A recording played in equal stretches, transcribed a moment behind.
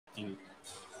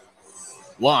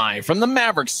Live from the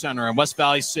Maverik Center in West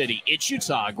Valley City, it's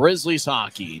Utah Grizzlies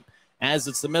hockey, as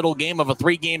it's the middle game of a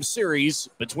three-game series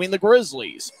between the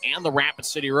Grizzlies and the Rapid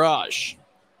City Rush.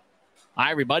 Hi,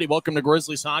 everybody. Welcome to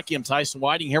Grizzlies hockey. I'm Tyson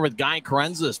Whiting here with Guy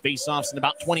Chiarenza. Face-offs in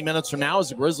about 20 minutes from now as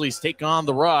the Grizzlies take on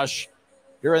the Rush.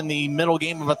 Here in the middle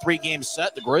game of a three-game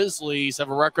set, the Grizzlies have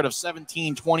a record of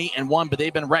 17-20-1, but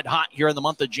they've been red hot here in the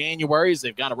month of January.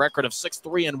 They've got a record of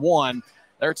 6-3-1.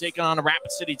 They're taking on a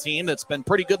Rapid City team that's been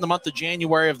pretty good in the month of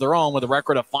January of their own with a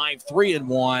record of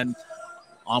 5-3-1.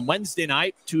 On Wednesday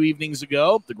night, 2 evenings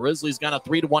ago, the Grizzlies got a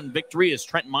 3-1 victory as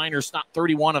Trent Miner stopped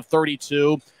 31 of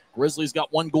 32. Grizzlies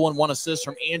got 1 goal and 1 assist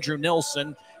from Andrew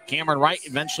Nilsson. Cameron Wright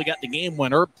eventually got the game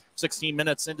winner 16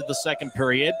 minutes into the second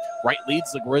period. Wright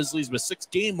leads the Grizzlies with 6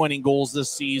 game-winning goals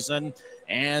this season.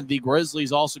 And the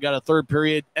Grizzlies also got a third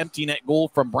period empty net goal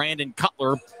from Brandon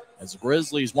Cutler, as the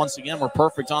Grizzlies once again were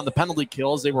perfect on the penalty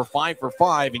kills. They were 5 for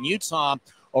 5. And Utah,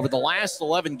 over the last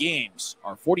 11 games,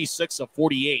 are 46 of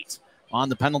 48 on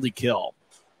the penalty kill.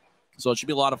 So it should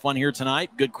be a lot of fun here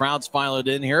tonight. Good crowds filed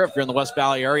in here. If you're in the West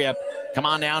Valley area, come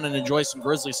on down and enjoy some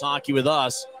Grizzlies hockey with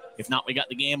us. If not, we got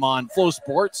the game on Flow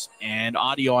Sports and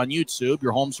audio on YouTube.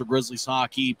 Your homes for Grizzlies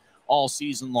hockey all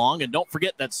season long. And don't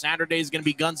forget that Saturday is going to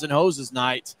be Guns and Hoses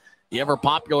night. The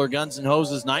ever-popular Guns and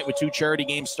Hoses night with 2 charity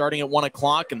games starting at 1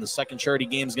 o'clock, and the second charity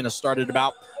game is going to start at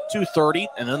about 2:30,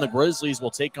 and then the Grizzlies will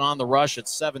take on the Rush at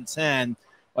 7:10.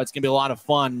 Well, it's going to be a lot of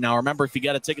fun. Now, remember, if you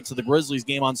got a ticket to the Grizzlies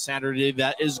game on Saturday,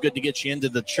 that is good to get you into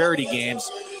the charity games.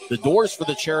 The doors for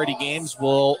the charity games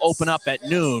will open up at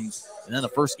noon, and then the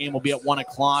first game will be at 1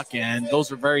 o'clock, and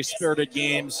those are very spirited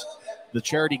games. The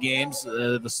charity games,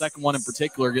 the second one in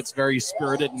particular, gets very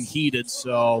spirited and heated,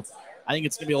 so I think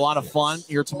it's going to be a lot of fun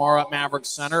here tomorrow at Maverik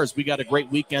Center as we got a great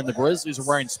weekend. The Grizzlies are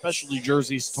wearing specialty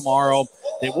jerseys tomorrow.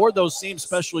 They wore those same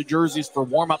specialty jerseys for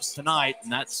warm-ups tonight,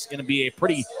 and that's going to be a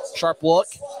pretty sharp look.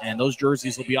 And those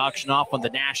jerseys will be auctioned off on the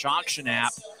Dash Auction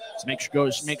app. So make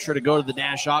sure to go to the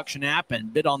Dash Auction app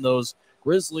and bid on those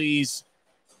Grizzlies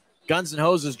Guns and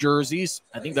Hoses jerseys.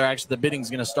 I think the bidding is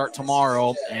going to start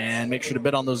tomorrow, and make sure to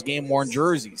bid on those game-worn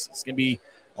jerseys. It's going to be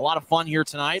a lot of fun here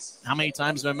tonight. How many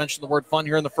times have I mentioned the word fun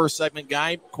here in the first segment,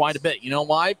 Guy? Quite a bit. You know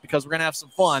why? Because we're going to have some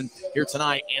fun here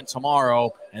tonight and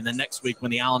tomorrow, and then next week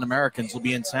when the Allen Americans will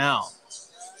be in town.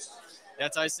 Yeah,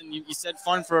 Tyson, you said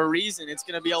fun for a reason. It's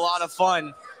going to be a lot of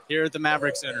fun here at the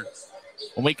Maverik Center.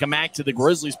 When we come back to the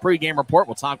Grizzlies pregame report,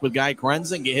 we'll talk with Guy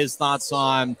Chiarenza and get his thoughts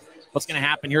on what's going to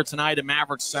happen here tonight at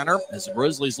Maverik Center as the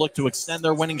Grizzlies look to extend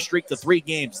their winning streak to 3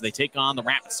 games. They take on the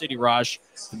Rapid City Rush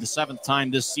for the 7th time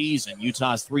this season.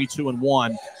 Utah's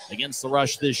 3-2-1 against the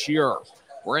Rush this year.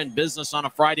 We're in business on a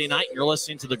Friday night, and you're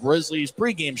listening to the Grizzlies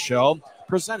pregame show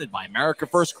presented by America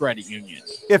First Credit Union.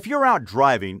 If you're out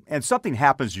driving and something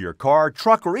happens to your car,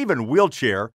 truck, or even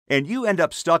wheelchair, and you end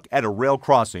up stuck at a rail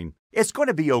crossing, it's going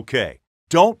to be okay.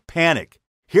 Don't panic.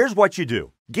 Here's what you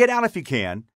do. Get out if you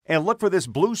can, and look for this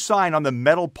blue sign on the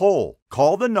metal pole.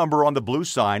 Call the number on the blue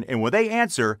sign, and when they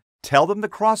answer, tell them the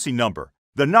crossing number.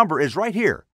 The number is right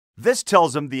here. This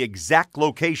tells them the exact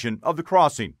location of the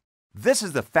crossing. This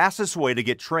is the fastest way to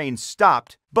get trains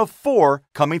stopped before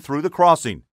coming through the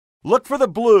crossing. Look for the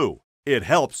blue. It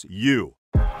helps you.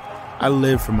 I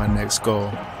live for my next goal.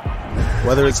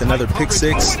 Whether it's another pick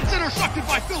six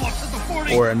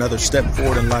or another step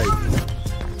forward in life,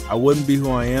 I wouldn't be who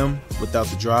I am without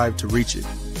the drive to reach it.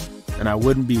 And I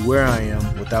wouldn't be where I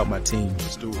am without my team.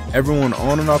 Everyone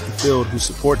on and off the field who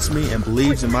supports me and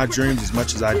believes in my dreams as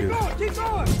much as I do.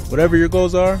 Whatever your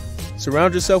goals are,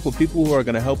 surround yourself with people who are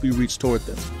going to help you reach toward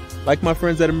them. Like my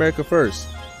friends at America First,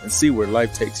 and see where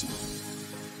life takes you.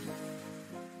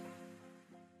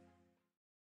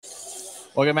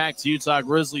 Welcome back to Utah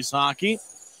Grizzlies hockey.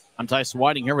 I'm Tyson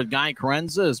Whiting here with Guy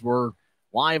Chiarenza as we're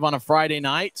live on a Friday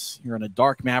night here in a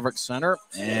dark Maverik Center.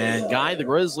 And Guy, the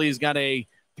Grizzlies got a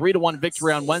 3-1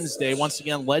 victory on Wednesday, once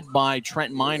again led by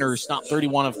Trent Miner, who stopped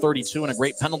 31 of 32 in a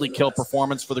great penalty kill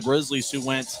performance for the Grizzlies, who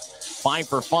went 5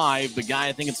 for 5. But, Guy,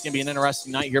 I think it's going to be an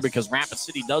interesting night here because Rapid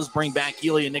City does bring back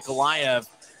Ilya Nikolaev,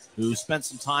 who spent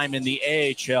some time in the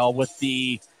AHL with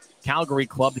the Calgary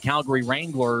club, the Calgary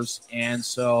Wranglers, and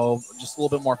so just a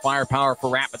little bit more firepower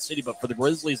for Rapid City. But for the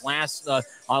Grizzlies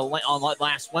on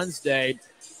last Wednesday,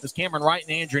 was Cameron Wright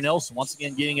and Andrew Nilsson once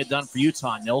again getting it done for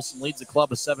Utah. Nilsson leads the club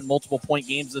with 7 multiple-point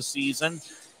games this season,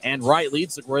 and Wright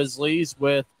leads the Grizzlies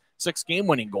with 6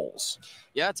 game-winning goals.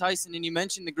 Yeah, Tyson, and you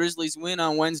mentioned the Grizzlies win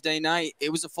on Wednesday night. It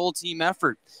was a full team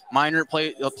effort. Minor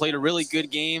played a really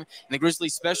good game, and the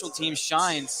Grizzlies special teams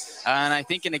shined. And I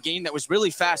think in a game that was really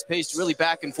fast-paced, really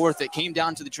back and forth, that came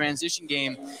down to the transition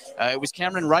game, it was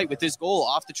Cameron Wright with his goal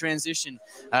off the transition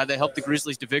that helped the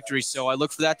Grizzlies to victory. So I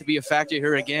look for that to be a factor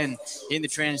here again in the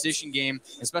transition game.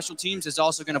 And special teams is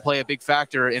also going to play a big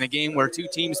factor in a game where 2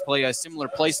 teams play a similar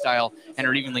play style and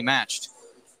are evenly matched.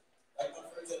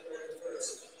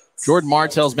 Jordan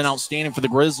Martell's been outstanding for the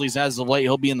Grizzlies as of late.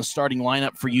 He'll be in the starting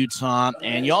lineup for Utah.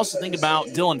 And you also think about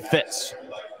Dylan Fitz.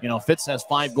 You know, Fitz has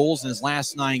 5 goals in his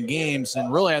last 9 games.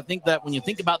 And really, I think that when you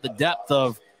think about the depth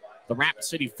of the Rapid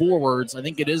City forwards, I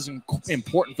think it is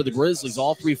important for the Grizzlies,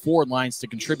 all 3 forward lines, to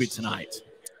contribute tonight.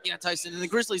 Yeah, Tyson, and the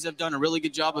Grizzlies have done a really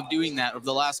good job of doing that over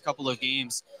the last couple of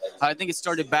games. I think it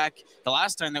started back the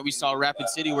last time that we saw Rapid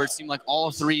City, where it seemed like all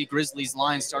 3 Grizzlies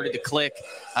lines started to click.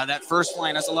 That first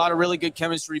line has a lot of really good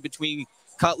chemistry between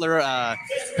Cutler,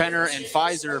 Penner, and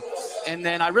Pfizer. And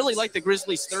then I really like the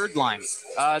Grizzlies' third line.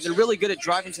 They're really good at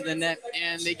driving to the net,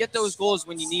 and they get those goals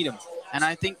when you need them. And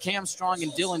I think Cam Strong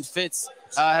and Dylan Fitz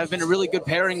have been a really good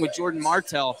pairing with Jordan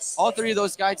Martell. All 3 of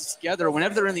those guys together,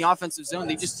 whenever they're in the offensive zone,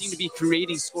 they just seem to be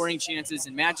creating scoring chances,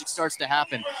 and magic starts to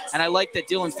happen. And I like that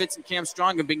Dylan Fitz and Cam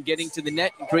Strong have been getting to the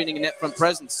net and creating a net front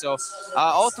presence. So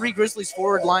all 3 Grizzlies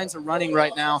forward lines are running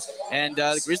right now, and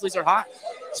the Grizzlies are hot.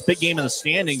 It's a big game in the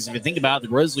standings. If you think about it, the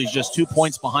Grizzlies just 2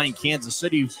 points behind Kansas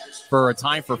City for a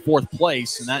tie for 4th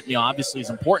place. And that, obviously is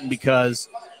important because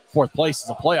 4th place is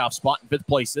a playoff spot and 5th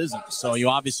place isn't. So you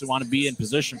obviously want to be in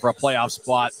position for a playoff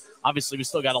spot. Obviously, we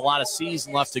still got a lot of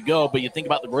season left to go, but you think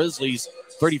about the Grizzlies,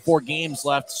 34 games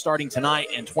left starting tonight,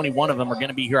 and 21 of them are going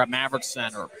to be here at Maverik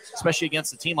Center, especially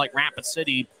against a team like Rapid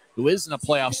City, who is in a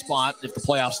playoff spot. If the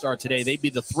playoffs start today, they'd be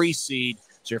the 3 seed.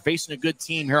 So you're facing a good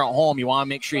team here at home. You want to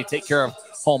make sure you take care of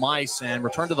home ice and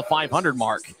return to the 500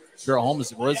 mark here at home, as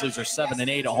the Grizzlies are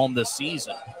 7-8 at home this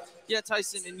season. Yeah,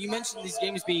 Tyson, and you mentioned these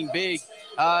games being big.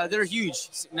 They're huge.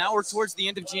 Now we're towards the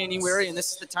end of January, and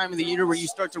this is the time of the year where you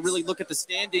start to really look at the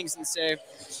standings and say,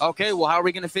 okay, well, how are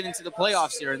we going to fit into the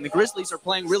playoffs here? And the Grizzlies are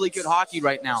playing really good hockey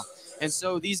right now. And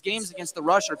so these games against the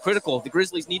Rush are critical. The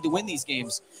Grizzlies need to win these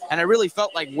games. And I really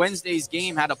felt like Wednesday's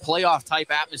game had a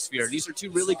playoff-type atmosphere. These are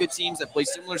 2 really good teams that play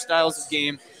similar styles of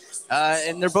game.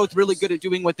 And they're both really good at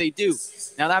doing what they do.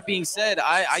 Now, that being said,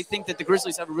 I think that the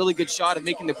Grizzlies have a really good shot at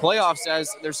making the playoffs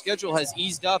as their schedule has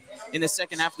eased up in the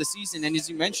second half of the season. And as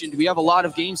you mentioned, we have a lot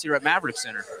of games here at Maverik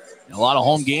Center. A lot of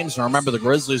home games. And remember, the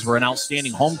Grizzlies were an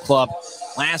outstanding home club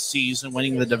last season,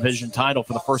 winning the division title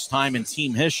for the first time in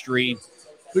team history.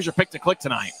 Who's your pick to click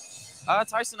tonight?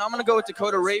 Tyson, I'm going to go with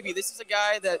Dakota Raby. This is a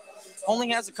guy that only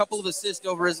has a couple of assists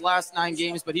over his last 9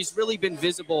 games, but he's really been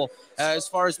visible as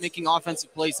far as making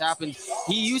offensive plays happen.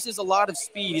 He uses a lot of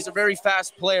speed. He's a very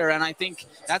fast player, and I think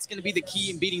that's going to be the key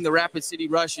in beating the Rapid City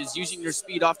Rush, is using your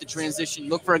speed off the transition.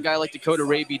 Look for a guy like Dakota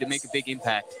Raby to make a big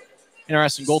impact.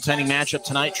 Interesting goaltending matchup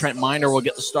tonight. Trent Miner will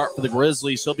get the start for the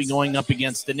Grizzlies. He'll be going up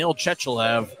against Danil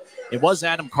Chechelev. It was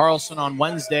Adam Carlson on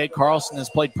Wednesday. Carlson has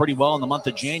played pretty well in the month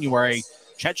of January.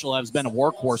 Chechelev's been a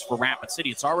workhorse for Rapid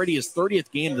City. It's already his 30th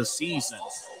game this season.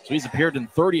 So he's appeared in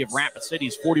 30 of Rapid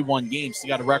City's 41 games. He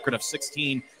got a record of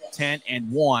 16, 10, and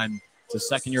 1. It's his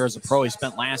second year as a pro. He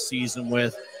spent last season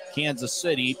with Kansas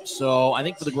City. So I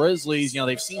think for the Grizzlies,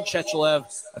 they've seen Chechelev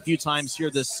a few times here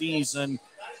this season,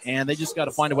 and they just got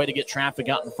to find a way to get traffic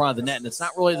out in front of the net. And it's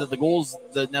not really that the goals,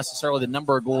 necessarily the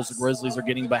number of goals the Grizzlies are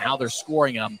getting, but how they're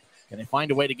scoring them. Can they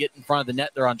find a way to get in front of the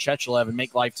net there on Chechelev and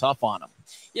make life tough on them?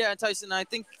 Yeah, Tyson, I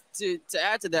think to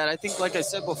add to that, I think, like I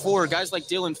said before, guys like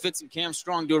Dylan Fitz and Cam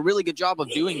Strong do a really good job of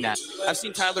doing that. I've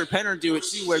seen Tyler Penner do it,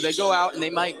 too, where they go out and they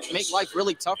might make life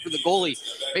really tough for the goalie,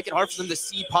 make it hard for them to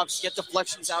see pucks, get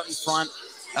deflections out in front,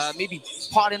 maybe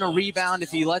pot in a rebound if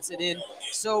he lets it in.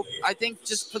 So I think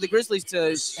just for the Grizzlies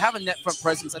to have a net front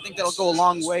presence, I think that'll go a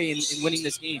long way in winning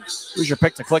this game. Who's your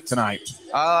pick to click tonight?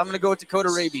 I'm going to go with Dakota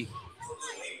Raby.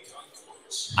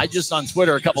 I just on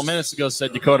Twitter a couple minutes ago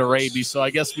said Dakota Raby, so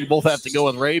I guess we both have to go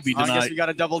with Raby tonight. I guess we got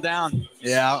to double down.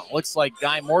 Yeah, looks like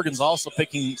Guy Morgan's also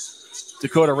picking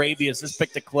Dakota Raby as his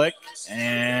pick to click,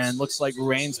 and looks like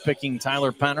Ruane's picking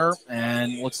Tyler Penner,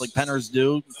 and looks like Penner's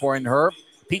due, according to her.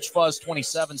 Peach Fuzz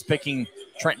 27's picking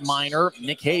Trent Miner.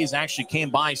 Nick Hayes actually came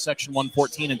by Section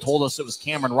 114 and told us it was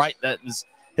Cameron Wright that is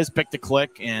his pick to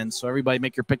click, and so everybody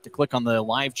make your pick to click on the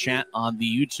live chat on the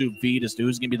YouTube feed as to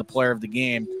who's going to be the player of the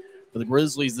game for the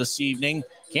Grizzlies this evening.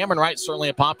 Cameron Wright's certainly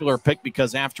a popular pick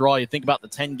because, after all, you think about the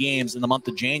 10 games in the month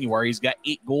of January, he's got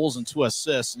 8 goals and 2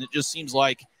 assists, and it just seems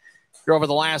like you're over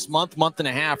the last month and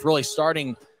a half really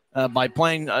starting by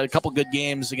playing a couple good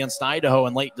games against Idaho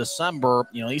in late December,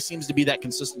 he seems to be that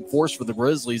consistent force for the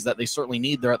Grizzlies that they certainly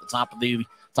need there at the top of the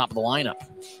lineup.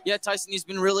 Yeah, Tyson, he's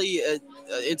been really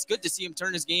it's good to see him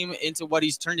turn his game into what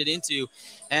he's turned it into.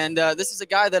 And this is a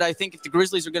guy that I think if the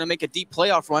Grizzlies are going to make a deep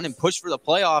playoff run and push for the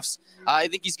playoffs, I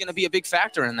think he's going to be a big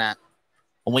factor in that.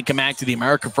 When we come back to the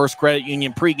American First Credit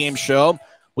Union pregame show,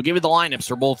 we'll give you the lineups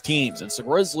for both teams. It's the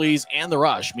Grizzlies and the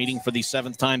Rush meeting for the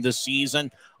 7th time this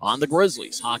season on the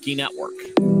Grizzlies Hockey Network.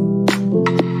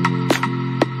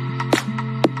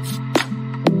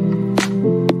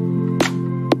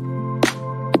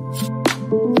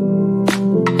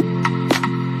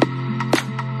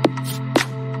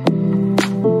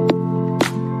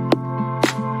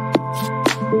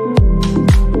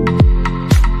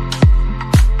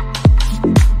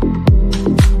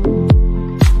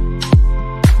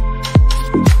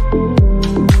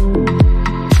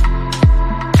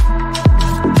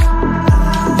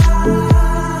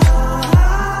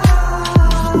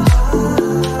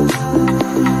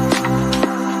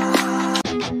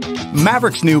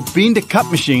 Maverik's new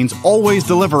bean-to-cup machines always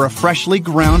deliver a freshly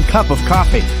ground cup of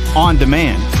coffee on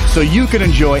demand, so you can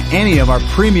enjoy any of our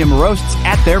premium roasts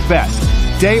at their best,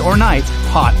 day or night,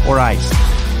 hot or iced.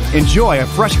 Enjoy a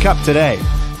fresh cup today.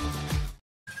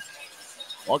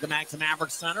 Welcome back to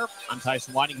Maverik Center. I'm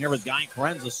Tyson Whiting here with Guy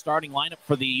Chiarenza. Starting lineup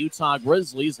for the Utah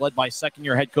Grizzlies, led by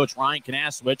second-year head coach Ryan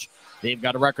Kanasowicz. They've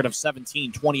got a record of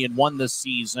 17-20-1 this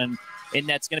season. And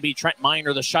that's going to be Trent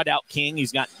Miner, the shutout king.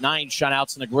 He's got 9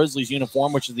 shutouts in the Grizzlies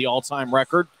uniform, which is the all-time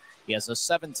record. He has a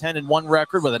 7-10-1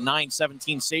 record with a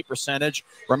 .917 save percentage.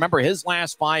 Remember, his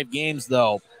last 5 games,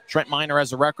 though, Trent Miner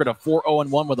has a record of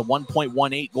 4-0-1 with a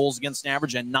 1.18 goals against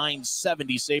average and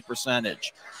 .970 save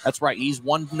percentage. That's right. He's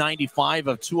 195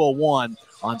 of 201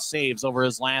 on saves over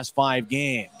his last 5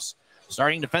 games.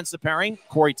 Starting defensive pairing,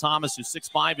 Corey Thomas, who's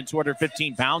 6'5" and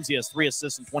 215 pounds. He has 3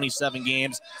 assists in 27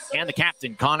 games. And the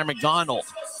captain, Connor McDonald,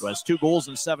 who has 2 goals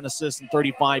and 7 assists in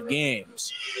 35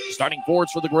 games. Starting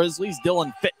forwards for the Grizzlies,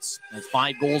 Dylan Fitz has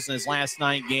 5 goals in his last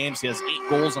 9 games. He has 8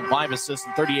 goals and 5 assists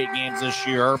in 38 games this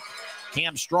year.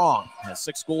 Cam Strong has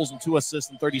 6 goals and 2 assists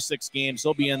in 36 games.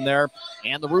 He'll be in there.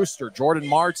 And the Rooster, Jordan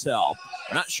Martell.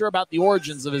 We're not sure about the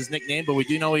origins of his nickname, but we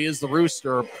do know he is the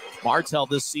Rooster. Martell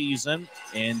this season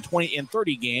in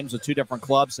 30 games with 2 different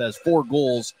clubs has 4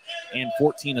 goals and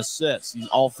 14 assists.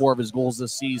 All 4 of his goals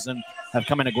this season have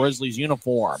come in a Grizzlies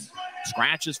uniform.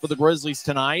 Scratches for the Grizzlies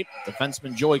tonight,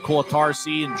 defenseman Joey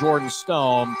Kolatarsi and Jordan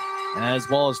Stone, as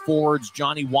well as forwards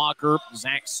Johnny Walker,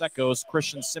 Zach Sekos,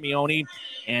 Christian Simeone,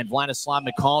 and Vladislav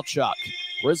Mikhalchuk.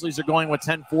 Grizzlies are going with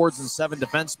 10 forwards and 7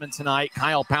 defensemen tonight.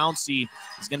 Kyle Pouncey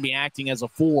is going to be acting as a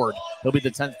forward. He'll be the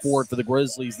 10th forward for the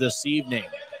Grizzlies this evening.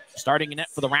 Starting in net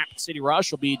for the Rapid City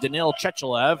Rush will be Danil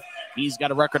Chechelev. He's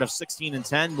got a record of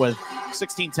 16-10 with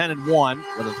 16-10-1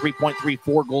 with a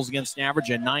 3.34 goals against average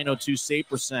and .902 save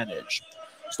percentage.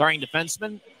 Starting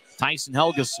defenseman Tyson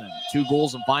Helgeson, 2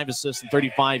 goals and 5 assists in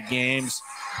 35 games.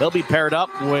 He'll be paired up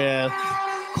with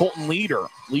Colton Leader.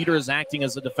 Leader is acting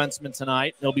as a defenseman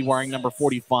tonight. He'll be wearing number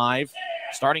 45.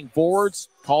 Starting forwards,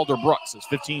 Calder Brooks has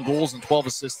 15 goals and 12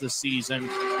 assists this season.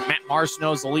 Matt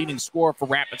Marcineau is the leading scorer for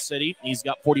Rapid City. He's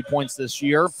got 40 points this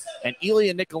year. And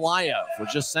Ilya Nikolaev was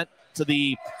just sent to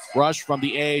the Rush from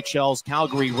the AHL's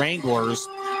Calgary Wranglers.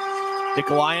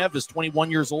 Nikolaev is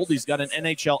 21 years old. He's got an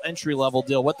NHL entry-level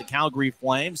deal with the Calgary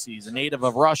Flames. He's a native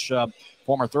of Russia,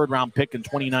 former third-round pick in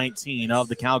 2019 of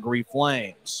the Calgary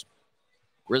Flames.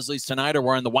 Grizzlies tonight are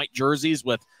wearing the white jerseys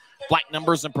with black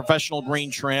numbers and professional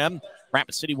green trim.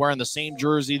 Rapid City wearing the same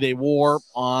jersey they wore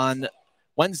on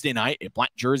Wednesday night, a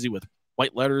black jersey with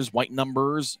white letters, white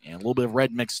numbers, and a little bit of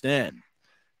red mixed in.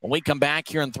 When we come back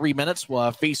here in 3 minutes,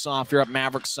 we'll face off here at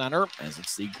Maverik Center as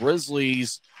it's the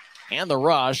Grizzlies and the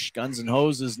Rush. Guns and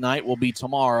Hoses night will be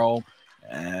tomorrow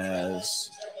as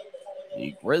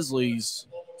the Grizzlies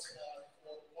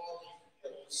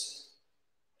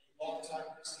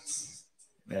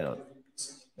and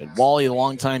Wally, the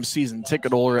longtime season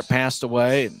ticket holder, had passed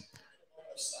away. And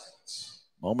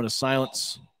moment of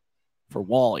silence for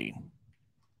Wally.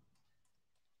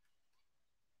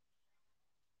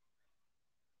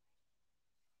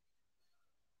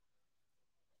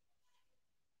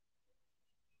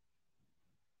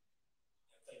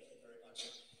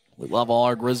 We love all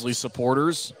our Grizzlies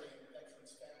supporters.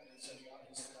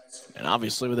 And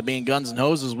obviously with it being Guns and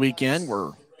Hoses weekend,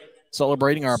 we're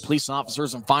celebrating our police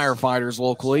officers and firefighters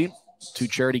locally. 2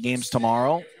 charity games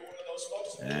tomorrow.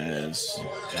 As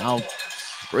now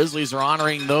Grizzlies are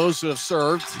honoring those who have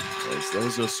served. As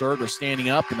those who have served are standing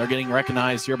up and they're getting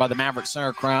recognized here by the Maverik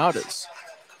Center crowd. As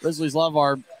Grizzlies love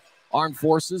our armed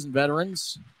forces and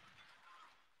veterans.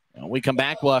 When we come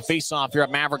back, we'll have face-off here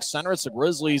at Maverik Center. It's the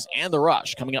Grizzlies and the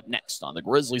Rush coming up next on the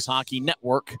Grizzlies Hockey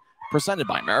Network, presented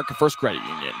by America First Credit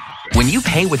Union. When you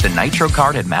pay with the Nitro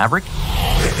card at Maverik,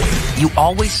 you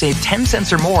always save 10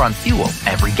 cents or more on fuel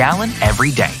every gallon,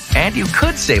 every day. And you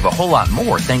could save a whole lot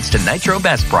more thanks to Nitro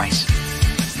Best Price.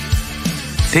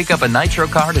 Pick up a Nitro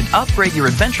card and upgrade your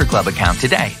Adventure Club account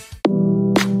today.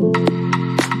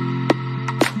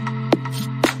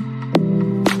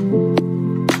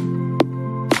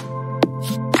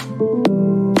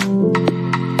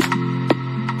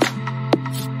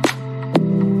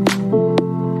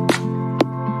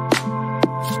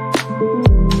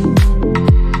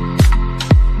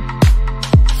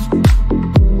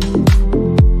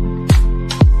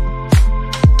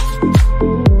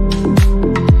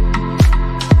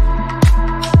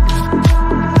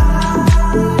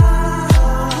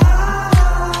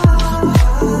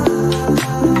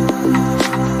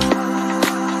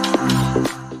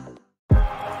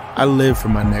 I live for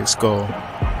my next goal.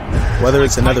 Whether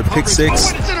it's another pick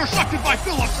six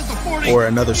or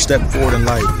another step forward in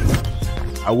life,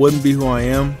 I wouldn't be who I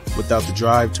am without the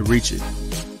drive to reach it.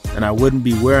 And I wouldn't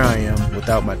be where I am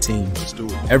without my team.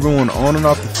 Everyone on and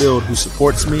off the field who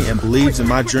supports me and believes in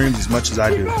my dreams as much as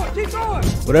I do.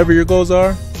 Whatever your goals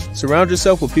are, surround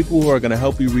yourself with people who are going to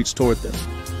help you reach toward them.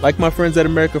 Like my friends at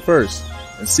America First,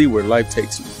 and see where life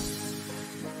takes you.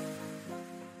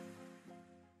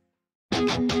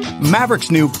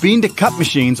 Maverik's new bean-to-cup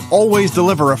machines always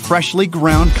deliver a freshly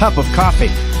ground cup of coffee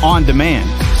on demand,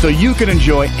 so you can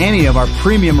enjoy any of our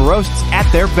premium roasts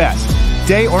at their best,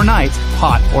 day or night,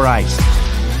 hot or iced.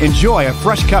 Enjoy a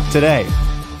fresh cup today.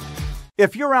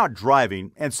 If you're out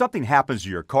driving and something happens to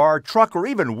your car, truck, or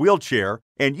even wheelchair,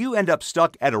 and you end up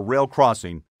stuck at a rail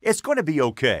crossing, it's going to be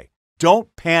okay.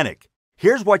 Don't panic.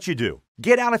 Here's what you do.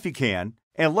 Get out if you can,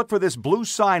 and look for this blue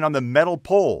sign on the metal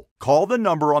pole. Call the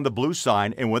number on the blue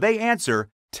sign, and when they answer,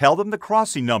 tell them the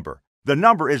crossing number. The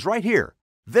number is right here.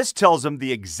 This tells them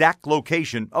the exact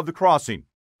location of the crossing.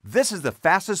 This is the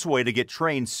fastest way to get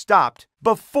trains stopped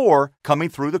before coming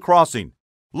through the crossing.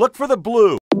 Look for the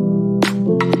blue.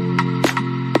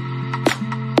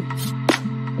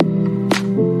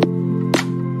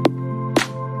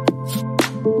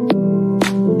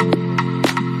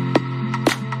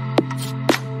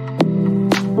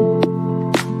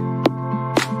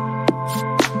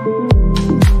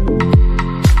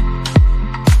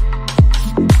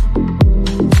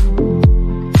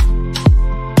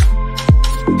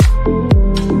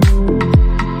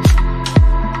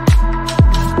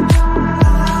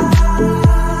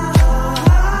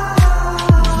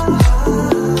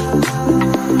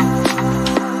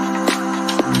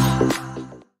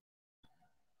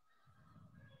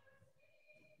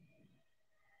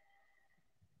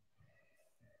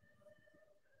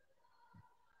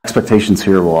 Expectations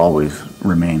here will always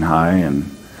remain high, and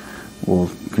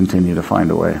we'll continue to find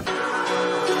a way.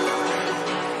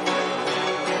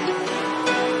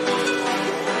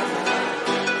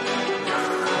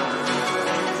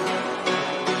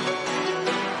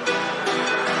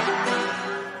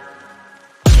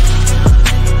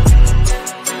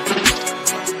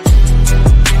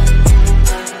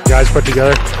 Guys put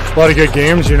together a lot of good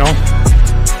games, you know.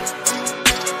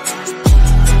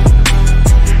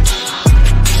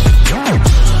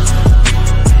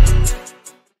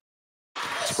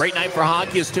 Great night for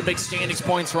hockey as two big standings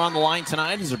points are on the line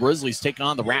tonight as the Grizzlies take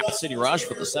on the Rapid City Rush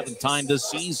for the 7th time this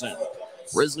season.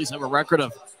 Grizzlies have a record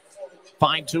of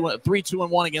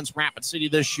 3-2-1 against Rapid City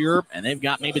this year, and they've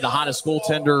got maybe the hottest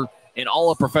goaltender in all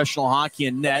of professional hockey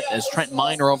in net, as Trent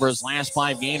Miner over his last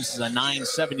 5 games has a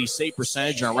 .970 save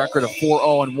percentage and a record of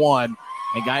 4-0-1.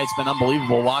 And, guy, it's been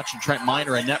unbelievable watching Trent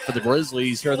Miner in net for the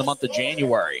Grizzlies here in the month of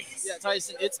January. Yeah,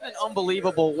 Tyson, it's been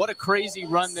unbelievable. What a crazy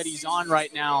run that he's on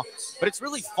right now. But it's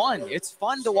really fun. It's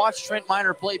fun to watch Trent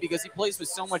Miner play because he plays with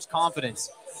so much confidence.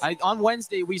 On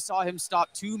Wednesday, we saw him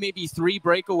stop 2, maybe 3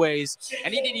 breakaways,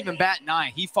 and he didn't even bat an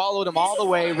eye. He followed him all the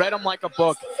way, read him like a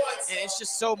book, and it's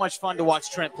just so much fun to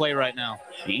watch Trent play right now.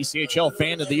 The ECHL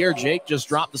Fan of the Year, Jake, just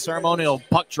dropped the ceremonial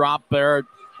puck drop there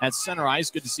at center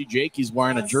ice. Good to see Jake. He's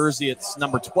wearing a jersey. It's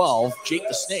number 12. Jake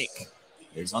the Snake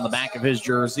is on the back of his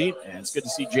jersey, and it's good to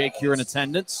see Jake here in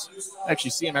attendance. I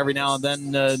actually see him every now and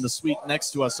then in the suite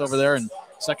next to us over there in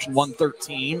Section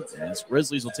 113. As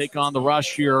Grizzlies will take on the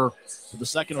Rush here for the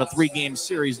second of a 3-game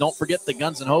series. Don't forget the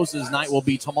Guns N' Hoses night will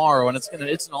be tomorrow, and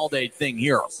it's an all-day thing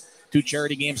here. 2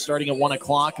 charity games starting at 1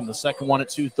 o'clock, and the second one at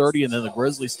 2:30, and then the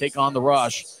Grizzlies take on the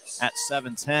Rush at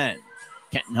 7:10.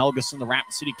 Kenton Helgeson, the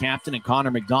Rapid City captain, and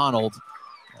Connor McDonald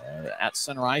at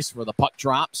center ice where the puck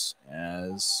drops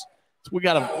as So we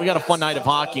got a fun night of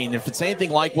hockey, and if it's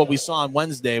anything like what we saw on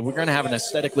Wednesday, we're going to have an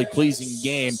aesthetically pleasing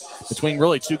game between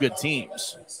really two good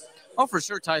teams. Oh, for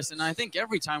sure, Tyson. I think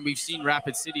every time we've seen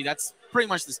Rapid City, that's pretty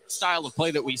much the style of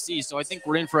play that we see. So I think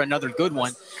we're in for another good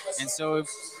one. And so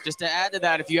just to add to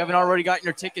that, if you haven't already gotten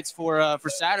your tickets for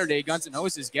Saturday, Guns N'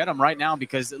 Hoses, get them right now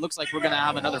because it looks like we're going to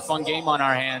have another fun game on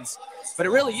our hands. But it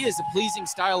really is a pleasing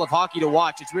style of hockey to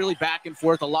watch. It's really back and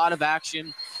forth, a lot of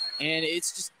action, and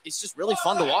it's just really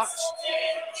fun to watch.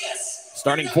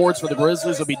 Starting forwards for the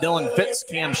Grizzlies will be Dylan Fitz,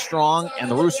 Cam Strong,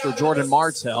 and the Rooster Jordan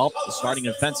Martell. The starting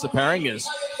offensive pairing is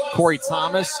Corey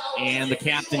Thomas and the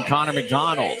captain Connor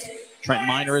McDonald. Trent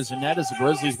Miner is in net as the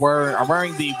Grizzlies are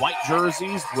wearing the white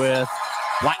jerseys with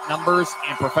black numbers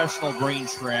and professional green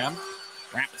trim.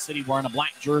 Rapid City wearing a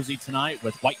black jersey tonight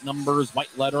with white numbers, white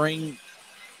lettering,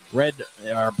 red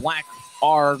or black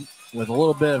R with a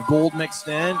little bit of gold mixed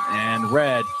in, and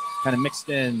red kind of mixed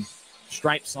in.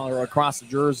 Stripes across the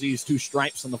jerseys, 2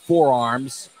 stripes on the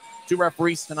forearms. 2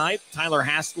 referees tonight, Tyler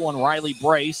Haskell and Riley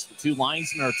Brace. The 2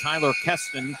 linesmen are Tyler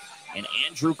Keston and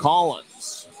Andrew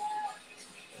Collins.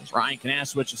 As Ryan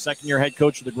Kanasowicz, the second-year head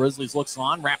coach of the Grizzlies, looks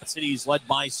on. Rapid City is led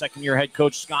by second-year head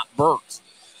coach Scott Burt.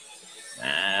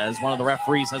 As one of the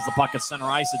referees has the puck at center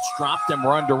ice, it's dropped and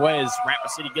we're underway as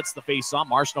Rapid City gets the face-off.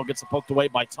 Marshall gets it poked away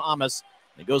by Thomas.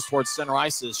 It goes towards center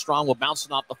ice as Strong will bounce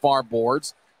it off the far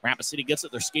boards. Rapid City gets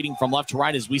it. They're skating from left to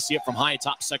right as we see it from high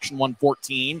atop section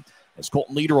 114. As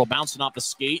Colton Leader will bounce it off the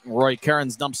skate, and Roy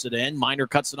Cairns dumps it in. Miner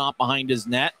cuts it off behind his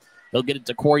net. He'll get it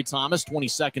to Corey Thomas 20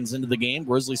 seconds into the game.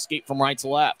 Grizzlies skate from right to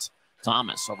left.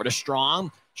 Thomas over to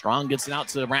Strong. Strong gets it out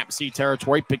to Rapid City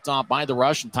territory, picked off by the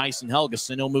rush, and Tyson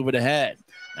Helgeson. He'll move it ahead.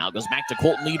 Now it goes back to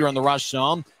Colton Leader in the rush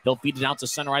zone. He'll feed it out to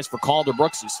center ice for Calder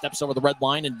Brooks. He steps over the red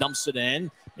line and dumps it in.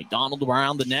 McDonald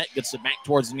around the net, gets it back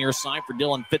towards the near side for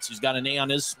Dylan Fitz, who's got an A on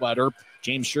his sweater.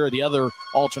 James Scher, the other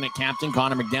alternate captain.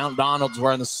 Connor McDonald's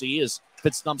wearing the C as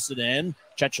Fitz dumps it in.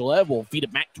 Chechelev will feed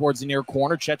it back towards the near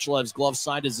corner. Chechelev's glove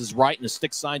side is his right and his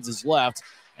stick side is his left.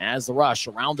 As the rush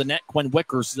around the net, Quinn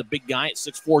Wickers is a big guy at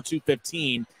 6'4",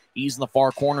 215. He's in the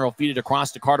far corner. He'll feed it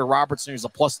across to Carter Robertson, who's a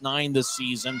 +9 this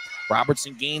season.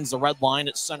 Robertson gains the red line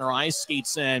at center ice,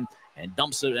 skates in, and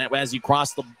dumps it as he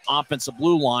crossed the offensive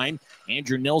blue line.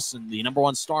 Andrew Nilsson, the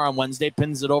 #1 star on Wednesday,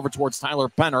 pins it over towards Tyler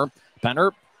Penner.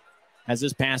 Penner has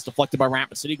his pass deflected by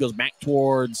Rapid City, goes back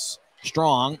towards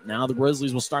Strong. Now the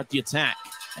Grizzlies will start the attack.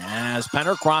 As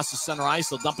Penner crosses center ice,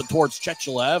 they'll dump it towards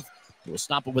Chechelev. He'll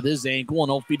stop it with his ankle, and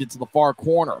he'll feed it to the far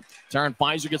corner. Taryn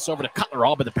Pfizer gets over to Cutler,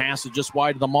 all but the pass is just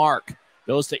wide of the mark.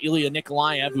 Goes to Ilya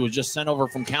Nikolaev, who was just sent over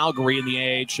from Calgary in the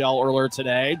AHL earlier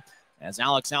today. As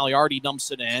Alex Aliardi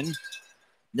dumps it in.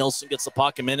 Nilsson gets the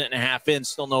puck a minute and a half in,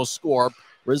 still no score.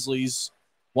 Grizzlies,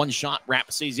 one shot.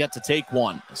 Rapid City's yet to take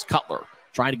one. As Cutler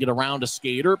trying to get around a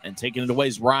skater and taking it away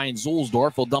is Ryan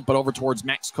Zulsdorf. He'll dump it over towards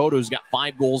Max Cotto, who's got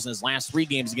 5 goals in his last 3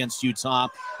 games against Utah.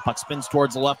 Puck spins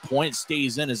towards the left point,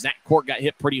 stays in as Zach Court got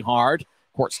hit pretty hard.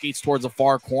 Court skates towards the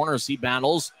far corner as he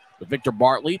battles with Victor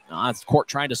Bartley. Court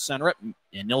trying to center it,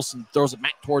 and Nilsson throws it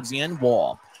back towards the end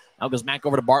wall. Now goes back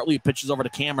over to Bartley, pitches over to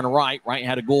Cameron Wright. Wright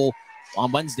had a goal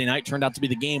on Wednesday night, turned out to be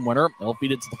the game winner. They'll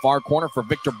feed it to the far corner for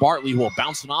Victor Bartley, who will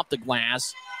bounce it off the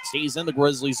glass. Stays in the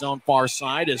Grizzlies zone far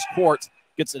side as Court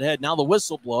gets it ahead. Now the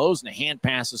whistle blows, and a hand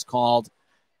pass is called.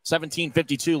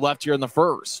 17:52 left here in the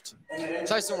first.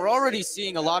 Tyson, we're already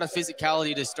seeing a lot of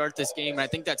physicality to start this game, and I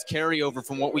think that's carryover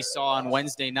from what we saw on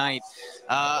Wednesday night.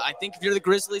 I think if you're the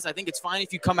Grizzlies, I think it's fine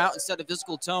if you come out and set a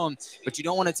physical tone, but you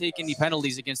don't want to take any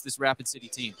penalties against this Rapid City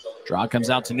team. Draw comes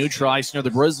out to neutral ice near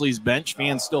the Grizzlies bench.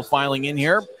 Fans still filing in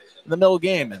here in the middle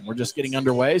game, and we're just getting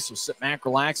underway, so sit back,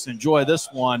 relax, and enjoy this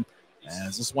one.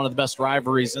 As this is one of the best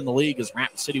rivalries in the league as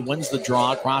Rapid City wins the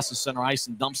draw, crosses center ice,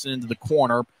 and dumps it into the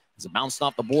corner. As it bounced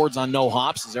off the boards on no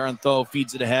hops as Aaron Tho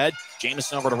feeds it ahead.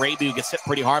 Jamison over to Raby, who gets hit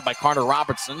pretty hard by Carter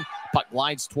Robertson. Puck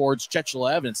glides towards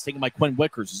Chechelev, and it's taken by Quinn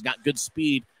Wickers, who's got good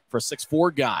speed for a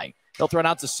 6'4" guy. He'll throw it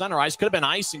out to center ice. Could have been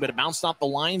icing, but it bounced off the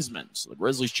linesman. So the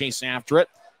Grizzlies chase after it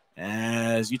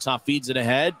as Utah feeds it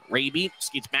ahead. Raby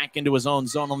skates back into his own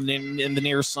zone in the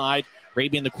near side.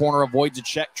 Raby in the corner avoids a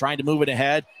check, trying to move it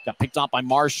ahead. Got picked off by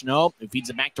Marshno, who feeds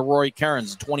it back to Rory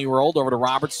Cairns, a 20-year-old, over to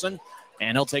Robertson.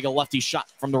 And he'll take a lefty shot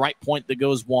from the right point that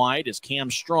goes wide as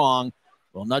Cam Strong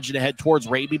will nudge it ahead towards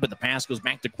Raby, but the pass goes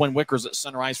back to Quinn Wickers at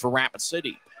center ice for Rapid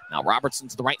City. Now Robertson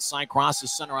to the right side,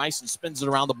 crosses center ice and spins it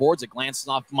around the boards. It glances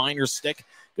off Miner's stick,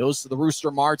 goes to the Rooster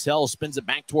Martell, spins it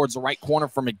back towards the right corner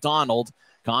for McDonald.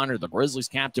 Connor, the Grizzlies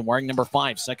captain, wearing number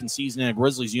 5, second season in a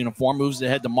Grizzlies uniform, moves it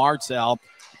ahead to Martell,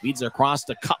 feeds it across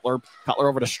to Cutler. Cutler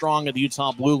over to Strong at the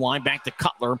Utah blue line, back to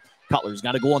Cutler. Cutler's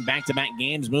got a goal in back-to-back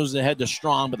games, moves ahead to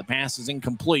Strong, but the pass is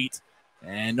incomplete.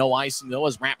 And no icing, though,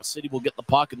 as Rapid City will get the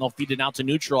puck, and they'll feed it out to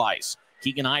neutral ice.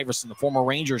 Keegan Iverson, the former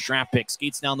Rangers draft pick,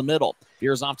 skates down the middle.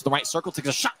 Veers off to the right circle, takes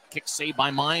a shot. Kick saved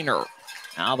by Minor.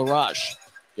 Now the rush.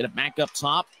 Get it back up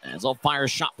top as they'll fire a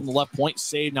shot from the left point.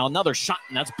 Saved. Now another shot,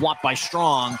 and that's blocked by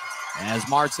Strong. As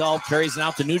Martel carries it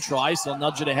out to neutral ice, they'll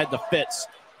nudge it ahead to Fitz.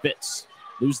 Fitz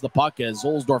loses the puck as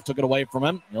Olsdorf took it away from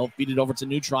him. He'll feed it over to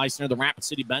neutral ice near the Rapid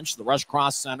City bench. The rush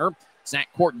cross center.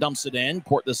 Zach Court dumps it in.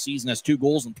 Court this season has 2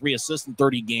 goals and 3 assists in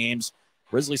 30 games.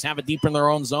 Grizzlies have it deep in their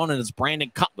own zone, and it's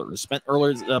Brandon Cutler, who spent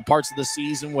earlier parts of the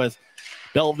season with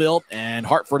Belleville and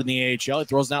Hartford in the AHL. He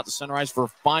throws it out to center ice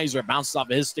for Pfizer. It bounces off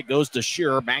of his stick, goes to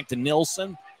Shearer, back to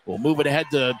Nilsson. We'll move it ahead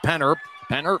to Penner.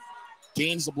 Penner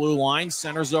gains the blue line,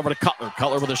 centers over to Cutler.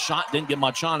 Cutler with a shot, didn't get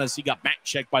much on as he got back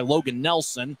checked by Logan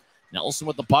Nelson. Nelson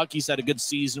with the puck. He's had a good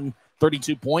season,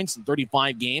 32 points in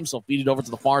 35 games. He'll feed it over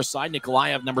to the far side.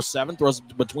 Nikolaev, number 7, throws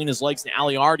it between his legs to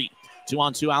Aliardi.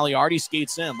 2-on-2, Aliardi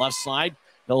skates in. Left side,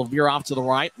 he'll veer off to the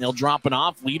right, and they'll drop it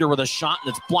off. Leader with a shot, and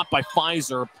it's blocked by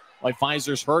Pfizer.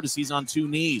 Pfizer's hurt as he's on 2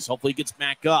 knees. Hopefully he gets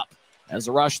back up. As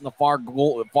a rush in the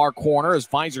far corner, as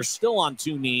Pfizer's still on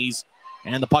 2 knees.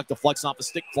 And the puck deflects off the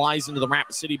stick, flies into the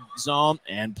Rapid City zone,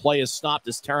 and play is stopped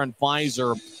as Taryn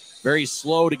Pfizer, very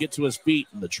slow to get to his feet.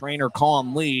 And the trainer,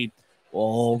 Colin Lee,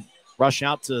 will rush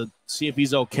out to see if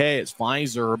he's okay, as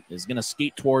Pfizer is going to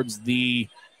skate towards the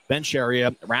bench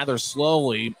area rather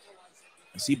slowly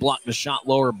as he blocked the shot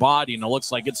lower body, and it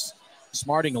looks like it's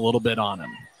smarting a little bit on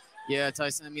him. Yeah,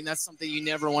 Tyson, I mean, that's something you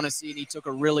never want to see, and he took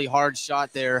a really hard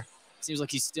shot there. Seems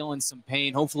like he's still in some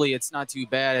pain. Hopefully it's not too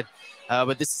bad,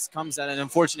 but this comes at an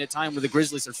unfortunate time where the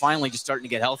Grizzlies are finally just starting to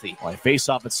get healthy. Well, face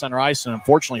off at center ice, and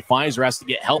unfortunately Pfizer has to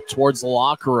get help towards the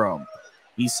locker room.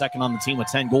 He's second on the team with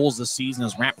 10 goals this season.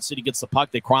 As Rapid City gets the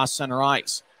puck, they cross center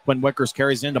ice. Quinn Wickers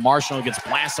carries into Marshall, gets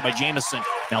blasted by Jamison.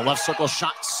 Now left circle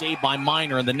shot saved by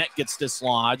Minor, and the net gets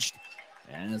dislodged.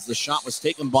 As the shot was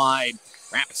taken by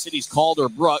Rapid City's Calder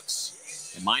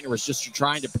Brooks, and Minor was just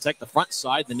trying to protect the front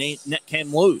side. The net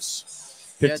came loose.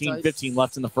 15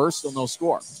 left in the first, still no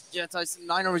score. Yeah, Tyson,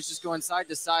 Minor was just going side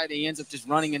to side, and he ends up just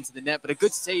running into the net. But a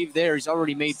good save there. He's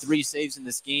already made 3 saves in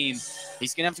this game.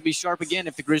 He's going to have to be sharp again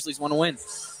if the Grizzlies want to win.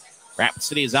 Rapid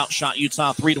City has outshot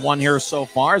Utah 3-1 here so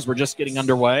far as we're just getting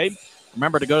underway.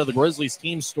 Remember to go to the Grizzlies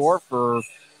team store for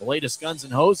the latest Guns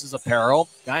and Hoses apparel.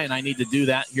 Guy and I need to do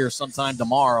that here sometime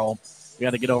tomorrow. We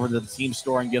got to get over to the team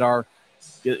store and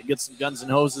get some Guns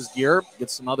and Hoses gear, get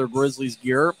some other Grizzlies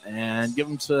gear, and give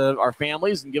them to our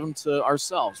families and give them to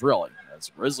ourselves, really.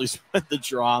 As Grizzlies win the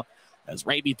draw, as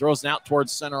Raby throws it out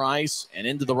towards center ice and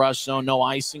into the rush zone. No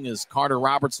icing as Carter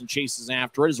Robertson chases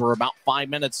after it as we're about 5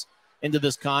 minutes into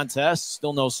this contest.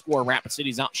 Still no score. Rapid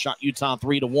City's outshot Utah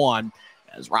 3-1.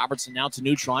 As Robertson now to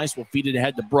neutral ice, will feed it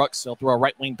ahead to Brooks. He'll throw a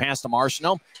right wing pass to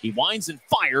Marshall. He winds and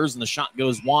fires, and the shot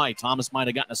goes wide. Thomas might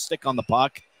have gotten a stick on the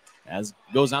puck. As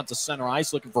it goes out to center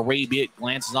ice, looking for Raby. It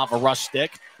glances off a rush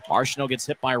stick. Marshall gets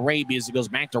hit by Raby as it goes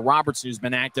back to Robertson, who's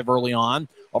been active early on.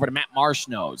 Over to Matt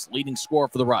Marshall, leading scorer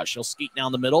for the rush. He'll skate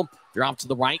down the middle. Veer off to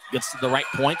the right, gets to the right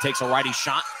point, takes a righty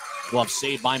shot. Glove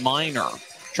saved by Minor.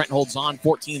 Trent holds on,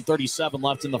 14:37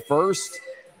 left in the first.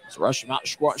 As Rush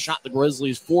shot the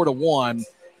Grizzlies 4-1.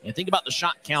 And think about the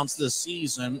shot counts this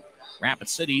season. Rapid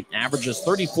City averages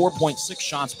 34.6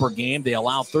 shots per game. They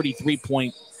allow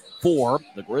 33.4.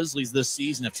 The Grizzlies this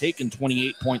season have taken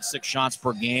 28.6 shots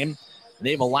per game.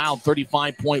 They've allowed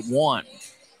 35.1.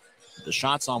 The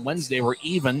shots on Wednesday were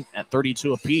even at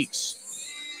 32 apiece.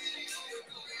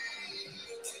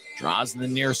 Draws in the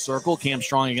near circle. Cam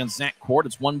Strong against Zach Court.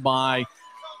 It's won by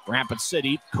Rapid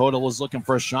City. Cota was looking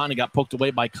for a shot. He got poked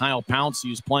away by Kyle Pouncey,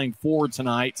 who's playing forward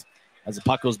tonight. As the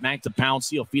puck goes back to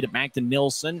Pouncey, he'll feed it back to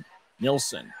Nilsson.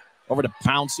 Nilsson over to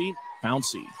Pouncey.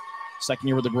 Pouncey, second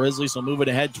year with the Grizzlies, so move it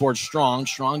ahead towards Strong.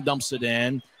 Strong dumps it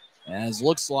in. As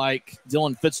looks like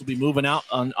Dylan Fitz will be moving out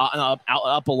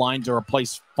up a line to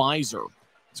replace Pfizer.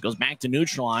 This goes back to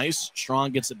neutral ice.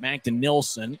 Strong gets it back to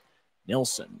Nilsson.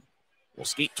 Nilsson will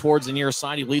skate towards the near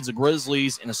side. He leads the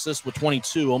Grizzlies in assists with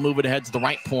 22. He'll move it ahead to the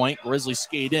right point. Grizzlies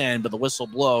skate in, but the whistle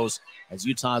blows as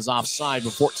Utah is offside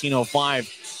with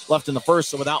 14:05 left in the first.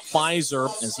 So without Pfizer,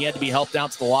 as he had to be helped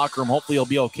out to the locker room, hopefully he'll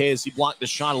be okay as he blocked the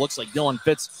shot. It looks like Dylan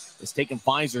Fitz is taking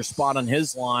Pfizer's spot on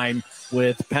his line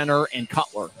with Penner and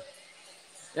Cutler.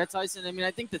 Yeah, Tyson, I mean,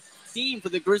 I think the theme for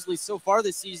the Grizzlies so far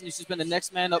this season has just been the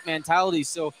next man up mentality.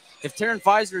 So if Taryn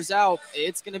Pfizer's out,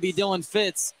 it's going to be Dylan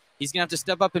Fitz. He's going to have to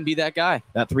step up and be that guy.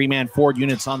 That three-man forward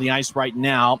unit's on the ice right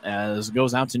now as it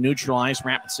goes out to neutral ice.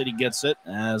 Rapid City gets it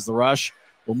as the rush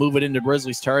will move it into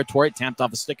Grizzlies territory. Tapped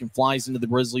off a stick and flies into the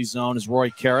Grizzlies zone as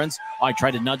Roy Chiarenza. He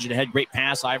tried to nudge it ahead. Great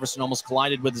pass. Iverson almost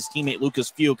collided with his teammate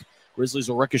Lucas Fuke. Grizzlies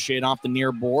will ricochet it off the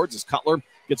near boards as Cutler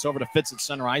gets over to Fitz at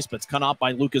center ice, but it's cut off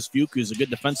by Lucas Fuke, who's a good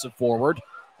defensive forward.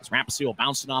 As Rapid City will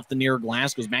bounce it off the near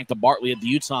glass, goes back to Bartley at the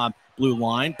Utah blue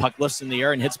line. Puck lifts in the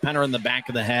air and hits Penner in the back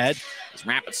of the head. As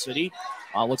Rapid City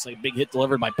looks like a big hit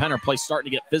delivered by Penner. Play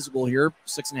starting to get physical here,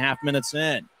 6.5 minutes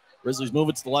in. Grizzlies move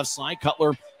it to the left side.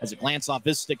 Cutler has a glance off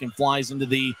his stick and flies into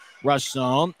the rush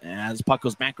zone. As puck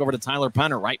goes back over to Tyler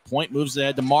Penner. Right point moves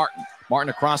ahead to Martin. Martin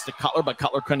across to Cutler, but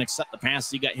Cutler couldn't accept the pass.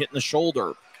 He got hit in the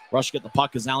shoulder. Rush get the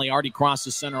puck as Aliardi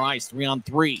crosses center ice.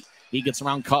 3-on-3. He gets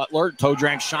around Cutler. Toe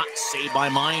drag shot saved by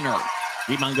Minor.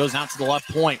 Rebound goes out to the left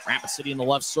point. Rapid City in the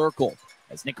left circle.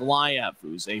 As Nikolaev,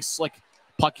 who's a slick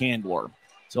puck handler.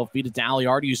 So he'll feed it to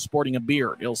Aliardi, who's sporting a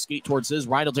beard. He'll skate towards his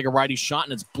right. He'll take a righty shot,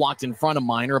 and it's blocked in front of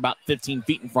Minor, about 15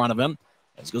 feet in front of him.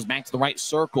 As it goes back to the right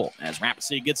circle. As Rapid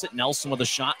City gets it, Nelson with a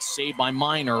shot saved by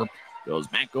Minor. Goes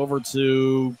back over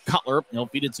to Cutler. He'll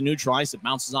feed it to neutral ice. It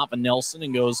bounces off of Nelson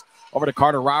and goes over to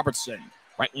Carter Robertson.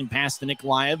 Right wing pass to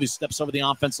Nikolaev, who steps over the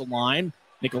offensive line.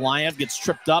 Nikolaev gets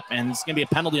tripped up, and it's going to be a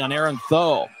penalty on Aaron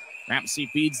Tho. Rapid City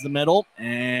feeds the middle,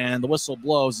 and the whistle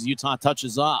blows as Utah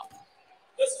touches up.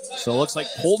 So it looks like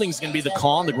holding's going to be the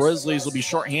call, and the Grizzlies will be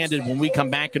shorthanded when we come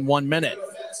back in 1 minute.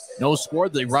 No score.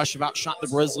 The Rush have outshot the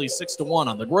Grizzlies 6-1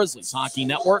 on the Grizzlies Hockey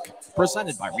Network,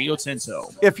 presented by Rio Tinto.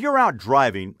 If you're out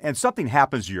driving and something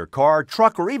happens to your car,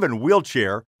 truck, or even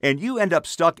wheelchair, and you end up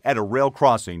stuck at a rail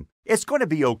crossing, it's going to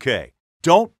be okay.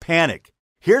 Don't panic.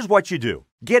 Here's what you do.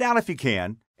 Get out if you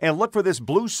can, and look for this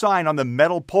blue sign on the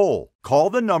metal pole. Call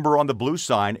the number on the blue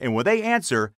sign, and when they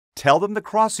answer, tell them the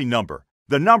crossing number.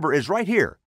 The number is right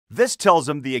here. This tells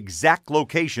them the exact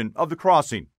location of the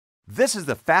crossing. This is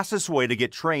the fastest way to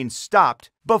get trains stopped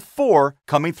before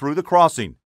coming through the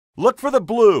crossing. Look for the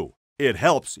blue. It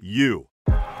helps you.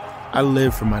 I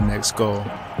live for my next goal.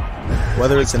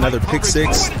 Whether it's another pick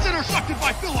six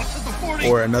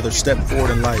or another step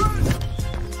forward in life,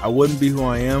 I wouldn't be who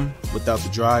I am without the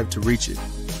drive to reach it.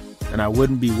 And I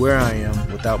wouldn't be where I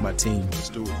am without my team.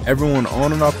 Everyone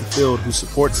on and off the field who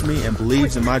supports me and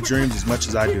believes in my dreams as much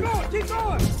as I do.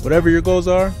 Whatever your goals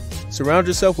are, surround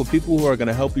yourself with people who are going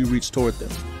to help you reach toward them.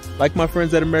 Like my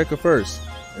friends at America First,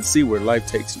 and see where life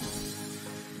takes you.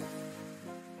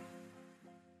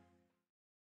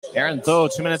 Aaron Tho,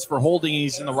 2 minutes for holding.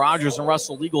 He's in the Rogers and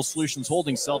Russell Legal Solutions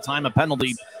holding cell. Time, a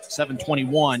penalty,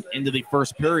 7:21 into the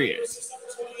first period.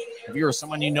 If you're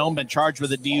someone you know been charged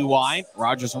with a DUI,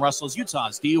 Rogers and Russell is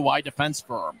Utah's DUI defense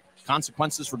firm.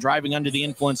 Consequences for driving under the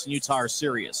influence in Utah are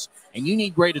serious, and you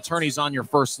need great attorneys on your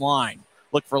first line.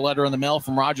 Look for a letter in the mail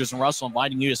from Rogers and Russell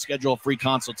inviting you to schedule a free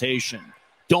consultation.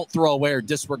 Don't throw away or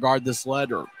disregard this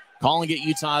letter. Call and get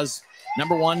Utah's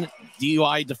 #1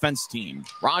 DUI defense team,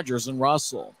 Rogers and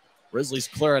Russell. Grizzlies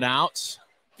clear it out.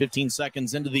 15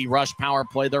 seconds into the Rush power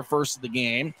play, their first of the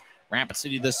game. Rapid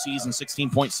City this season,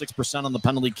 16.6% on the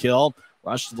penalty kill.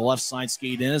 Rush to the left side,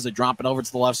 skate in as they drop it over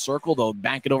to the left circle. They'll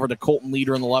back it over to Colton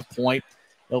Leader in the left point.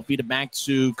 They'll feed it back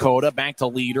to Coda, back to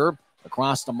Leader.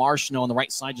 Across to Marshno on the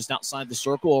right side, just outside the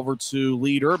circle, over to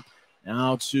Leader.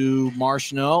 Now to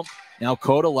Marshno. Now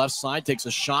Coda, left side, takes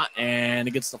a shot, and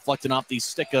it gets deflected off the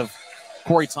stick of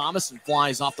Corey Thomas and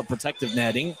flies off the protective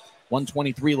netting.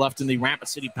 1:23 left in the Rapid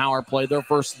City power play, their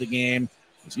first of the game.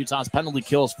 As Utah's penalty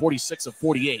kill is 46 of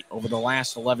 48 over the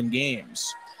last 11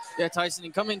 games. Yeah, Tyson,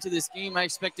 and coming into this game, I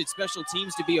expected special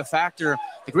teams to be a factor.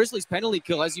 The Grizzlies' penalty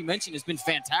kill, as you mentioned, has been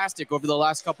fantastic over the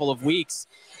last couple of weeks,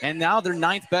 and now they're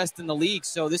 9th best in the league,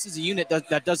 so this is a unit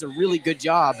that does a really good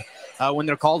job when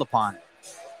they're called upon.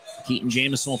 Keaton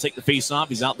Jamison will take the face-off.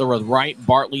 He's out there with Wright,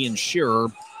 Bartley, and Shearer.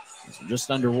 So just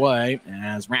underway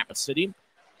as Rapid City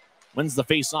wins the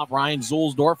face-off. Ryan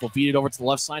Zulsdorf will feed it over to the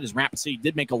left side as Rapid City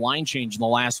did make a line change in the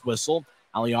last whistle.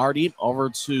 Aliardi over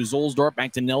to Zulsdorf,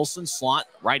 back to Nelson. Slot,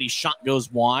 righty shot goes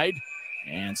wide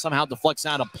and somehow deflects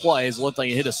out of play. It looked like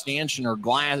it hit a stanchion or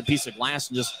a piece of glass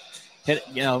and just hit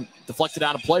it, deflected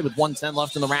out of play with 1:10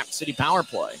 left in the Rapid City power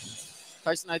play.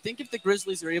 Tyson, I think if the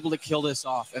Grizzlies are able to kill this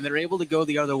off and they're able to go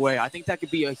the other way, I think that could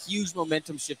be a huge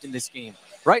momentum shift in this game.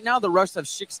 Right now, the Rush have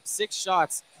six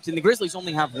shots, and the Grizzlies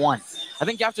only have 1. I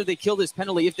think after they kill this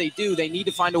penalty, if they do, they need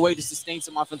to find a way to sustain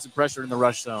some offensive pressure in the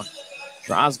Rush zone.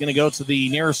 Straw's going to go to the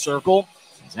near circle.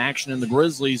 There's action in the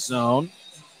Grizzlies zone.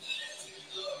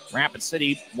 Rapid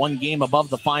City, 1 game above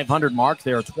the 500 mark.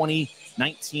 They are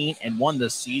 20-19-1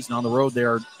 this season. On the road, they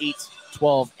are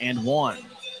 8-12-1.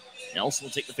 Nelson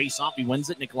will take the face-off. He wins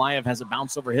it. Nikolaev has a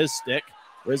bounce over his stick.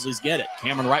 Grizzlies get it.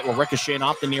 Cameron Wright will ricochet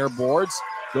off the near boards.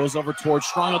 Goes over towards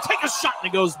Strong. He'll take a shot,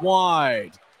 and it goes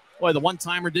wide. Boy, the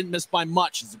one-timer didn't miss by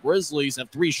much as the Grizzlies have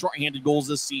 3 shorthanded goals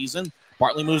this season.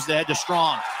 Bartley moves ahead to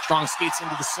Strong. Strong skates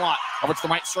into the slot. Over to the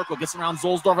right circle. Gets around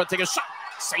Zulsdorf. Take a shot.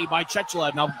 Saved by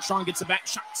Chechelev. Now Sean gets it back.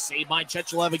 Shot saved by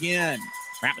Chechelev again.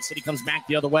 Rapid City comes back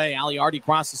the other way. Aliardi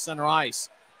crosses center ice.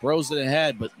 Throws it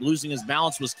ahead, but losing his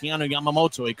balance was Keanu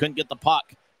Yamamoto. He couldn't get the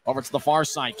puck. Over to the far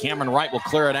side. Cameron Wright will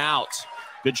clear it out.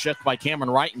 Good shift by Cameron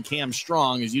Wright and Cam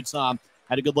Strong as Utah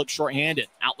had a good look shorthanded.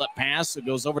 Outlet pass. It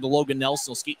goes over to Logan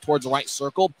Nelson. He'll skate towards the right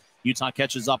circle. Utah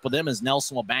catches up with him as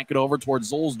Nelson will back it over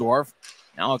towards Zolsdorf.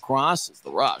 Now across is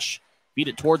the rush. Feed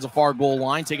it towards the far goal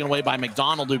line. Taken away by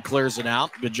McDonald, who clears it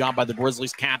out. Good job by the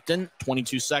Grizzlies captain.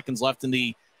 22 seconds left in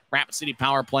the Rapid City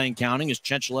power play and counting as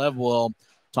Chechelev will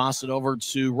toss it over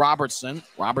to Robertson.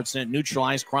 Robertson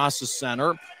neutralized, crosses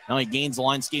center. Now he gains the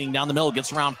line skating down the middle,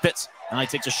 gets around Fitz. Now he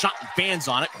takes a shot and fans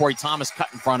on it. Corey Thomas cut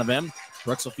in front of him.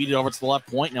 Brooks will feed it over to the left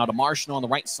point. Now to Marshall on the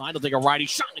right side. He'll take a righty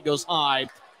shot and it goes high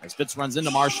as Fitz runs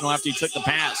into Marshall after he took the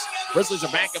pass. Grizzlies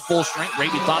are back at full strength.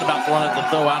 Raby thought about throwing it to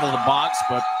throw out of the box,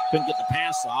 but couldn't get the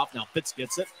pass off. Now Fitz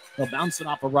gets it. He'll bounce it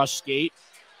off a rush skate.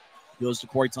 Goes to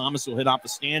Corey Thomas, who'll hit off the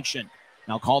stanchion.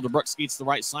 Now Calder Brooks skates to the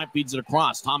right side, feeds it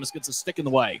across. Thomas gets a stick in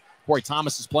the way. Corey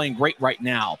Thomas is playing great right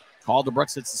now. Calder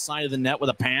Brooks hits the side of the net with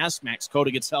a pass. Max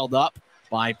Cota gets held up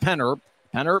by Penner.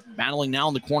 Penner battling now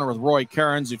in the corner with Roy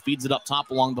Cairns, who feeds it up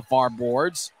top along the far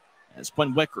boards. As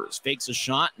Quinn Wickers fakes a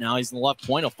shot. Now he's in the left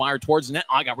point. He'll fire towards the net.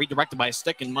 I got redirected by a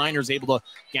stick, and Miner's able to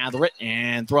gather it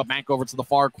and throw it back over to the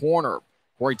far corner.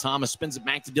 Corey Thomas spins it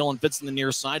back to Dylan Fitz in the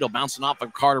near side. He'll bounce it off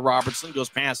of Carter Robertson. Goes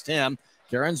past him.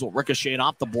 Cairns will ricochet it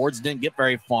off the boards. Didn't get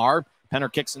very far.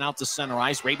 Penner kicks it out to center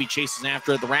ice. Raby chases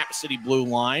after the Rapid City blue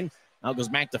line. Now goes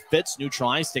back to Fitz.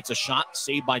 Neutralized. Takes a shot.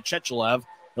 Saved by Chechelev.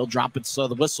 He'll drop it so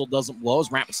the whistle doesn't blow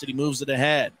as Rapid City moves it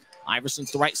ahead.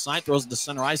 Iverson's the right side. Throws it to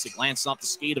center ice. It glances off the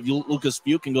skate of Lucas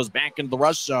Fuke and goes back into the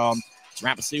rush zone.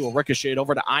 Rapid City will ricochet it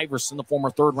over to Iverson, the former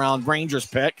third-round Rangers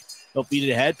pick. He'll feed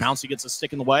it ahead. Pouncey gets a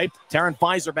stick in the way. Taryn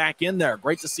Pfizer back in there.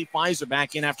 Great to see Pfizer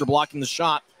back in after blocking the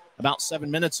shot about 7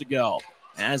 minutes ago.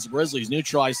 As the Grizzlies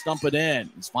neutralize, stump it in.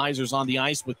 As Pfizer's on the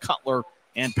ice with Cutler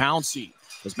and Pouncey.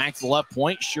 Goes back to the left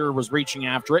point. Shearer was reaching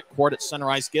after it. Court at center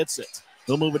ice gets it.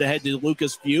 He'll move it ahead to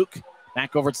Lucas Fuke.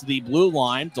 Back over to the blue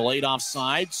line. Delayed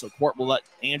offside. So Court will let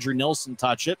Andrew Nilsson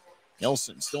touch it.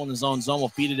 Nilsson still in his own zone will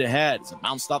feed it ahead. It's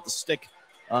bounced off the stick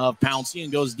of Pouncey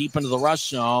and goes deep into the rush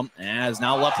zone. As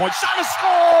now left point shot to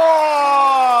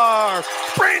score!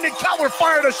 Brandon Cutler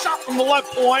fired a shot from the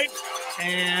left point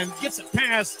and gets it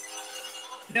past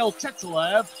Nel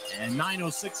Chechelev. And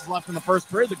 9:06 is left in the first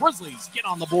period. The Grizzlies get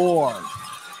on the board.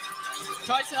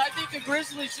 Tyson, I think the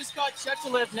Grizzlies just caught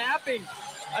Chechelev napping.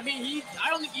 I mean, I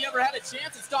don't think he ever had a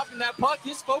chance at stopping that puck.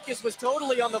 His focus was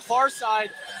totally on the far side,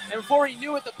 and before he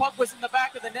knew it, the puck was in the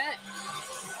back of the net.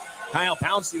 Kyle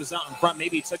Pouncey was out in front.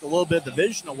 Maybe he took a little bit of the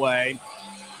vision away.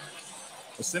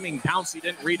 Assuming Pouncey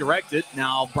didn't redirect it.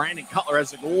 Now Brandon Cutler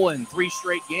has a goal in 3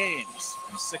 straight games,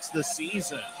 6 this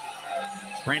season.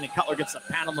 Brandon Cutler gets a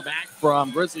pat on the back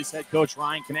from Grizzlies head coach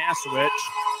Ryan Kanasowicz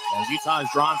as Utah has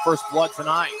drawn first blood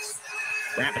tonight.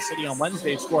 Rapid City on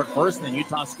Wednesday scored first, and then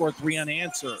Utah scored 3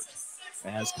 unanswered.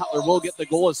 As Cutler will get the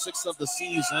goal, his 6th of the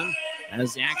season.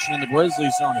 As the action in the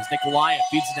Grizzlies zone as Nikolai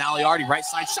feeds it to Aliardi, right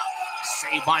side shot,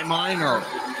 saved by Miner.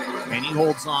 And he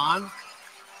holds on.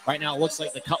 Right now it looks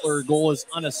like the Cutler goal is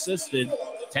unassisted.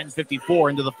 10:54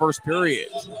 into the first period.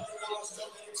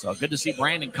 So good to see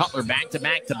Brandon Cutler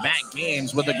back-to-back-to-back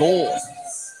games with a goal.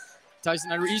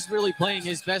 Tyson, he's really playing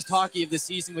his best hockey of the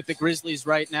season with the Grizzlies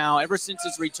right now. Ever since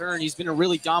his return, he's been a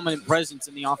really dominant presence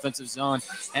in the offensive zone.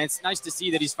 And it's nice to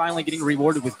see that he's finally getting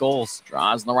rewarded with goals.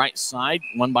 Draws on the right side,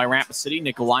 won by Rapid City.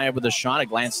 Nikolai with a shot. A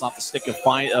glance off the stick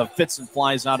of Fitz and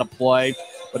flies out of play.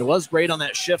 But it was great on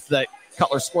that shift that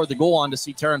Cutler scored the goal on to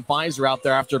see Taryn Pfizer out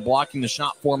there after blocking the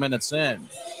shot 4 minutes in.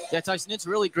 Yeah, Tyson, it's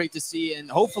really great to see, and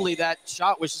hopefully that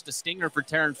shot was just a stinger for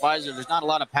Taryn Pfizer. There's not a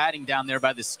lot of padding down there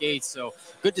by the skates, so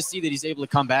good to see that he's able to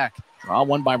come back. Draw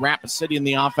won by Rapid City in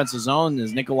the offensive zone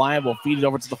as Nikolai will feed it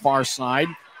over to the far side.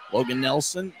 Logan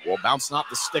Nelson will bounce off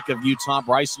the stick of Utah.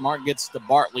 Bryce Mark gets to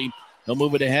Bartley. He'll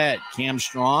move it ahead. Cam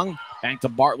Strong back to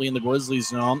Bartley in the Grizzlies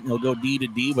zone. He'll go D to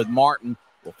D with Martin.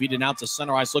 We'll feed it out to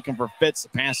center ice looking for Fitz. The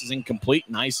pass is incomplete.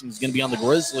 Ison's going to be on the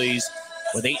Grizzlies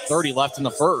with 8:30 left in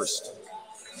the first.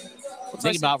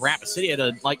 Think about Rapid City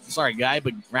had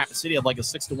Rapid City had like a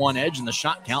 6-1 edge in the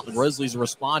shot count. The Grizzlies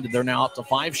responded. They're now up to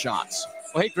 5 shots.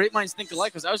 Well, hey, great minds think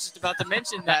alike, because I was just about to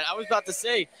mention that. I was about to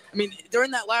say, I mean,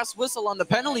 during that last whistle on the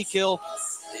penalty kill,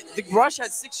 the Rush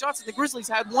had 6 shots and the Grizzlies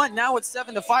had 1. Now it's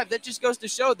 7-5. That just goes to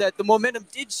show that the momentum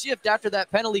did shift after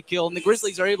that penalty kill, and the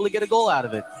Grizzlies are able to get a goal out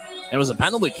of it. It was a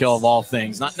penalty kill of all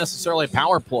things, not necessarily a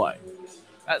power play.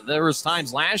 There was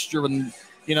times last year when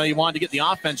you wanted to get the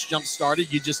offense jump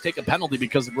started, you just take a penalty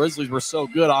because the Grizzlies were so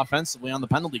good offensively on the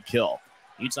penalty kill.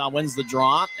 Utah wins the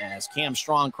draw as Cam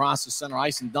Strong crosses center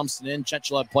ice and dumps it in.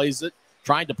 Chechelev plays it,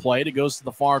 tried to play it. It goes to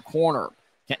the far corner.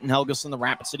 Kenton Helgeson, the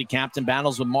Rapid City captain,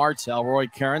 battles with Martel. Roy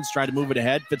Chiarenza tried to move it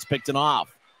ahead. Fitz picked it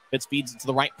off. Fitz feeds it to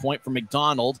the right point for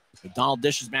McDonald. McDonald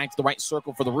dishes back to the right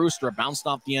circle for the Rooster. It bounced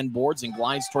off the end boards and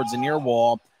glides towards the near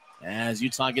wall. As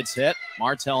Utah gets hit,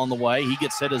 Martel on the way. He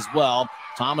gets hit as well.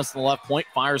 Thomas, the left point,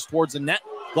 fires towards the net.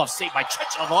 Glove saved by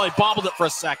Chechelev. Oh, he bobbled it for a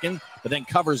second, but then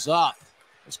covers up.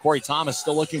 As Corey Thomas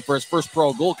still looking for his first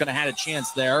pro goal, could have had a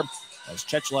chance there. As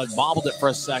Chechelev bobbled it for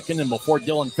a second, and before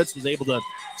Dylan Fitz was able to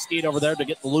skate over there to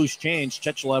get the loose change,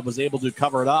 Chechelev was able to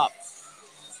cover it up.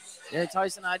 Yeah,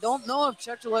 Tyson, I don't know if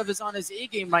Chechelev is on his A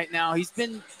game right now. He's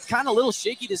been kind of a little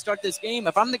shaky to start this game.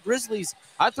 If I'm the Grizzlies,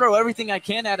 I'd throw everything I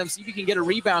can at him, see if he can get a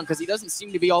rebound, because he doesn't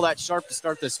seem to be all that sharp to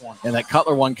start this one. And that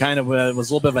Cutler one kind of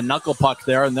was a little bit of a knuckle puck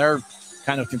there, and they're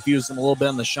kind of confused him a little bit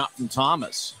on the shot from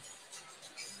Thomas.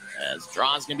 As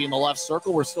draw is going to be in the left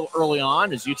circle. We're still early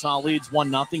on as Utah leads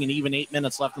 1-0 and even 8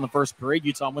 minutes left in the first period.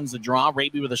 Utah wins the draw.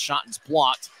 Raby with a shot and it's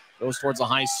blocked. Goes towards the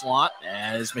high slot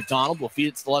as McDonald will feed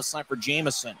it to the left side for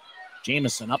Jamison.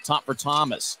 Jamison up top for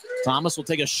Thomas. Thomas will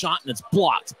take a shot and it's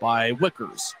blocked by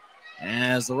Wickers.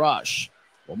 As the rush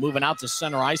will move it out to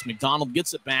center ice. McDonald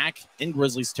gets it back in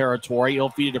Grizzlies territory. He'll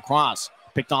feed it across.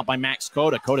 Picked off by Max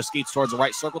Cota. Cota skates towards the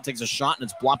right circle, takes a shot and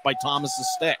it's blocked by Thomas's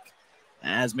stick.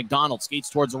 As McDonald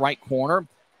skates towards the right corner,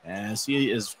 as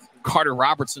Carter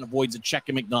Robertson avoids a check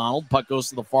of McDonald. Puck goes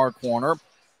to the far corner.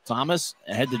 Thomas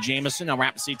ahead to Jamison. Now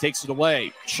Rapid City takes it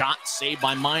away. Shot saved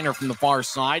by Minor from the far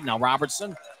side. Now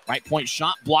Robertson, right point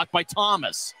shot, blocked by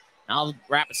Thomas. Now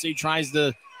Rapid City tries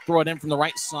to throw it in from the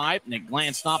right side, and it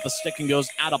glanced off a stick and goes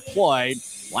out of play.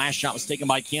 Last shot was taken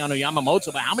by Keanu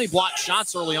Yamamoto, but how many blocked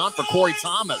shots early on for Corey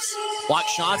Thomas? Blocked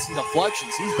shots and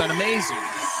deflections. He's been amazing.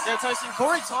 Yeah, Tyson,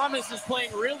 Corey Thomas is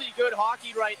playing really good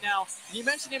hockey right now. You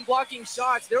mentioned him blocking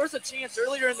shots. There was a chance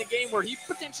earlier in the game where he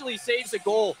potentially saves a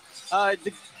goal.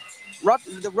 The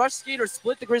rush skater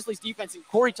split the Grizzlies defense, and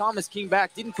Corey Thomas came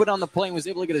back, didn't put on the play, and was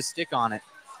able to get a stick on it.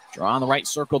 Draw on the right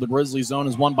circle. The Grizzly zone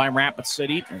is won by Rapid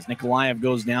City. As Nikolaev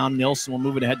goes down, Nilsson will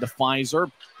move it ahead to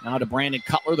Pfizer. Now to Brandon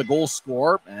Cutler, the goal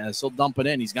scorer, as he'll dump it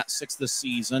in. He's got 6 this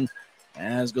season.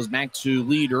 As goes back to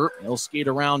Leader. He'll skate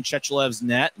around Chechelev's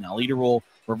net. Now Leader will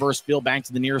reverse field back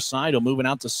to the near side. He'll move it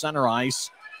out to center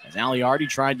ice. As Aliardi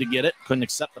tried to get it, couldn't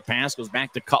accept the pass. Goes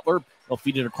back to Cutler. He'll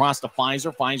feed it across to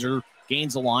Pfizer. Pfizer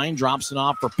gains the line, drops it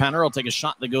off for Penner. He'll take a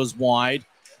shot that goes wide.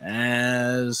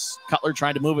 As Cutler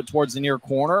tried to move it towards the near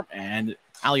corner, and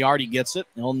Aliardi gets it.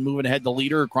 He'll move it ahead to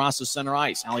Leader across the center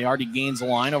ice. Aliardi gains the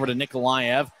line over to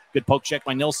Nikolaev. Good poke check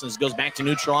by Nilsson. As goes back to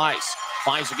neutral ice.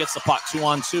 Pfizer gets the puck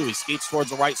 2-on-2. He skates towards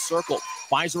the right circle.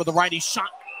 Pfizer with the righty shot.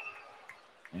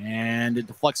 And it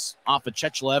deflects off of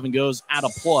Chechelev and goes out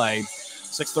of play.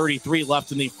 6:33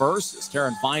 left in the first. It's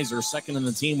Taron Pfizer, second in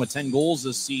the team with 10 goals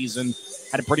this season.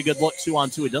 Had a pretty good look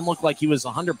 2-on-2. It didn't look like he was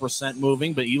 100%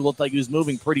 moving, but he looked like he was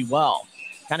moving pretty well.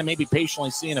 Kind of maybe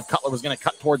patiently seeing if Cutler was going to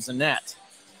cut towards the net.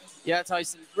 Yeah,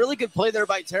 Tyson, really good play there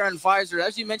by Taron Pfizer.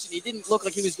 As you mentioned, he didn't look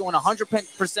like he was going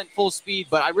 100% full speed,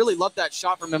 but I really love that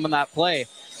shot from him on that play.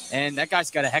 And that guy's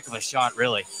got a heck of a shot,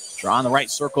 really. Draw on the right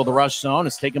circle, the rush zone.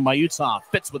 It's taken by Utah.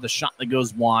 Fitz with a shot that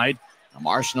goes wide.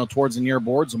 Marshall towards the near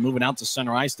boards and moving out to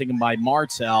center ice, taken by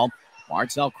Martel.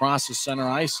 Martel crosses center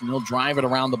ice, and he'll drive it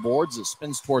around the boards. It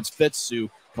spins towards Fitz, who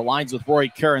collides with Roy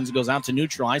Chiarenza. It goes out to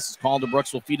neutral ice. As Calder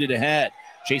Brooks will feed it ahead.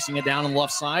 Chasing it down on the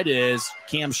left side is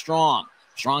Cam Strong.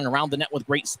 Strong around the net with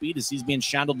great speed as he's being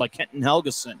shadowed by Kenton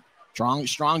Helgeson.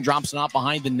 Strong drops it out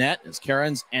behind the net as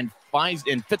Chiarenza and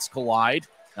Fitz collide.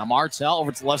 Now Martel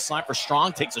over to the left side for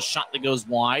Strong. Takes a shot that goes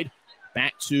wide.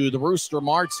 Back to the Rooster,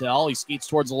 Martel. He skates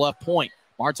towards the left point.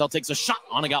 Martel takes a shot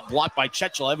on and got blocked by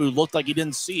Chechelev, who looked like he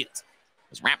didn't see it.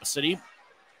 As Rapid City,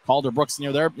 Calder Brooks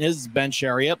near there, his bench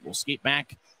area. Will skate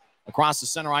back across the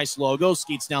center ice logo.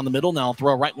 Skates down the middle. Now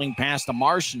throw a right wing pass to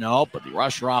Marchino, but the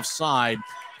rusher offside.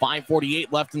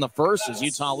 5:48 left in the first as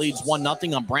Utah leads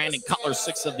 1-0 on Brandon Cutler,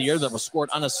 6th of the year, that was scored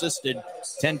unassisted.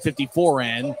 10:54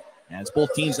 in. As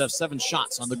both teams have 7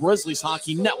 shots on the Grizzlies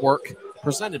Hockey Network,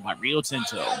 presented by Rio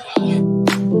Tinto.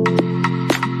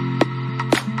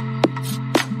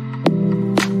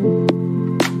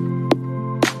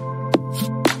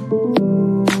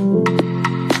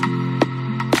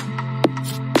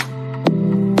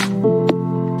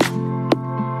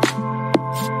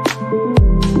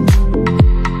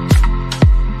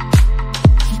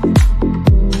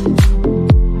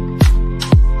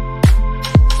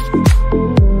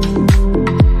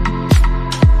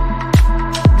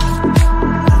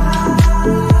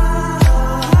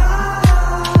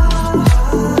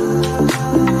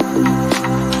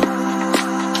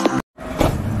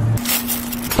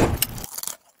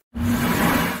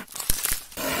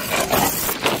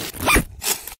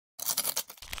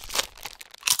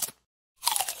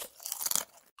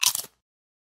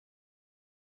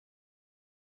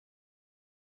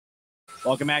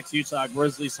 Welcome back to Utah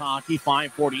Grizzlies hockey.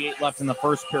 5:48 left in the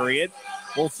first period.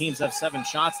 Both teams have 7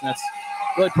 shots, and that's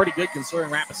really pretty good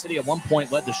considering Rapid City at one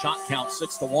point led the shot count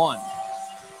 6-1.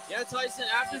 Yeah, Tyson,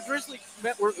 after Grizzlies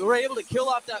were able to kill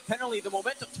off that penalty, the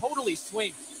momentum totally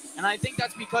swung. And I think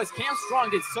that's because Cam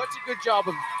Strong did such a good job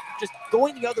of just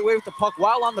going the other way with the puck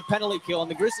while on the penalty kill,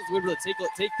 and the Grizzlies were able to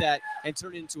take that and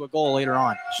turn it into a goal later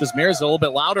on. Shazmir's a little bit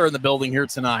louder in the building here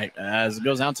tonight as it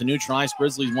goes out to neutral ice.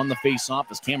 Grizzlies won the face-off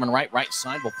as Cameron right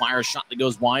side will fire a shot that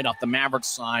goes wide off the Maverik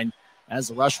side as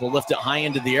the Rush will lift it high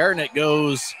into the air, and it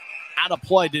goes out of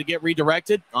play. Did it get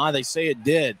redirected? They say it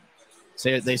did.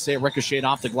 They say it ricocheted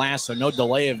off the glass, so no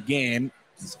delay of game.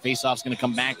 This face-off's going to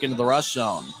come back into the Rush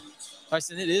zone.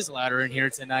 Tyson, it is louder in here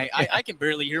tonight. I can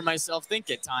barely hear myself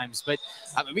think at times, but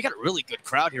I mean, we got a really good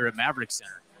crowd here at Maverik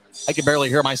Center. I can barely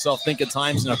hear myself think at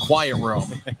times in a quiet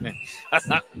room.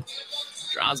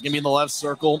 Draw's going to be in the left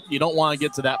circle. You don't want to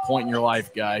get to that point in your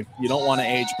life, guy. You don't want to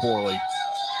age poorly.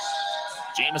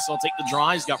 Jamison will take the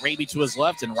draw. He's got Raby to his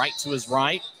left and Wright to his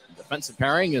right. Defensive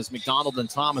pairing is McDonald and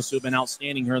Thomas, who have been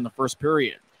outstanding here in the first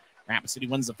period. Rapid City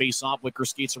wins the face-off. Wicker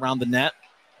skates around the net.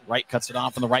 Wright cuts it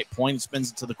off on the right point and spins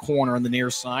it to the corner on the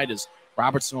near side as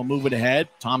Robertson will move it ahead.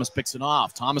 Thomas picks it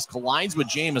off. Thomas collides with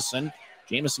Jamison.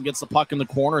 Jamison gets the puck in the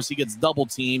corner as he gets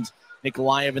double-teamed.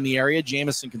 Nikolaev in the area.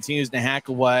 Jamison continues to hack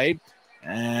away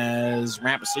as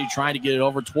Rapid City trying to get it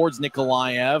over towards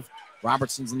Nikolaev.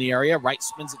 Robertson's in the area. Wright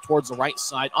spins it towards the right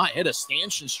side. It hit a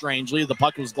stanchion strangely. The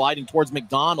puck was gliding towards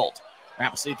McDonald.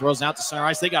 Rapid City throws out to center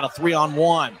ice. They got a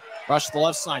 3-on-1. Rush to the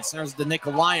left side. Centers to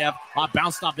Nikolaev.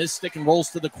 Bounced off his stick and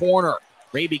rolls to the corner.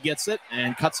 Raby gets it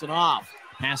and cuts it off.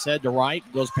 Pass head to Wright.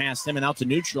 Goes past him and out to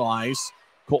neutral ice.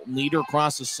 Colton Leader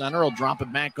across the center. He'll drop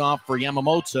it back off for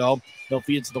Yamamoto. He'll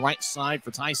feed it to the right side for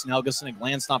Tyson Helgeson. It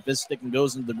glanced off his stick and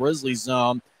goes into the Grizzlies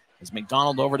zone. As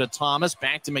McDonald over to Thomas.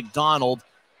 Back to McDonald.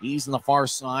 He's on the far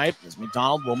side. As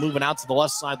McDonald will move it out to the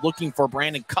left side looking for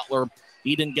Brandon Cutler.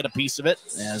 He didn't get a piece of it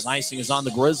as icing is on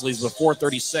the Grizzlies with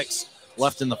 4:36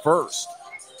 left in the first.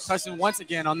 Tyson, once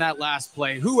again on that last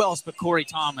play, who else but Corey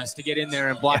Thomas to get in there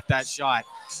and block that shot?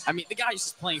 I mean, the guy's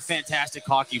just playing fantastic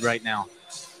hockey right now.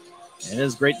 It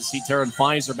is great to see Taron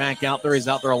Pfizer back out there. He's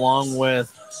out there along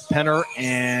with Penner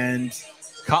and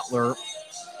Cutler.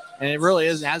 And it really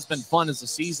has been fun as the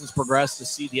season's progressed to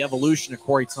see the evolution of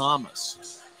Corey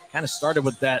Thomas. Kind of started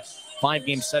with that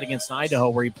 5-game set against Idaho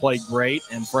where he played great.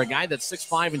 And for a guy that's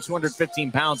 6'5" and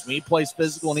 215 pounds, when he plays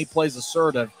physical and he plays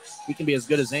assertive, he can be as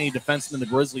good as any defenseman the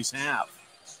Grizzlies have.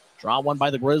 Draw one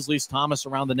by the Grizzlies. Thomas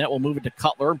around the net will move it to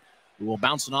Cutler, who will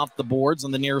bounce it off the boards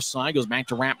on the near side. Goes back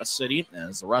to Rapid City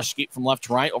as the rush skate from left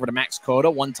to right over to Max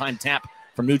Cota. One-time tap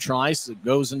from neutral ice. It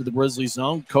goes into the Grizzlies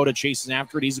zone. Cota chases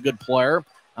after it. He's a good player.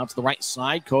 Out to the right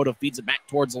side. Cota feeds it back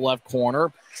towards the left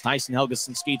corner. Tyson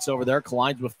Helgeson skates over there,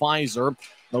 collides with Pfizer.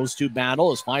 Those two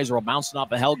battle as Pfizer will bounce it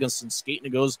off of Helgeson skate, and it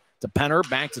goes to Penner,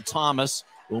 back to Thomas.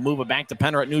 We'll move it back to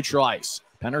Penner at neutral ice.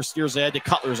 Penner steers ahead to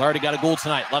Cutler's already got a goal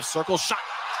tonight. Left circle, shot,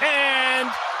 and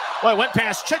it went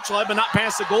past Chichelev, but not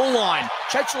past the goal line.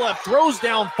 Chichelev throws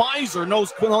down Pfizer,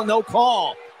 no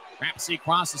call. Rapid City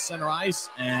crosses center ice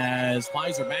as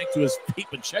Pfizer back to his feet,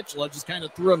 but Chichelev just kind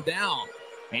of threw him down.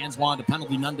 Fans wanted a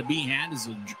penalty, none to be had as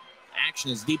the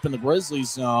action is deep in the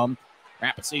Grizzlies zone.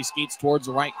 Rapid City skates towards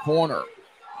the right corner.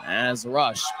 As the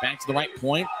rush back to the right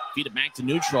point, feed it back to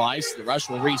neutral ice. The rush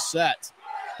will reset.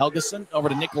 Helgeson over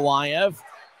to Nikolaev.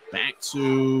 Back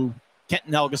to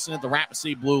Kenton Helgeson at the Rapid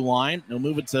City blue line. They'll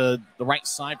move it to the right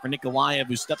side for Nikolaev,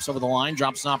 who steps over the line,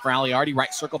 drops it off for Aliardi.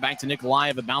 Right circle back to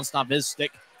Nikolaev. It bounced off his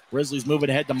stick. Grizzlies move it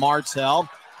ahead to Martel.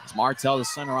 As Martel to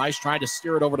center ice, tried to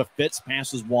steer it over to Fitz.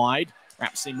 Passes wide.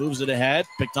 Rapid City moves it ahead.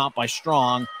 Picked off by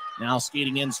Strong. Now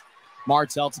skating in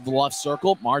Martel to the left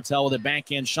circle. Martel with a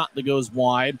backhand shot that goes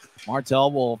wide.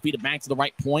 Martel will feed it back to the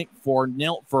right point for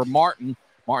Martin.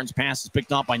 Martin's pass is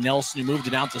picked up by Nelson, who moved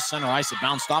it out to center ice. It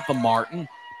bounced off of Martin.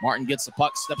 Martin gets the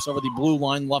puck, steps over the blue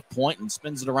line left point, and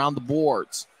spins it around the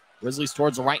boards. Grizzlies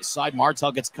towards the right side.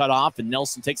 Martel gets cut off, and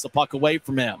Nelson takes the puck away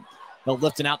from him. He'll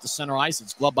lift it out to center ice.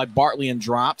 It's gloved by Bartley and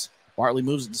dropped. Bartley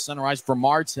moves it to center ice for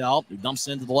Martel. He dumps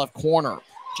it into the left corner.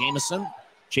 Jamison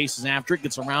chases after it,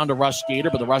 gets around a rush skater,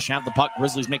 but the rush have the puck.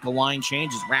 Grizzlies make a line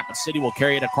change as Rapid City will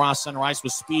carry it across center ice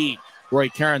with speed. Roy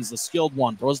Chiarenza, the skilled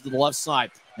one, throws it to the left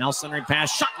side. Now centering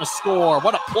pass, shot and a score.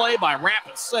 What a play by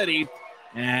Rapid City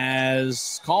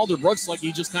as Calder Brooks, like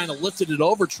he just kind of lifted it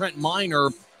over Trent Miner.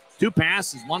 Two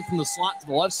passes, one from the slot to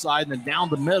the left side and then down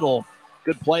the middle.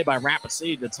 Good play by Rapid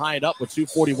City to tie it up with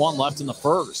 2:41 left in the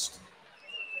first.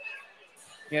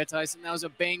 Yeah, Tyson, that was a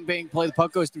bang-bang play. The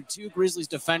puck goes through two Grizzlies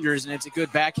defenders, and it's a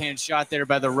good backhand shot there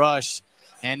by the rush.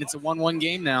 And it's a 1-1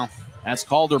 game now. That's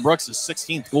Calder Brooks'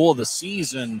 16th goal of the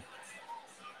season.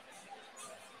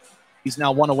 He's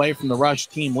now one away from the Rush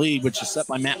team lead, which is set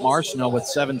by Matt Martineau with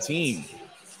 17.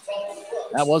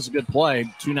 That was a good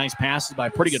play. 2 nice passes by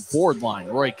a pretty good forward line.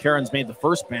 Roy Chiarenza made the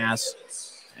first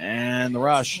pass, and the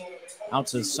Rush out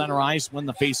to center ice, win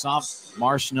the faceoff.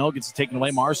 Martineau gets it taken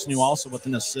away. Martineau also with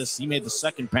an assist. He made the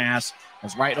second pass.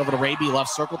 It's right over to Raby, left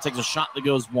circle, takes a shot that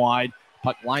goes wide.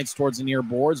 Puck glides towards the near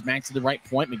boards, back to the right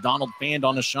point. McDonald fanned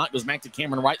on the shot, goes back to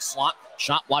Cameron Wright, slot,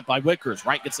 shot blocked by Wickers.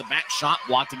 Wright gets it back, shot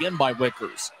blocked again by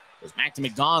Wickers. Goes back to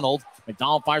McDonald.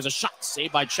 McDonald fires a shot,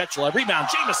 saved by Chechula. Rebound,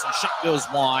 Jameson, shot goes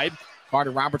wide.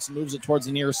 Carter Robertson moves it towards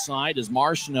the near side as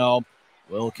Martineau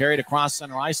will carry it across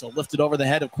center ice. He'll lift it over the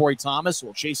head of Corey Thomas, who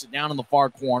will chase it down in the far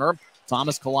corner.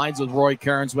 Thomas collides with Roy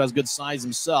Chiarenza, who has good size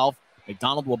himself.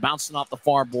 McDonald will bounce it off the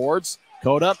far boards.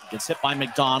 Coda gets hit by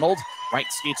McDonald. Wright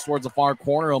skates towards the far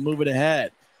corner. He'll move it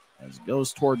ahead as it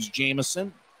goes towards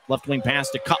Jameson. Left wing pass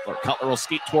to Cutler. Cutler will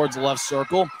skate towards the left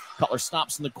circle. Cutler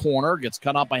stops in the corner. Gets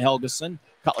cut off by Helgeson.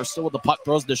 Cutler still with the puck.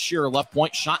 Throws to Shearer. Left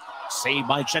point shot. Saved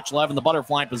by Chechlev in the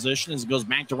butterfly position as it goes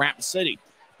back to Rapid City.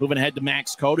 Moving ahead to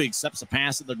Max Coda. He accepts a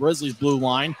pass at the Grizzlies blue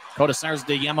line. Coda centers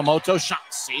to Yamamoto. Shot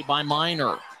saved by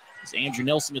Minor. As Andrew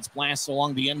Nilsson gets blasted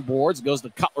along the end boards. It goes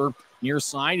to Cutler near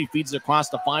side. He feeds it across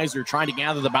to Pfizer, trying to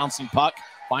gather the bouncing puck.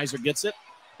 Pfizer gets it.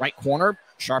 Right corner.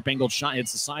 Sharp angled shot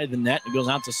hits the side of the net. It goes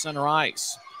out to center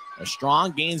ice.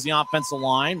 Strong gains the offensive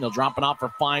line. They'll drop it off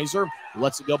for Pfizer.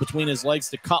 Lets it go between his legs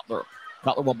to Cutler.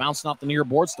 Cutler will bounce it off the near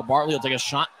boards to Bartley. He'll take a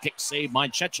shot. Kick saved by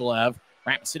Chechlev.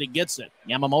 Rapid City gets it.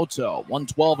 Yamamoto,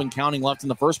 1:12 and counting left in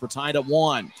the first. We're tied at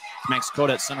 1. Max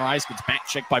Coda at center ice gets back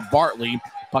checked by Bartley.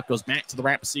 Puck goes back to the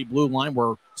Rapid City blue line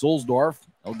where Zulsdorf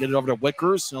will get it over to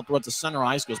Wickers. He'll throw it to center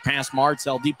ice. Goes past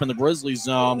Martell deep in the Grizzlies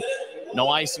zone. No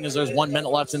icing as there's 1 minute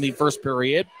left in the first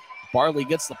period. Bartley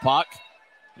gets the puck.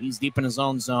 He's deep in his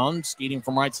own zone, skating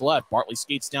from right to left. Bartley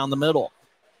skates down the middle.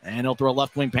 And he'll throw a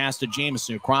left wing pass to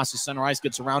Jameson, who crosses center ice,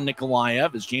 gets around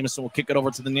Nikolaev, as Jameson will kick it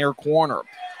over to the near corner.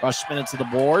 Rush spin it to the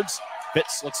boards.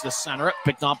 Fitz looks to center it,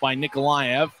 picked off by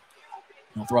Nikolaev.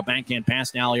 He'll throw a backhand pass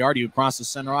to Aliardi, who crosses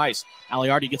center ice.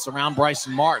 Aliardi gets around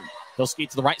Bryson Martin. He'll skate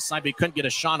to the right side, but he couldn't get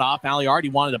a shot off.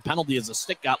 Aliardi wanted a penalty as a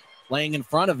stick got laying in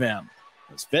front of him.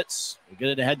 As Fitz will get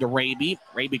it ahead to Raby.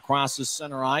 Raby crosses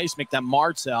center ice, make that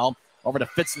Martell. Over to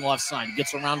Fitz on the left side. He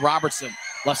gets around Robertson.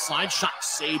 Left side, shot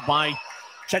saved by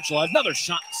Chechlev. Another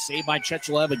shot saved by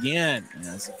Chechlev again.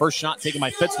 As the first shot taken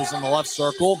by Fitz was in the left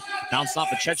circle. Bounced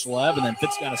off of Chechlev, and then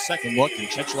Fitz got a second look, and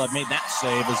Chechlev made that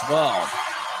save as well.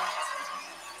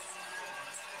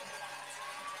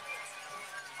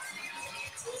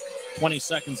 .20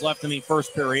 seconds left in the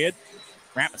first period.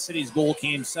 Rapid City's goal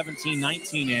came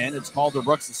 17-19 in. It's Calder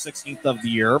Brooks' 16th of the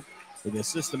year. With the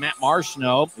assist to Matt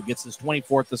Martineau, who gets his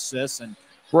 24th assist, and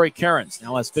Roy Chiarenza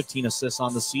now has 15 assists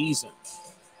on the season.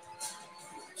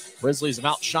 Grizzlies have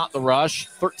outshot the Rush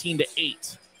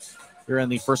 13-8 here in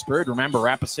the first period. Remember,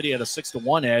 Rapid City had a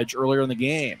 6-1 edge earlier in the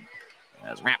game.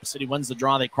 As Rapid City wins the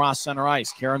draw, they cross center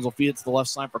ice. Chiarenza will feed it to the left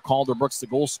side for Calder Brooks, the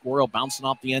goal scorer. Bouncing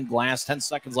off the end glass. 10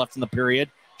 seconds left in the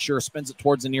period. Shearer spins it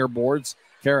towards the near boards.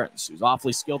 Chiarenza, who's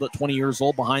awfully skilled at 20 years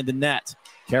old, behind the net.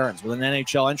 Chiarenza with an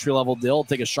NHL entry-level deal.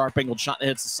 Take a sharp angled shot that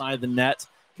hits the side of the net.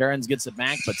 Chiarenza gets it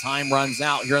back, but time runs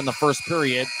out here in the first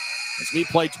period. As we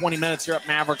play 20 minutes here at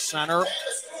Maverik Center,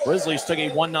 Grizzlies took a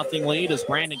 1-0 lead as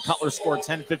Brandon Cutler scored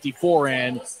 10:54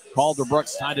 in. Calder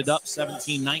Brooks tied it up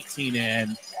 17-19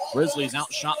 in. Grizzlies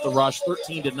outshot the Rush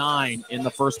 13-9 in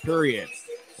the first period.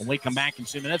 When we come back in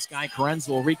 2 minutes, Guy Chiarenza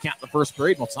will recap the first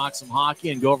period. We'll talk some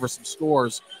hockey and go over some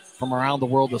scores from around the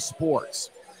world of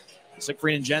sports.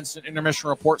 Siegfried and Jensen intermission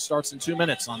report starts in 2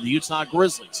 minutes on the Utah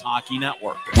Grizzlies Hockey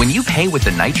Network. When you pay with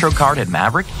the Nitro card at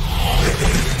Maverik,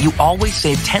 you always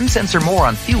save 10 cents or more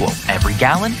on fuel every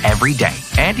gallon, every day.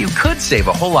 And you could save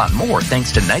a whole lot more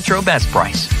thanks to Nitro Best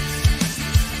Price.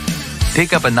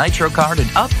 Pick up a Nitro card and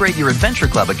upgrade your Adventure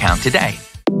Club account today.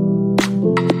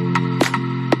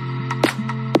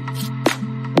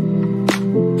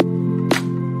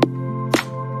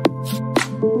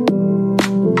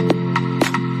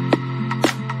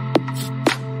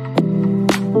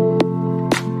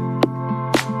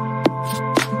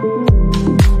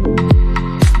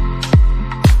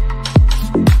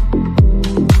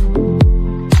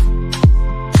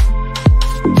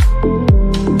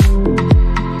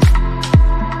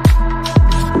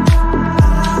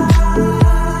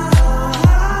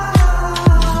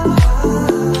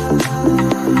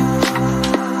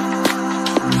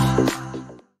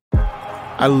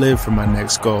 I live for my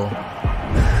next goal.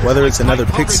 Whether it's another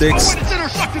pick six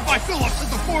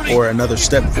or another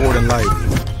step forward in life,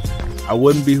 I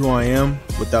wouldn't be who I am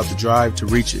without the drive to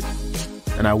reach it.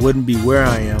 And I wouldn't be where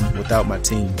I am without my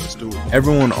team.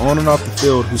 Everyone on and off the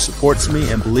field who supports me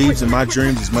and believes in my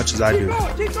dreams as much as I do.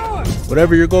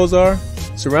 Whatever your goals are,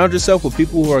 surround yourself with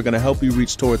people who are going to help you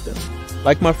reach toward them.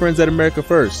 Like my friends at America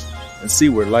First, and see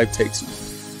where life takes you.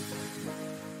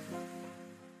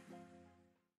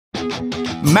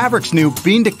 Maverik's new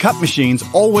bean-to-cup machines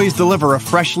always deliver a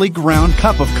freshly ground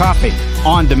cup of coffee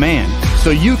on demand, so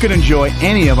you can enjoy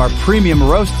any of our premium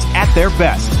roasts at their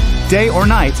best, day or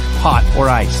night, hot or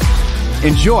iced.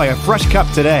 Enjoy a fresh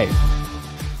cup today.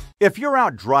 If you're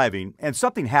out driving and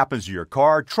something happens to your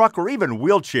car, truck, or even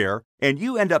wheelchair, and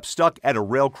you end up stuck at a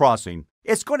rail crossing,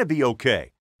 it's going to be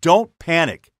okay. Don't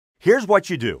panic. Here's what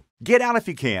you do. Get out if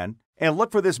you can, and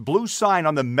look for this blue sign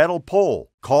on the metal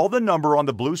pole. Call the number on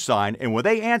the blue sign, and when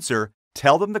they answer,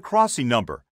 tell them the crossing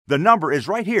number. The number is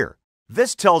right here.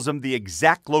 This tells them the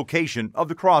exact location of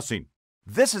the crossing.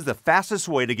 This is the fastest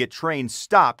way to get trains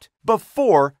stopped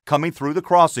before coming through the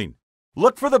crossing.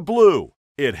 Look for the blue.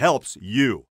 It helps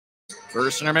you.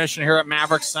 First intermission here at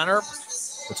Maverik Center.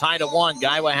 We're tied at 1.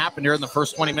 Guy, what happened here in the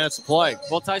first 20 minutes of play?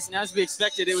 Well, Tyson, as we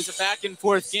expected, it was a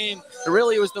back-and-forth game. But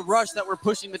really, it was the Rush that were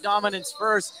pushing the dominance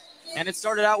first. And it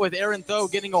started out with Aaron Tho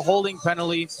getting a holding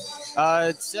penalty,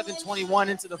 7:21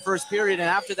 into the first period. And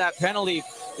after that penalty,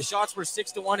 the shots were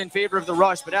 6-1 in favor of the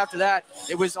Rush. But after that,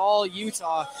 it was all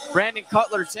Utah. Brandon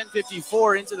Cutler,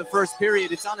 10:54 into the first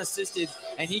period. It's unassisted,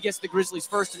 and he gets the Grizzlies'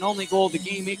 first and only goal of the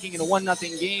game, making it a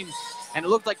 1-0 game. And it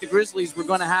looked like the Grizzlies were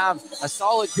going to have a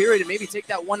solid period and maybe take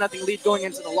that 1-0 lead going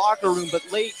into the locker room. But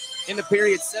late in the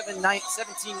period,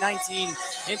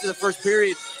 17-19 into the first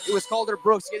period, it was Calder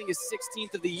Brooks getting his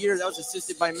 16th of the year. That was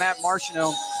assisted by Matt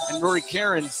Martineau and Rory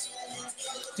Chiarenza,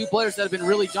 two players that have been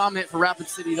really dominant for Rapid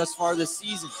City thus far this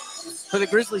season. For the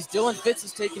Grizzlies, Dylan Fitz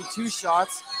has taken 2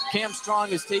 shots, Cam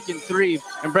Strong has taken 3,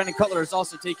 and Brandon Cutler has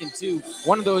also taken 2,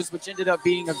 one of those which ended up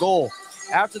being a goal.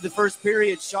 After the first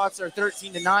period, shots are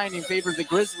 13-9 in favor of the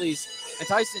Grizzlies. And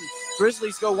Tyson,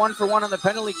 Grizzlies go 1 for 1 on the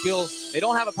penalty kill. They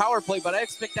don't have a power play, but I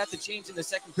expect that to change in the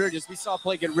second period as we saw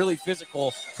play get really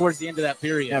physical towards the end of that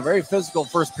period. Yeah, very physical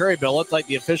first period, but it looked like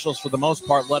the officials for the most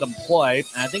part let them play.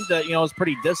 And I think that, it was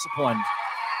pretty disciplined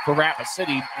for Rapid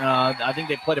City. I think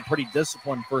they played a pretty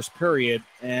disciplined first period.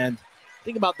 And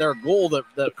think about their goal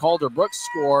that Calder Brooks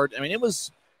scored. I mean, it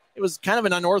was kind of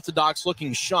an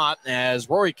unorthodox-looking shot as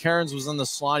Rory Chiarenza was in the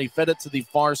slot. He fed it to the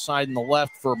far side and the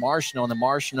left for Martineau, and then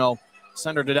Martineau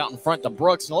centered it out in front to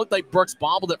Brooks. And it looked like Brooks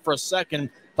bobbled it for a second,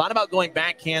 thought about going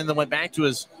backhand, then went back to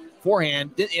his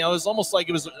forehand. It was almost like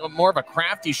it was more of a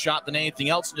crafty shot than anything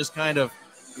else, and just kind of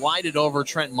glided over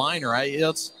Trent Miner.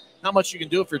 It's not much you can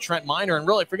do if you're Trent Miner, and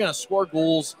really if you're going to score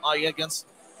goals against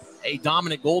a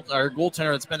dominant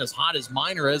goaltender that's been as hot as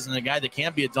Miner is, and a guy that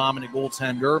can be a dominant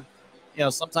goaltender,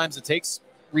 sometimes it takes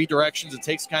redirections. It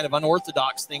takes kind of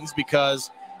unorthodox things, because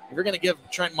if you're going to give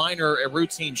Trent Miner a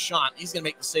routine shot, he's going to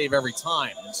make the save every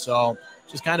time. And so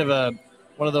just kind of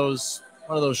one of those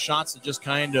shots that just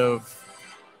kind of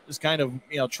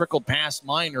trickled past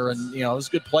Miner. And, it was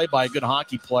a good play by a good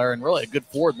hockey player, and really a good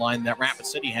forward line that Rapid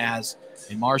City has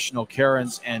in Martineau,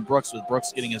 Chiarenza, and Brooks, with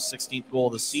Brooks getting his 16th goal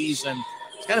of the season.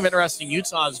 It's kind of interesting.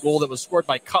 Utah's goal that was scored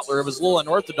by Cutler, it was a little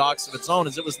unorthodox of its own,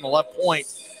 as it was in the left point.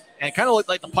 And it kind of looked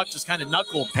like the puck just kind of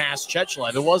knuckled past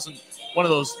Chechelev. It wasn't one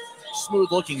of those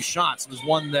smooth-looking shots. It was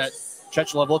one that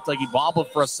Chechelev looked like he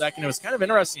bobbled for a second. It was kind of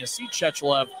interesting to see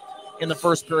Chechelev in the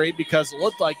first period, because it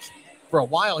looked like for a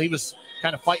while he was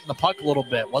kind of fighting the puck a little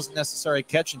bit. Wasn't necessarily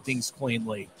catching things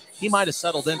cleanly. He might have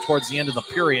settled in towards the end of the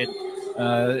period,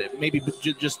 maybe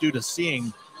just due to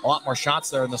seeing a lot more shots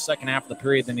there in the second half of the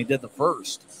period than he did the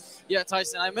first. Yeah,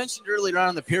 Tyson, I mentioned earlier on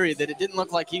in the period that it didn't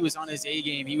look like he was on his A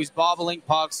game. He was bobbling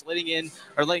pucks,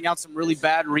 letting out some really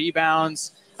bad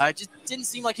rebounds. It just didn't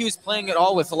seem like he was playing at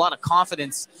all with a lot of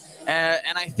confidence.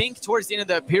 And I think towards the end of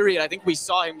the period, I think we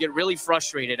saw him get really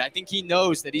frustrated. I think he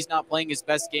knows that he's not playing his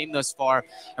best game thus far.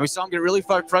 And we saw him get really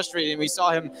frustrated, and we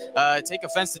saw him take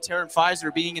offense to Taryn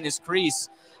Pfizer being in his crease.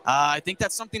 I think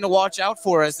that's something to watch out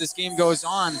for as this game goes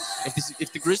on.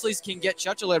 If the Grizzlies can get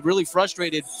Chechelev really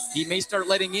frustrated, he may start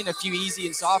letting in a few easy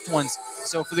and soft ones.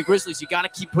 So for the Grizzlies, you got to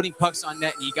keep putting pucks on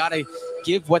net, and you got to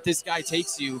give what this guy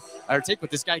takes you, or take what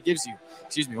this guy gives you.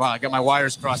 Excuse me. Wow, I got my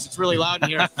wires crossed. It's really loud in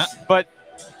here. But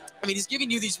I mean, he's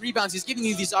giving you these rebounds. He's giving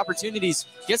you these opportunities.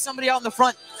 Get somebody out in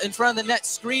front of the net,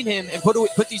 screen him, and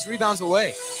put these rebounds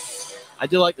away. I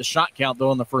do like the shot count,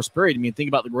 though, in the first period. I mean, think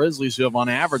about the Grizzlies, who have on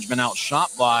average been outshot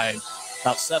by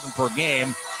about 7 per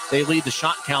game. They lead the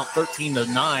shot count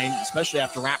 13-9, especially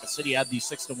after Rapid City had the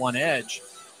 6-1 edge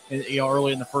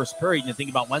early in the first period. And you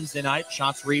think about Wednesday night,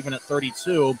 shots were even at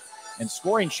 32. and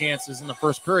scoring chances in the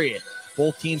first period.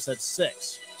 Both teams had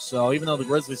 6. So even though the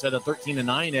Grizzlies had a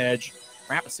 13-9 edge,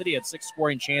 Rapid City had 6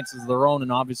 scoring chances of their own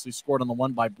and obviously scored on the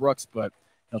one by Brooks. But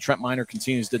Trent Miner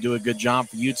continues to do a good job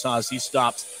for Utah as he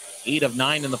stopped 8 of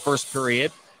 9 in the first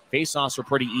period. Faceoffs were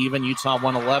pretty even. Utah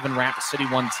won 11, Rapid City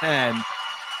won 10.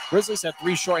 Grizzlies had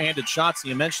 3 shorthanded shots.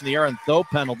 You mentioned the Aaron Tho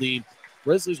penalty.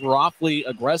 Grizzlies were awfully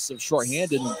aggressive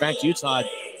shorthanded. In fact, Utah,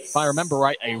 if I remember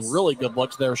right, a really good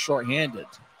look to their shorthanded.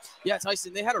 Yeah,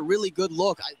 Tyson, they had a really good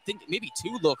look. I think maybe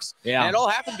 2 looks. Yeah. And it all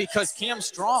happened because Cam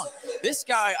Strong, this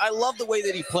guy, I love the way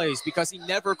that he plays because he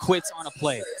never quits on a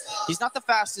play. He's not the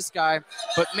fastest guy,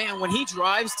 but, man, when he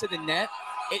drives to the net,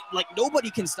 like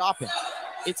nobody can stop him.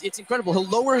 It's incredible. He'll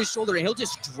lower his shoulder and he'll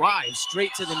just drive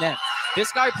straight to the net.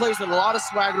 This guy plays with a lot of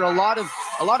swagger, a lot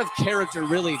of character,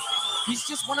 really. He's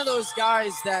just one of those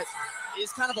guys that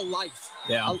is kind of a life.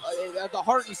 Yeah. The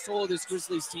heart and soul of this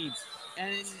Grizzlies team.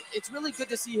 And it's really good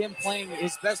to see him playing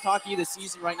his best hockey of the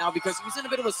season right now because he was in a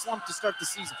bit of a slump to start the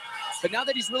season. But now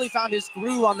that he's really found his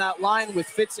groove on that line with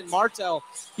Fitz and Martel,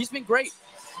 he's been great.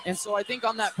 And so I think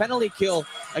on that penalty kill,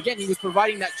 again, he was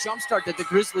providing that jump start that the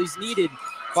Grizzlies needed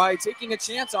by taking a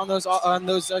chance on those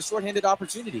shorthanded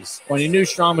opportunities. Well, you knew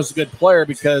Strong was a good player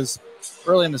because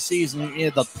early in the season,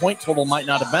 the point total might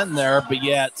not have been there, but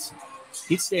yet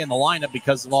he'd stay in the lineup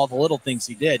because of all the little things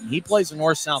he did. And he plays a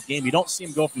north-south game. You don't see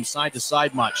him go from side to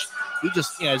side much. He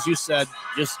just, as you said,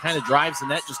 just kind of drives the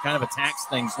net, just kind of attacks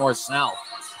things north-south.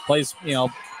 Plays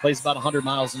about 100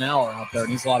 miles an hour out there,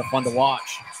 and he's a lot of fun to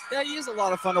watch. Yeah, he is a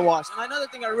lot of fun to watch. And another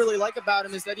thing I really like about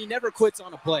him is that he never quits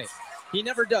on a play. He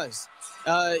never does.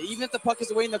 Even if the puck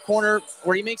is away in the corner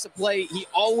where he makes a play, he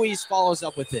always follows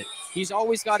up with it. He's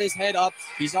always got his head up.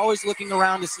 He's always looking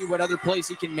around to see what other plays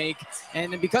he can make.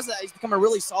 And because of that, he's become a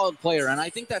really solid player. And I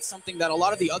think that's something that a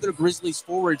lot of the other Grizzlies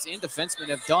forwards and defensemen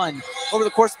have done over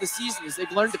the course of the season is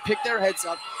they've learned to pick their heads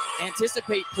up,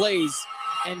 anticipate plays,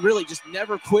 and really just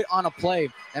never quit on a play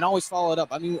and always follow it up.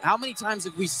 I mean, how many times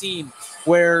have we seen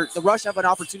where the Rush have an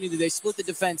opportunity, they split the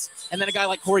defense, and then a guy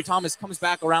like Corey Thomas comes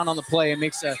back around on the play and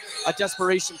makes a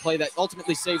desperation play that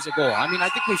ultimately saves a goal? I mean, I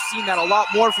think we've seen that a lot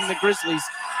more from the Grizzlies,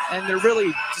 and they're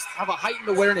really just have a heightened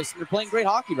awareness, and they're playing great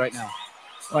hockey right now.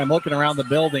 Well, I'm looking around the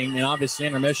building, and obviously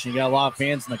intermission, you got a lot of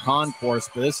fans in the concourse,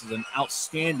 but this is an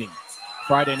outstanding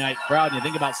Friday night crowd. And you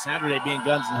think about Saturday being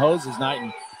Guns and Hoses night,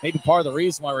 and maybe part of the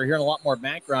reason why we're hearing a lot more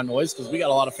background noise because we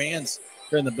got a lot of fans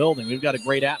here in the building. We've got a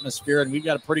great atmosphere, and we've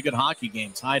got a pretty good hockey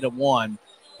game, tied at 1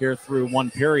 here through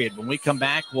 1 period. When we come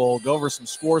back, we'll go over some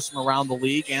scores from around the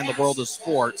league and the world of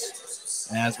sports.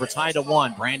 As we're tied at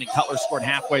 1, Brandon Cutler scored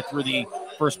halfway through the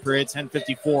first period,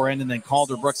 10:54 in, and then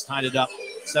Calder Brooks tied it up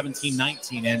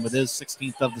 17-19 in with his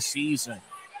 16th of the season.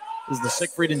 This is the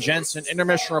Siegfried and Jensen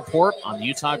Intermission Report on the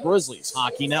Utah Grizzlies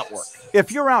Hockey Network.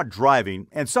 If you're out driving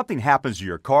and something happens to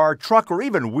your car, truck, or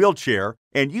even wheelchair,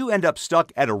 and you end up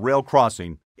stuck at a rail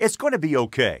crossing, it's going to be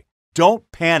okay.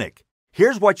 Don't panic.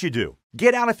 Here's what you do.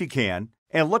 Get out if you can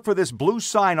and look for this blue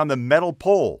sign on the metal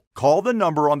pole. Call the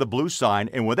number on the blue sign,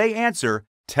 and when they answer,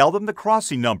 tell them the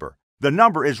crossing number. The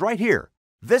number is right here.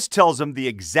 This tells them the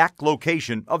exact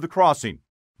location of the crossing.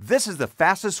 This is the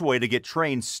fastest way to get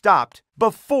trains stopped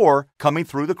before coming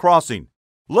through the crossing.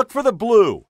 Look for the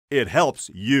blue. It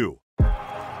helps you.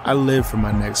 I live for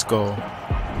my next goal.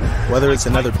 Whether it's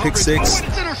another pick six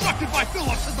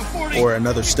or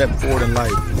another step forward in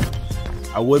life,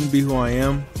 I wouldn't be who I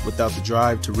am without the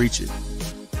drive to reach it.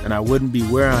 And I wouldn't be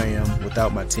where I am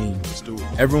without my team.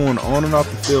 Everyone on and off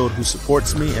the field who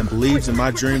supports me and believes in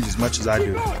my dreams as much as I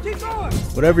do.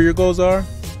 Whatever your goals are,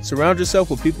 surround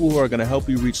yourself with people who are going to help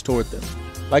you reach toward them.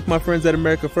 Like my friends at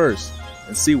America First,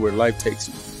 and see where life takes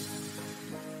you.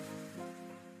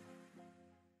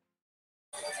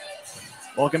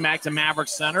 Welcome back to Maverik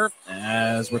Center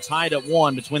as we're tied at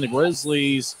 1 between the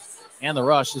Grizzlies and the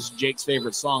Rush. This is Jake's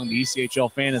favorite song, the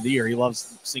ECHL Fan of the Year. He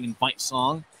loves singing Fight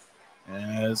Song.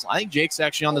 As I think Jake's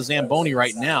actually on the Zamboni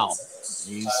right now.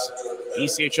 He's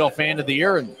ECHL Fan of the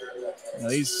Year, and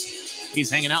he's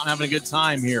hanging out and having a good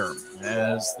time here.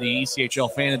 As the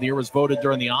ECHL Fan of the Year was voted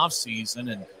during the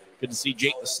offseason, and good to see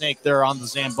Jake the Snake there on the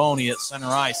Zamboni at center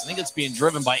ice. I think it's being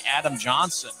driven by Adam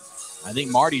Johnson. I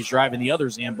think Marty's driving the other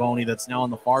Zamboni that's now on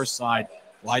the far side,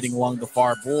 gliding along the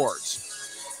far boards.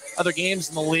 Other games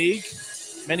in the league,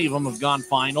 many of them have gone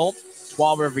final.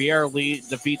 12 Riviera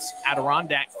defeats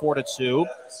Adirondack 4-2.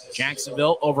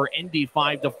 Jacksonville over Indy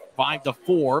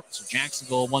 5-4. So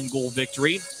Jacksonville 1-goal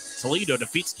victory. Toledo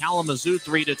defeats Kalamazoo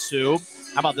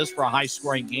 3-2. How about this for a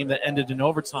high-scoring game that ended in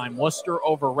overtime? Worcester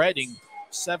over Reading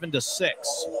 7-6.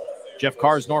 Jeff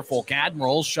Carr's Norfolk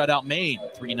Admirals shut out Maine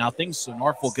 3-0. So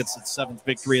Norfolk gets its 7th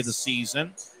victory of the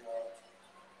season.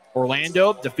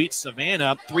 Orlando defeats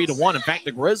Savannah 3-1. In fact,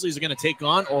 the Grizzlies are going to take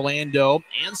on Orlando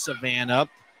and Savannah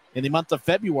in the month of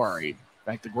February. In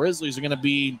fact, the Grizzlies are going to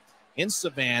be in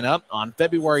Savannah on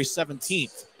February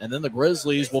 17th, and then the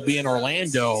Grizzlies will be in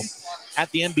Orlando at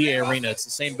the NBA Arena. It's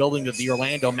the same building that the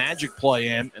Orlando Magic play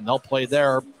in, and they'll play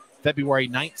there February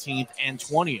 19th and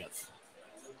 20th.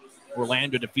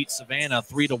 Orlando defeats Savannah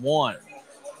 3-1.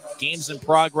 Games in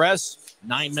progress.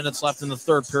 9 minutes left in the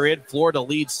third period. Florida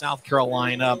leads South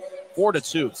Carolina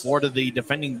 4-2. Florida, the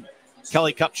defending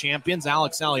Kelly Cup champions.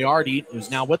 Alex Aliardi, who's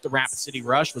now with the Rapid City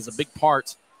Rush, was a big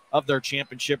part of their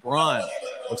championship run.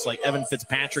 Looks like Evan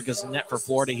Fitzpatrick is in net for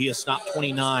Florida. He has stopped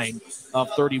 29 of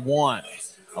 31.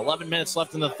 11 minutes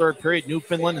left in the third period.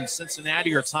 Newfoundland and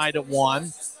Cincinnati are tied at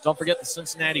 1. Don't forget the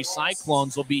Cincinnati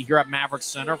Cyclones will be here at Maverik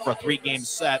Center for a 3-game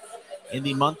set in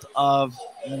the month of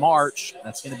March.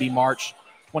 That's going to be March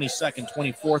 22nd,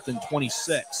 24th, and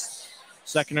 26th.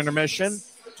 Second intermission,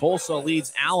 Tulsa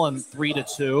leads Allen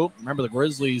 3-2. Remember, the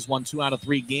Grizzlies won 2 out of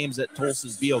 3 games at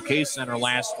Tulsa's BOK Center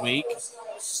last week.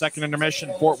 Second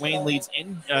intermission, Fort Wayne leads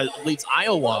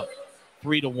Iowa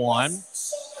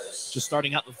 3-1. Just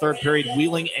starting out the third period,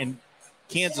 Wheeling and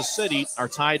Kansas City are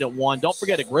tied at 1. Don't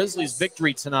forget, a Grizzlies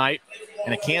victory tonight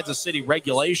and a Kansas City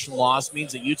regulation loss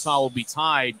means that Utah will be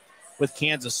tied with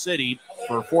Kansas City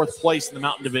for 4th place in the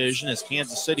Mountain Division, as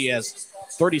Kansas City has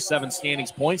 37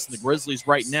 standings points, and the Grizzlies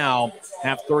right now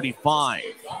have 35.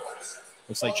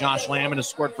 Looks like Josh Lamon has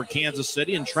scored for Kansas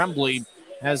City, and Tremblay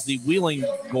has the Wheeling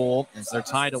goal as they're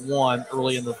tied at 1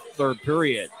 early in the third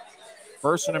period.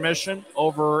 First intermission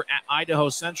over at Idaho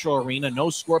Central Arena.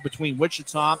 No score between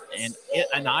Wichita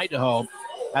and Idaho.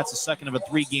 That's the second of a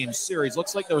 3-game series.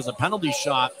 Looks like there was a penalty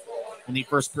shot in the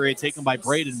first period taken by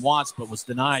Braden Watts, but was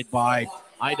denied by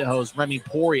Idaho's Remy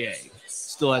Poirier.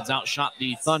 Still has outshot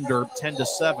the Thunder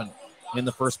 10-7 in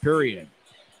the first period.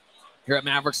 Here at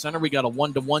Maverik Center, we got a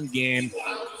 1-1 game.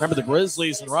 Remember, the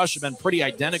Grizzlies and Rush have been pretty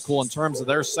identical in terms of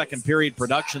their second period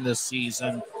production this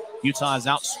season. Utah has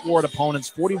outscored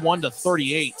opponents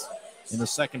 41-38 in the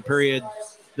second period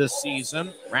this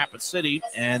season. Rapid City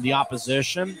and the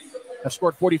opposition have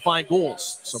scored 45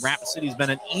 goals. So Rapid City's been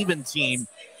an even team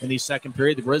in the second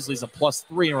period. The Grizzlies a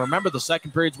 +3. And remember, the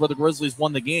second period's where the Grizzlies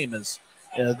won the game. As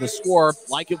the score,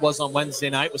 like it was on Wednesday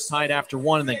night, was tied after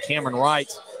 1. And then Cameron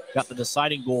Wright got the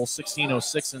deciding goal,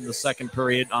 16:06 in the second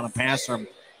period on a pass from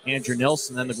Andrew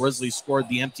Nilsson. Then the Grizzlies scored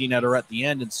the empty netter at the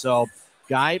end. And so,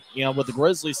 Guy, with the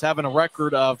Grizzlies having a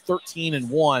record of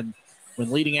 13-1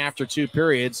 when leading after 2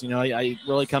 periods, it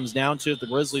really comes down to if the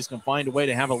Grizzlies can find a way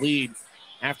to have a lead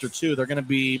after 2, they're going to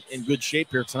be in good shape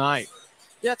here tonight.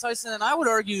 Yeah, Tyson, and I would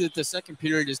argue that the second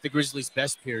period is the Grizzlies'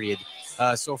 best period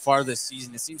so far this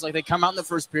season. It seems like they come out in the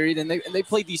first period and they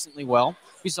play decently well.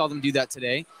 We saw them do that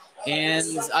today.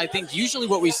 And I think usually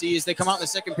what we see is they come out in the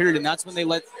second period, and that's when they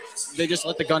just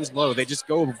let the guns blow. They just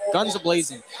go guns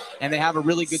a-blazing, and they have a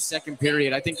really good second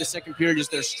period. I think the second period is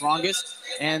their strongest,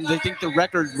 and I think the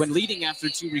record when leading after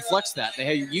 2 reflects that.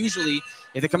 They usually,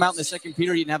 if they come out in the second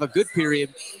period and have a good period,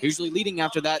 usually leading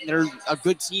after that, and they're a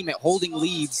good team at holding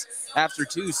leads after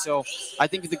 2. So I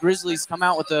think if the Grizzlies come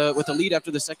out with a lead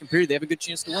after the second period, they have a good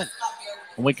chance to win.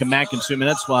 When we come back in 2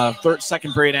 minutes, we'll have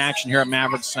second period action here at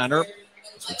Maverik Center.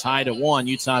 So tied at 1.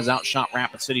 Utah's outshot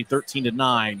Rapid City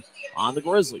 13-9 on the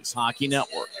Grizzlies Hockey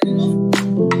Network.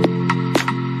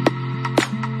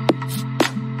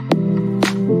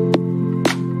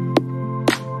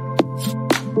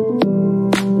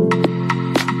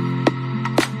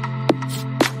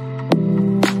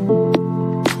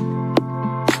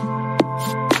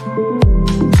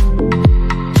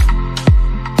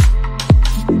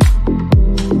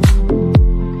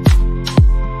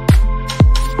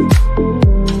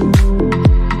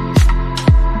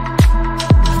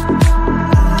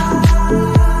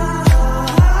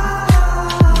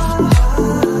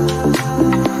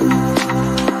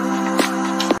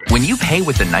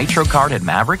 With the Nitro card at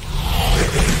Maverik,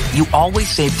 you always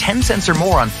save 10 cents or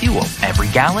more on fuel every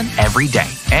gallon, every day.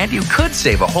 And you could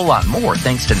save a whole lot more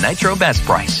thanks to Nitro Best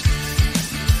Price.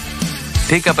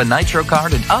 Pick up a Nitro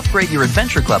card and upgrade your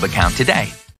Adventure Club account today.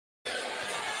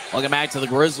 Welcome back to the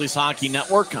Grizzlies Hockey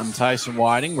Network. I'm Tyson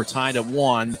Whiting. We're tied at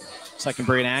 1. Second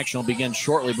period action will begin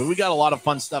shortly, but we got a lot of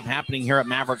fun stuff happening here at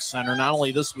Maverik Center, not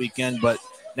only this weekend, but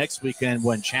next weekend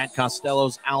when Chad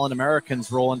Costello's Allen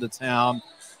Americans roll into town.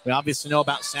 We obviously know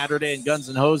about Saturday and Guns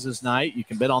N' Hoses night. You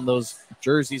can bid on those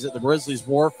jerseys that the Grizzlies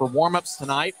wore for warm-ups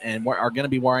tonight and are going to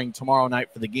be wearing tomorrow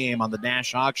night for the game on the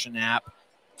Dash Auction app.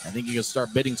 I think you can start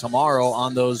bidding tomorrow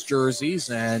on those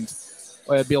jerseys, and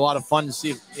it'd be a lot of fun to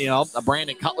see, a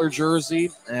Brandon Cutler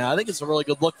jersey. And I think it's a really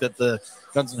good look that the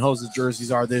Guns N' Hoses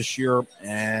jerseys are this year.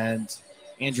 And,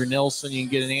 Andrew Nilsson. You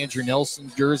can get an Andrew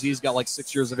Nilsson jersey. He's got like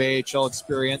 6 years of AHL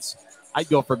experience. I'd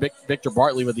go for Victor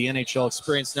Bartley with the NHL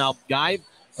experience. Now, Guy,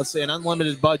 let's say an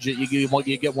unlimited budget, you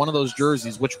get one of those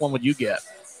jerseys. Which one would you get?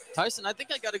 Tyson, I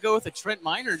think I got to go with a Trent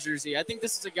Miner jersey. I think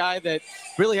this is a guy that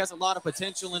really has a lot of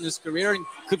potential in his career, and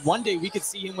one day we could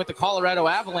see him with the Colorado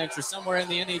Avalanche or somewhere in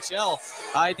the NHL.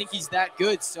 I think he's that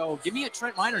good. So give me a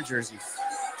Trent Miner jersey.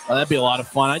 Well, that'd be a lot of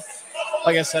fun.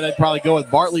 Like I said, I'd probably go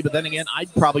with Bartley, but then again,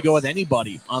 I'd probably go with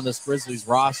anybody on this Grizzlies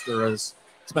roster, as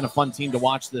it's been a fun team to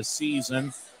watch this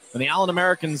season. And the Allen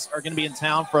Americans are going to be in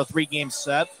town for a 3-game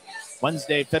set.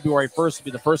 Wednesday, February 1st will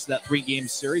be the first of that 3-game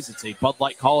series. It's a Bud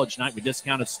Light College night with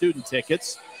discounted student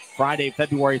tickets. Friday,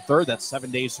 February 3rd, that's 7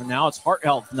 days from now, it's Heart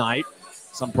Health Night.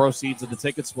 Some proceeds of the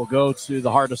tickets will go to the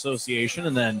Heart Association.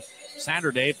 And then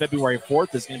Saturday, February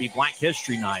 4th, is going to be Black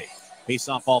History Night. Face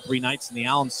off all 3 nights in the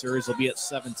Allen series will be at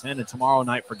 7:10. And tomorrow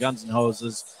night for Guns N'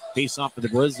 Hoses, face off for the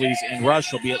Grizzlies and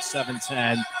Rush will be at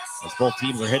 7:10. As both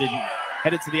teams are headed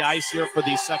to the ice here for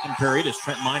the second period as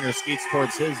Trent Miner skates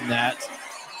towards his net.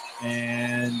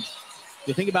 And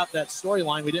you think about that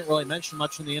storyline, we didn't really mention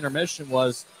much in the intermission,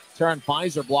 was Tyson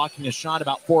Pfizer blocking a shot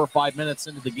about 4 or 5 minutes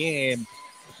into the game.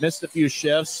 Missed a few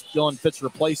shifts. Dylan Fitz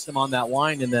replaced him on that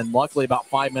line, and then luckily about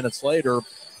 5 minutes later,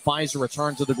 Pfizer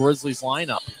returned to the Grizzlies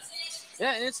lineup.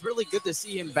 Yeah, and it's really good to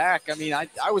see him back. I mean,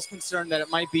 I was concerned that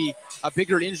it might be a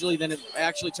bigger injury than it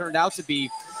actually turned out to be.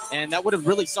 And that would have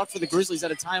really sucked for the Grizzlies at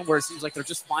a time where it seems like they're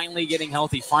just finally getting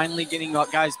healthy, finally getting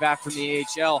guys back from the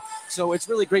AHL. So it's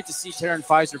really great to see Tyson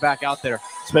Pfizer back out there.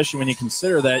 Especially when you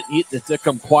consider that it took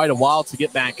him quite a while to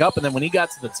get back up. And then when he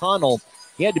got to the tunnel,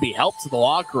 he had to be helped to the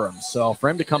locker room. So for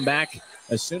him to come back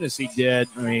as soon as he did,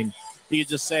 I mean, you could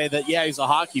just say that, yeah, he's a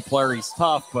hockey player, he's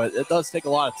tough, but it does take a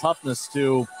lot of toughness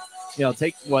to,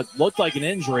 take what looked like an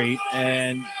injury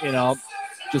and,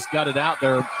 just gut it out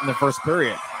there in the first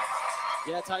period.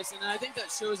 Yeah, Tyson, and I think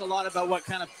that shows a lot about what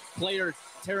kind of player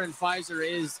Tyson Pfizer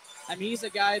is. I mean, he's a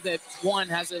guy that, one,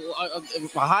 has a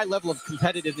high level of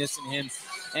competitiveness in him,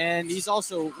 and he's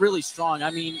also really strong.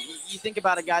 I mean, you think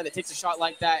about a guy that takes a shot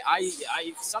like that,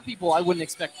 some people I wouldn't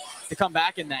expect to come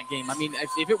back in that game. I mean,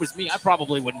 if it was me, I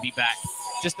probably wouldn't be back,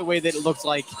 just the way that it looked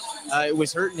like it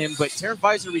was hurting him. But Tyson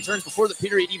Pfizer returns before the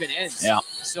period even ends. Yeah.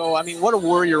 So, I mean, what a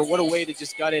warrior, what a way to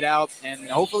just gut it out, and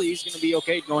hopefully he's going to be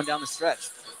okay going down the stretch.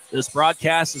 This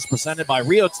broadcast is presented by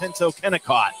Rio Tinto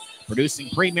Kennecott, producing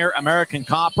premier American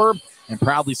copper and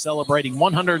proudly celebrating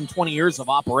 120 years of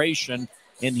operation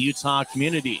in the Utah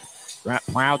community. We're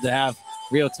proud to have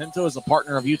Rio Tinto as a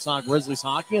partner of Utah Grizzlies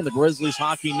Hockey and the Grizzlies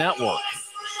Hockey Network.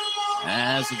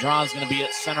 As the draw is going to be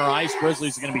at center ice,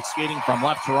 Grizzlies are going to be skating from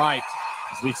left to right.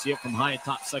 As we see it from high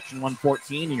atop section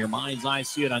 114, and your mind's eye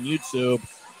see it on YouTube,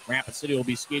 Rapid City will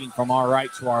be skating from our right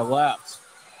to our left.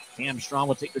 Cam Strong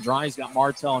will take the draw. He's got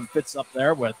Martell and Fitz up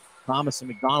there with Thomas and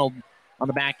McDonald on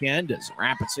the back end as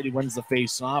Rapid City wins the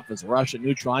face-off. As Rush at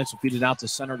neutral ice will feed it out to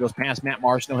center. Goes past Matt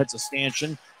Marshall, hits a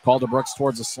stanchion. Calder Brooks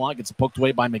towards the slot. Gets poked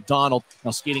away by McDonald.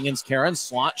 Now skating in Chiarenza.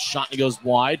 Slot. Shot and he goes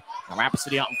wide. Now Rapid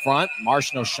City out in front.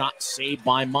 Marshall shot saved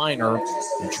by Miner.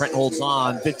 And Trent holds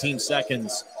on 15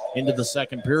 seconds into the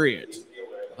second period.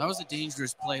 That was a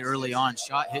dangerous play early on.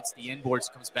 Shot hits the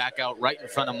inboards, comes back out right in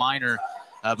front of Miner.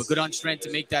 But good on Trent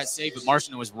to make that save, but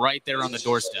Marshall was right there on the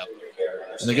doorstep.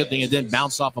 And the good thing, it didn't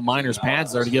bounce off of Miner's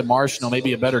pads there to give Marshall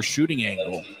maybe a better shooting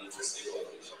angle.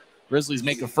 Grizzlies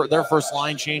make their first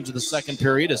line change of the second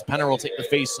period as Penner will take the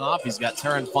face off. He's got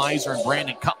Tyson Pfizer and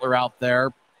Brandon Cutler out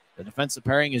there. The defensive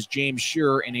pairing is James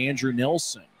Shearer and Andrew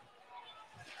Nilsson.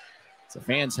 So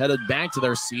fans headed back to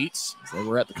their seats. They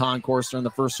were at the concourse during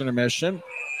the first intermission.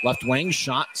 Left wing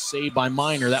shot saved by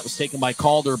Miner. That was taken by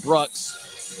Calder Brooks.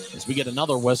 As we get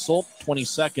another whistle, 20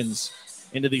 seconds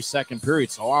into the second period.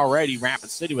 So already Rapid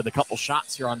City with a couple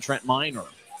shots here on Trent Miner.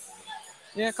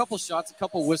 Yeah, a couple shots, a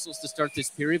couple whistles to start this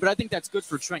period, but I think that's good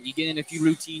for Trent. You get in a few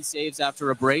routine saves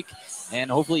after a break, and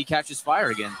hopefully he catches fire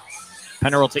again.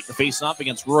 Penner will take the face-off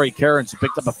against Rory Chiarenza, who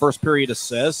picked up a first-period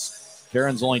assist.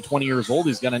 Chiarenza's only 20 years old.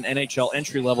 He's got an NHL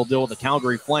entry-level deal with the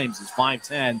Calgary Flames. He's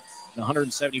 5'10", and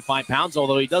 175 pounds,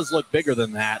 although he does look bigger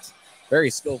than that. Very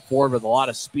skilled forward with a lot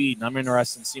of speed, and I'm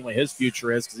interested in seeing what his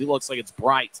future is because he looks like it's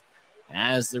bright.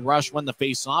 As the Rush win the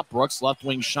face-off, Brooks' left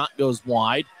wing shot goes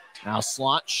wide. Now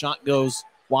slot shot goes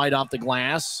wide off the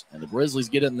glass, and the Grizzlies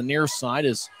get it in the near side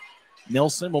as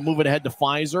Nilsson will move it ahead to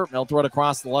Pfizer. They'll throw it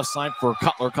across the left side for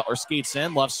Cutler. Cutler skates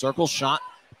in, left circle, shot,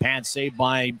 pad saved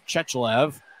by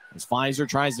Chechelev. As Pfizer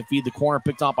tries to feed the corner,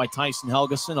 picked off by Tyson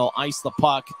Helgeson. He'll ice the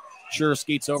puck. Sure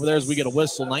skates over there as we get a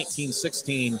whistle.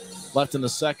 19-16 left in the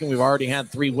second. We've already had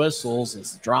 3 whistles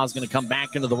as the draw is going to come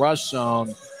back into the Rush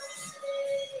zone.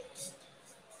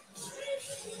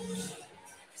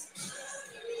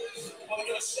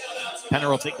 Penner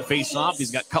will take the face off.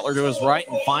 He's got Cutler to his right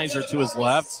and Pfizer to his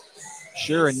left.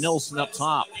 Shearer and Nilsson up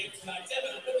top.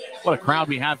 What a crowd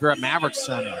we have here at Maverik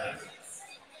Center.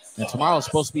 And tomorrow is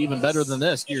supposed to be even better than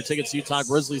this. Get your tickets to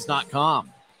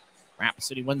UtahGrizzlies.com. Rapid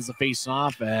City wins the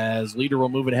face-off as Leader will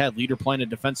move it ahead. Leader playing a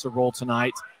defensive role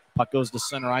tonight. Puck goes to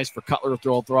center ice for Cutler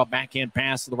to throw a backhand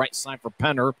pass to the right side for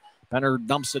Penner. Penner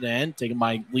dumps it in, taken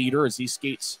by Leader as he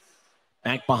skates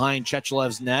back behind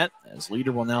Chechelev's net. As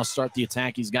Leader will now start the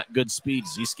attack. He's got good speed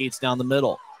as he skates down the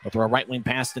middle. He'll throw a right wing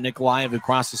pass to Nikolaev who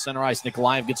crosses center ice.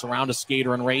 Nikolaev gets around a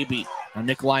skater and Raby. Now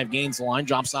Nikolaev gains the line,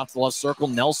 drops off to the left circle.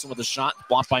 Nelson with a shot,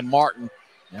 blocked by Martin.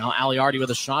 Now Aliardi with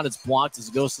a shot. It's blocked as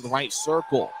it goes to the right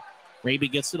circle. Raby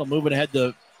gets it. He'll move it ahead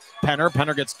to Penner.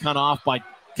 Penner gets cut off by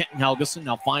Kenton Helgeson.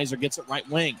 Now Pfizer gets it right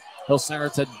wing. He'll center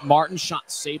it to Martin.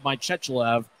 Shot saved by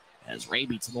Chechelev. As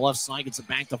Raby to the left side gets it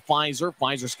back to Pfizer.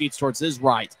 Pfizer skates towards his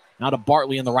right. Now to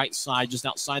Bartley on the right side, just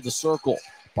outside the circle.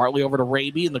 Bartley over to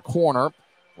Raby in the corner.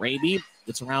 Raby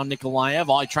gets around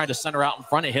Nikolaev. He tried to center out in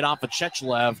front. It hit off of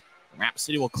Chechelev. Rapid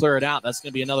City will clear it out. That's going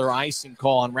to be another icing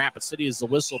call on Rapid City as the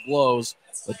whistle blows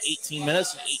with 18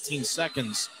 minutes and 18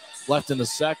 seconds left in the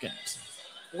second.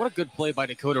 What a good play by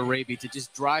Dakota Raby to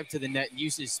just drive to the net,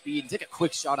 use his speed, and take a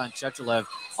quick shot on Chechelev.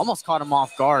 Almost caught him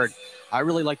off guard. I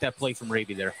really like that play from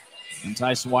Raby there. And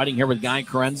Tyson Whiting here with Guy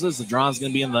Chiarenza. The draw is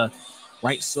going to be in the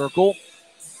right circle.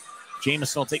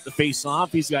 Jamison will take the face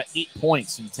off. He's got 8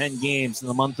 points in 10 games in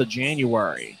the month of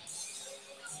January.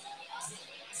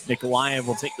 Nikolaev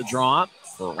will take the draw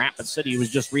for Rapid City. He was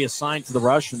just reassigned to the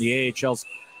rush from the AHL's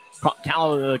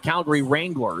Calgary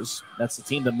Wranglers. That's the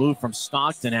team that moved from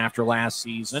Stockton after last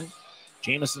season.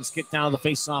 Jamison's kicked out of the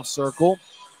face-off circle.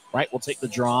 Wright will take the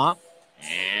draw,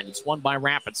 and it's won by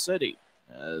Rapid City.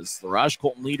 As the rush,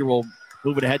 Colton Leader will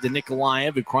move it ahead to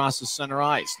Nikolaev, who crosses center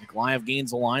ice. Nikolaev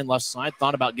gains the line left side.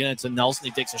 Thought about getting it to Nelson.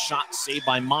 He takes a shot, saved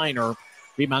by Minor.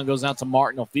 Rebound goes out to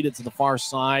Martin. He'll feed it to the far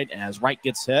side as Wright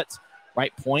gets hit.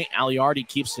 Right point, Aliardi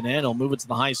keeps it in. He'll move it to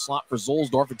the high slot for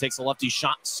Zolsdorf. He takes a lefty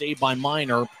shot, saved by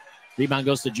Minor. Rebound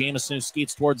goes to Jamison, who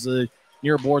skates towards the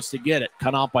near boards to get it.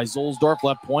 Cut off by Zolsdorf,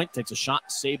 left point. Takes a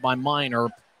shot, saved by Minor.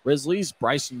 Grizzlies,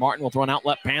 Bryson Martin will throw an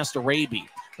outlet pass to Raby.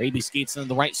 Raby skates into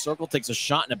the right circle, takes a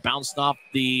shot, and it bounced off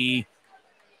the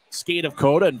skate of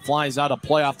Coda and flies out of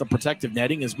play off the protective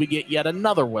netting as we get yet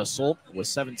another whistle with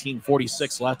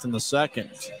 17:46 left in the second.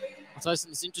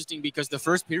 Tyson, it's interesting because the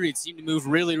first period seemed to move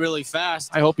really, really fast.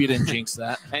 I hope you didn't jinx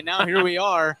that. And now here we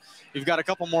are. We've got a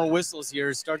couple more whistles here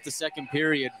to start the second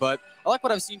period, but I like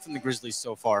what I've seen from the Grizzlies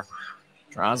so far.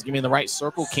 Draws give me the right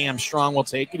circle. Cam Strong will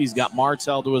take it. He's got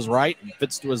Martel to his right and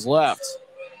Fitz to his left.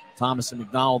 Thomas and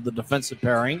McDonald, the defensive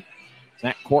pairing.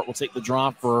 Zach Court will take the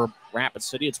draw for Rapid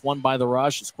City. It's won by the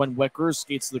rush. It's Quinn Wickers.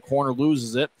 Skates to the corner,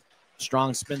 loses it.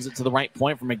 Strong spins it to the right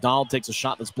point for McDonald. Takes a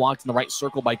shot that's blocked in the right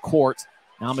circle by Court.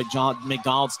 Now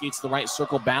McDonald skates to the right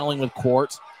circle, battling with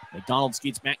Court. McDonald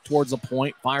skates back towards the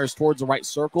point, fires towards the right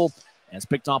circle, and it's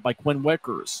picked off by Quinn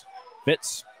Wickers.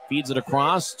 Fitz feeds it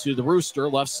across to the Rooster,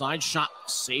 left side. Shot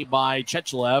saved by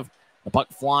Chechelev. The puck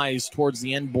flies towards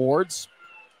the end boards.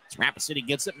 As Rapid City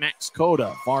gets it, Max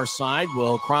Coda, far side,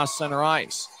 will cross center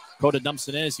ice. Coda dumps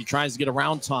it in as he tries to get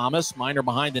around Thomas. Minor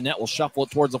behind the net will shuffle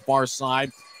it towards the far side.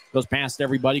 Goes past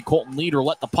everybody. Colton Leader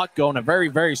let the puck go in a very,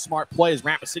 very smart play as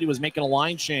Rapid City was making a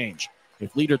line change.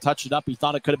 If Leader touched it up, he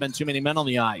thought it could have been too many men on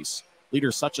the ice.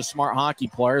 Leader's such a smart hockey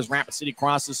player as Rapid City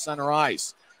crosses center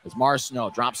ice. As Marcineau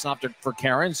drops off for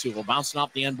Chiarenza, who will bounce it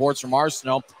off the end boards from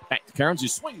Marcineau. Back to Chiarenza, who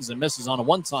swings and misses on a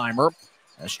one-timer.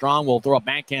 Strong will throw a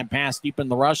backhand pass deep in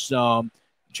the rush zone.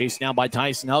 Chased down by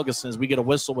Tyson Helgeson as we get a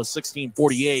whistle with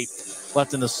 16:48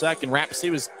 left in the second. Rapid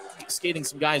City was skating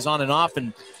some guys on and off,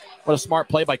 and what a smart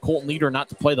play by Colton Leader not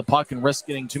to play the puck and risk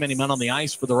getting too many men on the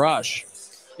ice for the rush.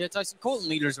 Yeah, Tyson, Colton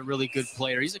Leader's a really good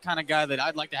player. He's the kind of guy that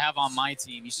I'd like to have on my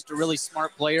team. He's just a really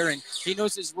smart player, and he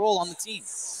knows his role on the team.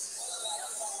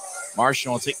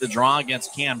 Marshall will take the draw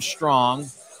against Cam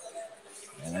Strong.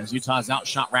 And as Utah's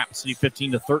outshot Rapid City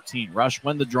 15-13. Rush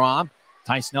win the draw.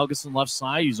 Tyson Helgeson left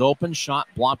side. He's open. Shot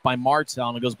blocked by Martel,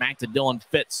 and it goes back to Dylan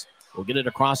Fitz. We'll get it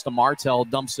across to Martel.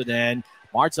 Dumps it in.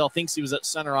 Martel thinks he was at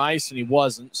center ice, and he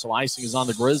wasn't. So icing is on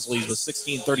the Grizzlies with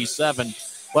 16:37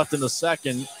 left in the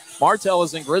second. Martel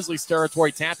was in Grizzlies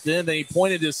territory, tapped in, then he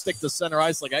pointed his stick to center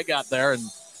ice like I got there, and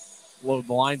the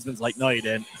linesman's like, no, you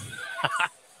didn't.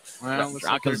 Well,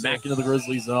 Draw comes back into the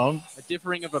Grizzly zone. A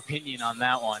differing of opinion on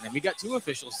that one, and we got two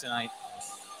officials tonight.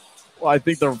 Well, I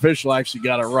think the official actually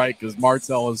got it right because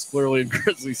Martel is clearly in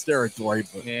Grizzlies territory.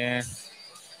 But yeah.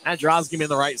 That draw's going to be on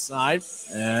the right side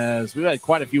as we've had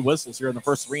quite a few whistles here in the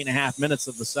first 3.5 minutes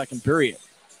of the second period.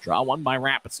 Draw won by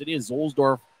Rapid City as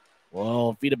Zolsdorf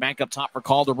Well, feed it back up top for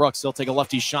Calder Brooks. He'll take a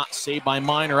lefty shot, saved by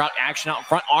Minor. Action out in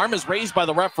front. Arm is raised by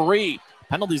the referee.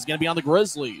 Penalty is going to be on the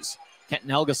Grizzlies. Kenton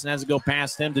Helgeson has to go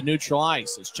past him to neutral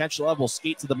ice as Chiarenza will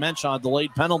skate to the bench on a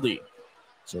delayed penalty.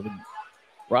 So the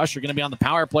Rush are going to be on the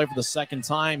power play for the second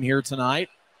time here tonight.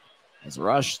 As the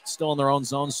Rush still in their own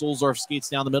zone, Sulzdorf skates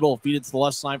down the middle, feed it to the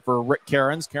left side for Rick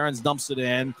Chiarenza. Chiarenza dumps it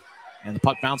in, and the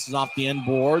puck bounces off the end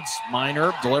boards.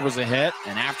 Minor delivers a hit,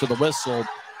 and after the whistle,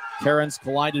 Chiarenza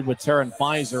collided with Taryn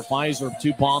Pfizer. Pfizer,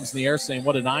 2 palms in the air, saying,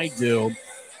 "What did I do?"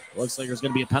 Looks like there's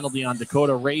going to be a penalty on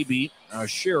Dakota Raby.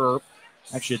 Shearer.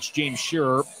 Actually, it's James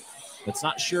Shearer. It's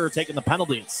not Shearer taking the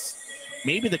penalty. It's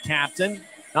maybe the captain.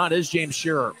 No, it is James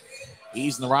Shearer.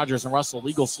 He's in the Rogers and Russell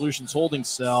Legal Solutions holding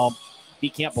cell. He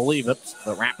can't believe it.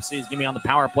 But Rapid City is going to be on the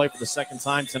power play for the second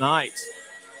time tonight.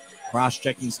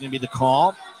 Cross-checking is going to be the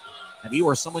call. Have you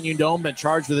or someone you know been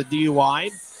charged with a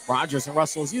DUI? Rogers and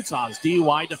Russell is Utah's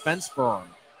DUI defense firm.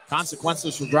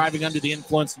 Consequences for driving under the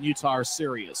influence in Utah are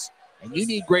serious, and you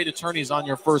need great attorneys on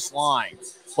your first line.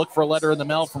 Look for a letter in the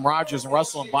mail from Rogers and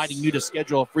Russell inviting you to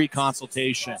schedule a free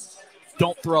consultation.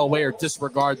 Don't throw away or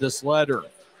disregard this letter.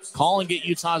 Call and get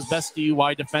Utah's best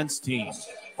DUI defense team,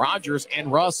 Rogers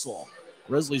and Russell.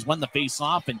 Grizzlies win the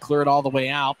face-off and clear it all the way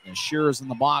out. And Shearer's in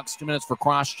the box. 2 minutes for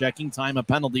cross-checking. Time of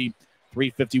penalty.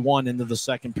 3:51 into the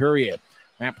second period.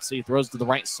 Rapid City throws to the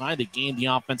right side. They gain the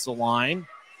offensive line.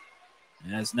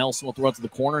 As Nelson will throw it to the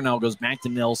corner. Now it goes back to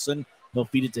Nelson. He'll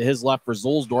feed it to his left for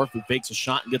Sulzdorf, who fakes a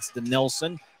shot and gets to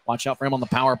Nelson. Watch out for him on the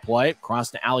power play.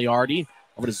 Cross to Aliardi.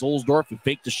 Over to Sulzdorf, who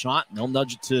faked a shot. And he'll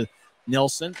nudge it to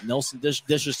Nelson. Nelson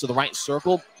dishes to the right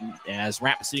circle as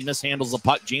Rapid City mishandles the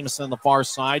puck. Jameson on the far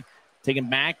side.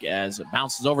 Taken back as it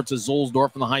bounces over to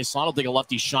Sulzdorf from the high slot. He'll take a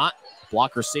lefty shot.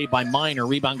 Blocker saved by Minor.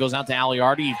 Rebound goes out to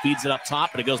Aliardi. He feeds it up top,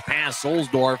 but it goes past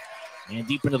Sulzdorf and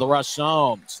deep into the Rush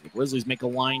zone. So the Grizzlies make a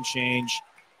line change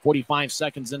 45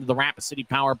 seconds into the Rapid City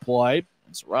power play.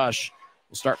 As Rush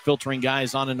will start filtering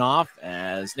guys on and off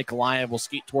as Nikolaev will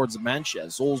skate towards the bench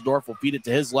as Sulzdorf will feed it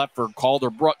to his left for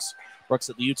Calder Brooks. Brooks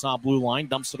at the Utah blue line,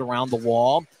 dumps it around the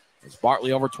wall. As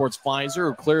Bartley over towards Pfizer,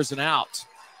 who clears it out.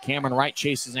 Cameron Wright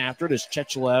chases after it as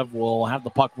Chiarenza will have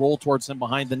the puck roll towards him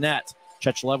behind the net.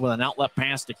 Chiarenza with an outlet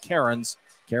pass to Chiarenza.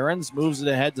 Chiarenza moves it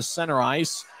ahead to center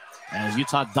ice as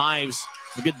Utah dives.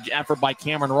 A good effort by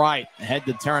Cameron Wright. Ahead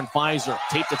to Taryn Pfizer.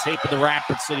 Tape to tape of the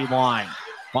Rapid City line.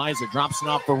 Pfizer drops it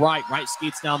off for Wright. Wright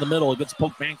skates down the middle. He gets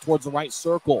poked back towards the right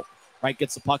circle. Wright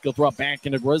gets the puck. He'll throw it back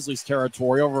into Grizzlies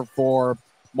territory. Over for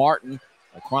Martin.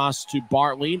 Across to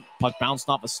Bartley. Puck bounced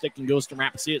off a stick and goes to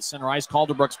Rapid City at center ice.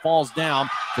 Calder Brooks falls down.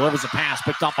 Delivers a pass.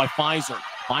 Picked off by Pfizer.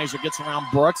 Pfizer gets around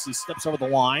Brooks. He steps over the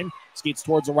line. Skates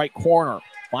towards the right corner.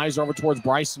 Pfizer over towards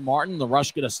Bryson Martin. The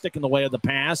Rush get a stick in the way of the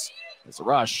pass. It's a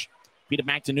Rush. Feed it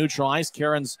back to neutral ice.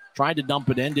 Chiarenza tried to dump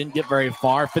it in. Didn't get very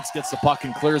far. Fitz gets the puck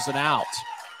and clears it out.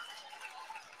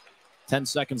 10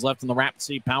 seconds left in the Rapid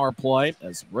City power play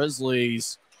as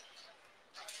Grizzlies.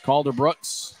 Calder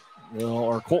Brooks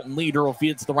or Colton Leader will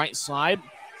feed it to the right side.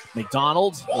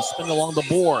 McDonald will spin along the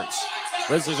boards.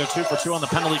 Grizzlies are 2 for 2 on the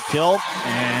penalty kill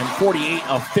and 48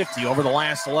 of 50 over the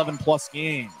last 11-plus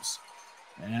games.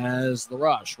 As the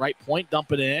Rush, right point,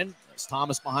 dump it in. As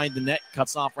Thomas behind the net,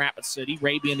 cuts off Rapid City.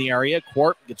 Raby in the area.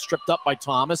 Court gets stripped up by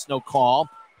Thomas. No call.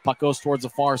 Puck goes towards the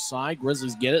far side.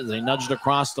 Grizzlies get it. They nudge it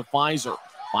across to Pfizer.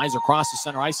 Pfizer crosses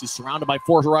center ice. He's surrounded by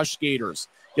 4 Rush skaters.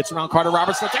 Gets around Carter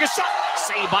Robertson. Take a shot.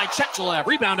 Saved by Chiarenza.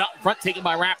 Rebound out in front, taken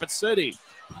by Rapid City.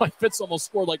 Fitz almost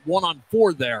scored like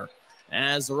 1-on-4 there.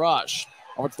 As the Rush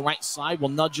over to the right side will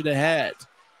nudge it ahead.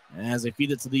 As they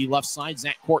feed it to the left side,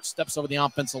 Zach Court steps over the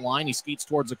offensive line. He skates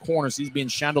towards the corners. He's being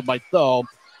shadowed by Tho.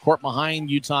 Court behind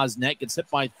Utah's net, gets hit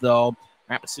by Tho.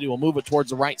 Rapid City will move it towards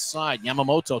the right side.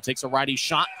 Yamamoto takes a righty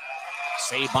shot.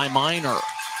 Saved by Minor.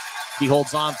 He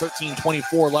holds on.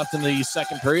 13:24 left in the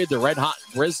second period. The red-hot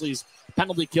Grizzlies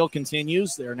penalty kill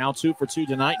continues. They are now 2 for 2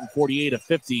 tonight and 48 of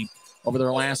 50 over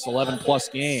their last 11-plus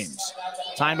games.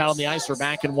 Timeout on the ice. We're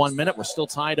back in 1 minute. We're still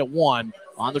tied at 1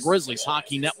 on the Grizzlies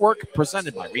Hockey Network,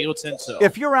 presented by Rio Tinto.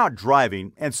 If you're out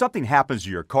driving and something happens to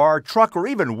your car, truck, or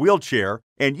even wheelchair,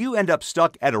 and you end up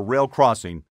stuck at a rail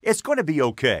crossing, it's going to be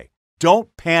okay.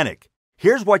 Don't panic.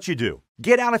 Here's what you do.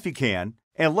 Get out if you can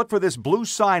and look for this blue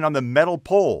sign on the metal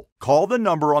pole. Call the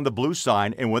number on the blue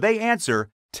sign, and when they answer,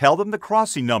 tell them the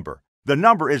crossing number. The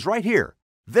number is right here.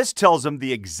 This tells them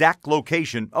the exact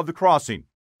location of the crossing.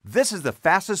 This is the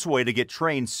fastest way to get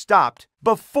trains stopped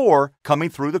before coming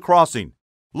through the crossing.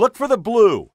 Look for the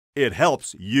blue. It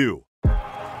helps you.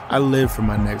 I live for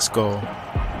my next goal.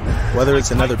 Whether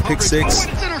it's another pick six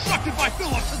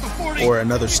or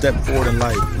another step forward in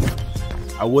life,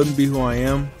 I wouldn't be who I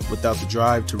am without the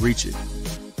drive to reach it.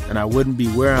 and I wouldn't be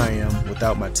where I am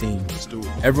without my team.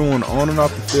 Everyone on and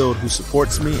off the field who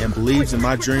supports me and believes in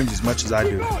my dreams as much as I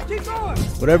do.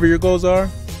 Whatever your goals are,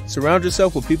 surround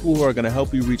yourself with people who are going to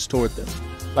help you reach toward them.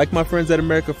 Like my friends at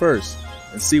America First,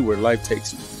 and see where life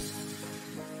takes you.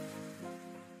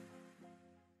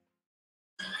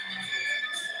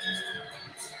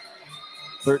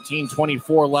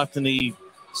 .24 left in the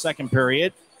second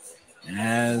period,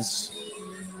 as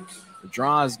the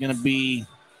draw is going to be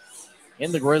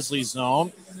in the Grizzlies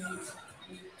zone.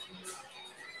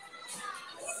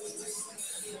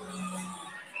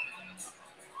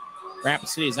 Rapid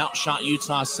City has outshot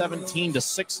Utah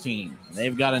 17-16.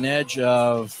 They've got an edge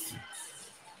of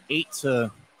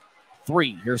 8-3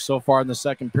 here so far in the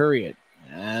second period.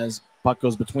 As puck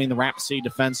goes between the Rapid City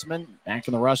defensemen, back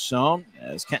in the rush zone,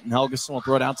 as Kenton Helgeson will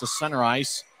throw it out to center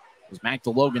ice. Goes back to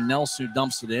Logan Nelson, who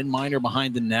dumps it in. Miner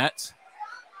behind the net.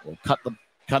 Will cut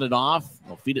it off.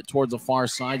 They'll feed it towards the far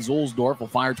side. Zulsdorf will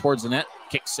fire towards the net.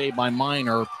 Kick saved by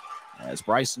Miner. As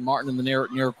Bryson Martin in the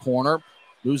near corner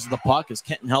loses the puck as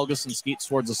Kenton Helgeson skates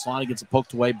towards the slot. He gets it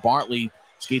poked away. Bartley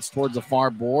skates towards the far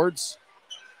boards.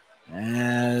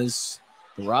 As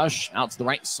the rush out to the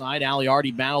right side,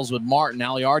 Aliardi battles with Martin.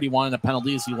 Aliardi wanted a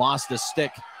penalty as he lost his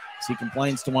stick. As he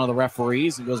complains to one of the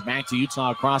referees and goes back to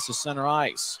Utah across the center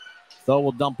ice. Though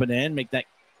will dump it in, make that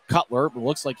Cutler, but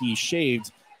looks like he's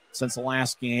shaved since the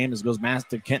last game. As it goes back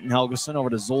to Kenton Helgeson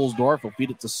over to Zulsdorf. He'll feed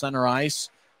it to center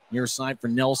ice. Near side for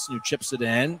Nelson, who chips it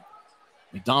in.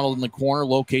 McDonald in the corner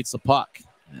locates the puck.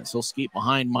 And so he'll skate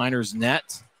behind Miner's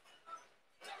net.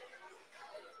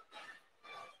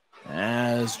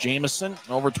 As Jamison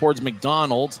over towards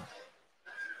McDonald.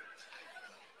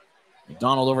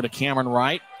 McDonald over to Cameron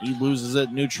Wright. He loses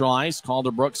it neutral ice.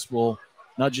 Calder Brooks will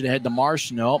nudge it ahead to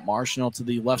Marshall. Marshall to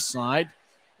the left side.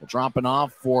 We'll drop it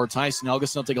off for Tyson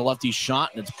Helgeson. He'll take a lefty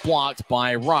shot, and it's blocked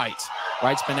by Wright.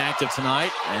 Wright's been active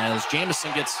tonight. As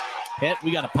Jamison gets hit,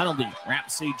 we got a penalty.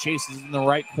 Rapid City chases in the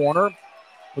right corner.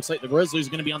 Looks like the Grizzlies are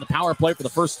going to be on the power play for the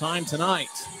first time tonight.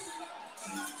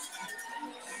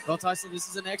 Well, Tyson, this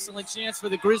is an excellent chance for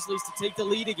the Grizzlies to take the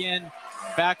lead again.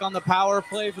 Back on the power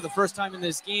play for the first time in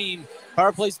this game.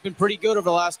 Power play's been pretty good over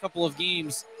the last couple of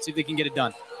games. See if they can get it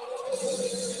done.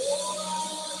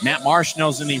 Matt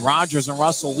Marshall's in the Rogers and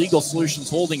Russell Legal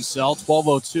Solutions holding cell.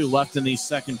 12:02 left in the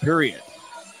second period.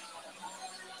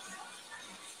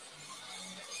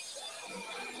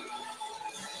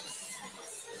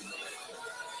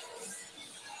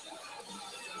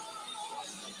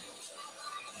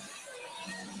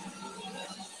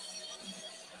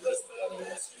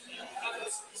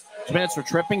 Minutes for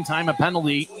tripping, time a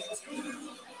penalty.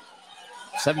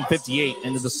 7:58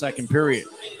 into the second period.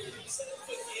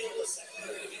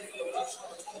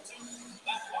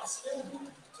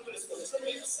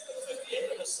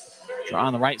 Draw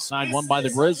on the right side, won by the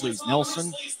Grizzlies.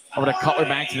 Nelson over to Cutler,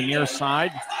 back to the near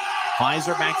side.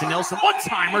 Pfizer back to Nelson.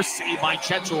 One-timer saved by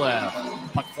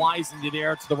Chechelev. Puck flies into the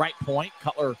air to the right point.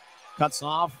 Cutler cuts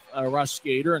off a rush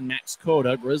skater and Max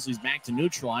Cota. Grizzlies back to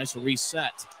neutralize for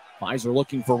reset. Pfizer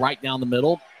looking for right down the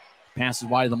middle. Passes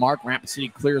wide of the mark. Rapid City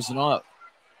clears it up.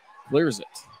 Clears it.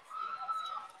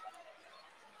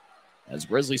 As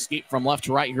Grizzlies skate from left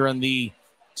to right here in the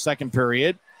second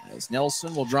period. As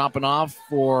Nelson will drop it off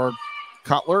for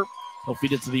Cutler. He'll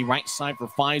feed it to the right side for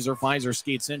Pfizer. Pfizer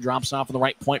skates in, drops off on the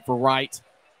right point for Wright.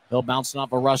 He'll bounce it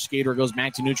off a rush skater. Goes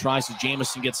back to neutralize as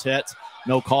Jamison gets hit.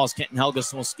 No calls. Kenton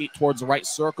Helgeson will skate towards the right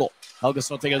circle.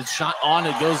 Helgeson will take a shot on.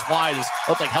 It goes wide. It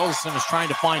looked like Helgeson was trying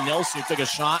to find Nelson, who took a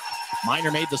shot.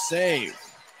 Miner made the save.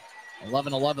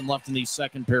 11:11 left in the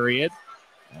second period.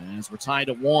 As we're tied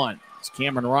at 1. It's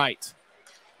Cameron Wright.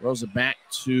 Throws it back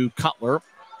to Cutler.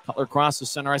 Cutler across the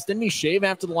center ice. Didn't he shave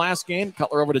after the last game?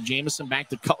 Cutler over to Jamison. Back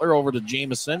to Cutler over to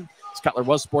Jamison. Cutler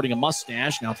was sporting a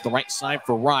mustache. Now to the right side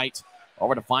for Wright.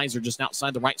 Over to Pfizer just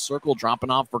outside the right circle. Dropping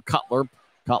off for Cutler.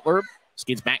 Cutler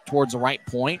skates back towards the right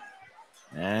point.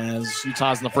 As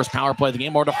Utah's in the first power play of the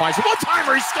game. Over to Pfizer.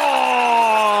 One-timer, he scores!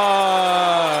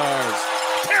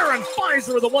 Aaron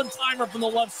Pfizer with a one-timer from the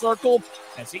left circle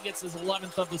as he gets his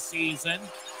 11th of the season.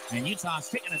 And Utah's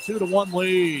taking a 2-1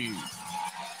 lead.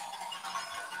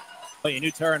 But you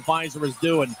knew Aaron Pfizer was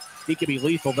doing. He could be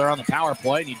lethal there on the power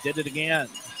play, and he did it again.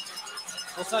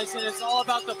 Well, Tyson, it's all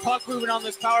about the puck movement on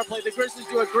this power play. The Grizzlies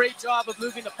do a great job of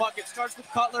moving the puck. It starts with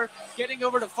Cutler getting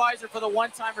over to Pfizer for the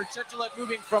one-timer. Chechelev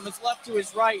moving from his left to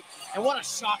his right. And what a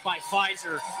shot by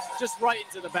Pfizer. Just right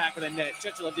into the back of the net.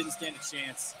 Chechelev didn't stand a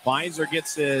chance. Pfizer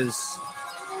gets his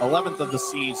 11th of the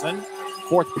season.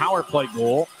 4th power play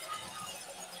goal.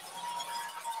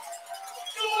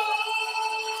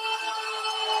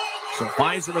 So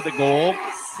Pfizer with the goal,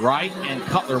 Wright and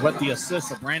Cutler with the assist.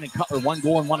 So Brandon Cutler, 1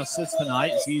 goal and 1 assist tonight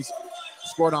as he's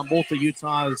scored on both of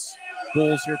Utah's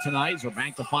goals here tonight. So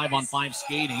back to 5-on-5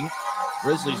 skating.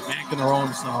 Grizzlies back in their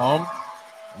own zone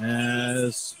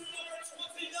as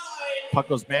puck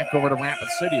goes back over to Rapid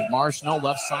City. Marshall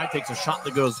left side takes a shot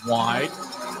that goes wide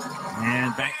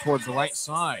and back towards the right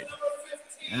side.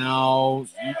 Now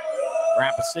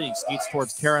Rapid City skates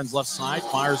towards Chiarenza left side,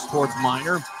 fires towards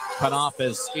Minor. Cut off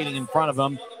as skating in front of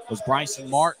him was Bryson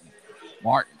Martin.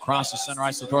 Martin crosses center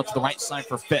ice to throw it to the right side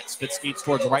for Fitz. Fitz skates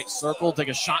towards the right circle, take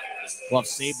a shot. Glove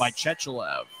saved by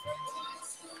Chechelev.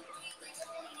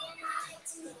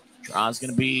 Draw's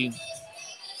going to be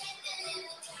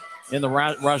in the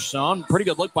rush zone. Pretty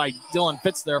good look by Dylan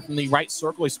Fitz there from the right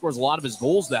circle. He scores a lot of his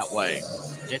goals that way.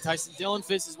 Yeah, Tyson, Dylan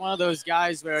Fitz is one of those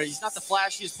guys where he's not the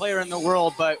flashiest player in the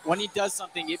world, but when he does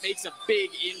something, it makes a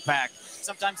big impact.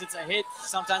 Sometimes it's a hit,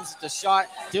 sometimes it's a shot.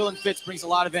 Dylan Fitz brings a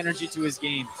lot of energy to his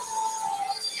game.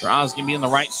 Draw's going to be in the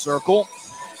right circle.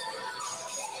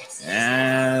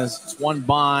 As it's won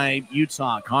by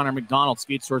Utah. Connor McDonald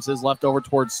skates towards his left over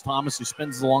towards Thomas, who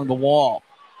spins along the wall.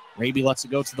 Raby lets it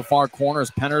go to the far corner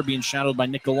as Penner being shadowed by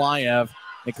Nikolaev.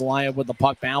 Nikolaev with the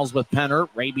puck, battles with Penner.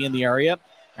 Raby in the area.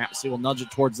 Rapid City will nudge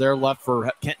it towards their left for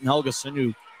Kenton Helgeson,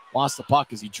 who lost the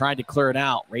puck as he tried to clear it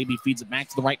out. Raby feeds it back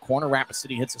to the right corner. Rapid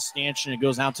City hits a stanchion. It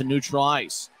goes out to neutral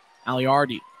ice.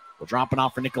 Aliardi will drop it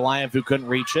off for Nikolaev, who couldn't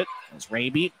reach it. As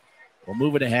Raby will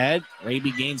move it ahead.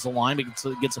 Raby gains the line, but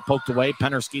gets it poked away.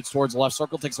 Penner skates towards the left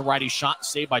circle, takes a righty shot,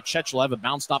 saved by Chechelev. It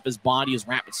bounced off his body as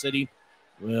Rapid City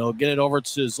will get it over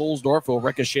to Zulsdorf, who will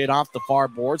ricochet off the far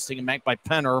boards, taken back by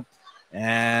Penner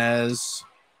as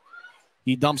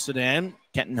he dumps it in.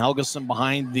 Kenton Helgeson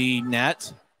behind the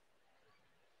net.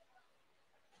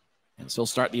 And so he'll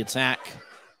start the attack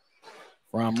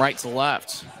from right to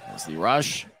left as the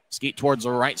rush. Skate towards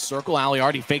the right circle.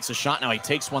 Aliardi fakes a shot. Now he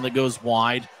takes one that goes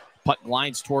wide. Puck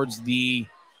glides towards the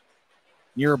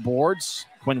near boards.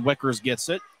 Quinn Wickers gets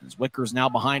it. As Wickers now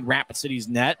behind Rapid City's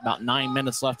net. About 9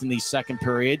 minutes left in the second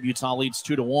period. Utah leads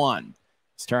 2-1.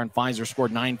 Taryn Pfizer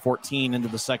scored 9:14 into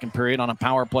the second period on a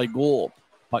power play goal.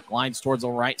 Puck glides towards the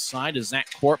right side as Zach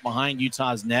Court behind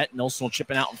Utah's net. Nelson will chip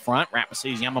it out in front. Rapid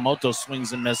City's Yamamoto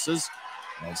swings and misses.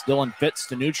 As Dylan Fitz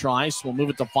to neutral ice, we'll move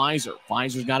it to Pfizer.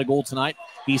 Pfizer's got a goal tonight.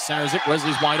 He centers it.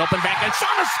 Grizzlies wide open, back and shot,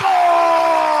 a score!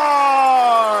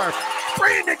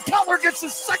 Brandon Cutler gets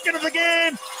his second of the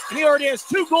game, and he already has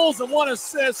 2 goals and 1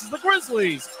 assist as the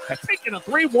Grizzlies have taken a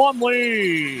 3-1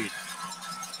 lead.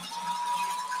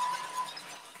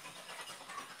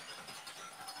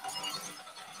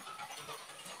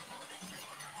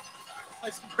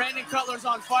 Brandon Cutler's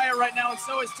on fire right now, and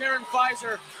so is Taryn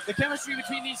Pfizer. The chemistry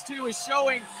between these two is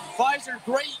showing. Pfizer,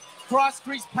 great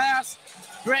cross-crease pass.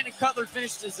 Brandon Cutler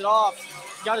finishes it off.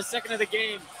 Got his second of the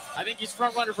game. I think he's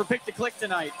front runner for Pick to Click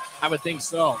tonight. I would think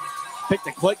so. Pick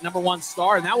to Click, #1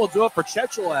 star, and that will do it for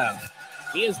Chechelev.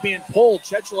 He is being pulled.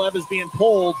 Chechelev is being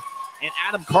pulled, and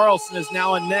Adam Carlson is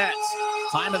now in net.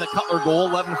 Time of the Cutler goal,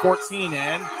 11:14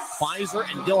 in. Pfizer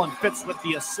and Dylan Fitz with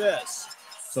the assist.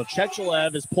 So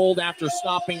Chechelev is pulled after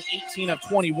stopping 18 of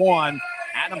 21.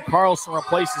 Adam Carlson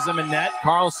replaces him in net.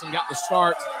 Carlson got the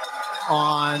start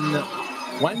on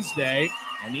Wednesday,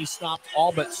 and he stopped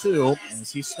all but 2,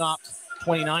 as he stopped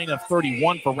 29 of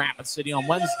 31 for Rapid City on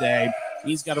Wednesday.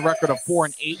 He's got a record of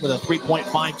 4-8 with a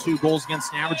 3.52 goals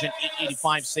against average and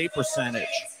 885 save percentage.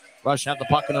 Rush have the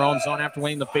puck in their own zone after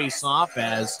winning the face-off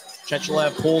as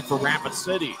Chechelev pulled for Rapid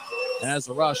City. As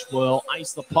the Rush will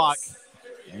ice the puck.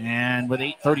 And with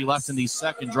 8:30 left in the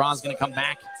second, draw is going to come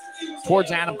back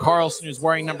towards Adam Carlson, who's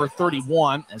wearing number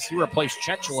 31, as he replaced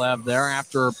Chechelev there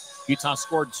after Utah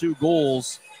scored 2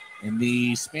 goals in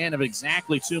the span of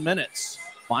exactly 2 minutes.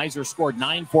 Pfizer scored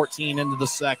 9:14 into the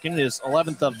second, his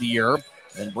 11th of the year.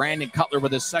 And Brandon Cutler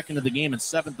with his second of the game and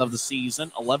 7th of the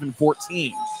season,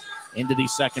 11:14 into the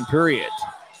second period.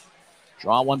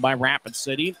 Draw one by Rapid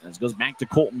City. As goes back to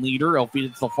Colton Leader. He'll feed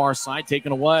it to the far side,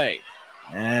 taken away.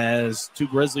 As 2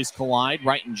 Grizzlies collide,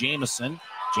 Wright and Jamison.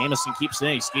 Jamison keeps it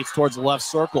in. He skates towards the left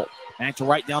circle. Back to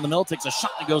right down the middle. Takes a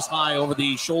shot that goes high over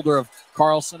the shoulder of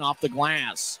Carlson off the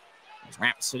glass. As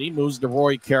Rapid City moves to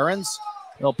Roy Chiarenza.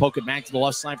 He'll poke it back to the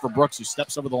left side for Brooks, who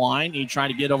steps over the line. He tried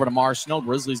to get over to Marshall.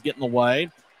 Grizzlies get in the way.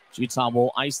 Utah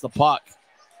will ice the puck.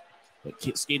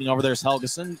 But skating over there is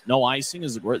Helgeson. No icing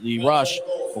as the Rush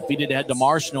will feed it ahead to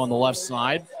Marshall on the left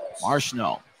side.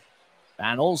 Marshall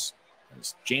battles.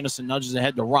 As Jamison nudges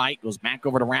ahead to right, goes back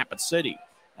over to Rapid City.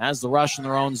 As the Rush in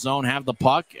their own zone have the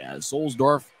puck, as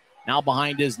Solsdorf now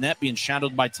behind his net, being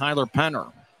shadowed by Tyler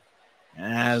Penner.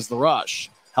 As the Rush,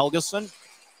 Helgeson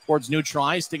towards neutral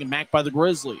ice, taken back by the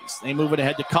Grizzlies. They move it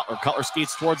ahead to Cutler. Cutler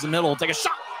skates towards the middle. Take a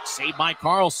shot. Saved by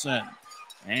Carlson.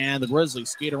 And the Grizzlies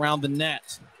skate around the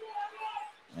net.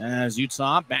 As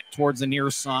Utah back towards the near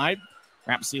side.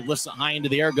 Rapid City lifts it high into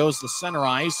the air, goes to center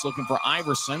ice, looking for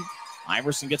Iverson.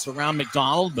 Iverson gets around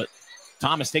McDonald, but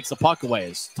Thomas takes the puck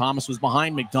away as Thomas was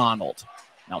behind McDonald.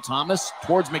 Now Thomas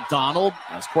towards McDonald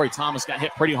as Corey Thomas got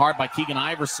hit pretty hard by Keegan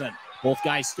Iverson. Both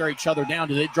guys stare each other down.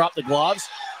 Do they drop the gloves?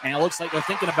 And it looks like they're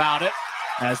thinking about it.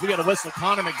 As we got a whistle,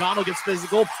 Connor McDonald gets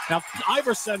physical. Now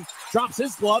Iverson drops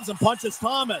his gloves and punches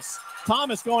Thomas.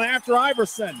 Thomas going after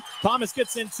Iverson. Thomas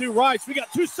gets in 2 rights. We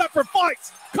got 2 separate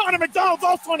fights. Connor McDonald's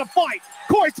also in a fight.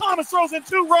 Corey Thomas throws in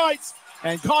 2 rights.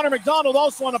 And Connor McDonald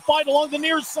also in a fight along the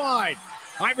near side.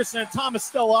 Iverson and Thomas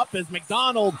still up as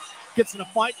McDonald gets in a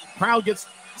fight. The crowd gets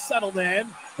settled in.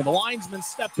 And the linesmen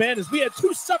step in as we had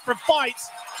 2 separate fights.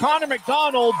 Connor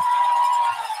McDonald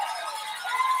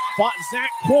fought Zach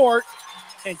Court.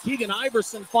 And Keegan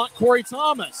Iverson fought Corey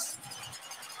Thomas.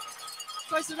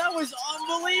 Tyson, that was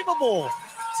unbelievable.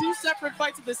 2 separate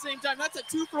fights at the same time. That's a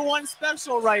 2-for-1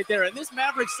 special right there. And this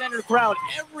Maverik Center crowd,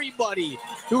 everybody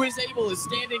who is able is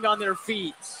standing on their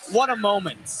feet. What a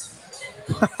moment.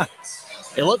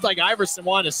 It looked like Iverson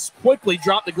wanted to quickly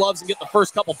drop the gloves and get the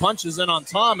first couple punches in on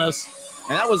Thomas.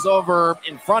 And that was over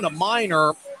in front of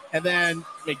Minor. And then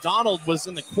McDonald was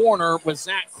in the corner with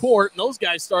Zach Court. And those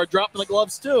guys started dropping the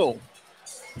gloves too.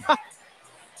 I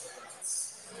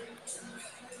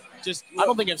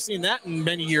don't think I've seen that in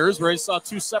many years where I saw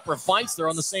 2 separate fights there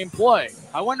on the same play.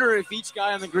 I wonder if each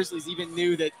guy on the Grizzlies even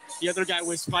knew that the other guy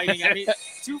was fighting. I mean,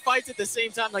 2 fights at the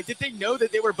same time. Like, did they know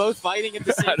that they were both fighting at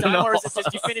the same time? Or is it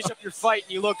just you finish up your fight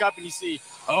and you look up and you see,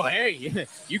 oh, hey,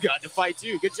 you got to fight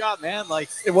too. Good job, man. Like,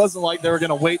 it wasn't like they were going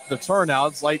to wait the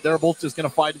turnout. It's like they're both just going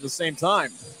to fight at the same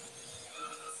time.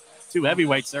 2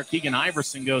 heavyweights there. Keegan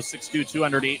Iverson goes 6'2",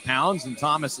 208 pounds, and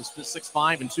Thomas is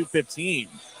 6'5" and 215.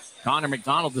 Connor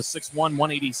McDonald is 6'1",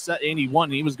 181,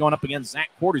 and he was going up against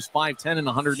Zach Court, who's 5'10" and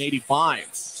 185.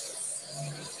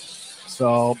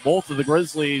 So both of the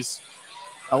Grizzlies,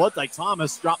 it looked like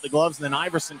Thomas dropped the gloves, and then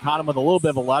Iverson caught him with a little bit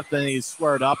of a left, then he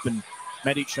squared up and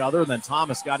met each other. Then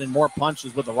Thomas got in more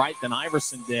punches with the right than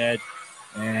Iverson did.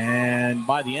 And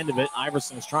by the end of it,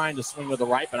 Iverson was trying to swing with the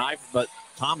right, but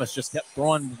Thomas just kept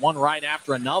throwing one right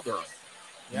after another.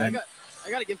 Yeah, I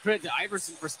got to give credit to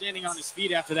Iverson for standing on his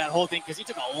feet after that whole thing because he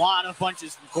took a lot of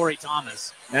punches from Corey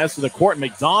Thomas. As for the Court and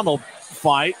McDonald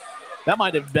fight, that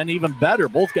might have been even better.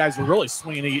 Both guys were really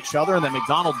swinging at each other, and then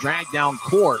McDonald dragged down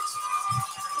Court.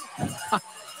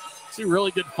 2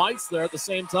 really good fights there at the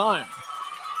same time.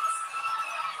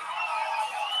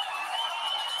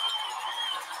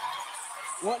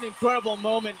 What an incredible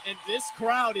moment, and this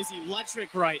crowd is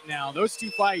electric right now. Those 2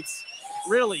 fights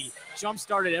really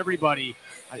jump-started everybody.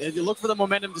 You look for the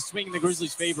momentum to swing in the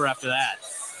Grizzlies' favor after that.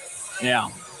 Yeah.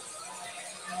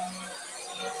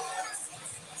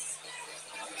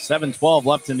 7:12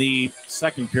 left in the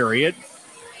second period.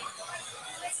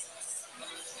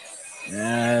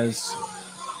 As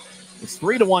it's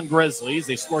 3-1 Grizzlies.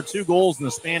 They scored 2 goals in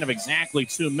the span of exactly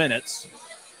 2 minutes.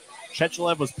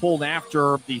 Chechelev was pulled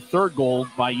after the 3rd goal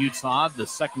by Utah. The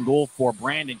 2nd goal for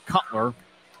Brandon Cutler.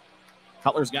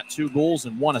 Cutler's got 2 goals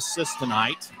and 1 assist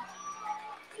tonight.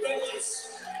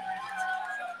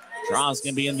 Draw's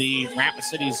going to be in the Rapid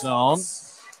City zone.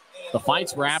 The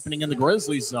fights were happening in the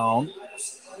Grizzlies zone.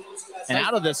 And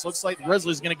out of this, looks like the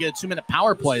Grizzlies going to get a 2-minute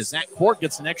power play. Zach Court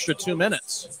gets an extra 2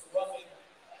 minutes.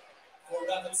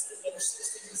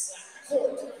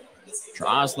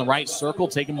 Draws in the right circle,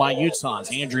 taken by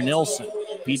Utah's Andrew Nilsson.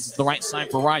 Feeds to the right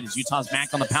side for right as Utah's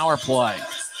back on the power play.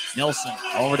 Nilsson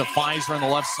over to Pfizer on the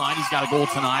left side. He's got a goal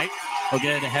tonight. He'll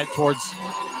get it ahead towards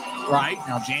right.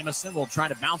 Now Jamison will try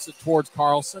to bounce it towards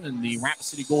Carlson, and the Rapid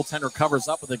City goaltender covers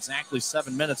up with exactly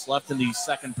 7 minutes left in the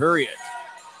second period.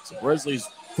 So Grizzlies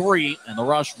 3 and the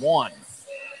Rush 1.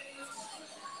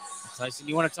 Tyson,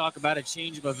 you want to talk about a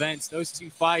change of events. Those 2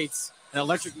 fights, an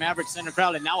electric Maverik Center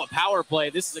crowd, and now a power play.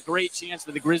 This is a great chance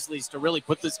for the Grizzlies to really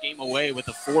put this game away with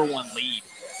a 4-1 lead.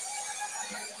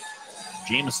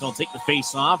 Jamison will take the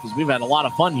face off as we've had a lot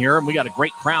of fun here, and we got a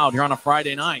great crowd here on a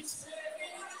Friday night.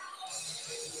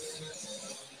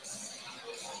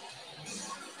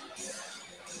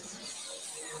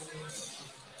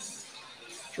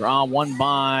 Draw won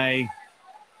by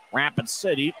Rapid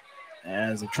City.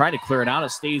 As they try to clear it out, it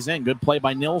stays in. Good play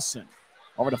by Nilsson.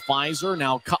 Over to Pfizer.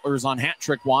 Now Cutler's on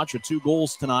hat-trick watch with 2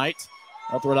 goals tonight.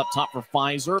 They'll throw it up top for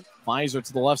Pfizer. Pfizer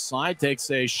to the left side, takes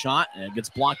a shot, and it gets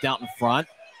blocked out in front.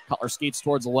 Cutler skates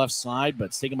towards the left side, but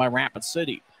it's taken by Rapid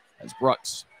City. As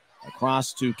Brooks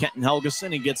across to Kenton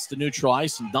Helgeson. He gets to neutral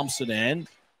ice and dumps it in.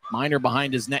 Miner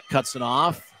behind his net cuts it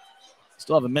off.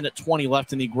 Still have 1:20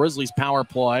 left in the Grizzlies power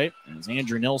play. As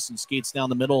Andrew Nilsson skates down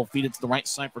the middle, feed it to the right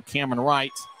side for Cameron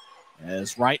Wright.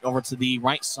 As Wright over to the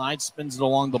right side, spins it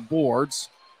along the boards.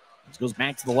 This goes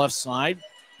back to the left side.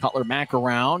 Cutler back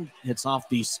around, hits off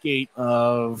the skate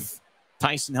of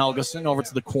Tyson Helgeson over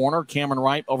to the corner. Cameron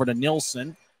Wright over to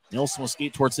Nilsson. Nilsson will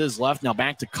skate towards his left. Now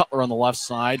back to Cutler on the left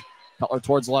side. Cutler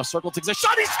towards the left circle, takes a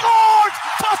shot, he scores!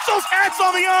 Toss those hats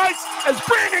on the ice as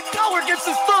Brandon Cutler gets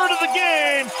his third of the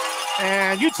game.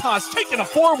 And Utah's taking a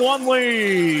 4-1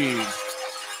 lead.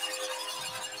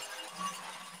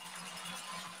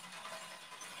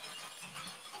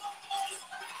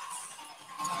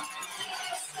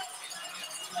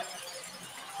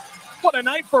 What a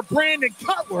night for Brandon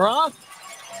Cutler, huh?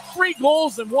 3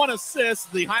 goals and 1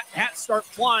 assist. The hats start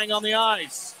flying on the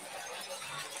ice.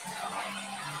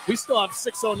 We still have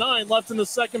 6:09 left in the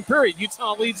second period.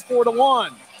 Utah leads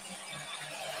 4-1.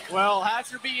 Well,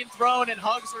 hats are being thrown and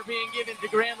hugs are being given to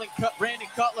Brandon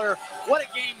Cutler. What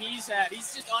a game he's had.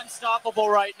 He's just unstoppable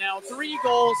right now. 3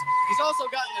 goals. He's also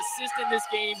got an assist in this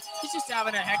game. He's just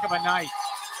having a heck of a night.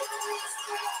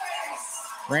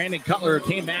 Brandon Cutler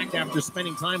came back after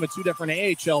spending time with 2 different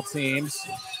AHL teams.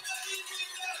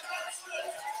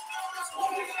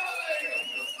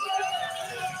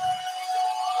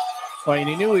 Well, and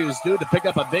he knew he was due to pick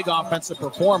up a big offensive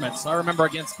performance. I remember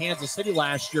against Kansas City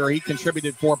last year, he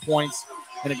contributed 4 points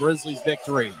in a Grizzlies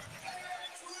victory.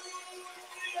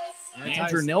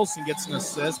 Andrew Nilsson gets an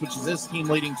assist, which is his team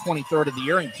leading 23rd of the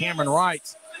year, and Cameron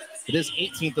Wright, it is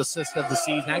 18th assist of the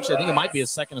season. Actually, I think it might be his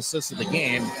 2nd assist of the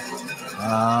game.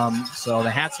 So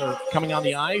the hats are coming on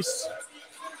the ice,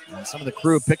 and some of the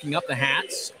crew picking up the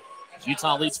hats.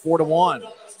 Utah leads 4-1.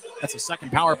 That's a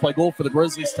second power play goal for the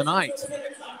Grizzlies tonight.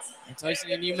 And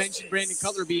Tyson, and you mentioned Brandon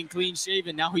Cutler being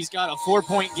clean-shaven. Now he's got a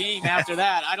 4-point game after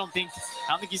that. I don't think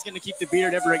he's going to keep the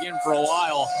beard ever again for a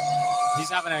while. He's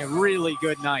having a really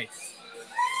good night.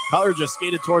 Cutler just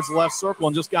skated towards the left circle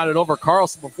and just got it over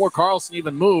Carlson. Before Carlson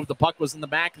even moved, the puck was in the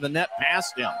back of the net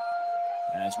past him.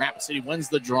 As Rapid City wins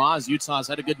the draw, as Utah's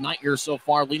had a good night here so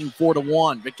far, leading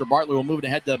 4-1. Victor Bartley will move it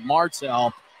ahead to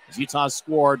Martel as Utah's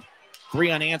scored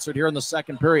 3 unanswered here in the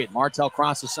second period. Martel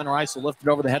crosses center ice, will lift it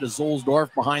over the head of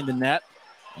Zulsdorf behind the net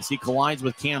as he collides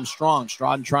with Cam Strong.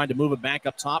 Strawden trying to move it back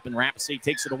up top, and Rapid City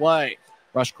takes it away.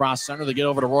 Rush cross center. They get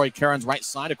over to Roy Caron's right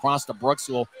side across to Brooks,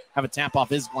 who will have a tap off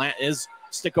his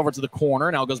stick over to the corner.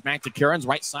 Now it goes back to Caron's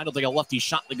right side. He'll take a lefty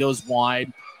shot that goes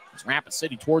wide. It's Rapid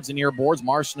City towards the near boards.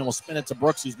 Martian will spin it to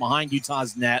Brooks, who's behind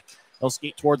Utah's net. He'll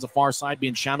skate towards the far side,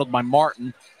 being shadowed by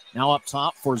Martin. Now up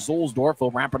top for Zulsdorf.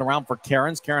 He'll wrap it around for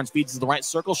Cairns. Cairns feeds to the right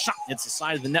circle. Shot hits the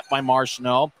side of the net by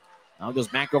Martineau. Now it goes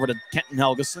back over to Kenton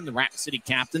Helgeson, the Rapid City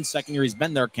captain. Second year he's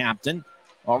been their captain.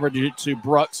 Over to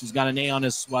Brooks, who's got an A on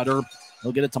his sweater.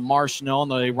 He'll get it to Martineau on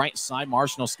the right side.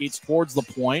 Martineau skates towards the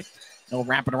point. He'll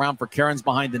wrap it around for Cairns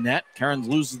behind the net. Cairns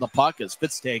loses the puck as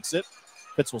Fitz takes it.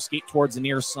 Fitz will skate towards the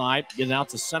near side, get it out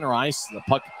to center ice. The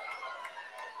puck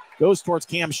goes towards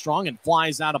Cam Strong and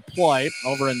flies out of play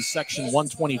over in section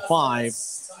 125.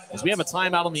 As we have a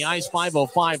timeout on the ice,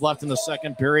 5:05 left in the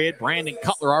second period. Brandon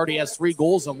Cutler already has 3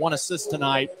 goals and 1 assist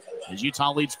tonight as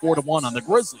Utah leads 4-1 on the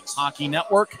Grizzlies Hockey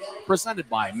Network, presented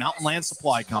by Mountain Land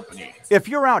Supply Company. If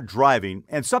you're out driving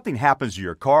and something happens to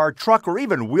your car, truck, or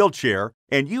even wheelchair,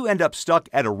 and you end up stuck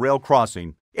at a rail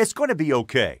crossing, it's going to be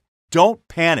okay. Don't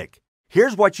panic.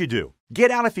 Here's what you do.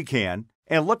 Get out if you can,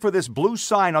 and look for this blue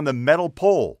sign on the metal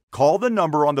pole. Call the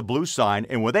number on the blue sign,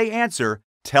 and when they answer,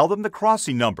 tell them the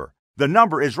crossing number. The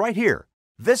number is right here.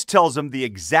 This tells them the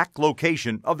exact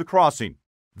location of the crossing.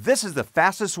 This is the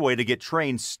fastest way to get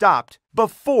trains stopped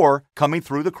before coming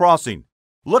through the crossing.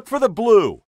 Look for the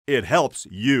blue. It helps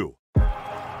you.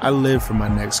 I live for my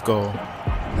next goal.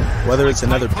 Whether it's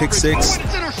another pick six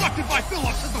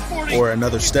or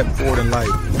another step forward in life,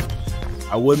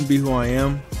 I wouldn't be who I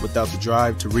am without the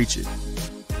drive to reach it.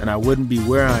 And I wouldn't be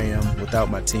where I am without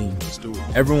my team.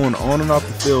 Everyone on and off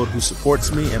the field who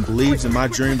supports me and believes in my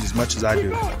dreams as much as I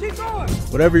do.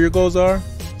 Whatever your goals are,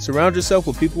 surround yourself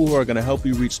with people who are going to help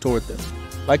you reach toward them.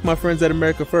 Like my friends at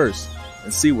America First,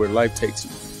 and see where life takes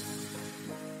you.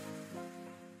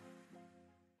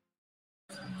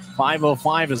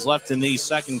 5:05 is left in the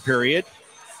second period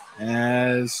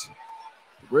as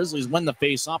the Grizzlies win the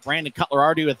face-off. Brandon Cutler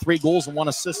already with 3 goals and 1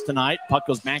 assist tonight. Puck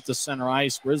goes back to center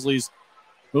ice. Grizzlies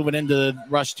moving into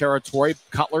rush territory.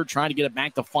 Cutler trying to get it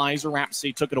back to Pfizer. Rapid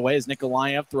City took it away as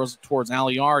Nikolaev throws it towards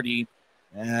Aliardi.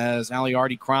 As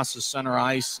Aliardi crosses center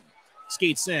ice,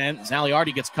 skates in. As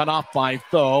Aliardi gets cut off by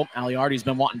Tho. Aliardi's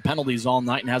been wanting penalties all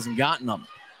night and hasn't gotten them.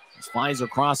 As Pfizer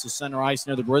crosses center ice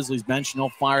near the Grizzlies bench, and he'll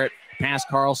fire it past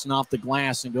Carlson off the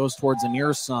glass and goes towards the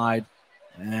near side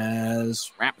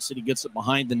as Rapid City gets it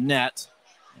behind the net.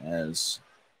 As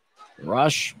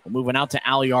Rush moving out to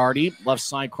Aliardi. Left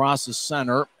side crosses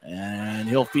center, and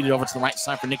he'll feed it over to the right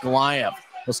side for Nikolaev.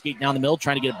 He'll skate down the middle,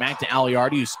 trying to get it back to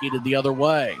Aliardi, who skated the other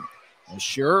way. And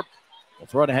sure, we'll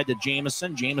throw it ahead to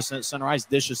Jamison. Jamison at center ice,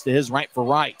 dishes to his right for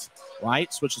right.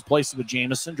 Right, switches places with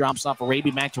Jamison, drops off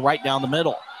Arabi back to right down the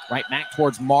middle. Right back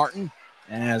towards Martin,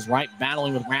 as Right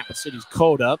battling with Rapid City's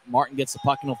Coda. Martin gets the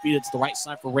puck and he'll feed it to the right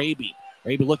side for Arabi.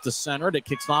 Arabi looked to center, that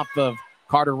kicks off of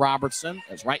Carter Robertson,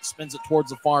 as Wright spins it towards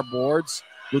the far boards.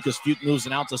 Lucas Fuke moves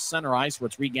it out to center ice, where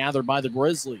it's regathered by the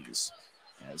Grizzlies.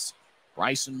 As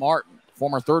Bryson Martin,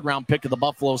 former third-round pick of the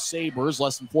Buffalo Sabres,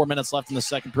 less than 4 minutes left in the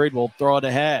second period, will throw it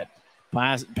ahead.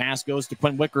 Pass goes to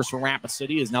Quinn Wickers for Rapid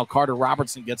City, as now Carter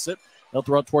Robertson gets it. He'll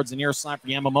throw it towards the near side for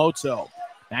Yamamoto.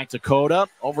 Back to Coda,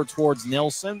 over towards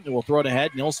Nilsson, who will throw it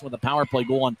ahead. Nilsson with a power play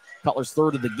goal on Cutler's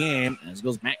third of the game, as it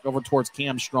goes back over towards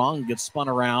Cam Strong, and gets spun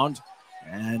around.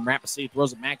 And Rapid City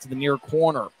throws it back to the near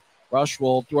corner. Rush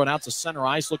will throw it out to center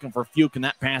ice, looking for Fuke, and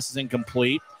that pass is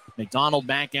incomplete. McDonald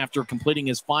back after completing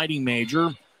his fighting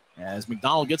major. As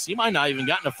McDonald gets, he might not even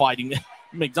gotten a fighting.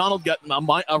 McDonald got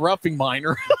a roughing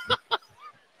minor.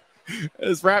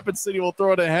 As Rapid City will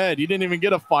throw it ahead. He didn't even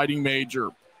get a fighting major.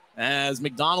 As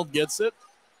McDonald gets it.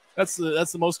 That's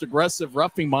the most aggressive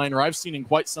roughing minor I've seen in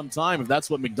quite some time, if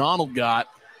that's what McDonald got.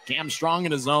 Cam Strong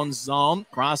in his own zone,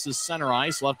 crosses center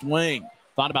ice, left wing.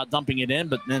 Thought about dumping it in,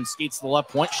 but then skates to the left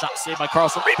point. Shot saved by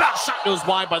Carlson. Rebound shot goes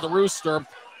wide by the Rooster.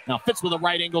 Now Fitz with a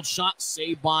right-angled shot,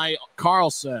 saved by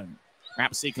Carlson.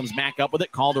 Rapid City comes back up with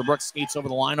it. Calder Brooks skates over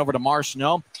the line, over to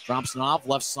Marchino. Drops it off,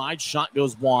 left side. Shot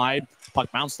goes wide.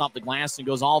 Puck bounced off the glass and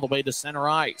goes all the way to center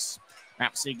ice.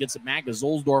 Rapid City gets it back to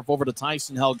Zolsdorf, over to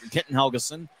Tyson Kitten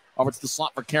Helgeson. Over to the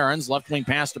slot for Cairns. Left wing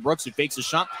pass to Brooks, who fakes a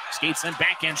shot. Skates in,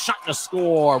 backhand shot and a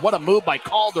score. What a move by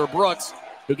Calder Brooks,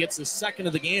 who gets his second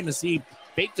of the game as he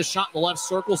faked a shot in the left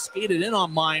circle, skated in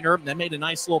on Minor, then made a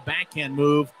nice little backhand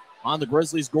move on the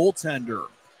Grizzlies goaltender.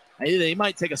 They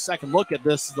might take a second look at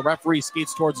this as the referee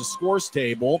skates towards the scores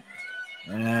table,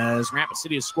 as Rapid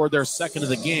City has scored their second of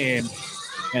the game.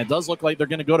 And it does look like they're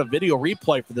going to go to video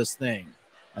replay for this thing,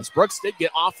 as Brooks did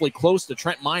get awfully close to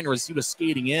Trent Minor as he was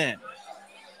skating in.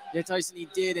 Yeah, Tyson, he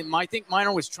did, and I think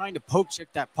Minor was trying to poke check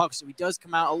that puck, so he does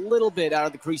come out a little bit out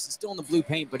of the crease. He's still in the blue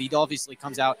paint, but he obviously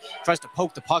comes out, tries to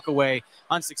poke the puck away.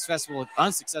 Unsuccessful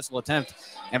attempt.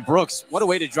 And Brooks, what a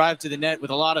way to drive to the net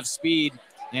with a lot of speed,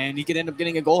 and he could end up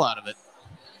getting a goal out of it.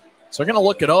 So they're going to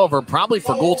look it over, probably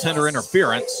for goaltender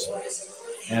interference.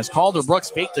 As Calder Brooks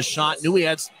faked the shot, knew he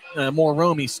had more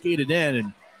room, he skated in,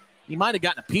 and he might have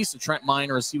gotten a piece of Trent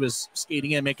Minor as he was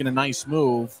skating in, making a nice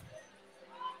move.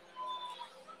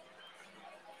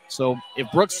 So if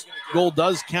Brooks' goal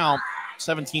does count,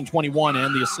 17-21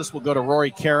 in, the assist will go to Rory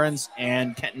Cairns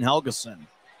and Kenton Helgeson.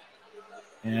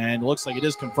 And it looks like it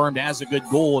is confirmed as a good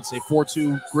goal. It's a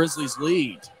 4-2 Grizzlies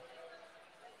lead.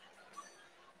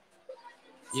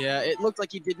 Yeah, it looked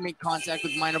like he did make contact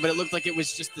with Minor, but it looked like it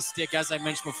was just the stick. As I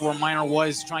mentioned before, Minor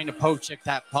was trying to poke check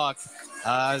that puck.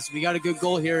 So we got a good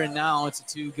goal here, and now it's a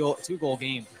two-goal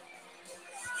game.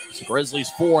 So Grizzlies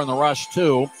 4 in the Rush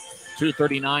 2.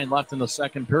 2:39 left in the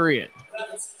second period.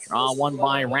 Draw one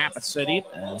by Rapid City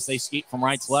as they skate from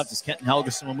right to left as Kenton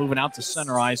Helgeson will move it out to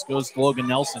center ice. Goes to Logan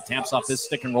Nelson, taps off his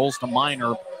stick and rolls to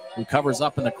Minor, who covers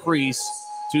up in the crease.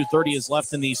 2:30 is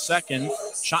left in the second.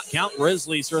 Shot count,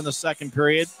 Grizzlies here in the second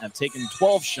period have taken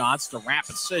 12 shots to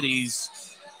Rapid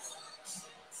City's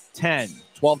 10.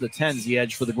 12-10 is the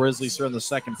edge for the Grizzlies here in the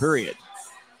second period.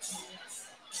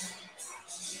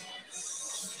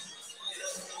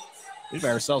 We've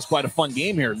got ourselves quite a fun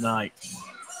game here tonight.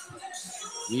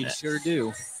 We sure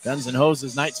do. Guns and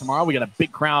Hoses night tomorrow. We got a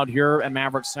big crowd here at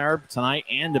Maverik Center tonight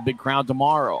and a big crowd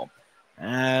tomorrow.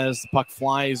 As the puck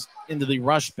flies into the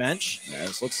Rush bench,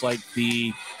 as looks like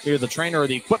either the trainer or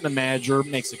the equipment manager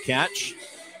makes a catch.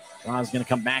 Ron's going to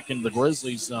come back into the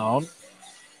Grizzlies zone.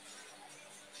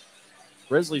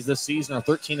 Grizzlies this season are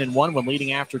 13-1 when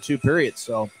leading after two periods,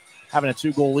 so having a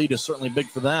two-goal lead is certainly big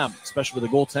for them, especially with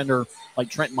a goaltender like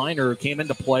Trent Minor, who came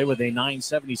into play with a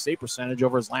 .970 save percentage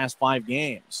over his last 5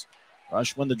 games.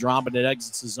 Rush win the draw, but it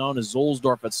exits the zone as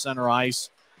Zolsdorf at center ice.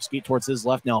 Skate towards his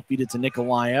left now. Feed it to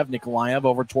Nikolaev. Nikolaev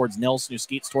over towards Nelson, who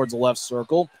skates towards the left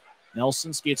circle.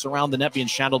 Nelson skates around the net, being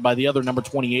shadowed by the other number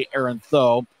 28, Aaron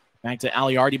Tho. Back to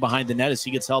Aliardi behind the net as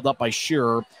he gets held up by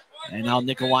Shearer. And now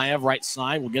Nikolaev right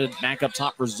side will get it back up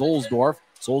top for Zolsdorf.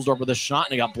 Zolsdorf with a shot,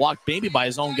 and he got blocked maybe by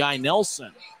his own guy,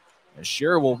 Nelson. As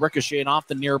Shearer will ricochet off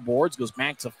the near boards, goes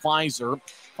back to Pfizer.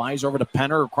 Pfizer over to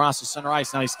Penner across the center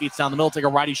ice. Now he skates down the middle, take a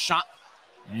righty shot.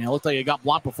 And it looked like it got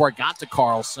blocked before it got to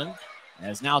Carlson.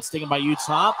 As now it's taken by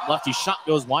Utah. Lefty shot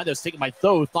goes wide. That was taken by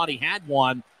Tho. Thought he had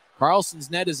one. Carlson's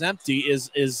net is empty,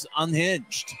 is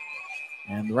unhinged.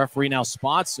 And the referee now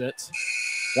spots it.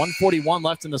 1:41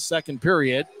 left in the second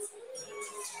period.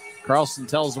 Carlson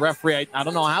tells the referee, I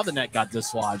don't know how the net got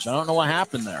dislodged. I don't know what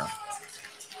happened there.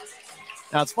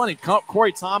 Now, it's funny.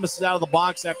 Corey Thomas is out of the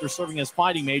box after serving as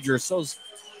fighting major. So's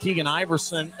Keegan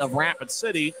Iverson of Rapid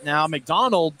City. Now,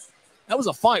 McDonald, that was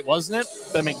a fight, wasn't it?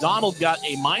 But McDonald got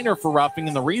a minor for roughing,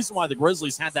 and the reason why the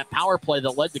Grizzlies had that power play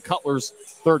that led to Cutler's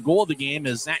third goal of the game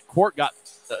is Zach Court got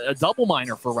a double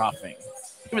minor for roughing.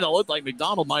 Even though it looked like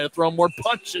McDonald might have thrown more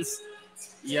punches.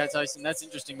 Yeah, Tyson, that's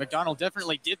interesting. McDonald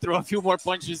definitely did throw a few more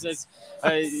punches as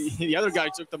the other guy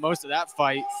took the most of that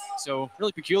fight. So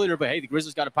really peculiar, but hey, the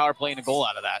Grizzlies got a power play and a goal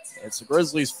out of that. It's the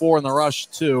Grizzlies 4 in the rush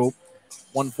 2.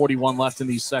 1:41 left in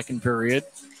the second period.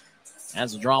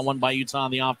 As a draw one by Utah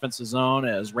in the offensive zone,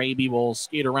 as Raby will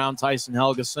skate around Tyson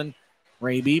Helgeson.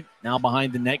 Raby now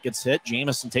behind the net gets hit.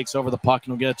 Jamison takes over the puck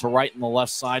and will get it to Wright on the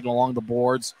left side and along the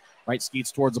boards. Wright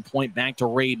skates towards a point, back to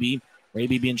Raby.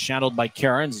 Raby being shadowed by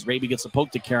Chiarenza. As Raby gets a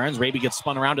poke to Chiarenza. Raby gets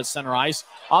spun around at center ice.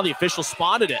 Oh, the official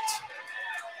spotted it.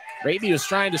 Raby was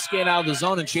trying to skate out of the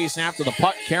zone and chase after the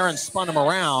puck. Chiarenza spun him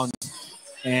around.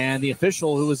 And the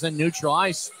official, who was in neutral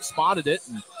ice, spotted it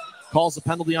and calls the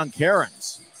penalty on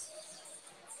Chiarenza.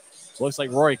 So it looks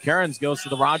like Rory Chiarenza goes to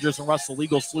the Rogers and Russell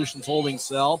Legal Solutions holding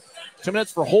cell. 2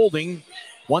 minutes for holding.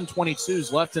 1:22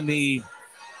 is left in the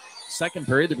second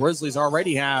period. The Grizzlies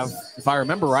already have, if I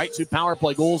remember right, 2 power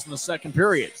play goals in the second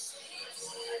period.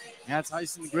 Yeah,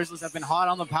 Tyson, the Grizzlies have been hot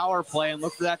on the power play and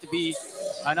look for that to be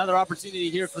another opportunity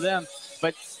here for them.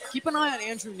 But keep an eye on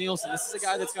Andrew Nielsen. This is a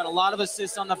guy that's got a lot of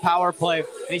assists on the power play,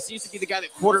 and he seems to be the guy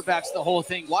that quarterbacks the whole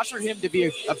thing. Watch for him to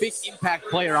be a big impact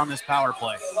player on this power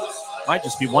play. Might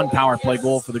just be 1 power play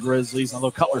goal for the Grizzlies,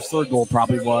 although Cutler's third goal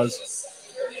probably was.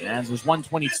 As there's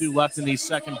 1:22 left in the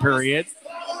second period.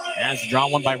 As draw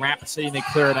one by Rapid City, and they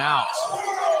clear it out.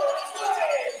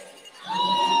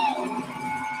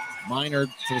 Minor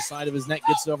to the side of his net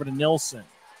gets it over to Nilsson.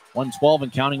 1:12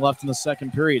 and counting left in the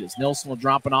second period as Nilsson will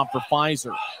drop it off for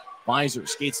Pfizer. Pfizer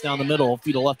skates down the middle,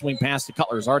 feed a left wing pass to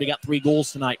Cutler. He's already got 3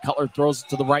 goals tonight. Cutler throws it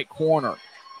to the right corner.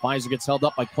 Pfizer gets held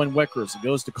up by Quinn Wickers. It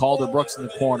goes to Calder Brooks in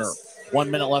the corner. 1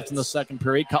 minute left in the second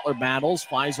period. Cutler battles.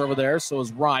 Pfizer over there, so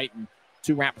is Wright. And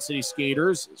 2 Rapid City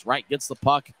skaters. As Wright gets the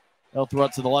puck, they'll throw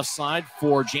it to the left side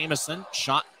for Jamison.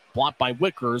 Shot blocked by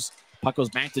Wickers. Puck goes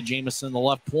back to Jamison, the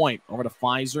left point. Over to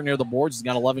Pfizer near the boards. He's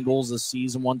got 11 goals this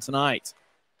season, 1 tonight.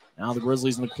 Now the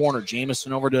Grizzlies in the corner.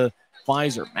 Jamison over to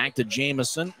Pfizer. Back to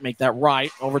Jamison. Make that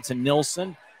right. Over to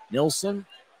Nilsson. Nilsson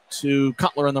to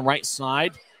Cutler on the right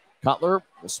side. Cutler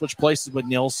will switch places with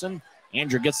Nilsson.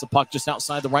 Andrew gets the puck just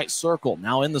outside the right circle.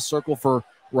 Now in the circle for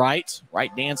Wright.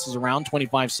 Wright dances around.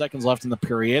 25 seconds left in the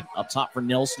period. Up top for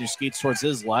Nilsson, who skates towards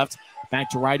his left. Back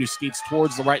to Wright, who skates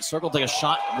towards the right circle. Take a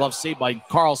shot. Glove saved by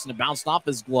Carlson. It bounced off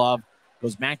his glove.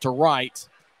 Goes back to Wright.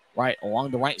 Wright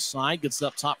along the right side. Gets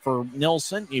up top for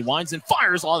Nilsson. He winds and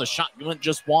fires. Oh, the shot went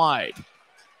just wide.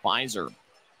 Pfizer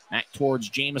back towards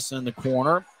Jamison in the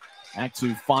corner. Back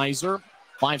to Pfizer.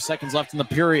 5 seconds left in the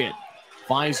period.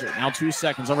 Pfizer now 2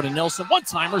 seconds over to Nilsson.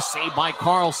 One-timer saved by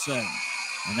Carlson.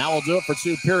 And that will do it for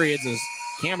 2 periods as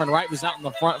Cameron Wright was out in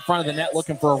the front of the net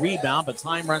looking for a rebound, but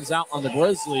time runs out on the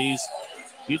Grizzlies.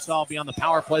 Utah will be on the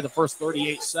power play the first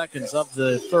 38 seconds of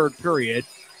the third period.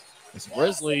 As the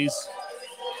Grizzlies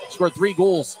scored 3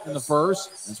 goals in the first,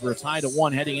 as we're tied at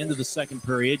 1 heading into the second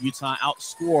period. Utah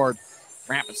outscored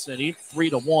Rapid City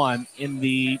 3-1 in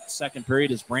the second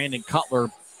period as Brandon Cutler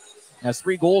has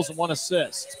 3 goals and 1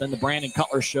 assist. It's been the Brandon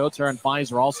Cutler show. Taron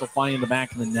Pfizer also finding the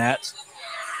back of the net.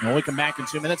 And when we come back in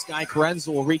 2 minutes, Guy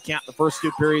Chiarenza will recap the first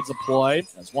 2 periods of play.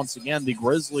 As once again, the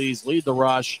Grizzlies lead the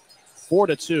rush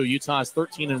 4-2. Utah is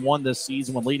 13-1 this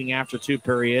season when leading after 2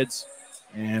 periods.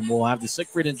 And we'll have the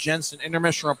Siegfried and Jensen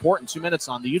intermission report in 2 minutes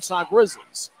on the Utah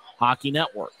Grizzlies Hockey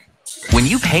Network. When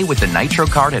you pay with the Nitro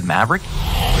card at Maverik,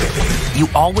 you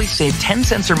always save 10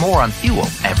 cents or more on fuel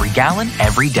every gallon,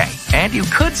 every day. And you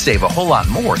could save a whole lot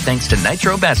more thanks to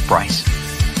Nitro Best Price.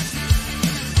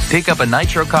 Pick up a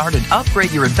Nitro card and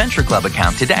upgrade your Adventure Club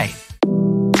account today.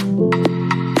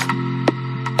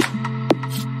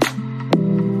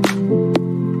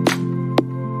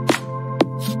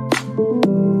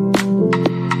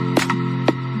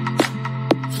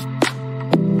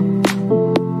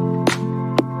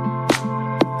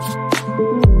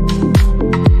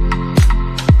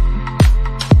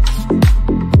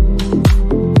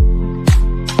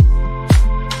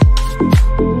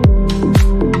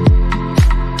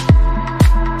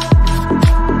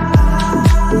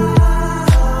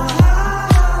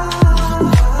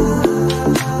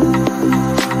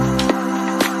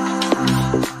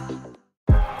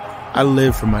 I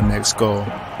live for my next goal.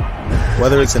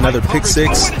 Whether it's another pick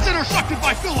six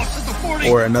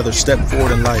or another step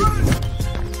forward in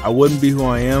life, I wouldn't be who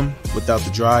I am without the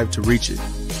drive to reach it.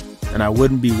 And I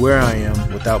wouldn't be where I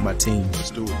am without my team.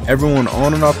 Everyone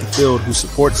on and off the field who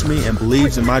supports me and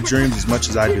believes in my dreams as much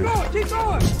as I do.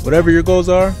 Whatever your goals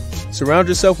are, surround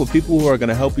yourself with people who are going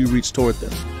to help you reach toward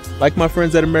them. Like my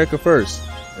friends at America First,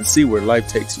 and see where life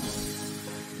takes you.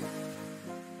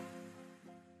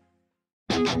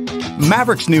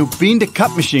 Maverik's new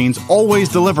bean-to-cup machines always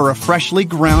deliver a freshly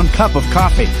ground cup of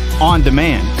coffee on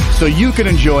demand, so you can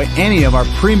enjoy any of our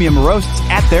premium roasts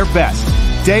at their best,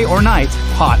 day or night,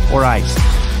 hot or iced.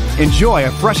 Enjoy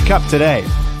a fresh cup today.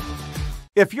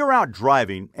 If you're out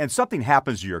driving and something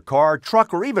happens to your car,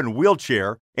 truck, or even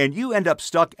wheelchair, and you end up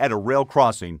stuck at a rail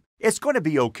crossing, it's going to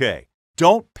be okay.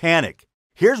 Don't panic.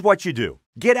 Here's what you do.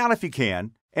 Get out if you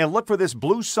can, and look for this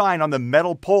blue sign on the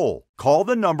metal pole. Call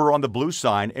the number on the blue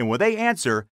sign, and when they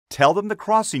answer, tell them the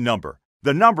crossing number.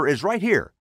 The number is right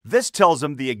here. This tells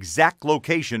them the exact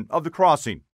location of the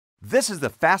crossing. This is the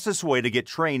fastest way to get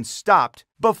trains stopped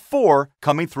before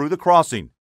coming through the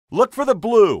crossing. Look for the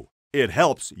blue. It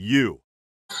helps you.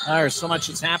 There's so much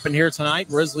that's happened here tonight.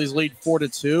 Grizzlies lead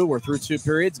 4-2. We're through 2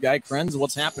 periods. Guy Krenz,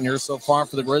 what's happened here so far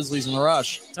for the Grizzlies in the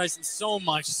rush? Tyson, so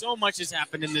much has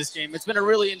happened in this game. It's been a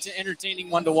really entertaining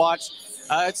one to watch.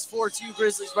 It's 4-2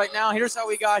 Grizzlies right now. Here's how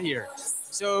we got here.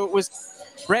 So it was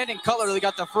Brandon Cutler that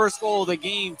got the first goal of the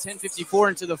game, 10:54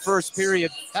 into the first period.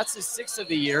 That's his 6th of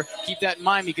the year. Keep that in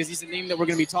mind because he's a name that we're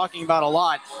going to be talking about a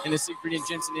lot in the Siegfried and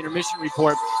Jensen intermission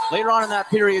report. Later on in that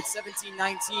period,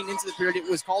 17-19 into the period, it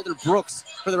was Calder Brooks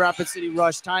for the Rapid City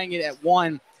Rush, tying it at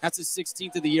 1. That's his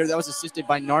 16th of the year. That was assisted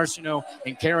by Narcino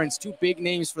and Chiarenza, 2 big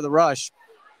names for the Rush.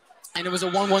 And it was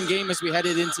a 1-1 game as we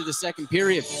headed into the second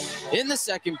period. In the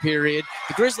second period,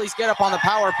 the Grizzlies get up on the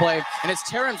power play, and it's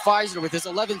Taryn Pfizer with his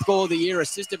 11th goal of the year,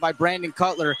 assisted by Brandon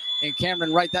Cutler and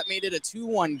Cameron Wright. That made it a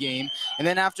 2-1 game. And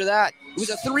then after that, it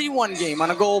was a 3-1 game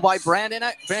on a goal by Brandon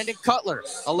Cutler.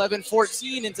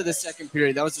 11-14 into the second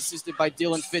period. That was assisted by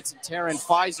Dylan Fitz and Taryn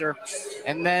Pfizer.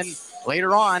 And then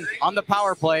later on the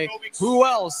power play, who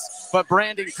else but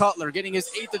Brandon Cutler getting his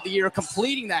 8th of the year,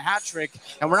 completing the hat trick.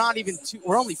 And we're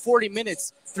only 40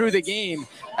 minutes through the game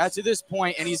to this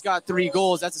point, and he's got 3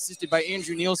 goals. That's assisted by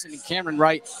Andrew Nielsen and Cameron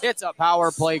Wright. It's a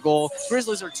power play goal.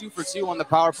 Grizzlies are 2 for 2 on the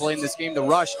power play in this game. The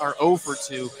Rush are 0 for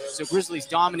 2. So Grizzlies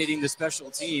dominating the special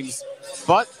teams.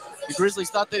 But the Grizzlies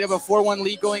thought they'd have a 4-1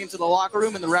 lead going into the locker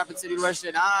room, and the Rapid City Rush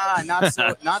said,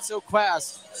 not so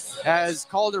fast, as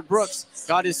Calder Brooks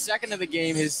got his 2nd of the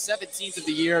game, his 17th of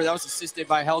the year. That was assisted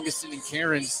by Helgeson and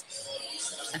Cairns.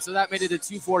 And so that made it a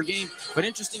 2-4 game. But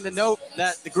interesting to note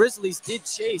that the Grizzlies did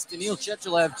chase Daniil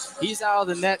Chechelev. He's out of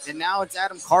the net, and now it's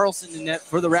Adam Carlson in net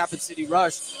for the Rapid City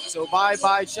Rush. So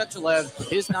bye-bye Chechelev.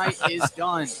 His night is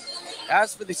done.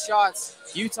 As for the shots,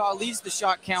 Utah leads the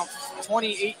shot count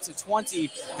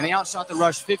 28-20, and they outshot the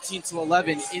Rush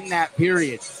 15-11 in that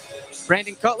period.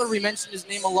 Brandon Cutler, we mentioned his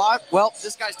name a lot. Well,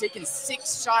 this guy's taken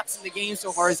 6 shots in the game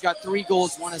so far. He's got 3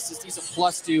 goals, 1 assist. He's a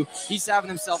 +2. He's having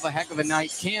himself a heck of a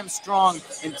night. Cam Strong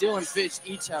and Dylan Fitch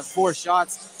each have 4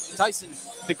 shots. Tyson,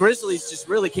 the Grizzlies just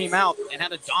really came out and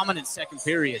had a dominant second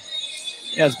period.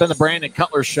 Yeah, it's been the Brandon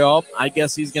Cutler show. I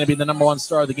guess he's going to be the #1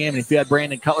 star of the game. And if you had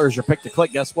Brandon Cutler as your pick to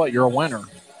click, guess what? You're a winner.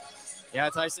 Yeah,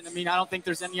 Tyson, I don't think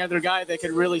there's any other guy that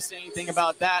could really say anything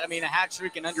about that. A hat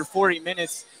trick in under 40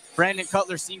 minutes. Brandon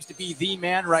Cutler seems to be the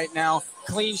man right now.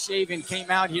 Clean shaven,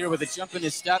 came out here with a jump in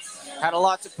his step, had a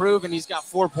lot to prove, and he's got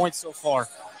 4 points so far.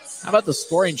 How about the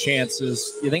scoring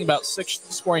chances? You think about 6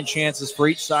 scoring chances for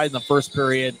each side in the first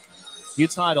period.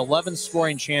 Utah had 11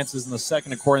 scoring chances in the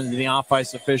second, according to the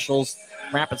off-ice officials.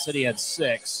 Rapid City had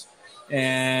 6.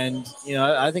 And,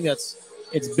 I think it's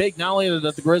big not only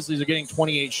that the Grizzlies are getting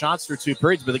 28 shots through 2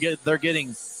 periods, but they're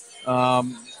getting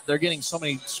so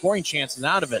many scoring chances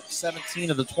out of it. 17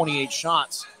 of the 28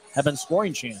 shots have been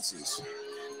scoring chances.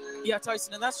 Yeah,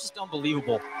 Tyson, and that's just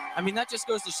unbelievable. That just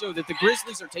goes to show that the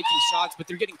Grizzlies are taking shots, but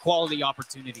they're getting quality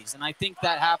opportunities. And I think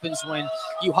that happens when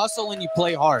you hustle and you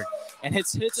play hard. And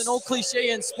it's an old cliche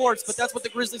in sports, but that's what the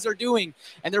Grizzlies are doing.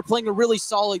 And they're playing a really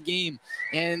solid game.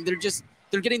 And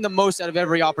they're getting the most out of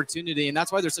every opportunity. And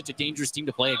that's why they're such a dangerous team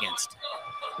to play against.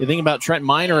 You think about Trent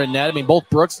Miner and net. Both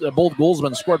goals have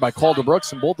been scored by Calder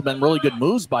Brooks, and both have been really good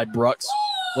moves by Brooks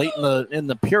late in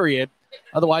the period.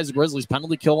 Otherwise, the Grizzlies'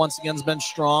 penalty kill once again has been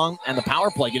strong, and the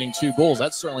power play getting 2 goals.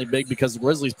 That's certainly big because the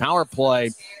Grizzlies' power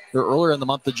play earlier in the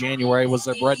month of January was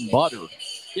their bread and butter.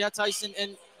 Yeah, Tyson,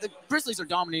 and the Grizzlies are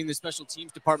dominating the special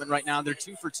teams department right now. They're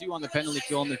 2 for 2 on the penalty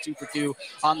kill, and they're 2 for 2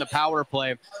 on the power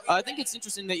play. I think it's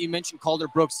interesting that you mentioned Calder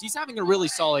Brooks. He's having a really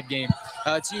solid game.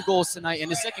 2 goals tonight, and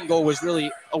the second goal was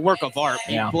really a work of art.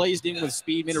 He blazed in with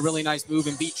speed, made a really nice move,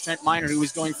 and beat Trent Miner, who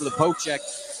was going for the poke check.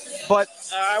 But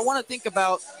I want to think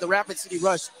about the Rapid City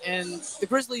Rush, and the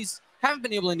Grizzlies haven't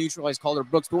been able to neutralize Calder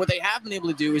Brooks, but what they have been able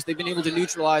to do is they've been able to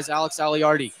neutralize Alex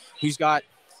Aliardi, who's got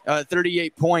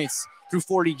 38 points through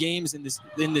 40 games in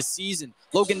this season.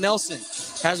 Logan Nelson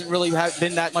hasn't really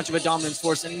been that much of a dominance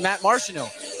force, and Matt Marchino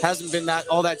hasn't been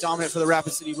all that dominant for the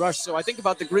Rapid City Rush. So I think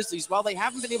about the Grizzlies, while they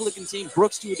haven't been able to contain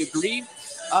Brooks to a degree,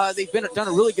 they've done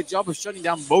a really good job of shutting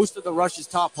down most of the Rush's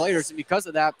top players, and because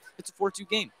of that, it's a 4-2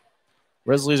 game.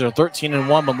 Grizzlies are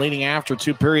 13-1, but leading after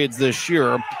 2 periods this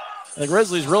year. And the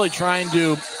Grizzlies really trying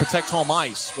to protect home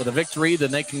ice. With a victory,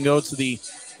 then they can go to the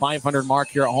 500 mark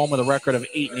here at home with a record of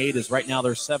 8-8, as right now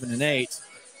they're 7-8. And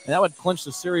that would clinch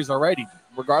the series already,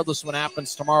 regardless of what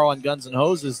happens tomorrow on Guns N'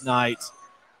 Hoses night.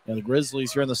 The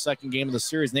Grizzlies here in the second game of the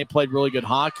series, and they played really good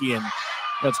hockey. And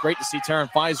it's great to see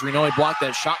Taryn Fizer. We know he blocked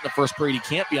that shot in the first period. He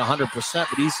can't be 100%,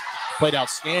 but he's played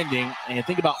outstanding. And you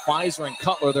think about Fizer and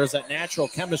Cutler, there's that natural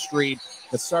chemistry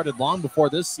that started long before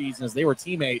this season, as they were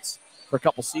teammates for a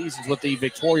couple seasons with the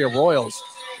Victoria Royals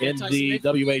in the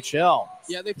WHL.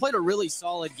 Yeah, they played a really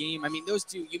solid game. I mean, those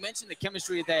two, you mentioned the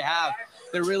chemistry that they have.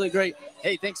 They're really great.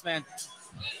 Hey, thanks, man.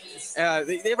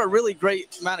 They have a really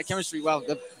great amount of chemistry. Wow,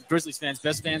 the Grizzlies fans,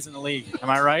 best fans in the league. Am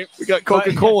I right? We got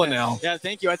Coca-Cola now. Yeah,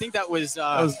 thank you. I think that was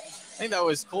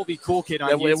Colby Cool Kid on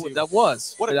YouTube. That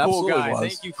was. What a cool guy.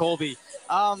 Thank you, Colby.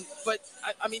 But,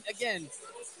 I mean, again,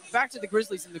 back to the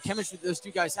Grizzlies and the chemistry that those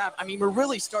two guys have. I mean, we're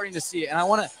really starting to see it. And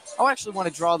I actually want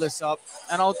to draw this up,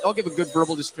 and I'll give a good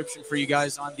verbal description for you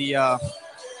guys on the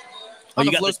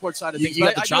Flow Sports side of things. You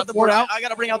got the chalkboard out? I got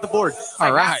to bring out the board.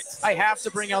 All right. I have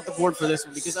to bring out the board for this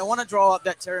one because I want to draw up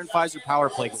that Taryn Fizer power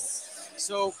play goal.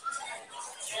 So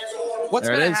what's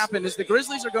going to happen is the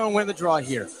Grizzlies are going to win the draw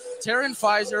here. Taryn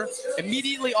Fizer,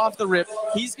 immediately off the rip,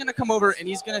 he's going to come over and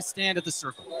he's going to stand at the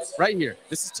circle right here.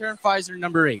 This is Taryn Fizer,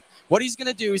 number 8. What he's going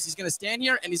to do is he's going to stand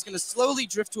here and he's going to slowly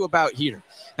drift to about here.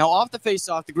 Now, off the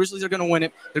face-off, the Grizzlies are going to win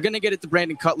it. They're going to get it to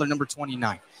Brandon Cutler, number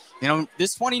 29. You know,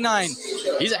 this 29,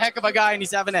 he's a heck of a guy and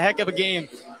he's having a heck of a game.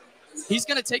 He's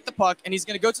going to take the puck, and he's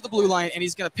going to go to the blue line, and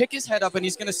he's going to pick his head up, and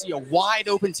he's going to see a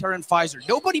wide-open Taryn Fizer.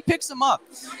 Nobody picks him up.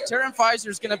 Taryn Fizer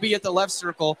is going to be at the left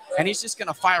circle, and he's just going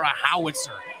to fire a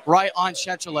howitzer right on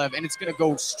Chechelev, and it's going to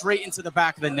go straight into the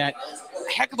back of the net.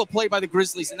 Heck of a play by the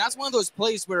Grizzlies, and that's one of those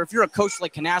plays where if you're a coach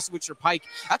like Kanasowicz or Pike,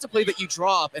 that's a play that you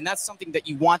draw up, and that's something that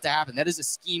you want to happen. That is a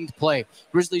schemed play.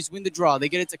 Grizzlies win the draw. They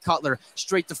get it to Cutler,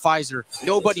 straight to Fizer.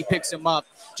 Nobody picks him up.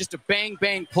 Just a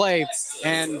bang-bang play,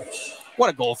 and what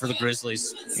a goal for the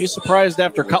Grizzlies. Are you surprised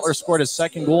after Cutler scored his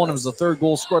second goal and it was the third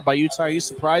goal scored by Utah? Are you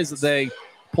surprised that they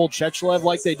pulled Chechelev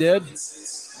like they did,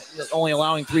 only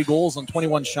allowing 3 goals on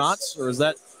 21 shots? Or is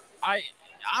that...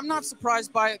 I'm not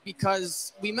surprised by it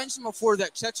because we mentioned before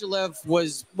that Chechelev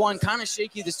was, one, kind of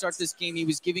shaky to start this game. He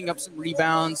was giving up some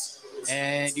rebounds,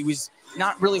 and he was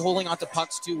not really holding on to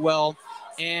pucks too well.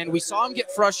 And we saw him get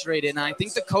frustrated, and I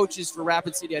think the coaches for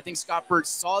Rapid City, I think Scott Burt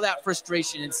saw that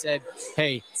frustration and said,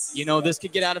 hey, you know, this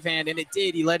could get out of hand, and it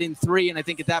did. He let in 3, and I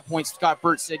think at that point Scott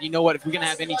Burt said, you know what, if we're going to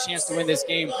have any chance to win this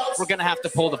game, we're going to have to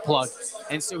pull the plug.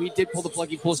 And so he did pull the plug.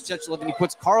 He pulls Chechelev, and he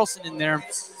puts Carlson in there.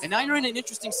 And now you're in an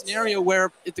interesting scenario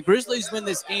where if the Grizzlies win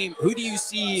this game, who do you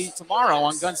see tomorrow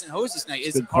on Guns N' Hoses night?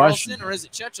 Is it Carlson or is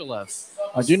it Chechelev?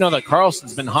 I do know that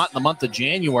Carlson's been hot in the month of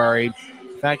January.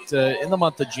 In fact, in the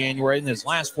month of January, in his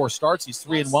last 4 starts, he's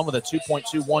 3-1 with a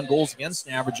 2.21 goals against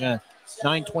average and a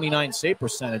 .929 save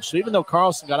percentage. So even though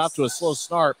Carlson got off to a slow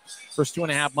start first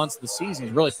 2.5 months of the season,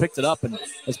 he's really picked it up and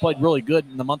has played really good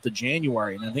in the month of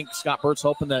January. And I think Scott Burt's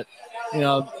hoping that,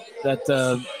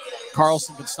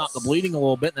 Carlson can stop the bleeding a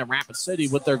little bit, and that Rapid City,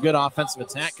 with their good offensive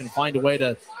attack, can find a way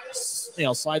to,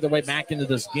 slide their way back into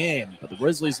this game. But the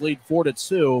Grizzlies lead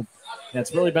 4-2. And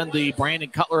it's really been the Brandon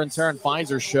Cutler and Taryn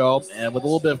Fizer show, and with a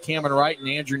little bit of Cameron Wright and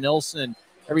Andrew Nilsson,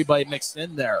 everybody mixed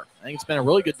in there. I think it's been a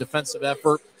really good defensive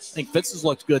effort. I think Fitz has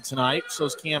looked good tonight. So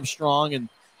is Cam Strong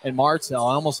and Martell.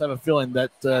 I almost have a feeling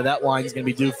that that line is going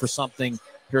to be due for something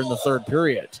here in the third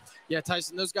period. Yeah,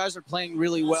 Tyson, those guys are playing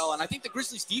really well, and I think the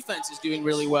Grizzlies' defense is doing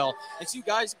really well. And 2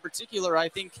 guys in particular, I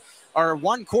think, are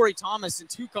 1, Corey Thomas, and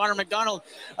 2, Connor McDonald.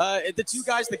 The 2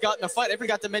 guys that got in the fight. I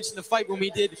forgot to mention the fight when we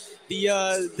did the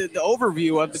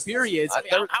overview of the periods. I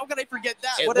mean, how could I forget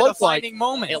that? What a defining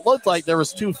moment. It looked like there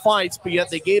was 2 fights, but yet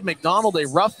they gave McDonald a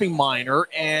roughing minor,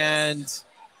 and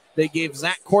they gave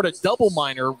Zach Court a double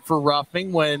minor for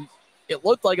roughing when It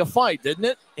looked like a fight, didn't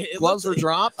it? Gloves were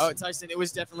dropped. Oh, Tyson, it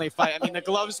was definitely a fight. I mean, the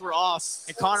gloves were off,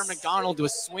 and Connor McDonald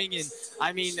was swinging.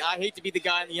 I mean, I hate to be the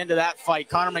guy on the end of that fight.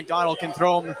 Connor McDonald can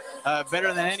throw him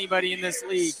better than anybody in this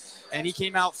league, and he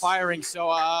came out firing. So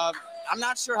I'm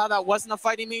not sure how that wasn't a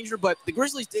fighting danger, but the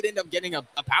Grizzlies did end up getting a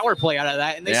power play out of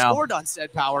that, and they scored on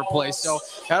said power play. So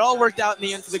that all worked out in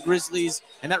the end for the Grizzlies,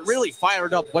 and that really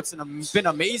fired up what's been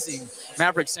amazing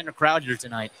Maverik Center crowd here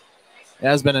tonight. It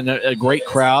has been a great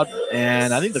crowd,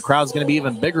 and I think the crowd's going to be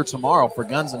even bigger tomorrow for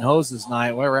Guns and Hoses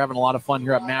night. We're having a lot of fun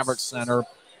here at Maverik Center.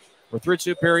 We're through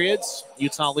 2 periods.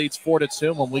 Utah leads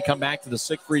 4-2. When we come back to the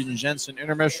Siegfried and Jensen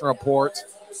intermission report,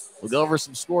 we'll go over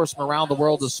some scores from around the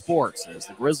world of sports as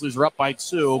the Grizzlies are up by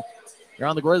 2. You're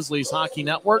on the Grizzlies Hockey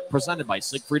Network, presented by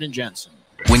Siegfried and Jensen.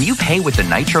 When you pay with the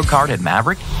Nitro card at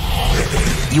Maverik,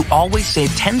 you always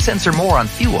save 10 cents or more on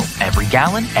fuel every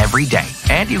gallon, every day.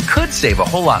 And you could save a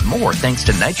whole lot more thanks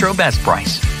to Nitro Best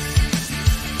Price.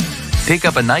 Pick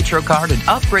up a Nitro card and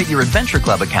upgrade your Adventure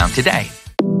Club account today.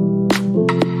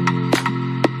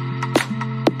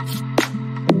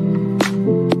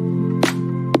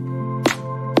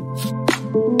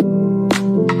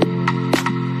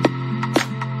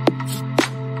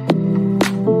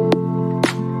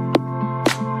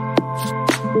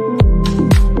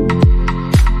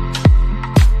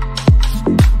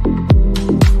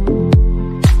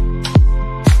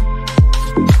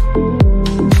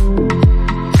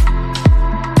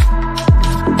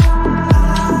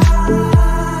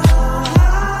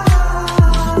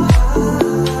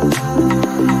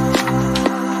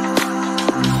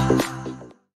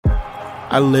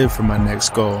 I live for my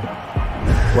next goal.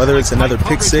 Whether it's another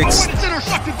pick six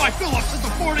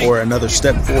or another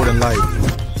step forward in life,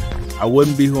 I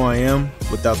wouldn't be who I am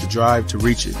without the drive to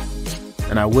reach it.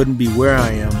 And I wouldn't be where I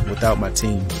am without my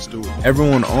team.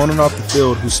 Everyone on and off the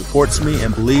field who supports me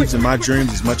and believes in my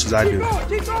dreams as much as I do.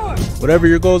 Whatever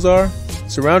your goals are,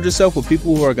 surround yourself with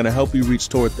people who are going to help you reach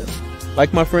toward them.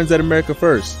 Like my friends at America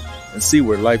First, and see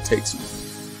where life takes you.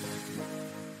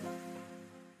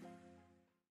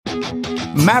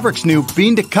 Maverik's new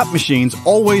bean-to-cup machines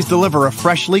always deliver a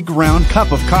freshly ground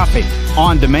cup of coffee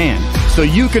on demand, so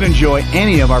you can enjoy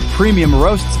any of our premium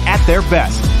roasts at their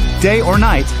best, day or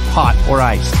night, hot or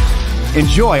iced.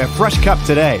 Enjoy a fresh cup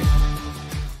today.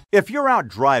 If you're out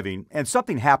driving and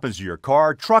something happens to your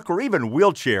car, truck, or even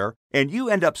wheelchair, and you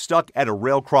end up stuck at a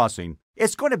rail crossing,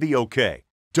 it's going to be okay.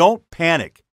 Don't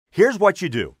panic. Here's what you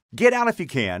do. Get out if you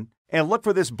can, and look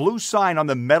for this blue sign on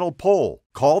the metal pole.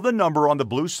 Call the number on the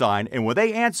blue sign, and when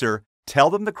they answer, tell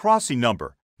them the crossing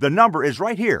number. The number is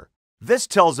right here. This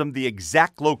tells them the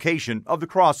exact location of the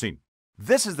crossing.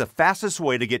 This is the fastest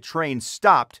way to get trains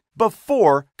stopped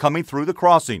before coming through the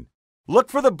crossing. Look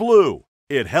for the blue.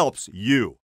 It helps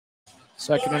you.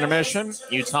 Second intermission.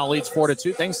 Utah leads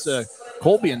 4-2. Thanks to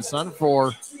Colby and Son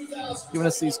for giving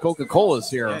us these Coca-Colas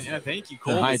here. Yeah, thank you,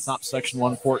 Colby. The high top section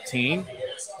 114.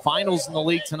 Finals in the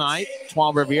league tonight.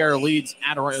 Trois Riviere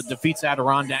defeats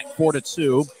Adirondack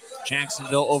 4-2.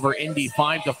 Jacksonville over Indy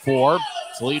 5-4.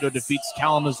 Toledo defeats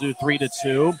Kalamazoo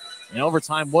 3-2. In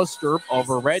overtime, Worcester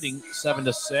over Reading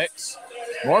 7-6.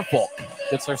 Norfolk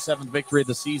gets their 7th victory of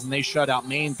the season. They shut out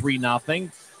Maine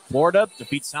 3-0. Florida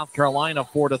defeats South Carolina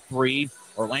 4-3.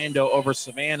 Orlando over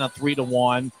Savannah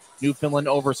 3-1. Newfoundland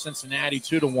over Cincinnati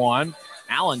 2-1.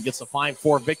 Allen gets a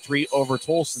 5-4 victory over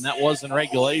Tolson. That was in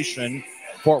regulation.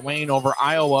 Fort Wayne over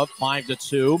Iowa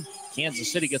 5-2.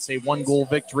 Kansas City gets a 1-goal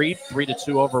victory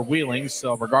 3-2 over Wheeling.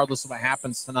 So regardless of what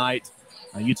happens tonight,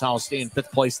 Utah will stay in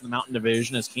 5th place in the Mountain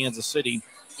Division as Kansas City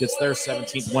gets their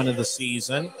 17th win of the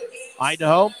season.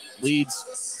 Idaho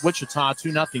leads Wichita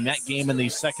 2-0 that game in the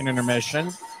second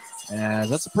intermission. And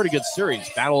that's a pretty good series.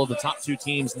 Battle of the top 2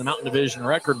 teams in the Mountain Division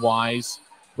record-wise.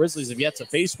 Grizzlies have yet to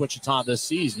face Wichita this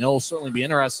season. It'll certainly be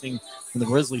interesting when the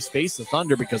Grizzlies face the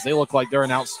Thunder because they look like they're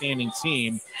an outstanding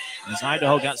team. As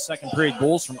Idaho got second period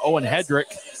goals from Owen Hedrick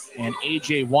and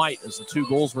A.J. White as the 2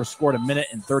 goals were scored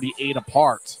 1:38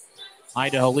 apart.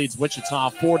 Idaho leads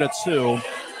Wichita 4-2.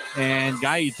 And,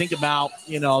 Guy, you think about,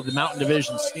 the Mountain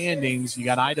Division standings. You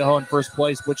got Idaho in first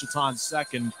place, Wichita in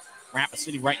second, Rapid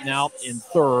City right now in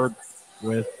third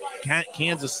with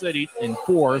Kansas City in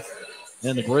fourth.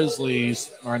 Then the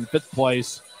Grizzlies are in 5th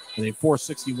place with a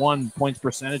 .461 points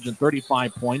percentage and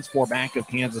 35 points, 4 back of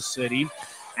Kansas City.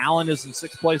 Allen is in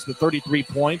 6th place with 33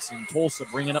 points, and Tulsa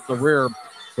bringing up the rear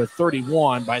with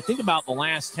 31. But I think about the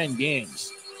last 10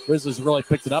 games, Grizzlies really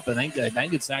picked it up. I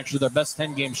think it's actually their best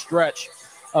 10-game stretch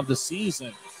of the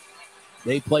season.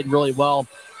 They played really well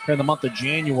here in the month of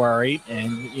January,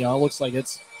 and it looks like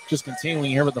it's just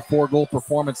continuing here with the 4-goal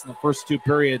performance in the first 2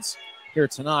 periods here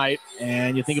tonight.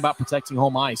 And you think about protecting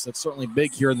home ice. That's certainly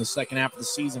big here in the second half of the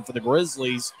season for the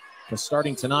Grizzlies, because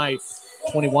starting tonight,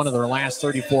 21 of their last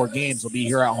 34 games will be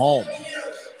here at home.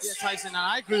 Yeah, Tyson, and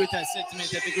I agree with that sentiment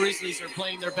that the Grizzlies are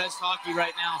playing their best hockey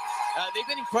right now. They've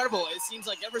been incredible, it seems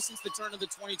like, ever since the turn of the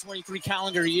 2023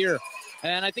 calendar year.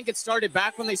 And I think it started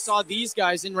back when they saw these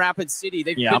guys in Rapid City.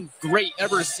 They've been great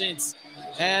ever since.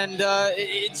 And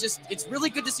it's really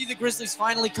good to see the Grizzlies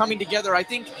finally coming together. I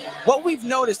think what we've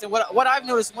noticed and what I've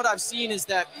noticed and what I've seen is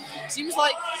that it seems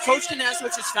like Coach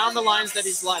Kanasowicz has found the lines that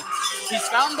he's liked. He's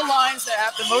found the lines that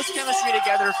have the most chemistry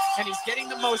together, and he's getting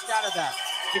the most out of that.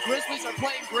 The Grizzlies are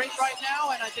playing great right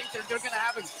now, and I think they're going to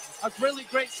have a really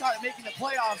great shot at making the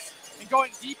playoffs and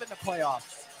going deep in the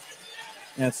playoffs.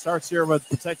 And it starts here with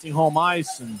protecting home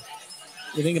ice, and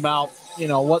you think about,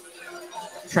 what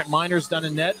Trent Miner's done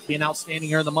in net, being outstanding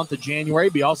here in the month of January,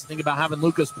 but you also think about having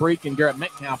Lucas Breek and Garrett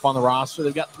Metcalf on the roster.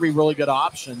 They've got 3 really good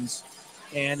options,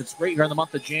 and it's great here in the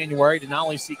month of January to not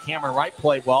only see Cameron Wright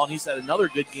play well, and he's had another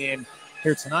good game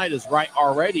here tonight as Wright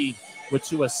already with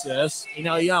 2 assists.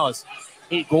 It's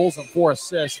 8 goals and 4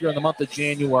 assists here in the month of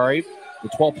January. The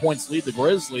 12 points lead the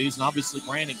Grizzlies, and obviously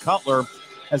Brandon Cutler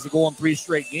has a goal in 3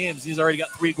 straight games. He's already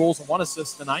got 3 goals and 1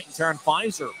 assist tonight, and Taryn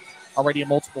Pfizer already a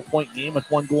multiple-point game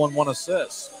with 1 goal and 1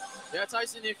 assist. Yeah,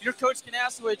 Tyson, if you're Coach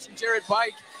Kanasowicz and Jared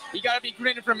Bike, you got to be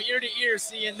grinning from ear to ear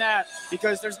seeing that,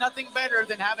 because there's nothing better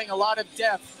than having a lot of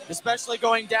depth, especially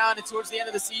going down and towards the end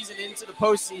of the season into the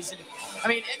postseason. I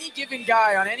mean, any given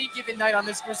guy on any given night on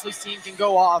this Grizzlies team can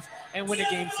go off and win a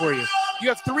game for you. You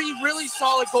have 3 really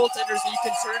solid goaltenders that you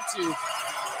can turn to.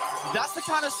 That's the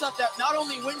kind of stuff that not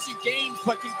only wins you games,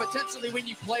 but can potentially win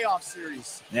you playoff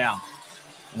series. Yeah.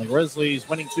 And the Grizzlies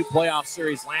winning 2 playoff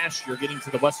series last year, getting to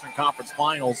the Western Conference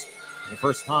Finals for the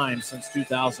first time since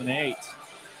 2008.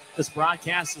 This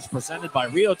broadcast is presented by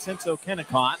Rio Tinto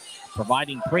Kennecott,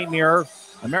 providing premier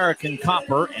American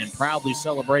copper and proudly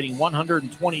celebrating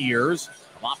 120 years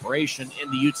of operation in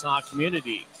the Utah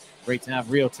community. Great to have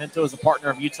Rio Tinto as a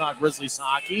partner of Utah Grizzlies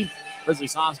hockey.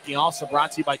 Grizzlies hockey also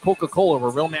brought to you by Coca-Cola,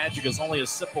 where real magic is only a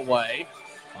sip away.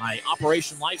 By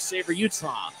Operation Lifesaver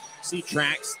Utah. See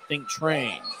tracks, think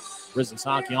train. Grizzlies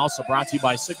hockey also brought to you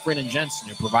by Siegfried and Jensen,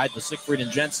 who provide the Siegfried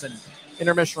and Jensen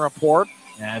intermission report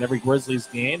at every Grizzlies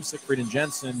game. Siegfried and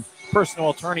Jensen personal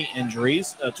attorneys.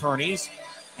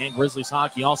 And Grizzlies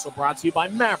hockey also brought to you by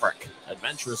Maverik,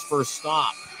 adventure's first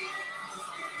stop.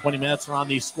 20 minutes are on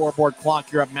the scoreboard clock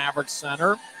here at Maverik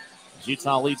Center. As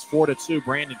Utah leads 4-2.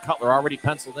 Brandon Cutler already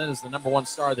penciled in as the number 1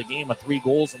 star of the game with 3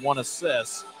 goals and 1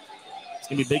 assist. It's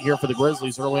going to be big here for the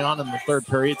Grizzlies early on in the third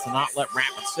period to not let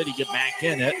Rapid City get back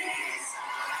in it.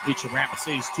 Each of Rapid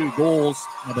City's 2 goals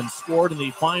have been scored in the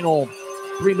final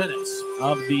 3 minutes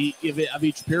of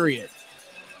each period.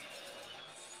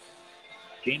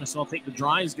 Jameson will take the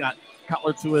draw. He's got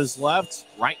Cutler to his left,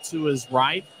 Wright to his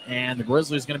right, and the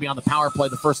Grizzlies going to be on the power play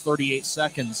the first 38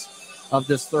 seconds of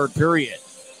this third period.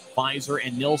 Pfizer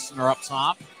and Nilsson are up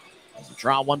top. As a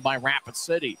draw won by Rapid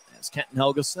City. As Kenton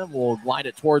Helgeson will glide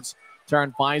it towards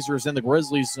Taryn Pfizer is in the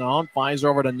Grizzlies zone. Pfizer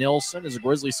over to Nilsson as a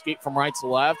Grizzlies skate from right to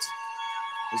left.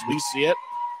 As we see it,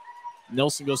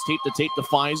 Nilsson goes tape to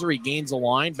Pfizer. He gains a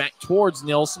line back towards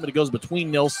Nilsson, but it goes between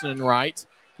Nilsson and Wright.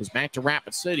 Goes back to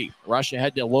Rapid City. Rush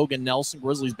ahead to Logan Nelson.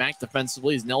 Grizzlies back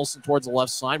defensively as Nelson towards the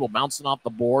left side. Will bounce it off the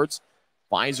boards.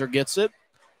 Pfizer gets it.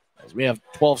 As we have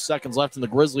 12 seconds left in the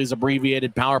Grizzlies'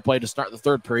 abbreviated power play to start the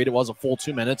third period. It was a full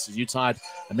 2 minutes as Utah had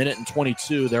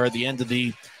 1:22 there at the end of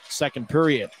the second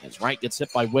period. As Wright gets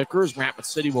hit by Wickers, Rapid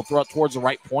City will throw it towards the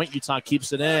right point. Utah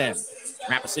keeps it in.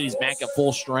 Rapid City's back at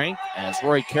full strength as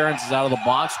Rory Chiarenza is out of the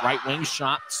box. Right wing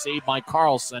shot saved by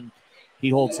Carlson. He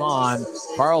holds on.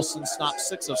 Carlson stopped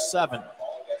 6 of 7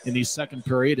 in the second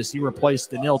period as he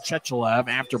replaced Danil Chechelev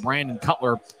after Brandon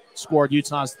Cutler scored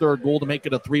Utah's 3rd goal to make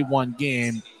it a 3-1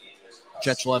 game.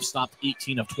 Chechelev stopped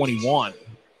 18 of 21.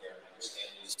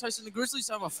 Tyson, the Grizzlies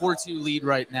have a 4-2 lead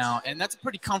right now, and that's a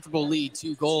pretty comfortable lead,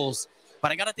 2 goals.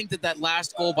 But I got to think that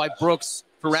last goal by Brooks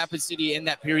for Rapid City in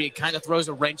that period kind of throws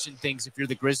a wrench in things if you're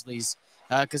the Grizzlies,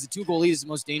 because the 2-goal lead is the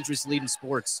most dangerous lead in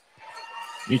sports.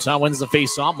 Utah wins the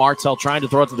face-off. Martell trying to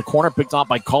throw it to the corner, picked off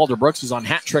by Calder Brooks, who's on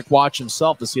hat-trick watch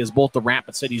himself to see as both the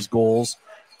Rapid City's goals.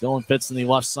 Dylan Fitz in the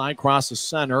left side, crosses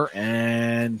center,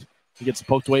 and he gets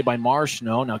poked away by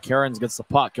Marshno. Now Cairns gets the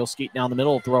puck. He'll skate down the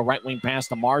middle, throw a right wing pass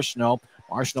to Marshno.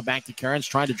 Marshno back to Cairns,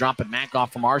 trying to drop it back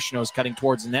off from Marshno, is cutting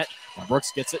towards the net. Now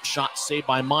Brooks gets it, shot saved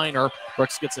by Miner.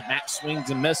 Brooks gets it back, swings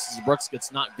and misses. Brooks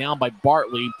gets knocked down by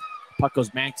Bartley. Puck goes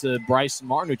back to Bryson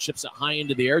Martin, who chips it high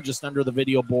into the air just under the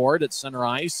video board at center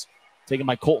ice. taken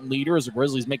by Colton Leader as the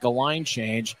Grizzlies make a line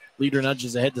change. Leader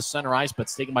nudges ahead to center ice, but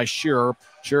it's taken by Shearer.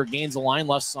 Shearer gains the line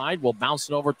left side. Will bounce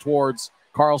it over towards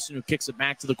Carlson, who kicks it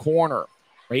back to the corner.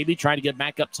 Raby trying to get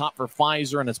back up top for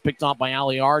Pfizer, and it's picked off by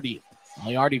Aliardi.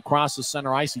 Aliardi crosses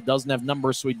center ice. He doesn't have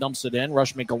numbers, so he dumps it in.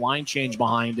 Rush make a line change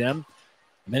behind him.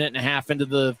 Minute and a half into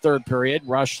the third period.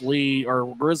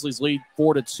 Grizzlies lead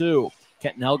 4-2.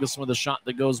 Kenton Helgeson with a shot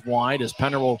that goes wide as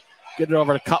Penner will get it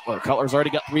over to Cutler. Cutler's already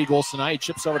got 3 goals tonight. He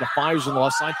chips over to Pfizer on the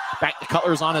left side. Back to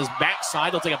Cutler's on his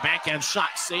backside. He'll take a backhand shot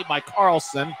saved by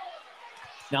Carlson.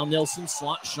 Now Nilsson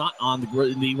shot on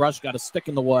the Rush, got a stick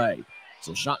in the way.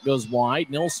 So shot goes wide.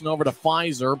 Nilsson over to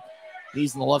Pfizer.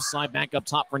 He's on the left side, back up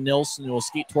top for Nilsson, who will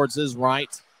skate towards his right.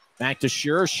 Back to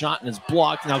Shearer, shot and is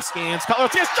blocked. Now scans. Cutler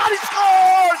takes a shot, he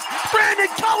scores! Brandon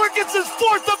Cutler gets his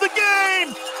 4th of the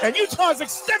game! And Utah's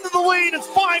extended the lead. It's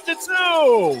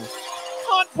 5-2.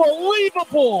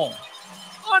 Unbelievable!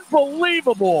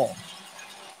 Unbelievable!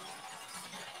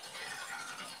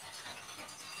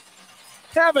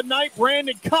 Have a night,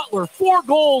 Brandon Cutler. 4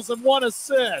 goals and 1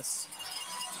 assist.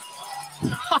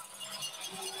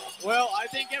 Well, I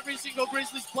think every single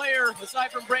Grizzlies player,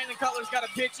 aside from Brandon Cutler's got to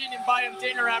pitch in and buy him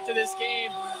dinner after this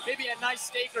game. Maybe a nice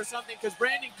steak or something, because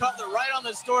Brandon Cutler, right on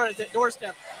the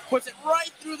doorstep, puts it right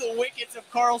through the wickets of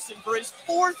Carlson for his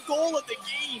 4th goal of the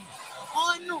game.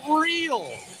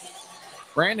 Unreal.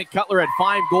 Brandon Cutler had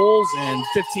 5 goals and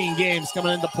 15 games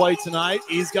coming into play tonight.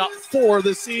 He's got 4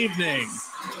 this evening.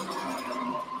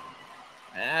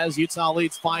 As Utah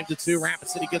leads 5-2, Rapid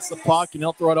City gets the puck, and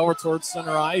he'll throw it over towards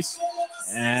center ice.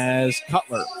 As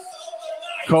Cutler.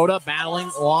 Coda battling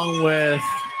along with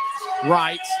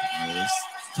Wright. As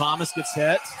Thomas gets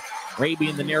hit. Raby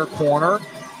in the near corner.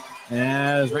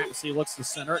 As Rapid City looks to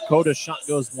center it. Coda's shot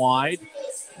goes wide.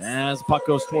 As the puck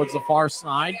goes towards the far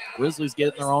side. Grizzlies get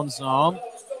it in their own zone.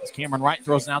 As Cameron Wright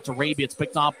throws it out to Raby. It's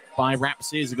picked up by Rapid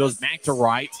City as it goes back to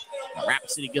Wright. Now Rapid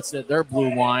City gets it at their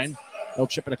blue line. They'll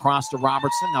chip it across to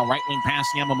Robertson. Now right wing pass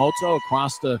Yamamoto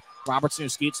across to Robertson, who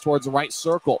skates towards the right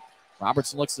circle.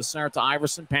 Robertson looks to center to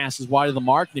Iverson, passes wide of the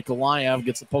mark. Nikolaev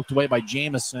gets it poked away by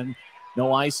Jamison.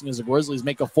 No icing as the Grizzlies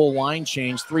make a full line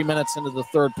change. 3 minutes into the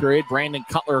third period. Brandon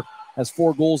Cutler has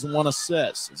 4 goals and 1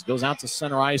 assist. It goes out to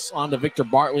center ice on to Victor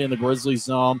Bartley in the Grizzlies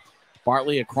zone.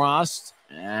 Bartley across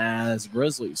as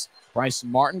Grizzlies.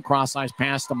 Bryson Martin, cross ice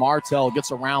pass to Martell,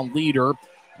 gets around Leader.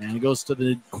 And he goes to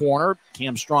the corner.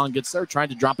 Cam Strong gets there, trying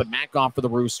to drop it back off for the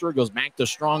Rooster. It goes back to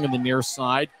Strong in the near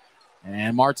side.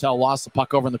 And Martell lost the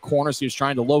puck over in the corner, so he was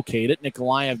trying to locate it.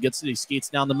 Nikolaev gets it. He skates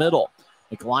down the middle.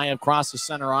 Nikolaev crosses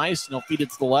center ice, and he'll feed it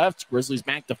to the left. Grizzlies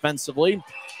back defensively.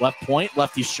 Left point,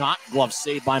 lefty shot. Glove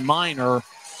saved by Minor.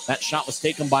 That shot was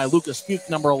taken by Lucas Fuke,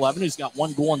 number 11, who's got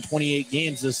 1 goal in 28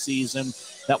 games this season.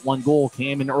 That 1 goal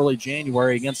came in early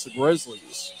January against the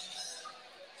Grizzlies.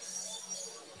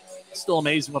 Still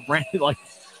amazing what Brandon,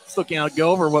 still can't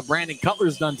go over what Brandon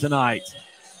Cutler's done tonight.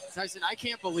 Tyson, I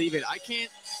can't believe it. I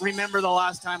can't remember the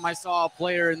last time I saw a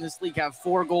player in this league have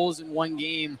 4 goals in 1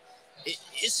 game.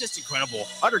 It's just incredible.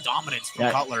 Utter dominance from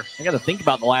Cutler. I got to think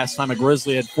about the last time a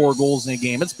Grizzly had 4 goals in a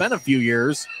game. It's been a few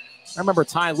years. I remember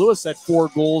Ty Lewis had 4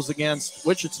 goals against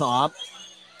Wichita.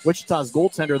 Wichita's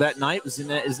goaltender that night is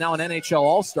now an NHL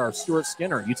All-Star, Stuart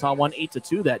Skinner. Utah won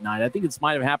 8-2 that night. I think it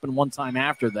might have happened one time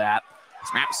after that.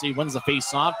 Rapid City wins the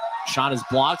face-off. Shot is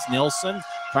blocked. Nilsson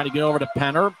trying to get over to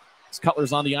Penner.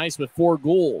 Cutler's on the ice with 4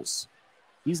 goals.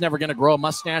 He's never going to grow a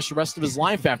mustache the rest of his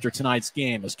life after tonight's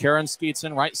game. As Karen skates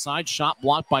in right side, shot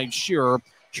blocked by Shearer.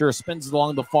 Shearer spins it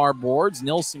along the far boards.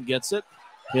 Nilsson gets it.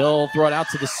 He'll throw it out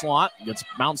to the slot. Gets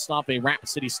bounced off a Rapid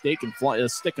City stick and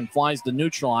flies to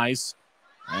neutral ice.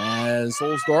 As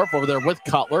Holsdorf over there with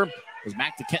Cutler. Goes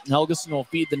back to Kenton Helgeson, who will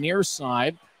feed the near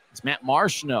side. It's Matt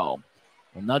Marshall.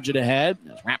 We'll nudge it ahead.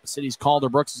 As Rapid City's Calder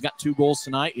Brooks has got 2 goals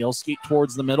tonight. He'll skate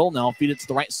towards the middle. Now feed it to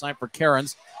the right side for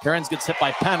Cairns. Cairns gets hit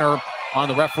by Penner on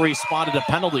the referee spotted a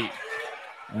penalty.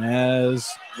 As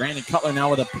Brandon Cutler now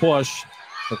with a push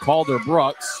for Calder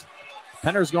Brooks.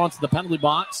 Penner's going to the penalty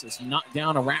box. As he knocked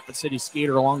down a Rapid City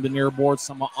skater along the near board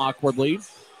somewhat awkwardly.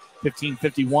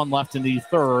 15:51 left in the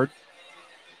third.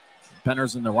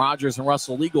 Penner's in the Rogers and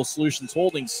Russell Legal Solutions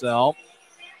holding cell.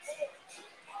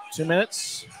 2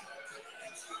 minutes.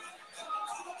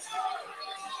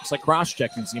 Looks like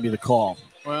cross-checking is going to be the call.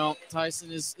 Well,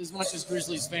 Tyson, as much as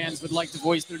Grizzlies fans would like to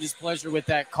voice their displeasure with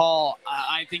that call,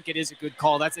 I think it is a good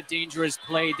call. That's a dangerous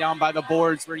play down by the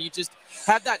boards where you just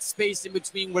have that space in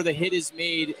between where the hit is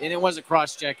made, and it was a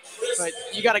cross-check. But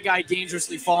you got a guy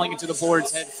dangerously falling into the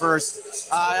boards head first.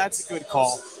 That's a good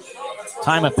call.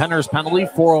 Time of Penner's penalty,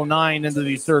 4:09 into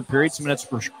the third period. 2 minutes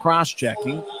for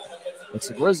cross-checking. It's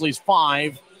the Grizzlies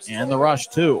 5 and the Rush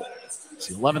 2. It's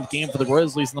the 11th game for the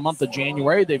Grizzlies in the month of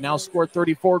January. They've now scored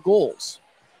 34 goals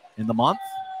in the month.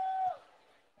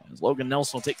 As Logan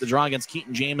Nelson will take the draw against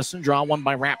Keaton Jamison. Draw won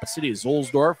by Rapid City.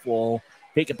 Zolsdorf will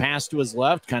take a pass to his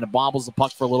left, kind of bobbles the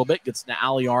puck for a little bit, gets to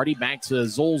Aliardi, back to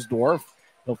Zolsdorf.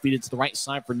 He'll feed it to the right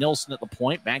side for Nilsson at the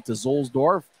point, back to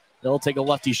Zolsdorf. They'll take a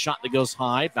lefty shot that goes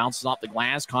high, bounces off the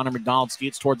glass. Connor McDonald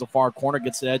skates towards the far corner,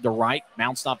 gets it head to right,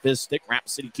 bounced off his stick. Rapid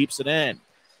City keeps it in.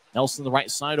 Nelson the right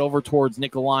side over towards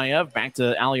Nikolaev, back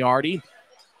to Aliardi.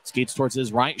 Skates towards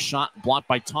his right, shot blocked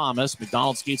by Thomas.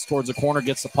 McDonald skates towards the corner,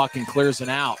 gets the puck and clears it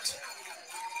out.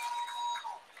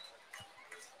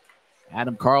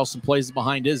 Adam Carlson plays it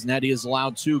behind his net. He has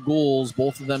allowed 2 goals,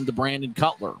 both of them to Brandon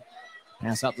Cutler.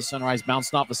 Pass out the center ice,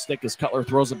 bounced off a stick as Cutler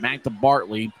throws it back to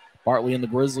Bartley. Bartley in the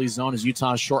Grizzlies zone as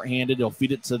Utah's shorthanded. He'll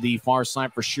feed it to the far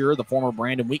side for Shearer, the former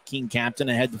Brandon Wheat King captain,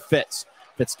 ahead to Fitz.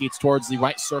 Fitz skates towards the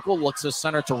right circle, looks to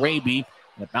center to Raby,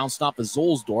 and it bounced off of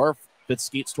Zolsdorf. Fitz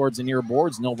skates towards the near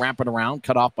boards, and he'll wrap it around,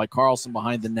 cut off by Carlson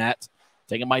behind the net.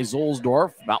 Taken by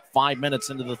Zolsdorf, about 5 minutes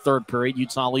into the third period.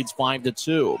 Utah leads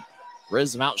 5-2.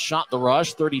 Grizz have outshot the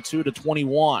rush,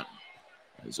 32-21.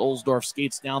 As Zolsdorf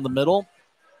skates down the middle,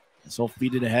 and so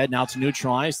feed it ahead, now to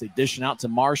neutralize. They dish it out to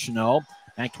Marchino.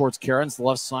 Back towards Chiarenza, the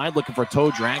left side, looking for a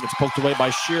toe drag. It's poked away by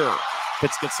Shearer.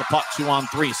 Fitz gets the puck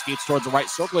 2-on-3. Skates towards the right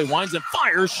circle. He winds and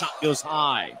fires. Shot goes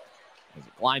high. As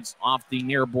it glides off the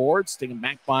near boards, taken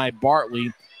back by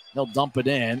Bartley. They'll dump it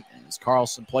in. As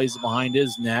Carlson plays it behind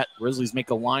his net. Grizzlies make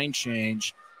a line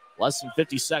change. Less than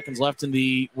 50 seconds left in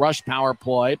the rush power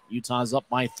play. Utah's up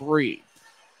by 3.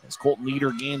 As Colton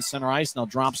Leader gains center ice, now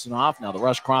drops it off. Now the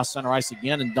rush cross center ice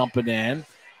again and dump it in.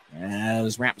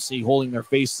 As Rapid City holding their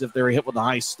faces if they're hit with a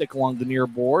high stick along the near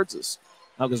boards. As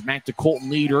now goes back to Colton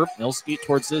Leader. He'll skate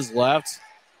towards his left.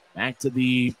 Back to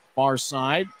the far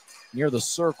side near the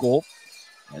circle.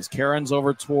 As Karen's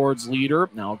over towards Leader.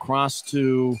 Now across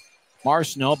to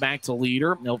Marchino. Back to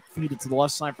Leader. They'll feed it to the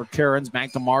left side for Karen's.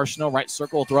 Back to Marchino. Right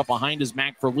circle. Throw up behind his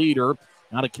back for Leader.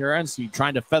 Now to Karen's. He's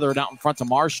trying to feather it out in front to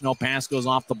Marchino. Pass goes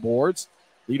off the boards.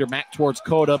 Leader back towards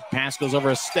Coda. Pass goes over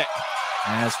a stick.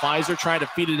 As Pfizer tried to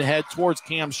feed it ahead towards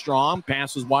Cam Strong.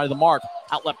 Pass was wide of the mark.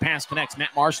 Outlet pass connects.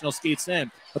 Matt Marchino skates in.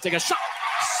 He'll take a shot.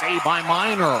 Saved by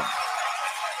Minor.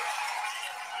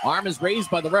 Arm is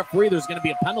raised by the referee. There's going to be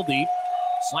a penalty.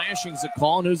 Slashing's a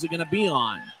call, and who's it going to be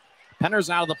on? Penner's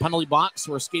out of the penalty box.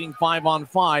 We're skating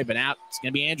 5-on-5, but out it's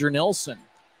going to be Andrew Nilsson.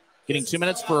 Getting 2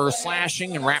 minutes for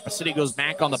slashing, and Rapid City goes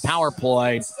back on the power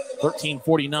play.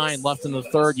 13:49 left in the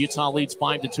third. Utah leads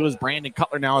 5-2 as Brandon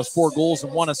Cutler now has 4 goals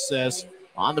and 1 assist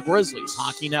on the Grizzlies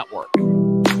Hockey Network.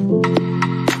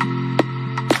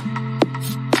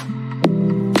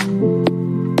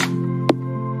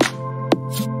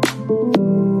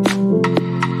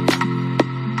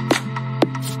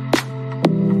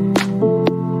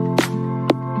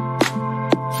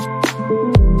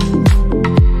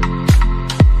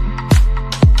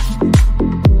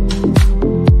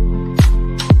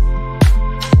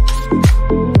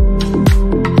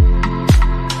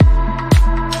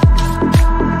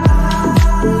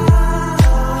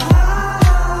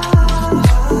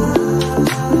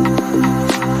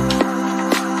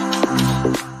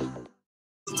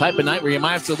 Type of night where you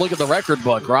might have to look at the record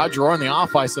book. Roger Orr, the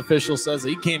off-ice official, says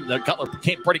that Cutler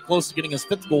came pretty close to getting his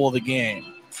 5th goal of the game.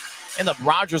 In the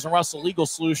Rogers and Russell Legal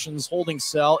Solutions holding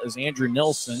cell is Andrew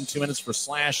Nilsson. 2 minutes for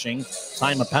slashing.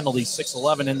 Time of penalty,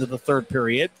 6:11 into the third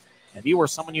period. If you or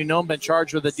someone you know been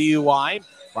charged with a DUI,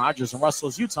 Rogers and Russell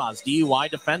is Utah's DUI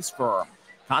defense firm.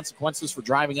 Consequences for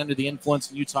driving under the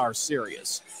influence in Utah are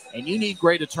serious, and you need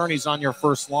great attorneys on your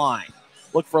first line.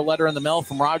 Look for a letter in the mail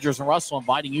from Rogers and Russell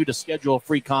inviting you to schedule a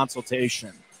free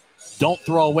consultation. Don't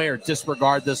throw away or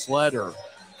disregard this letter.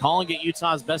 Call and get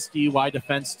Utah's best DUI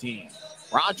defense team.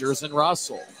 Rogers and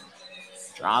Russell.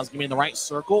 Draws going to be in the right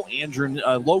circle.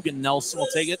 Logan Nelson will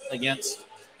take it against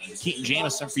Keaton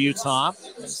Jamison for Utah.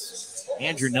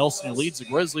 Andrew Nelson, who leads the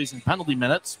Grizzlies in penalty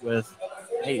minutes with,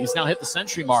 he's now hit the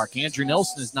century mark. Andrew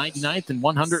Nelson is 99th and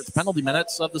 100th penalty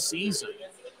minutes of the season.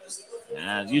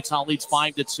 And Utah leads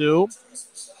 5-2.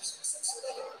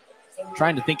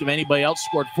 Trying to think of anybody else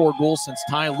scored 4 goals since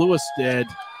Ty Lewis did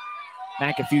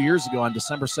back a few years ago on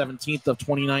December 17th of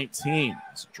 2019.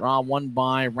 It's a draw won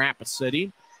by Rapid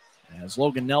City. As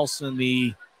Logan Nelson,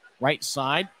 the right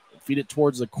side, feed it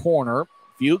towards the corner.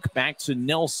 Fuke back to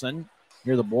Nelson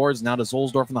near the boards. Now to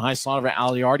Zolsdorf in the high slot over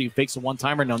Aliardi, who fakes a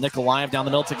one-timer. Now Nikolaev down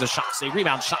the middle, takes a shot, save,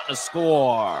 rebound, shot, and a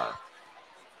score.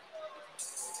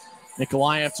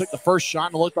 Nikolaev took the first shot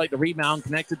and it looked like the rebound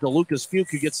connected to Lucas Fuke,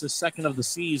 who gets his 2nd of the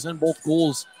season. Both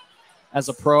goals as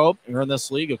a pro here in this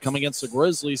league have come against the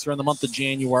Grizzlies here in the month of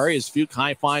January as Fuke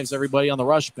high-fives everybody on the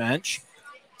rush bench.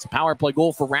 It's a power play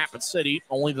goal for Rapid City.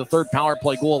 Only the third power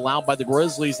play goal allowed by the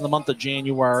Grizzlies in the month of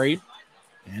January.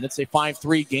 And it's a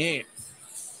 5-3 game.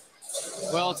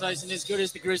 Well, Tyson, as good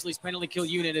as the Grizzlies penalty kill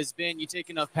unit has been, you take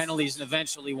enough penalties and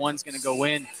eventually one's going to go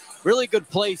in. Really good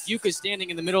play. Fuca's standing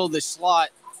in the middle of the slot.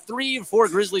 3 or 4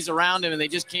 Grizzlies around him, and they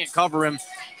just can't cover him.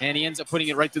 And he ends up putting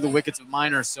it right through the wickets of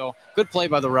Minor. So good play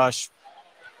by the Rush.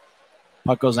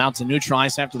 Puck goes out to neutral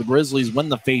ice after the Grizzlies win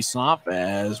the face-off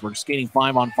as we're skating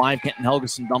 5-on-5. Kenton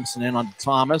Helgeson dumps it in on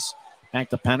Thomas.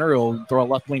 Back to Penner. He'll throw a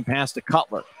left wing pass to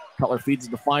Cutler. Cutler feeds it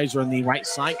to Pfizer on the right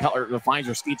side.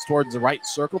 Pfizer skates towards the right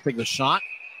circle, takes a shot.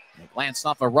 Glanced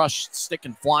off a Rush stick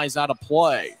and flies out of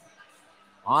play.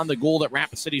 On the goal that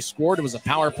Rapid City scored, it was a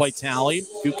power play tally.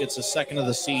 Duke gets his second of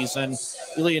the season.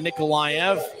 Ilya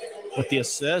Nikolaev with the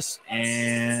assist,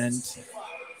 and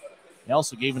he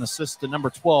also gave an assist to number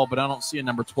 12, but I don't see a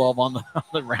number 12 on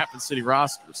the Rapid City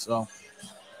roster. So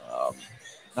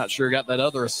not sure he got that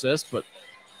other assist, but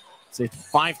it's a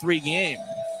 5-3 game.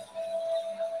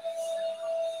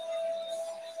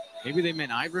 Maybe they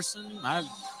meant Iverson. I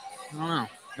don't know.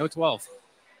 No 12.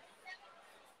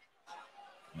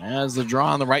 As the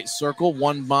draw on the right circle,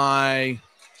 won by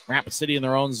Rapid City in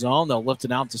their own zone. They'll lift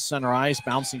it out to center ice,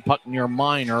 bouncing puck near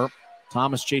Minor.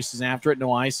 Thomas chases after it.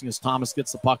 No icing as Thomas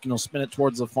gets the puck and he'll spin it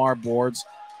towards the far boards.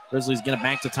 Grizzlies get it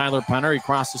back to Tyler Penner. He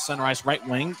crosses center ice right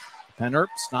wing. Penner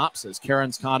stops as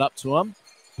Karen's caught up to him.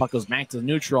 Puck goes back to the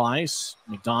neutral ice.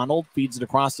 McDonald feeds it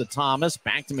across to Thomas.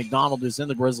 Back to McDonald, who's in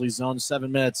the Grizzlies zone. 7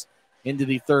 minutes into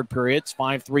the third period. It's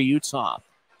 5-3 Utah.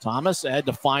 Thomas ahead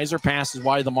to Pfizer. Passes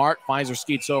wide of the mark. Pfizer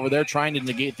skates over there trying to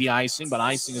negate the icing, but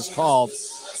icing is called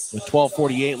with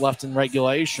 12:48 left in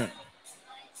regulation.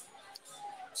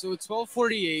 So with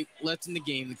 12:48 left in the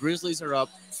game, the Grizzlies are up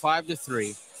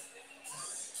 5-3.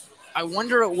 I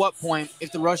wonder at what point,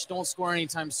 if the Rush don't score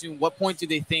anytime soon, what point do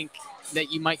they think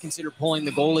that you might consider pulling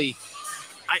the goalie?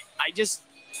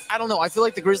 I don't know. I feel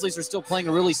like the Grizzlies are still playing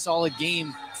a really solid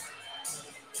game,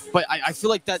 but I feel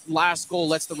like that last goal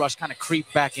lets the Rush kind of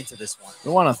creep back into this one.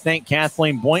 We want to thank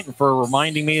Kathleen Boynton for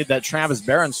reminding me that Travis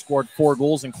Barron scored 4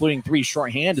 goals, including 3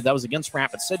 shorthanded. That was against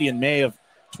Rapid City in May of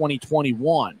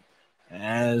 2021.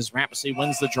 As Rapid City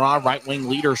wins the draw, right wing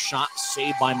leader shot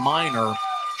saved by Minor.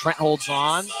 Trent holds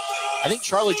on. I think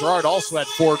Charlie Gerard also had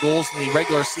 4 goals in the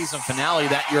regular season finale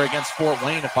that year against Fort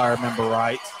Wayne, if I remember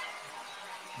right.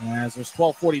 As there's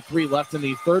 12:43 left in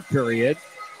the third period.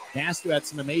 Gaston had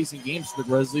some amazing games for the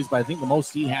Grizzlies, but I think the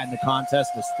most he had in the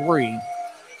contest was 3.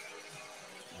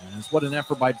 As what an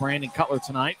effort by Brandon Cutler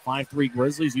tonight. 5-3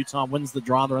 Grizzlies. Utah wins the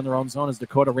draw. They're in their own zone as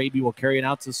Dakota Raby will carry it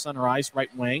out to center ice,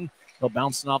 right wing. They'll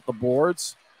bounce it off the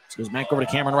boards. This goes back over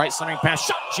to Cameron Wright, centering pass.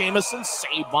 Shot Jamison,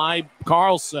 saved by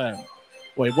Carlson.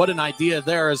 Boy, what an idea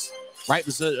there. As Wright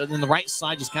was in the right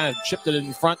side, just kind of chipped it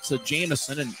in front to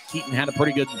Jamison, and Keaton had a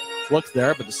pretty good look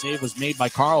there, but the save was made by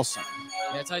Carlson.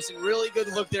 Yeah, Tyson, really good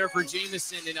look there for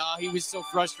Jamison, and he was so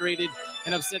frustrated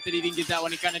and upset that he didn't get that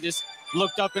one. He kind of just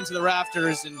looked up into the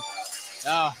rafters, and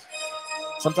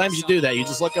sometimes you do that. You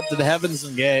just look up to the heavens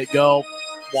and go,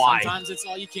 why? Sometimes it's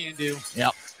all you can do.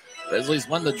 Yep. Grizzlies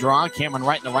win the draw. Cameron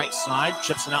Wright in the right side.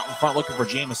 Chips it out in front looking for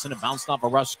Jamison. It bounced off a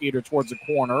Rush skater towards the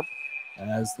corner.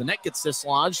 As the net gets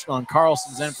dislodged on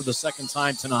Carlson's end for the second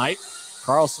time tonight.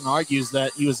 Carlson argues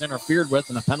that he was interfered with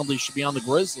and a penalty should be on the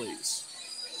Grizzlies.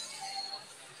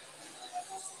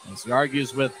 As he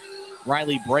argues with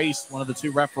Riley Brace, one of the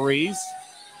 2 referees.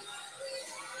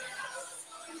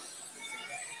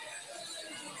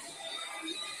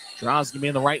 Draw's going to be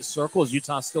in the right circle as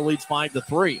Utah still leads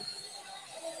 5-3.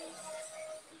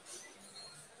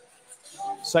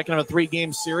 Second of a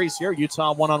 3-game series here.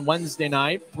 Utah won on Wednesday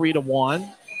night,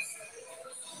 3-1.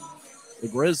 The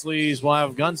Grizzlies will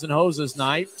have guns and hoses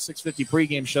night. 6:50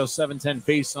 pregame show, 7:10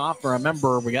 face-off.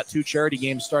 Remember, we got 2 charity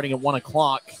games starting at 1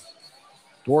 o'clock.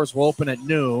 Doors will open at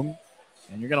noon,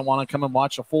 and you're going to want to come and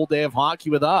watch a full day of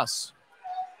hockey with us.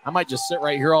 I might just sit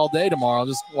right here all day tomorrow and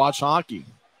just watch hockey.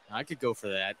 I could go for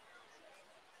that.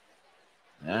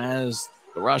 As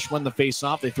the Rush win the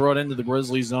face-off, they throw it into the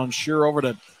Grizzlies zone. Sheer over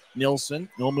to Nilsson.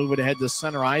 He'll move it ahead to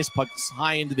center ice. Puck's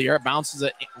high into the air. Bounces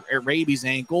at Raby's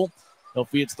ankle. He'll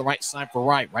feed it to the right side for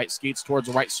Wright. Wright skates towards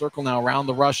the right circle now around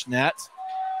the Rush net.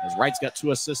 As Wright's got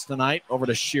 2 assists tonight. Over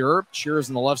to Shearer. Shearer's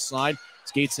on the left side.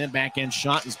 Skates in, backhand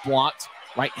shot is blocked.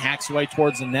 Wright hacks away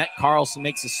towards the net. Carlson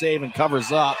makes a save and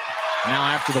covers up. Now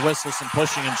after the whistle, some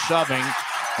pushing and shoving.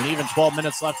 And even 12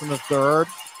 minutes left in the third.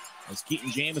 As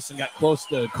Keaton Jamison got close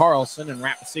to Carlson and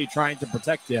Rapid City trying to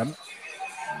protect him.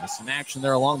 There's some action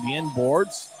there along the end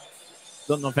boards.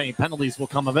 Don't know if any penalties will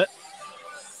come of it.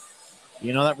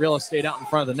 You know, that real estate out in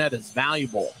front of the net is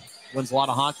valuable. Wins a lot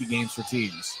of hockey games for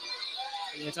teams.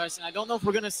 Yeah, Tyson, I don't know if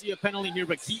we're going to see a penalty here,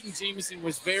 but Keaton Jameson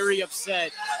was very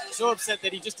upset. So upset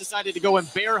that he just decided to go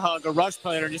and bear hug a Rush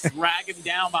player and just drag him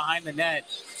down behind the net.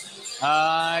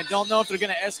 I don't know if they're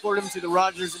going to escort him to the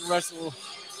Rogers and Russell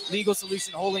Legal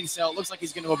Solution holding cell. It looks like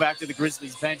he's going to go back to the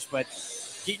Grizzlies bench, but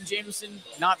Keaton Jameson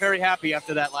not very happy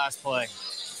after that last play.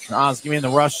 Shaw's giving the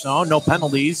rush zone. No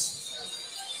penalties.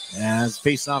 As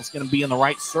faceoff's going to be in the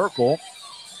right circle.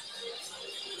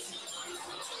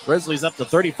 Grizzlies up to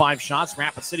 35 shots.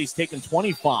 Rapid City's taking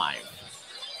 25.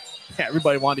 Yeah,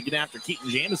 everybody wanted to get after Keaton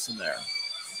Jameson there.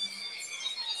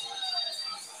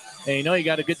 Hey, you know you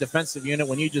got a good defensive unit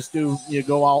when you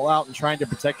go all out and trying to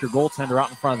protect your goaltender out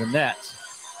in front of the net.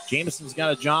 Jameson's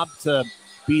got a job to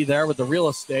be there with the real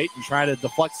estate and try to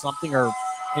deflect something or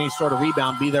any sort of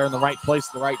rebound, be there in the right place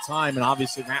at the right time. And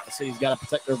obviously, Rapid City's got to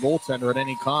protect their goaltender at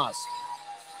any cost.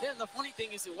 Yeah, and the funny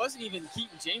thing is it wasn't even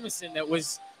Keaton Jameson that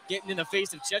was getting in the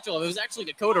face of Chechel. It was actually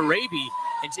Dakota Raby,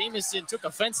 and Jameson took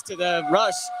offense to the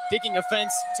rush, taking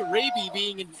offense to Raby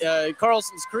being in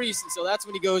Carlson's crease, and so that's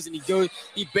when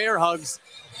he bear hugs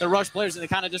the rush players, and they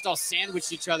kind of just all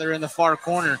sandwiched each other in the far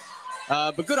corner.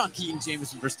 But good on Keaton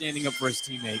Jameson for standing up for his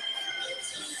teammate.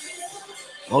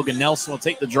 Logan Nelson will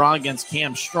take the draw against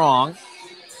Cam Strong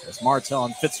as Martell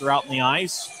and Fitz are out in the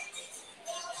ice.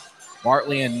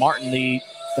 Bartley and Martin, the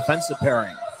defensive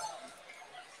pairing.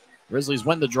 Grizzlies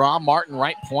win the draw. Martin,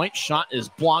 right point. Shot is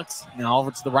blocked. Now over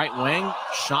to the right wing.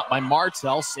 Shot by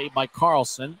Martell. Saved by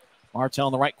Carlson. Martell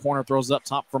in the right corner throws it up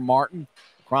top for Martin.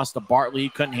 Across to Bartley.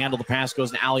 Couldn't handle the pass.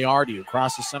 Goes to Aliardi.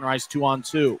 Across the center ice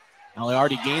 2-on-2.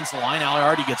 Aliardi gains the line.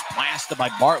 Aliardi gets blasted by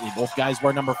Bartley. Both guys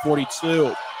wear number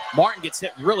 42. Martin gets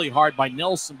hit really hard by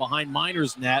Nelson behind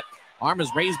Miner's net. Arm is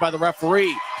raised by the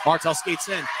referee. Martell skates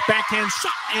in. Backhand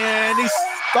shot. And he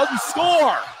doesn't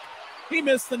score. He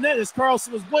missed the net as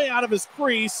Carlson was way out of his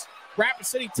crease. Rapid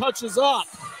City touches up.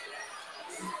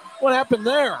 What happened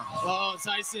there? Oh,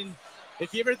 Tyson,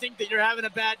 if you ever think that you're having a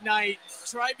bad night,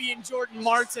 try being Jordan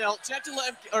Martell.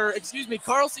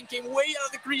 Carlson came way out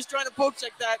of the crease trying to poke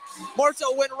check that.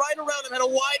 Martell went right around him, had a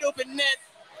wide open net,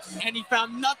 and he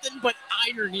found nothing but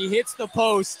iron. He hits the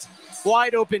post.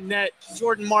 Wide open net.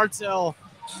 Jordan Martell.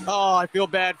 Oh, I feel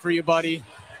bad for you, buddy.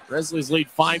 Grizzlies lead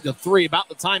 5-3. About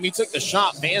the time he took the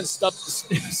shot, man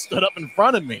stood up in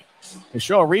front of me. They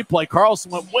show a replay. Carlson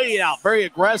went way out, very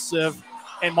aggressive,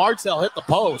 and Martell hit the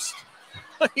post.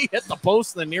 He hit the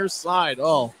post on the near side.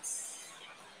 Oh.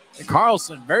 And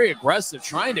Carlson, very aggressive,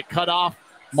 trying to cut off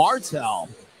Martell.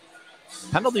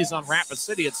 Penalties on Rapid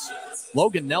City. It's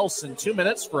Logan Nelson, 2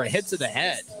 minutes for a hit to the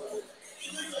head.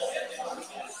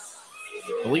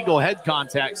 Illegal head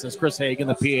contact, says Chris Hagan,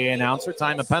 the PA announcer.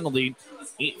 Time of penalty,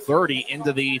 8:30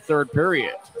 into the third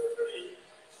period.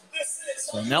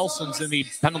 So Nelson's in the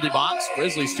penalty box.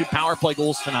 Grizzlies 2 power play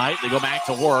goals tonight. They go back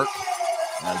to work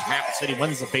as Rapid City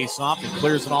wins the faceoff and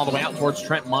clears it all the way out towards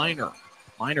Trent Miner.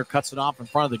 Miner cuts it off in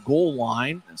front of the goal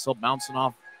line and still bouncing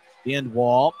off the end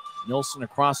wall. Nilsson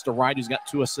across to right, who's got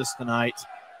 2 assists tonight.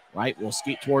 Right will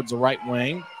skate towards the right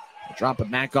wing. Drop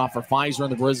it back off for Pfizer in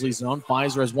the Grizzlies zone.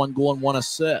 Pfizer has 1 goal and 1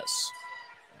 assist.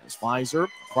 As Pfizer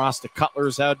across to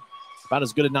Cutler's had about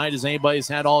as good a night as anybody's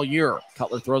had all year.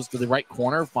 Cutler throws to the right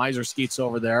corner. Pfizer skates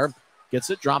over there. Gets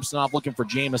it, drops it off looking for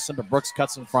Jamison, but Brooks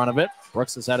cuts in front of it.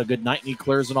 Brooks has had a good night, and he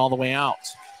clears it all the way out.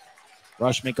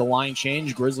 Rush make a line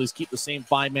change. Grizzlies keep the same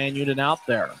 5-man unit out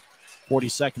there. 40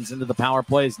 seconds into the power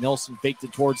plays. Nilsson faked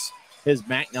it towards his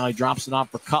back. Now he drops it off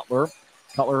for Cutler.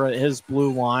 Cutler at his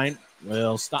blue line.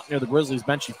 Will stop near the Grizzlies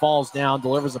bench. He falls down,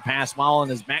 delivers a pass while on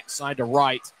his backside to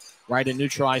right. Right and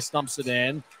neutralized, stumps it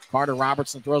in. Carter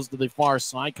Robertson throws to the far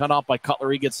side. Cut off by Cutler.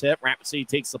 He gets hit. Rapid City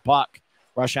takes the puck.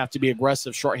 Rush have to be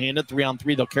aggressive, shorthanded.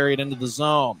 3-on-3. They'll carry it into the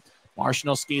zone.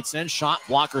 Marshall skates in. Shot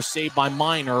blocker saved by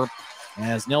Miner.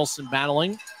 As Nilsson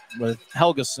battling with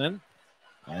Helgeson.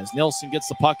 As Nilsson gets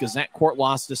the puck, as that court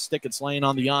lost his stick, it's laying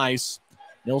on the ice.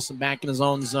 Nilsson back in his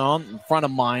own zone in front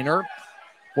of Miner.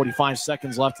 45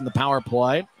 seconds left in the power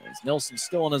play. As Nilsson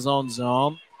still in his own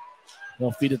zone.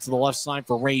 He'll feed it to the left side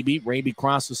for Raby. Raby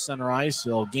crosses center ice.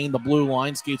 He'll gain the blue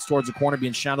line, skates towards the corner,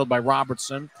 being shadowed by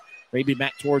Robertson. Raby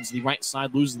back towards the right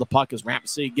side, loses the puck as Rapid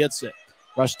City gets it.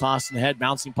 Rush toss in the head,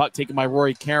 bouncing puck taken by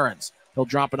Rory Cairns. He'll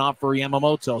drop it off for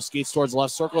Yamamoto. Skates towards the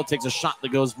left circle, takes a shot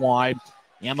that goes wide.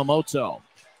 Yamamoto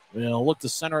will look to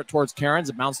center it towards Cairns.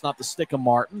 It bounced off the stick of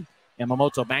Martin.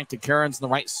 Yamamoto back to Cairns on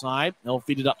the right side. He'll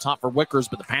feed it up top for Wickers,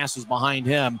 but the pass is behind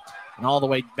him. And all the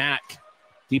way back,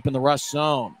 deep in the rush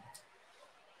zone.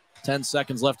 10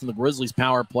 seconds left in the Grizzlies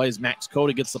power plays. Max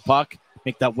Cota gets the puck.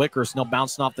 Make that Wickers. Now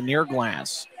bouncing off the near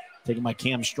glass. Taken by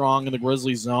Cam Strong in the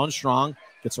Grizzlies zone. Strong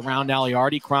gets around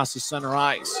Aliardi, crosses center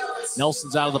ice.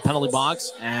 Nelson's out of the penalty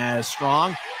box as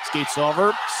Strong skates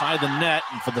over, side of the net.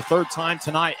 And for the third time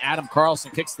tonight, Adam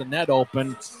Carlson kicks the net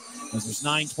open as there's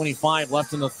 9:25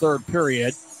 left in the third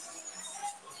period.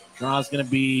 Straw's going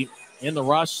to be in the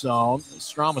rush zone.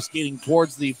 Strom was skating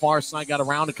towards the far side, got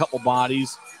around a couple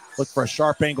bodies, looked for a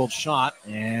sharp angled shot,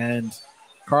 and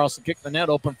Carlson kicked the net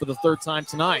open for the third time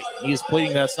tonight. He is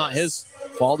pleading that it's not his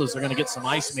fault, as they're going to get some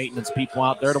ice maintenance people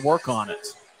out there to work on it.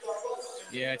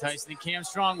 Yeah, Tyson, Cam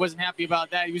Strong wasn't happy about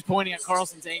that. He was pointing at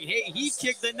Carlson saying, hey, he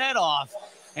kicked the net off.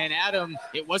 And Adam,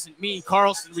 it wasn't me.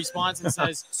 Carlson responds and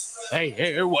says, hey,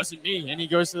 it wasn't me. And he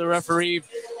goes to the referee.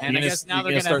 And I guess now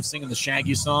they're going to start singing the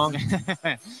Shaggy song.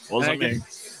 Wasn't me.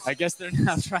 I guess they're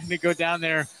now trying to go down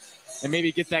there and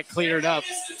maybe get that cleared up.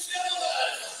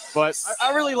 But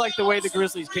I really like the way the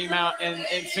Grizzlies came out and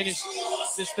finished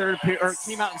this third period, or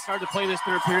came out and started to play this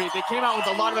third period. They came out with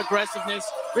a lot of aggressiveness,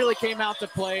 really came out to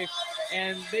play,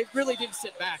 and they really didn't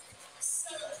sit back.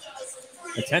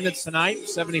 Attendance tonight,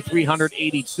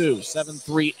 7,382.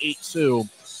 7,382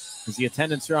 is the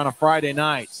attendance here on a Friday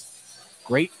night.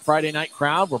 Great Friday night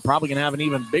crowd. We're probably going to have an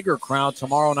even bigger crowd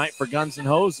tomorrow night for Guns N'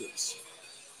 Hoses.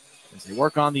 As they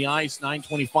work on the ice,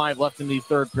 9:25 left in the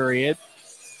third period.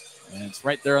 And it's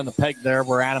right there on the peg there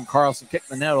where Adam Carlson kicked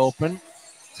the net open.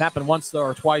 It's happened once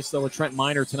or twice, though, with Trent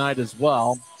Miner tonight as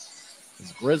well.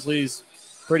 As Grizzlies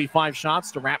 35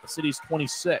 shots to Rapid City's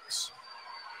 26.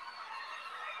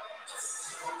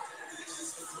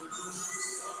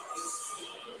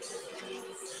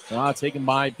 Taken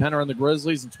by Penner and the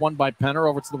Grizzlies. It's won by Penner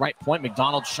over to the right point.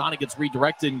 McDonald's shot, it gets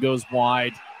redirected and goes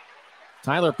wide.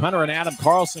 Tyler Penner and Adam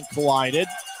Carlson collided.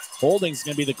 Holding's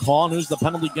going to be the call, and who's the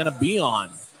penalty going to be on?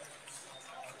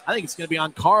 I think it's going to be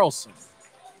on Carlson.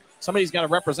 Somebody's got to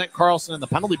represent Carlson in the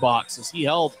penalty box as he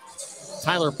held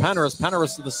Tyler Penner as Penner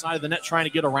was to the side of the net trying to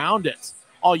get around it.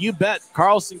 Oh, you bet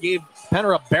Carlson gave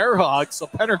Penner a bear hug, so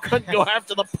Penner couldn't go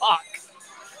after the puck.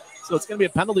 So it's going to be a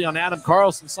penalty on Adam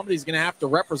Carlson. Somebody's going to have to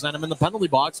represent him in the penalty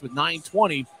box with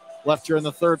 9:20 left here in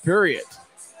the third period.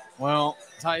 Well,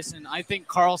 Tyson, I think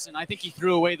he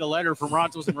threw away the letter from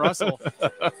Rontos and Russell.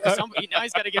 Now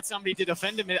he's got to get somebody to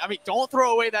defend him. I mean, don't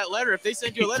throw away that letter. If they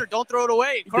send you a letter, don't throw it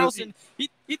away. Carlson, he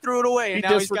threw it away, and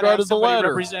now he's got to have somebody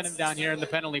represent him down here in the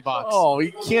penalty box. Oh,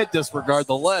 he can't disregard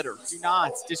the letter. Do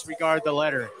not disregard the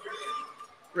letter.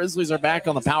 Grizzlies are back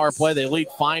on the power play. They lead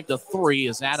 5-3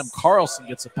 as Adam Carlson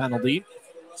gets a penalty.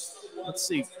 Let's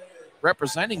see.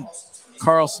 Representing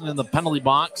Carlson in the penalty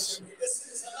box.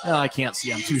 Oh, I can't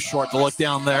see. I'm too short to look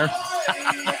down there.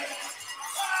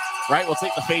 Right, we'll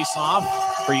take the face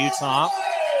off for Utah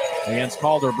against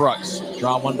Calder Brooks.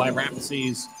 Draw one by Rapid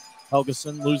City's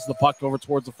Helgeson. Loses the puck over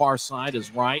towards the far side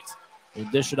is Right. We'll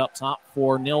dish it up top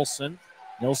for Nilsson.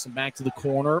 Nilsson back to the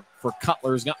corner for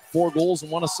Cutler. He's got 4 goals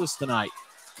and 1 assist tonight.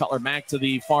 Cutler back to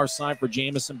the far side for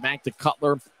Jamison. Back to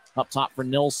Cutler. Up top for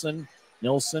Nilsson.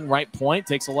 Nilsson, right point,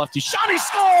 takes a lefty shot. He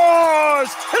scores!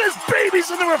 And his baby's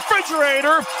in the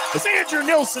refrigerator. As Andrew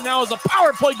Nilsson now has a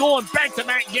power play goal in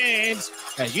back-to-back games.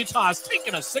 And Utah's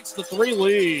taking a 6-3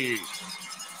 lead.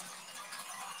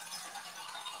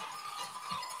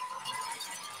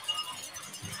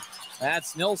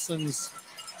 That's Nilsson's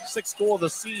 6th goal of the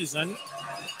season.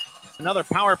 Another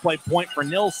power play point for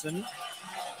Nilsson.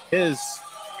 His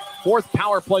 4th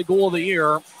power play goal of the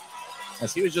year,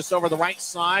 as he was just over the right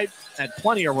side, had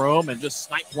plenty of room and just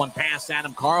sniped one past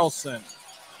Adam Carlson.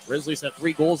 Grizzlies had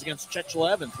 3 goals against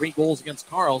Chechelev and 3 goals against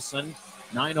Carlson.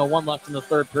 9:01 left in the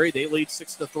third period. They lead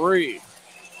 6-3.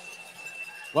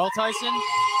 Well, Tyson,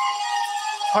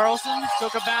 Carlson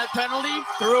took a bad penalty,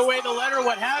 threw away the letter,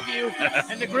 what have you,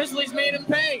 and the Grizzlies made him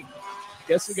pay.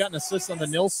 Guess who got an assist on the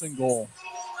Nilsson goal?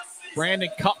 Brandon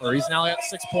Cutler. He's now got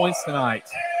 6 points tonight.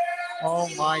 Oh,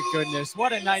 my goodness.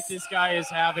 What a night this guy is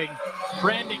having.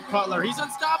 Brandon Cutler. He's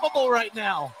unstoppable right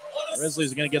now.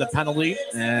 Grizzlies are going to get a penalty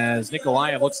as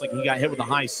Nikolaev looks like he got hit with a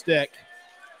high stick.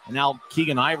 And now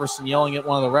Keegan Iverson yelling at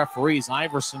one of the referees.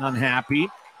 Iverson unhappy.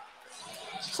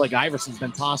 Looks like Iverson's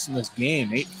been tossed in this game.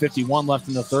 8:51 left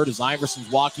in the third as Iverson's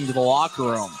walking to the locker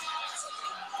room.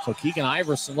 So Keegan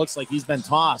Iverson looks like he's been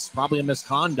tossed. Probably a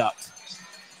misconduct.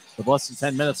 With less than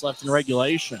 10 minutes left in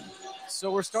regulation. So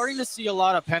we're starting to see a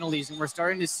lot of penalties, and we're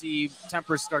starting to see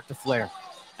tempers start to flare.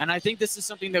 And I think this is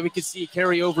something that we could see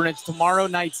carry over into tomorrow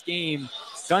night's game,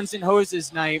 Guns N'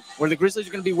 Hoses night, where the Grizzlies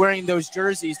are going to be wearing those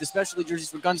jerseys, the specialty jerseys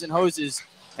for Guns N' Hoses.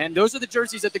 And those are the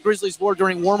jerseys that the Grizzlies wore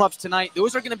during warm-ups tonight.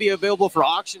 Those are going to be available for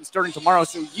auction starting tomorrow.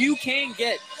 So you can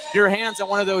get your hands on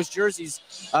one of those jerseys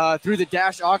through the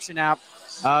Dash auction app.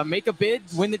 Make a bid,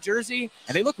 win the jersey,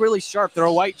 and they look really sharp. They're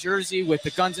a white jersey with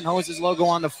the Guns N' Hoses logo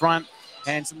on the front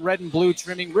and some red and blue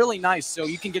trimming. Really nice. So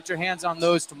you can get your hands on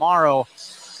those tomorrow.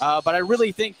 But I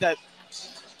really think that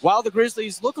while the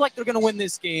Grizzlies look like they're going to win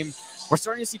this game, we're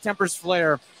starting to see tempers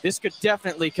flare. This could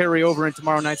definitely carry over in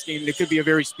tomorrow night's game, and it could be a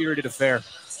very spirited affair.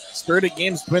 Spirited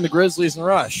games between the Grizzlies and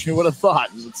Rush. Who would have thought?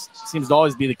 It seems to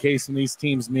always be the case when these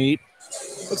teams meet.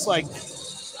 Looks like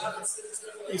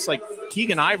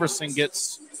Keegan Iverson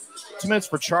gets 2 minutes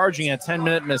for charging a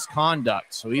 10-minute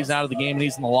misconduct. So he's out of the game, and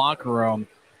he's in the locker room.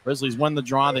 Grizzlies win the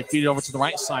draw. They feed it over to the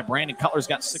right side. Brandon Cutler's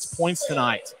got 6 points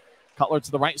tonight. Cutler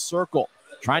to the right circle.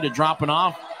 Trying to drop it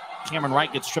off. Cameron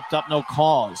Wright gets tripped up, no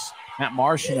calls. Matt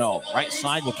Martineau, right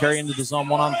side, will carry into the zone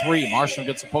 1-on-3. Martineau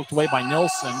gets it poked away by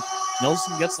Nilsson.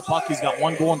 Nilsson gets the puck. He's got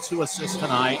 1 goal and 2 assists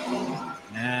tonight.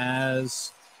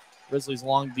 As Grizzlies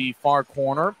along the far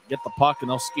corner get the puck, and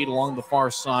they'll skate along the far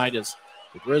side as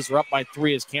the Grizz are up by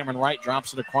 3 as Cameron Wright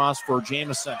drops it across for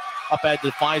Jamison. Up at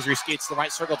the Pfizer, he skates to the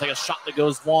right circle, take a shot that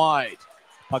goes wide.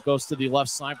 Puck goes to the left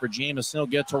side for Jamison. He'll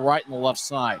get to Wright on the left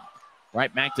side.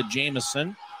 Right back to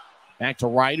Jamison. Back to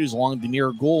Wright, who's along the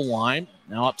near goal line.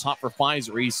 Now up top for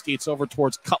Pfizer. He skates over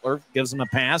towards Cutler, gives him a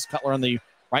pass. Cutler on the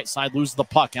right side loses the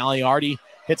puck. Aliardi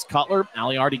hits Cutler.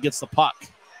 Aliardi gets the puck.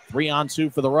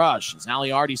 3-on-2 for the Rush. As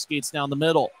Aliardi skates down the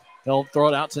middle, he'll throw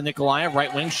it out to Nikolaev.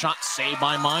 Right wing shot saved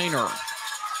by Minor.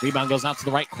 Rebound goes out to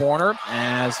the right corner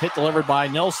as hit delivered by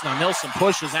Nilsson. Now Nilsson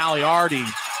pushes Aliardi.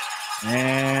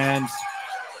 And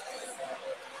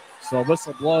so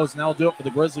whistle blows, and that'll do it for the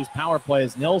Grizzlies power play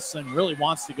as Nilsson really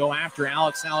wants to go after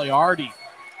Alex Aliardi.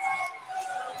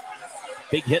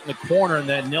 Big hit in the corner, and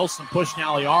then Nilsson pushed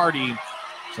Aliardi.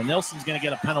 So Nilsson's going to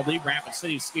get a penalty. Rapid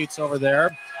City skates over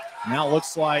there. Now it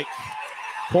looks like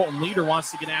Colton Leader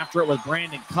wants to get after it with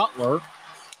Brandon Cutler.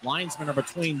 Linesmen are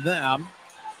between them.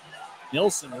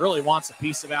 Nilsson really wants a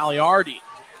piece of Aliardi.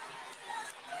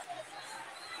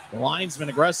 The linesman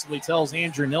aggressively tells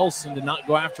Andrew Nilsson to not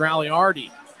go after Aliardi.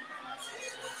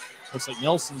 Looks like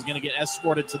Nilsson's going to get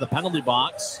escorted to the penalty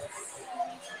box.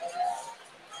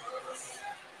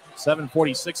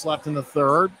 7:46 left in the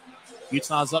third.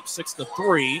 Utah's up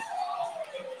 6-3.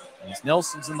 As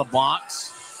Nilsson's in the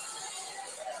box.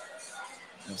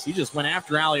 As he just went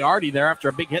after Aliardi there after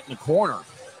a big hit in the corner.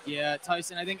 Yeah,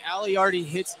 Tyson, I think Aliardi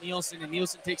hits Nielsen, and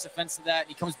Nielsen takes offense to that.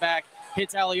 He comes back,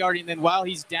 hits Aliardi, and then while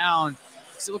he's down,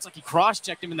 it looks like he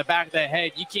cross-checked him in the back of the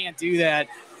head. You can't do that.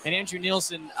 And Andrew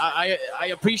Nielsen, I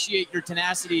appreciate your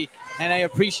tenacity, and I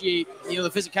appreciate the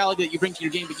physicality that you bring to your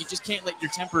game, but you just can't let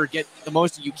your temper get the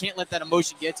most of you. You can't let that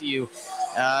emotion get to you.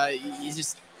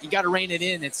 You got to rein it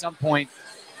in at some point.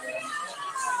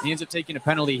 He ends up taking a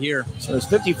penalty here. So there's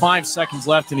 55 seconds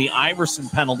left in the Iverson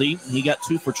penalty. He got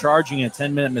 2 for charging a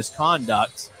 10-minute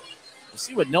misconduct. We'll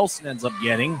see what Nilsson ends up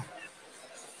getting.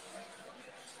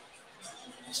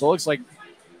 So it looks like,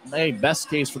 hey, best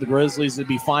case for the Grizzlies would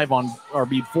be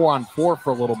 4-on-4 for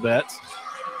a little bit.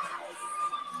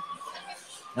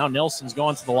 Now Nilsson's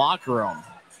going to the locker room.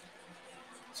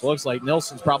 So it looks like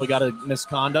Nilsson's probably got a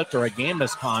misconduct or a game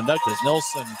misconduct as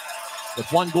Nilsson, with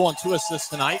 1 goal and 2 assists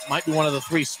tonight, might be one of the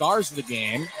 3 stars of the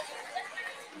game.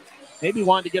 Maybe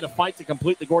wanted to get a fight to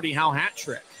complete the Gordie Howe hat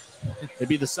trick. It'd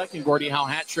be the second Gordie Howe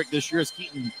hat trick this year as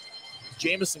Keaton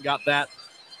Jamison got that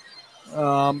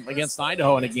against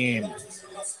Idaho in a game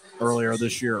earlier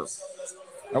this year.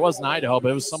 It wasn't Idaho,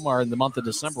 but it was somewhere in the month of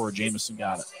December where Jamison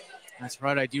got it. That's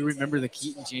right. I do remember the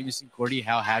Keaton Jamison Gordie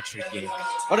Howe hat trick game.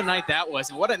 What a night that was,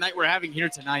 and what a night we're having here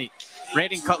tonight.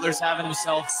 Brandon Cutler's having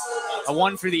himself a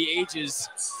one for the ages,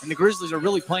 and the Grizzlies are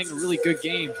really playing a really good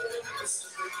game.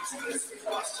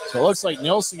 So it looks like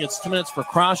Nilsson gets 2 minutes for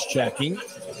cross-checking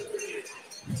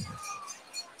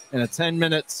and a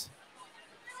 10-minute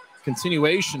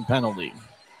continuation penalty.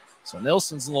 So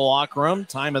Nilsson's in the locker room.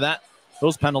 Time of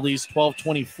those penalties,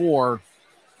 12:24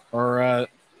 or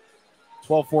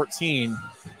 12:14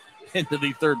 into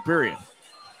the third period.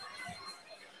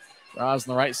 Draws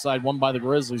on the right side, won by the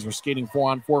Grizzlies. We're skating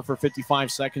 4-on-4 for 55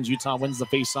 seconds. Utah wins the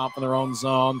face-off in their own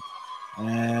zone.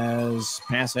 As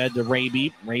pass ahead to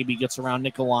Raby. Raby gets around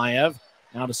Nikolaev.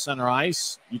 Now to center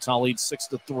ice. Utah leads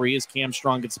 6-3 as Cam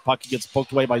Strong gets the puck. He gets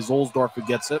poked away by Zolsdorf, who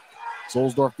gets it.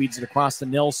 Zolsdorf feeds it across to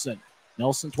Nilsson.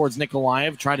 Nilsson towards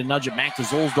Nikolaev. Trying to nudge it back to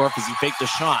Zolsdorf as he faked the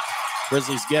shot.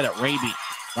 Grizzlies get it. Raby.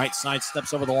 Right side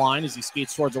steps over the line as he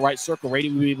skates towards the right circle.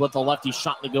 Raby with the lefty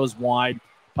shot that goes wide.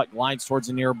 Puck glides towards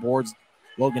the near boards.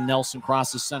 Logan Nelson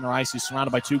crosses center ice. He's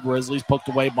surrounded by 2 Grizzlies. Poked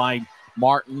away by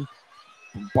Martin.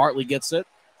 Bartley gets it.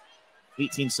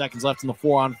 18 seconds left in the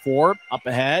 4-on-4. Up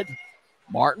ahead.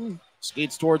 Martin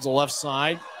skates towards the left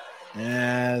side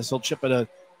as he'll chip it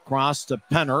across to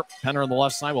Penner. Penner on the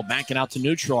left side will back it out to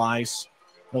neutral ice.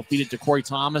 He'll feed it to Corey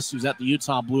Thomas, who's at the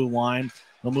Utah blue line.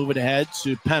 He'll move it ahead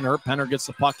to Penner. Penner gets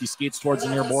the puck. He skates towards the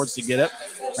near boards to get it.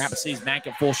 Rapid City's back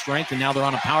at full strength, and now they're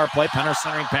on a power play. Penner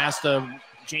centering pass to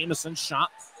Jameson. Shot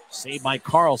saved by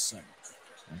Carlson.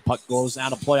 And puck goes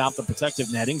out of play off the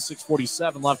protective netting.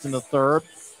 6:47 left in the third.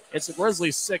 It's the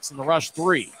Grizzlies 6 and the Rush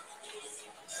 3.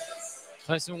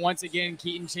 Tyson once again,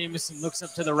 Keaton Jameson looks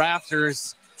up to the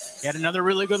rafters. He had another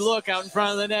really good look out in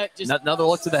front of the net. Just another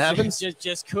look to the heavens.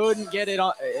 Just couldn't get it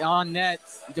on net.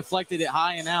 He deflected it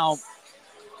high and out.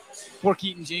 Poor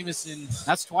Keaton Jameson.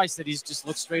 That's twice that he's just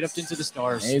looked straight up into the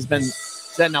stars. He's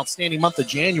had an outstanding month of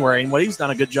January, and what he's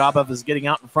done a good job of is getting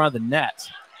out in front of the net.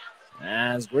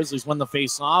 As Grizzlies win the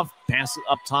face-off, pass it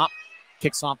up top,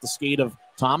 kicks off the skate of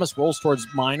Thomas, rolls towards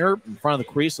Minor in front of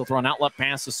the crease. He'll throw an outlet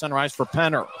pass to center ice for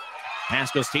Penner. Pass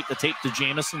goes tape to tape to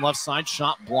Jameson, left side,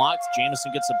 shot blocked.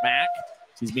 Jameson gets it back.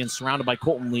 He's being surrounded by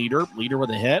Colton Leader. Leader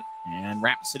with a hit, and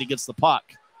Rapid City gets the puck.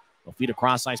 They'll feed a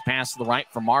cross-ice pass to the right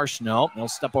for Marshall. They'll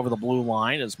step over the blue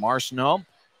line as Marshall,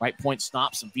 right point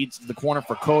stops and feeds to the corner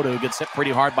for Coda, who gets hit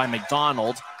pretty hard by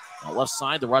McDonald. On the left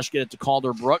side, the Rush get it to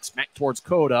Calder Brooks, back towards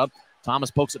Coda.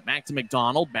 Thomas pokes it back to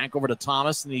McDonald, back over to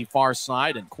Thomas on the far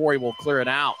side, and Corey will clear it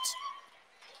out.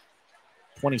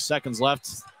 20 seconds left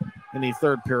in the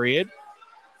third period.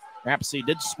 Rapid City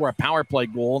did score a power play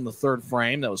goal in the third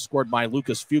frame that was scored by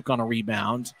Lucas Fuke on a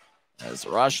rebound. As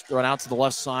the Rush throw it out to the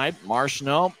left side,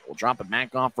 Marshall will drop it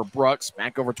back off for Brooks.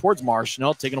 Back over towards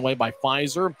Marshall, taken away by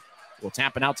Pfizer. We'll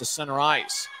tap it out to center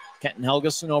ice. Kenton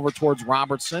Helgeson over towards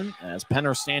Robertson. As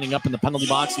Penner standing up in the penalty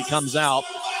box, he comes out.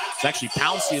 It's actually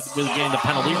Pouncey getting the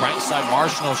penalty. Right side,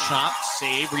 Marshall shot,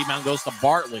 save. Rebound goes to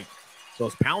Bartley. So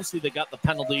it's Pouncey that got the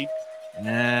penalty.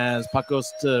 As puck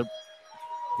goes to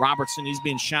Robertson, he's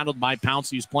being shadowed by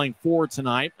Pouncey, who's playing forward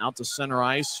tonight. Out to center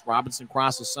ice. Robinson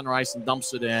crosses center ice and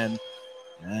dumps it in.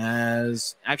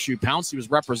 As actually Pouncey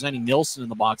was representing Nilsson in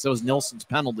the box. That was Nilsson's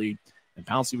penalty. And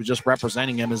Pouncey was just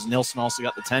representing him as Nilsson also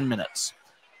got the 10 minutes.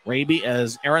 Raby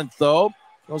as Aaron Tho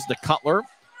goes to Cutler.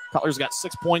 Cutler's got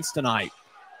 6 points tonight.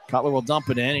 Cutler will dump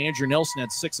it in. Andrew Nilsson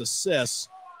had 6 assists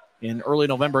in early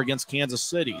November against Kansas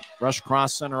City. Rush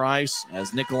across center ice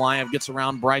as Nikolaev gets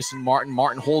around Bryson Martin.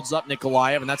 Martin holds up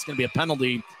Nikolaev, and that's going to be a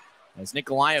penalty as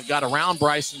Nikolaev got around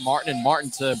Bryson Martin, and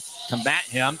Martin to combat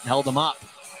him held him up.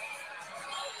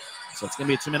 So it's going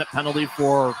to be a 2-minute penalty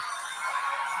for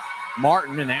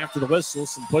Martin, and after the whistle,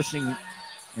 some pushing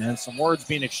and some words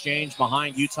being exchanged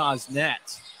behind Utah's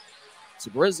net. So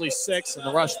Grizzlies 6 and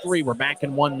the Rush 3. We're back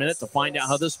in 1 minute to find out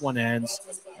how this one ends.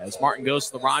 As Martin goes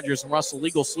to the Rogers and Russell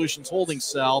Legal Solutions holding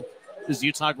cell. This is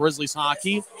Utah Grizzlies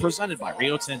hockey presented by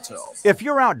Rio Tinto. If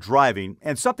you're out driving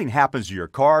and something happens to your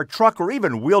car, truck, or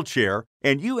even wheelchair,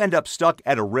 and you end up stuck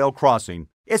at a rail crossing,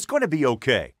 it's going to be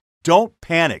okay. Don't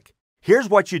panic. Here's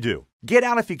what you do. Get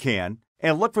out if you can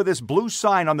and look for this blue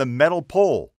sign on the metal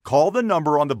pole. Call the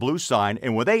number on the blue sign,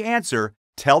 and when they answer,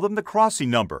 tell them the crossing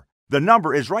number. The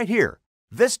number is right here.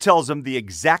 This tells them the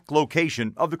exact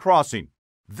location of the crossing.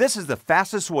 This is the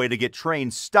fastest way to get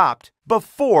trains stopped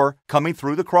before coming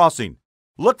through the crossing.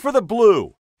 Look for the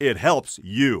blue. It helps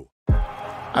you.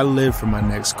 I live for my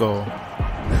next goal.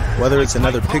 Whether it's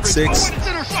another pick six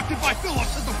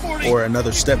or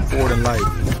another step forward in life,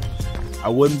 I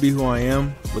wouldn't be who I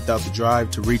am without the drive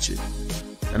to reach it.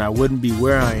 And I wouldn't be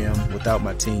where I am without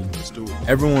my team.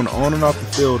 Everyone on and off the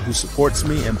field who supports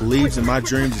me and believes in my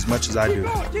dreams as much as I do.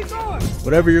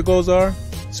 Whatever your goals are,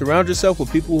 surround yourself with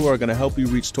people who are going to help you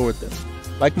reach toward them.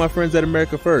 Like my friends at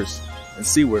America First, and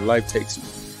see where life takes you.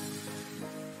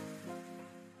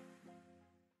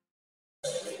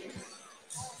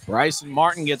 Bryson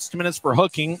Martin gets 2 minutes for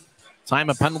hooking. Time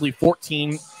of penalty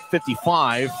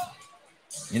 14:55.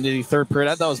 Into the third period.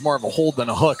 I thought it was more of a hold than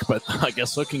a hook, but I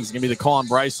guess hooking's going to be the call on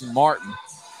Bryson Martin.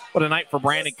 What a night for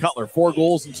Brandon Cutler. 4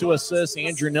 goals and 2 assists.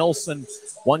 Andrew Nilsson,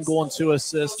 1 goal and 2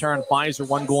 assists. Taron Pfizer,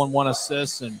 1 goal and 1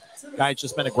 assist. And guy, it's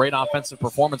just been a great offensive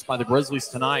performance by the Grizzlies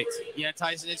tonight. Yeah,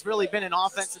 Tyson, it's really been an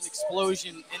offensive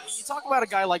explosion. And you talk about a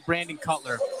guy like Brandon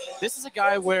Cutler. This is a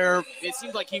guy where it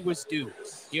seemed like he was due.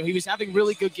 You know, he was having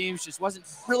really good games, just wasn't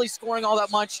really scoring all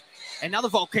that much. And now the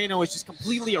volcano has just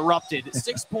completely erupted.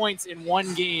 6 points in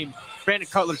 1 game. Brandon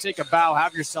Cutler, take a bow.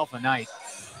 Have yourself a night.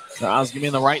 Charles give me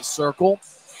in the right circle.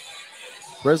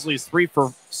 Grizzlies 3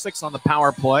 for 6 on the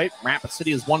power play. Rapid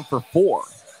City is 1 for 4.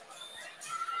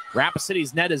 Rapid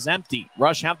City's net is empty.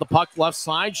 Rush have the puck left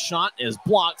side. Shot is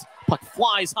blocked. Puck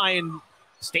flies high and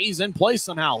stays in place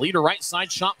somehow. Leader right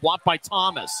side. Shot blocked by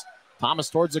Thomas. Thomas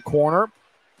towards the corner.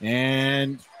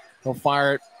 And he'll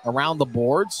fire it around the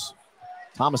boards.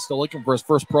 Thomas still looking for his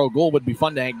first pro goal. Would be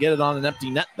fun to get it on an empty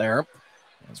net there.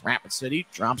 As Rapid City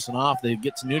drops it off. They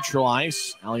get to neutral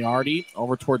ice. Aliardi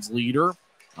over towards Leader.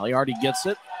 Aliardi gets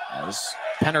it. As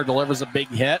Penner delivers a big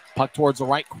hit. Puck towards the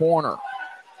right corner.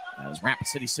 As Rapid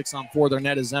City 6-on-4, their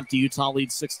net is empty. Utah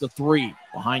leads 6-3.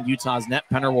 Behind Utah's net,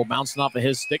 Penner will bounce it off of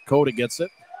his stick. Coda gets it.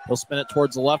 He'll spin it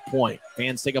towards the left point.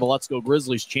 Fans take up a Let's Go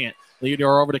Grizzlies chant.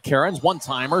 Leader over to Chiarenza.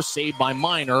 One-timer, saved by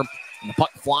Minor. And the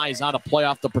puck flies out of play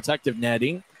off the protective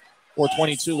netting.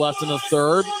 4:22 left in the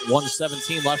third.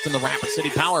 1:17 left in the Rapid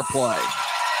City power play.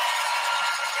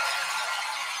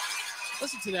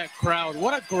 Listen to that crowd.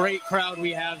 What a great crowd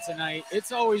we have tonight.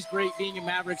 It's always great being in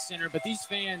Maverik Center, but these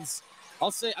fans,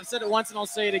 I've said it once and I'll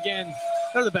say it again,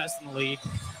 they're the best in the league.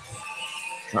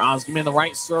 Drowsky in the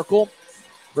right circle.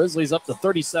 Grizzlies up to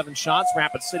 37 shots.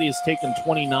 Rapid City has taken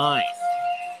 29.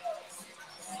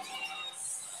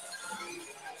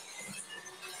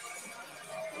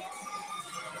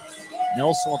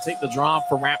 Nelson will take the draw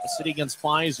for Rapid City against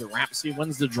Pfizer. Rapid City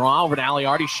wins the draw over to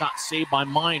Aliardi. Shot saved by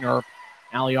Minor.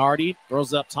 Aliardi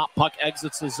throws it up top. Puck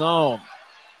exits the zone.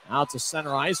 Out to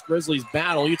center ice. Grizzlies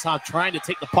battle. Utah trying to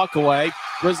take the puck away.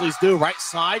 Grizzlies do. Right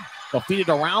side. They'll feed it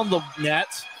around the net.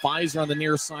 Pfizer on the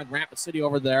near side. Rapid City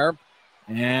over there.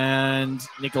 And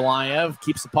Nikolaev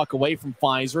keeps the puck away from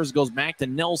Pfizer. It goes back to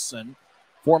Nelson.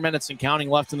 4 minutes and counting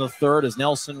left in the third as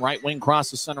Nelson, right wing,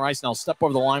 crosses center ice. Now step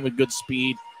over the line with good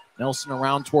speed. Nelson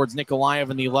around towards Nikolaev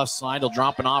on the left side. He'll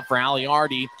drop it off for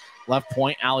Aliardi. Left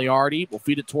point, Aliardi will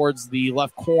feed it towards the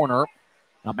left corner.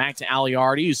 Now back to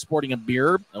Aliardi, who's sporting a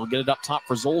beard. He'll get it up top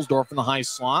for Zolsdorf in the high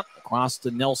slot. Across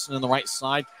to Nelson on the right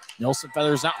side. Nelson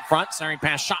feathers out in front. Centering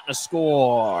pass, shot, and a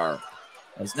score.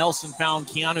 As Nelson found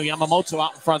Keanu Yamamoto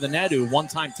out in front of the net, who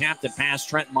one-time tapped it past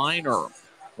Trent Minor.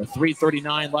 With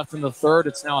 3:39 left in the third,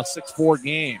 it's now a 6-4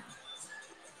 game.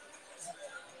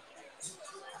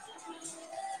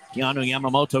 Keanu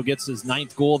Yamamoto gets his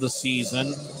 9th goal of the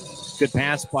season. Good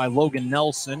pass by Logan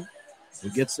Nelson, who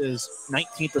gets his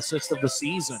 19th assist of the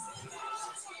season.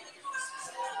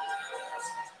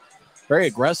 Very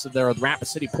aggressive there with Rapid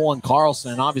City pulling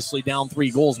Carlson. Obviously down 3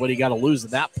 goals. What do you got to lose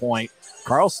at that point?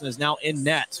 Carlson is now in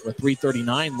net with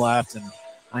 3:39 left. And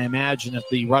I imagine if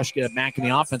the Rush get it back in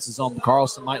the offensive zone,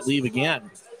 Carlson might leave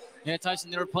again. Yeah, Tyson,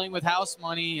 they were playing with house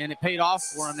money, and it paid off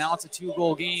for him. Now it's a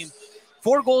 2-goal game.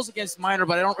 4 goals against Minor,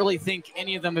 but I don't really think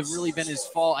any of them have really been his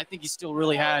fault. I think he still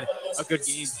really had a good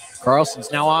game.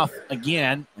 Carlson's now off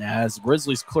again as the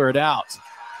Grizzlies clear it out.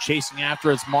 Chasing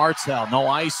after it's Martel. No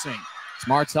icing. It's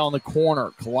Martel in the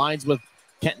corner. Collides with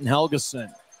Kenton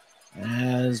Helgeson.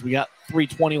 As we got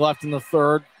 3:20 left in the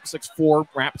third. 6-4.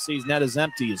 Rapid City's net is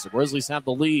empty as the Grizzlies have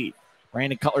the lead.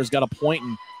 Brandon Cutler's got a point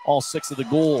in all 6 of the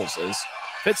goals as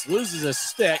Fitz loses his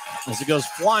stick as it goes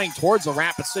flying towards the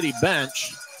Rapid City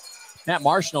bench. Matt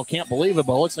Marshall can't believe it,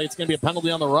 but it looks like it's going to be a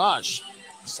penalty on the Rush.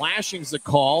 Slashing's the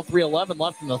call. 3:11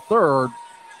 left in the third.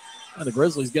 And the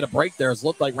Grizzlies get a break there. It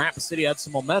looked like Rapid City had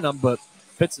some momentum, but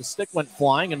Fitz's stick went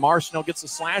flying, and Marshall gets a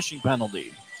slashing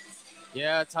penalty.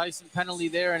 Yeah, Tyson penalty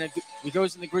there, and it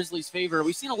goes in the Grizzlies' favor.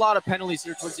 We've seen a lot of penalties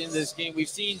here towards the end of this game. We've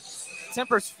seen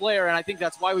tempers flare, and I think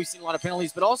that's why we've seen a lot of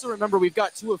penalties. But also remember, we've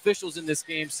got 2 officials in this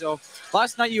game. So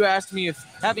last night you asked me if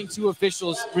having 2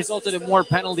 officials resulted in more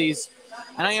penalties.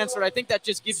 And I answered, I think that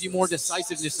just gives you more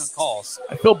decisiveness on calls.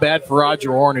 I feel bad for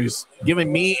Roger Orn, who's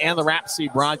giving me and the Rapid City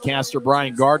broadcaster,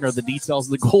 Brian Gardner, the details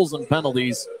of the goals and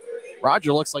penalties.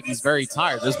 Roger looks like he's very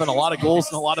tired. There's been a lot of goals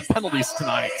and a lot of penalties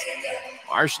tonight.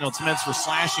 Arsenal commenced for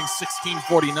slashing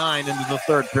 16:49 into the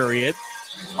third period.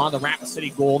 On the Rapid City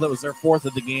goal, that was their 4th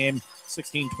of the game,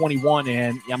 16:21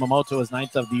 in. Yamamoto is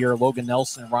 9th of the year. Logan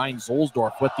Nelson and Ryan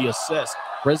Zolsdorf with the assist.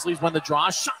 Grizzlies win the draw.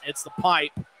 Shot hits the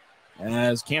pipe.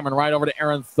 As Cameron Wright over to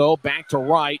Aaron Tho, back to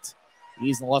Wright.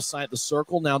 He's on the left side of the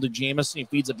circle. Now to Jamison. He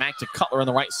feeds it back to Cutler on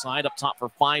the right side. Up top for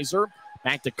Pfizer.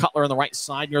 Back to Cutler on the right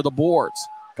side near the boards.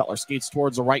 Cutler skates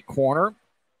towards the right corner.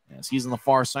 As he's on the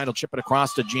far side, he'll chip it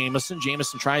across to Jamison.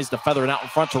 Jamison tries to feather it out in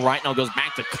front to Wright. Now goes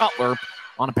back to Cutler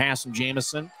on a pass from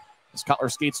Jamison. As Cutler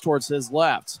skates towards his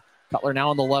left. Cutler now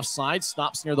on the left side.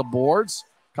 Stops near the boards.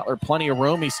 Cutler plenty of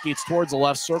room. He skates towards the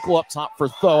left circle. Up top for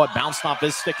Tho. It bounced off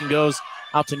his stick and goes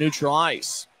out to neutral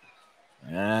ice.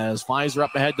 As Pfizer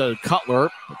up ahead to Cutler.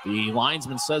 But the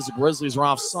linesman says the Grizzlies are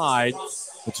offside.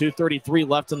 With 2:33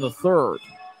 left in the third.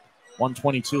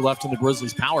 1:22 left in the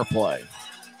Grizzlies power play.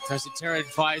 Terran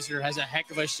Pfizer has a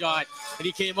heck of a shot, and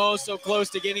he came so close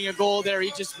to getting a goal there. He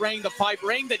just rang the pipe,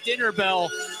 rang the dinner bell,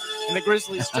 and the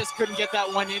Grizzlies just couldn't get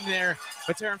that one in there.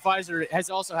 But Terran Pfizer has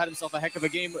also had himself a heck of a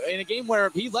game, in a game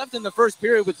where he left in the first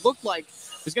period, which looked like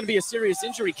it was going to be a serious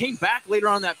injury. Came back later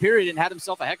on in that period and had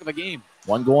himself a heck of a game.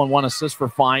 1 goal and 1 assist for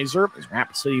Pfizer, as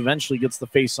Rapid City eventually gets the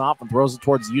face-off and throws it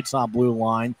towards the Utah blue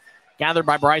line. Gathered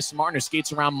by Bryson Martin, who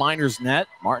skates around Minor's net.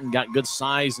 Martin got good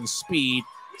size and speed.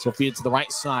 So feed it to the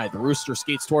right side. The Rooster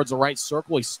skates towards the right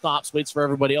circle. He stops, waits for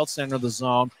everybody else to enter the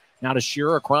zone. Now to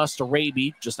Shearer, across to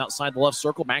Raby, just outside the left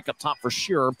circle. Back up top for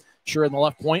Shearer. Shearer in the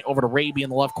left point, over to Raby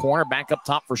in the left corner. Back up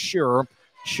top for Shearer.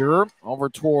 Shearer over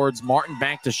towards Martin,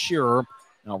 back to Shearer.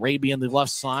 Now Raby in the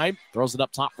left side, throws it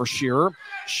up top for Shearer.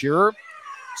 Shearer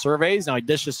surveys. Now he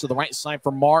dishes to the right side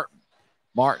for Martin.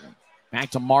 Martin back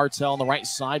to Martell on the right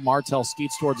side. Martell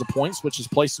skates towards the point, switches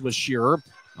places with Shearer.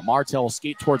 Now Martell will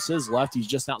skate towards his left. He's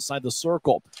just outside the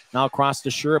circle. Now across to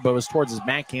Shearer, but it was towards his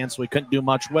backhand, so he couldn't do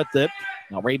much with it.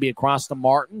 Now Raby across to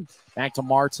Martin. Back to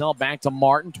Martell. Back to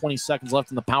Martin. 20 seconds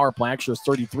left in the power play. Actually, it's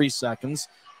 33 seconds.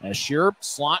 As Shearer,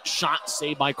 slot shot,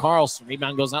 saved by Carlson.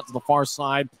 Rebound goes out to the far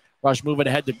side. Rush move it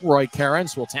ahead to Roy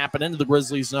Chiarenza. We'll tap it into the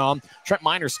Grizzlies zone. Trent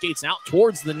Miner skates out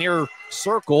towards the near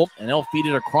circle, and they'll feed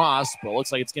it across. But it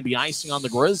looks like it's going to be icing on the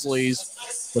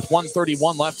Grizzlies with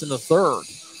 1:31 left in the third.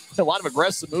 A lot of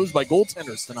aggressive moves by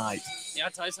goaltenders tonight. Yeah,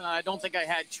 Tyson, I don't think I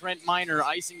had Trent Miner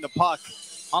icing the puck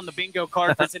on the bingo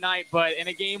card for tonight, but in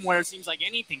a game where it seems like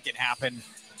anything can happen,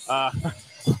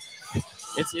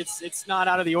 it's not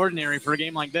out of the ordinary for a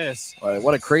game like this.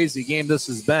 What a crazy game this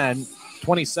has been.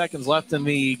 20 seconds left in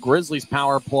the Grizzlies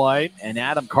power play, and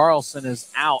Adam Carlson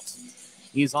is out.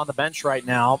 He's on the bench right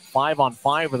now,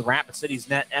 5-on-5 with Rapid City's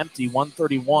net empty,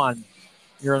 1:31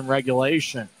 here in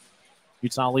regulation.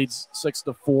 Utah leads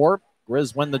 6-4.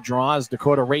 Grizz win the draw as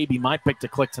Dakota Raby might pick to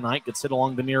click tonight. Gets hit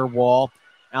along the near wall.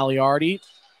 Aliardi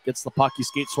gets the puck. He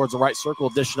skates towards the right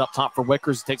circle. Dish it up top for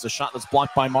Wickers. Takes a shot that's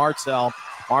blocked by Martell.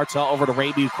 Martell over to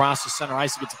Raby across the center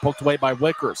ice. He gets poked away by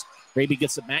Wickers. Raby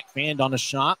gets it back, fanned on a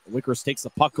shot. Wickers takes the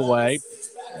puck away.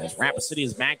 As Rapid City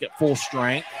is back at full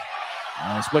strength.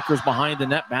 As Wickers behind the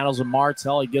net, battles with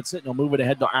Martell. He gets it, and he'll move it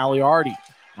ahead to Aliardi.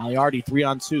 Aliardi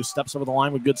 3-on-2, steps over the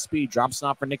line with good speed. Drops it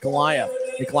off for Nikolaev.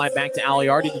 Nikolaev back to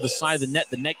Aliardi to the side of the net.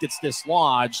 The net gets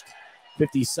dislodged.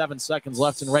 57 seconds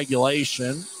left in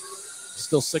regulation.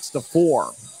 Still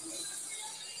 6-4.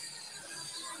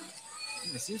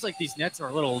 It seems like these nets are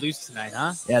a little loose tonight,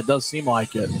 huh? Yeah, it does seem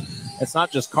like it. It's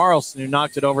not just Carlson who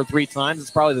knocked it over 3 times.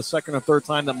 It's probably the second or third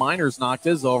time that Miners knocked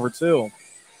his over, too.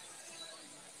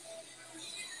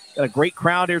 Got a great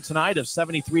crowd here tonight of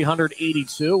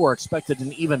 7,382. We're expected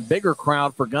an even bigger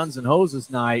crowd for Guns N' Hoses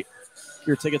night.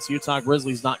 Your tickets to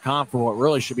UtahGrizzlies.com for what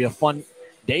really should be a fun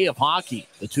day of hockey.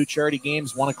 The 2 charity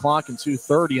games, 1 o'clock and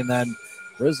 2:30, and then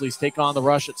Grizzlies take on the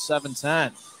Rush at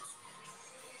 7:10.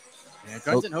 Yeah,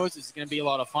 Guns N' Hoses is going to be a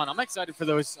lot of fun. I'm excited for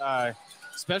those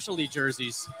specialty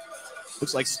jerseys.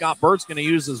 Looks like Scott Bird's going to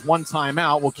use his 1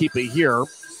 timeout. We'll keep it here.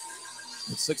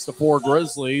 It's 6-4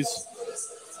 Grizzlies.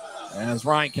 As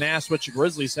Ryan Kanaswich, the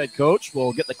Grizzlies head coach,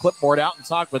 will get the clipboard out and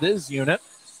talk with his unit.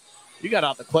 You got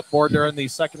out the clipboard during the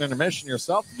second intermission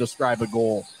yourself to describe a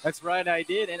goal. That's right, I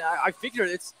did. And I figured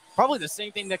it's probably the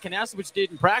same thing that Kanaswich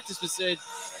did in practice, but said,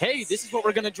 hey, this is what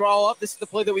we're going to draw up. This is the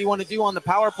play that we want to do on the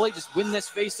power play. Just win this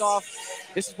face-off.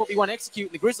 This is what we want to execute.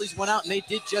 And the Grizzlies went out and they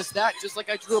did just that, just like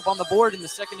I drew up on the board in the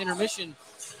second intermission.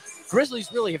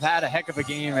 Grizzlies really have had a heck of a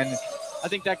game, and I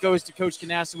think that goes to Coach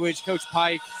Kanaswich, Coach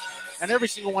Pike, and every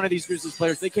single one of these Grizzlies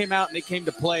players. They came out and they came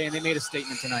to play, and they made a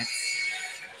statement tonight.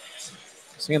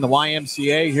 Seeing the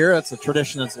YMCA here, that's a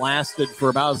tradition that's lasted for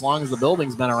about as long as the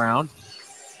building's been around.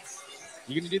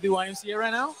 You going to do the YMCA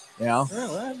right now? Yeah.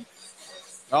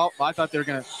 Oh, I thought they were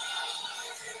going to.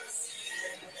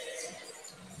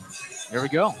 There we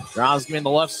go. Draws me in the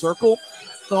left circle.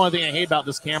 The only thing I hate about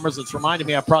this camera is it's reminded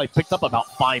me I probably picked up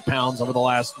about 5 pounds over the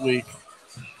last week.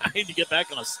 I need to get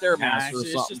back on a Stairmaster or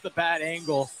something. It's just a bad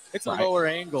angle. It's a lower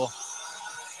angle.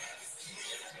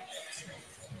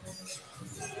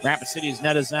 Rapid City's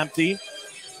net is empty.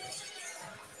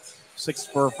 6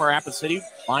 for Rapid City,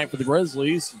 5 for the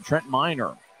Grizzlies. Trent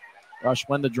Miner. Rush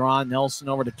win the draw. Nelson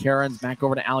over to Chiarenza, back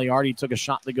over to Aliardi. Took a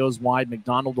shot that goes wide.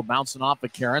 McDonald will bounce it off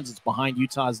of Chiarenza. It's behind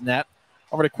Utah's net.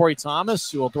 Over to Corey Thomas,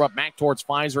 who will throw it back towards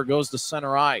Pfizer. Goes to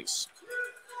center ice.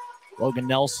 Logan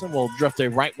Nelson will drift a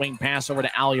right wing pass over to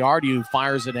Aliardi, who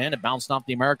fires it in. It bounced off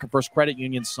the American First Credit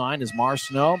Union sign as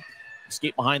Marcino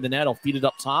escape behind the net. He'll feed it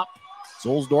up top.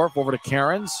 Zolsdorf over to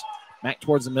Chiarenza. Back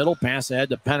towards the middle. Pass ahead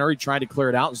to Penner. He tried to clear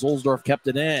it out. Zolsdorf kept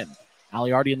it in.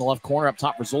 Aliardi in the left corner up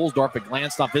top for Zolsdorf. It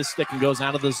glanced off his stick and goes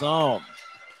out of the zone.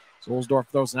 Zolsdorf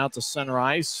throws it out to center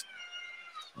ice.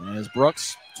 As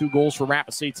Brooks, 2 goals for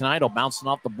Rapid City tonight. He'll bounce it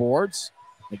off the boards.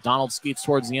 McDonald skates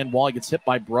towards the end wall. He gets hit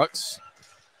by Brooks.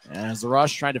 As the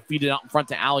Rush tried to feed it out in front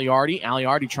to Aliardi.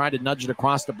 Aliardi tried to nudge it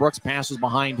across to Brooks. Passes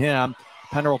behind him.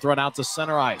 Penner will throw it out to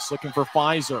center ice. Looking for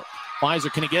Pfizer.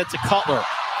 Pfizer, can he get it to Cutler?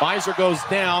 Pfizer goes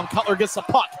down. Cutler gets the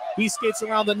puck. He skates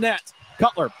around the net.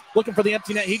 Cutler looking for the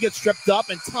empty net. He gets stripped up,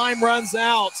 and time runs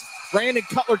out. Brandon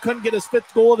Cutler couldn't get his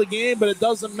 5th goal of the game, but it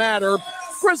doesn't matter.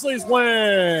 Grizzlies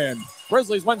win.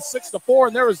 Grizzlies win 6-4,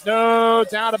 and there was no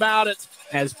doubt about it,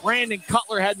 as Brandon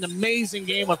Cutler had an amazing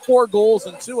game with 4 goals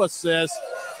and 2 assists.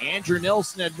 Andrew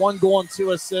Nilsson had 1 goal and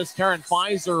 2 assists. Tyson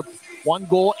Pfizer, 1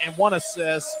 goal and 1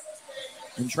 assist.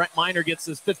 And Trent Miner gets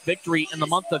his 5th victory in the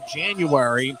month of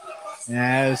January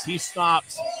as he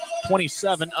stopped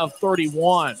 27 of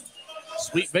 31.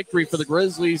 Sweet victory for the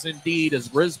Grizzlies indeed, as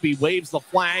Grisby waves the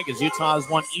flag as Utah has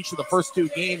won each of the first 2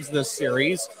 games of this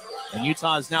series. And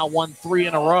Utah has now won 3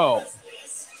 in a row.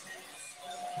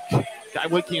 Guy,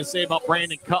 what can you say about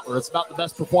Brandon Cutler? It's about the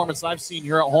best performance I've seen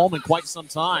here at home in quite some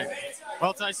time.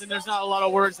 Well, Tyson, there's not a lot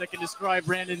of words that can describe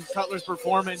Brandon Cutler's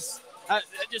performance.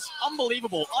 Just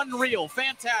unbelievable, unreal,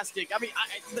 fantastic. I mean,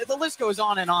 the list goes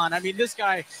on and on. I mean, this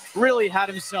guy really had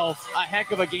himself a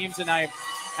heck of a game tonight.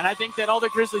 And I think that all the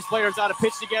Grizzlies players ought to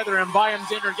pitch together and buy him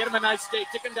dinner, get him a nice steak,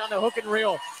 take him down to Hook and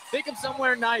Reel, take him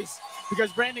somewhere nice,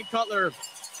 because Brandon Cutler,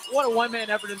 what a one-man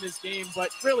effort in this game, but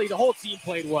really the whole team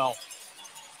played well.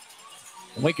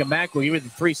 When we come back, we'll give you the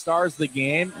 3 stars of the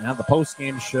game and have the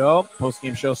post-game show.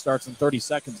 Post-game show starts in 30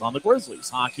 seconds on the Grizzlies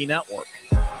Hockey Network.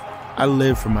 I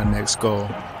live for my next goal.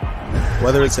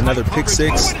 Whether it's another pick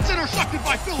 6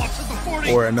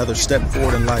 or another step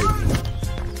forward in life,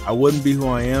 I wouldn't be who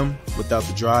I am without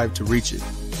the drive to reach it.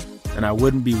 And I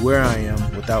wouldn't be where I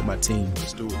am without my team.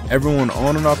 Everyone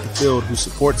on and off the field who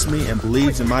supports me and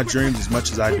believes in my dreams as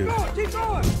much as I do.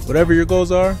 Whatever your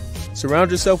goals are,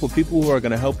 surround yourself with people who are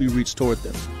going to help you reach toward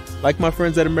them. Like my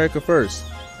friends at America First,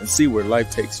 and see where life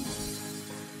takes you.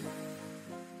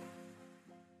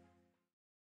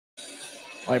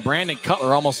 Like Brandon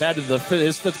Cutler almost added his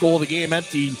 5th goal of the game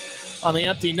on the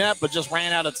empty net, but just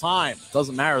ran out of time.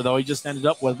 Doesn't matter, though. He just ended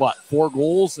up with, 4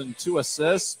 goals and 2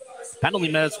 assists. Penalty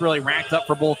minutes really racked up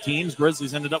for both teams.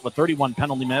 Grizzlies ended up with 31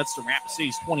 penalty minutes to Rapid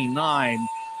City's 29.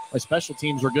 My special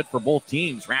teams were good for both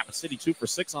teams. Rapid City 2 for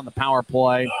 6 on the power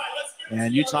play,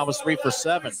 and Utah was 3 for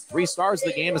 7. 3 stars of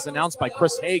the game is announced by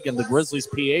Chris Hagan, the Grizzlies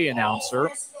PA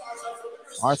announcer.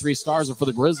 Our 3 stars are for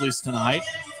the Grizzlies tonight.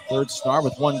 3rd star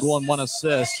with 1 goal and 1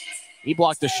 assist. He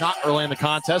blocked a shot early in the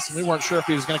contest, and we weren't sure if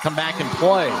he was going to come back and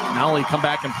play. Not only come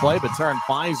back and play, but Tyson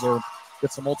Pfizer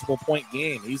gets a multiple-point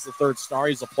game. He's the 3rd star.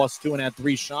 He's a +2 and had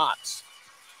 3 shots.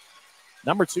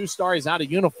 Number 2 star is out of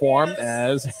uniform,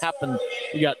 as happened.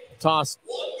 He got tossed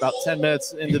about 10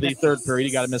 minutes into the 3rd period.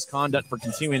 He got a misconduct for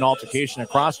continuing altercation and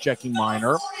cross-checking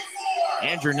minor.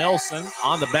 Andrew Nilsson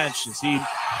on the bench as he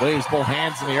waves both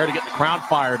hands in the air to get the crowd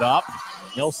fired up.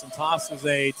 Nilsson tosses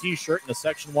a T-shirt into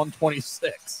section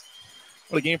 126.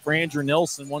 What a game for Andrew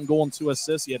Nilsson. 1 goal and 2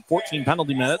 assists. He had 14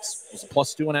 penalty minutes. He was a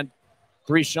 +2 and had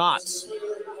 3 shots.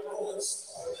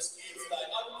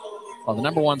 Well, the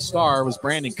number 1 star was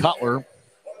Brandon Cutler.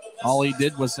 All he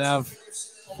did was have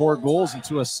 4 goals and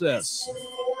 2 assists.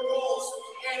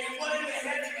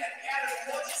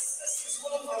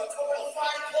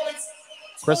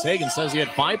 Chris Hagan says he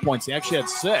had 5 points. He actually had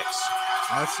 6.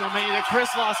 That's so many that Chris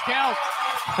lost count.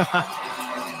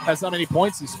 That's how many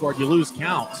points he scored. You lose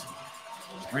count.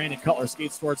 Brandon Cutler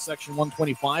skates towards section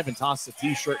 125 and tosses a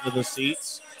T-shirt into the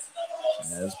seats.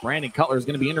 As Brandon Cutler is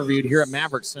going to be interviewed here at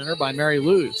Maverik Center by Mary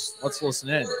Luz. Let's listen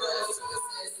in. You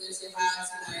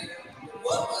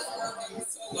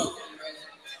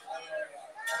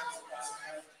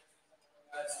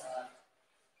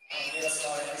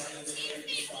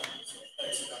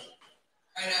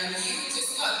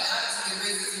just got back to the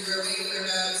Grizzlies. You were away for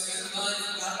about 2 months.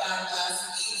 You got back last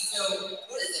week. So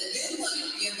what has it been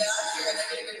like being back here and then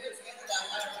getting to put together that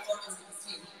kind of performance with this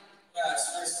team? Yeah, it's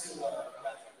nice to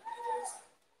back here.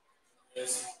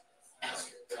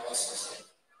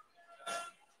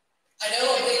 I know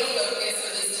a big focus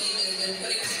for this team has been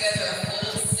putting together a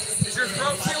full 16. Is your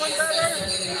throat feeling better?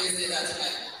 Yeah,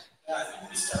 I think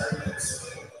we started it. So.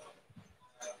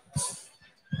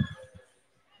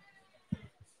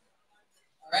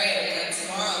 All right, and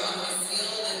tomorrow we can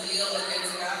seal the deal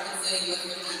against Rapid City with the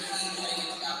team heading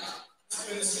into Dallas. It's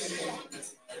been the same game.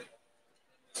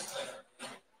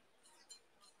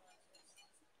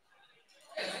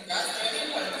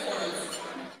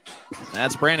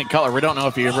 That's Brandon Cutler. We don't know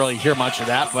if you really hear much of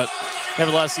that, but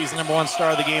nevertheless, he's the number 1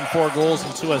 star of the game, 4 goals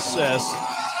and 2 assists.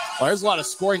 Well, there's a lot of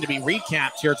scoring to be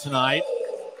recapped here tonight.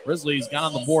 Grizzlies got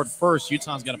on the board first.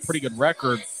 Utah's got a pretty good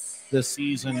record this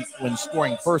season when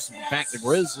scoring first. In fact, the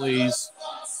Grizzlies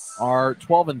are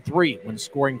 12-3 when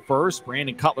scoring first.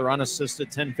 Brandon Cutler unassisted,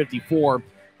 10:54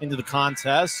 into the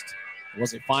contest. It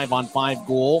was a 5-on-5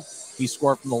 goal. He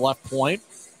scored from the left point.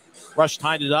 Rush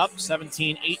tied it up,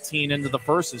 17-18 into the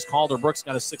first as Calder Brooks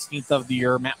got a 16th of the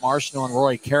year. Matt Marshall and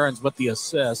Roy Cairns with the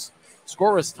assist.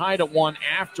 Score was tied at 1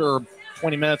 after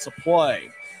 20 minutes of play.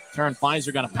 Taryn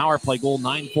Pfizer got a power play goal,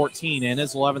 9-14 in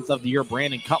his 11th of the year.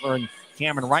 Brandon Cutler and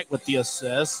Cameron Wright with the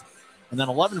assist. And then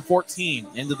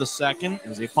 11-14 into the second. It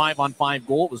was a 5-on-5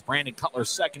 goal. It was Brandon Cutler's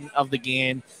second of the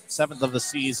game, 7th of the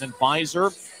season.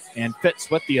 Pfizer and Fitz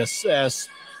with the assist.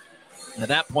 And at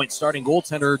that point, starting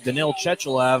goaltender Danil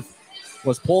Chechelev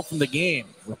was pulled from the game,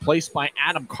 replaced by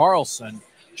Adam Carlson.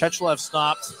 Chechelev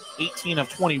stopped 18 of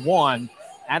 21.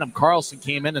 Adam Carlson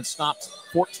came in and stopped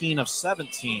 14 of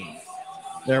 17.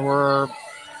 There were,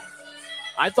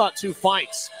 I thought, 2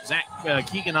 fights.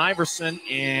 Keegan Iverson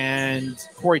and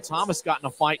Corey Thomas got in a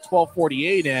fight,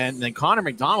 12:48 in. And then Connor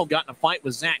McDonald got in a fight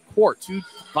with Zach Court, 2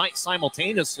 fights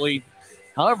simultaneously.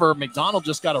 However, McDonald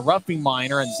just got a roughing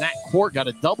minor, and Zach Court got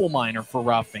a double minor for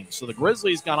roughing. So the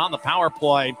Grizzlies got on the power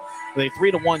play with a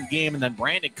 3-1 game, and then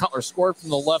Brandon Cutler scored from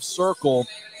the left circle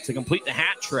to complete the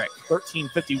hat trick.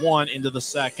 13:51 into the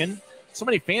second. So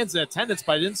many fans in attendance,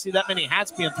 but I didn't see that many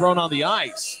hats being thrown on the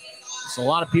ice. So a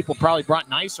lot of people probably brought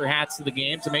nicer hats to the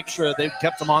game to make sure that they've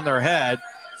kept them on their head.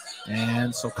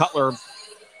 And so Cutler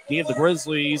gave the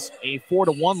Grizzlies a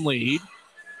 4-1 lead.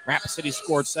 Rapid City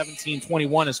scored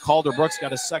 17-21 as Calder Brooks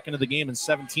got his second of the game and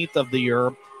 17th of the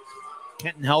year.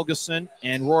 Kenton Helgeson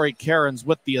and Rory Cairns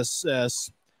with the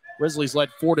assists. Grizzlies led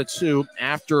 4-2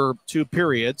 after 2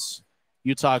 periods.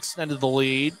 Utah extended the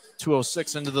lead,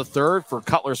 2:06 into the third for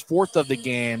Cutler's 4th of the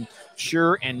game.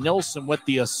 Shearer and Nilsson with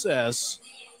the assists.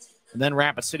 And then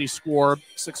Rapid City scored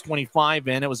 6:25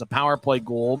 in. It was a power play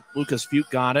goal. Lucas Fuke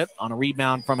got it on a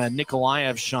rebound from a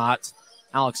Nikolaev shot.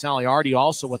 Alex Aliardi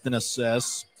also with an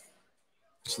assist.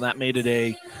 So that made it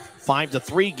a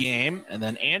 5-3 game. And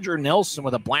then Andrew Nilsson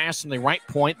with a blast from the right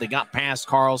point. They got past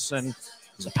Carlson. It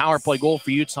was a power play goal for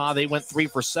Utah. They went 3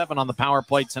 for 7 on the power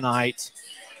play tonight.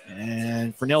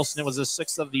 And for Nilsson, it was his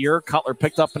 6th of the year. Cutler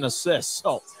picked up an assist.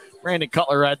 So Brandon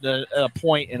Cutler had a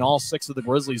point in all 6 of the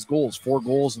Grizzlies' goals, 4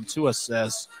 goals and 2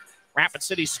 assists. Rapid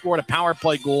City scored a power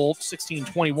play goal,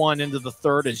 16:21 into the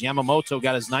third as Yamamoto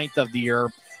got his 9th of the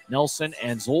year. Nelson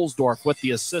and Zolsdorf with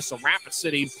the assist. So Rapid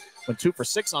City went 2 for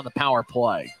 6 on the power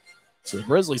play. So the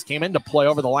Grizzlies came into play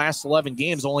over the last 11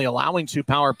 games, only allowing 2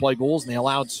 power play goals, and they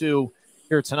allowed 2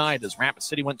 here tonight as Rapid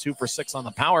City went 2 for 6 on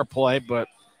the power play. But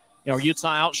Utah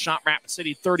outshot Rapid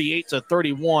City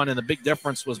 38-31, and the big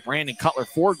difference was Brandon Cutler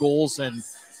 4 goals. And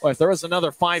if there was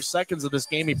another 5 seconds of this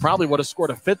game, he probably would have scored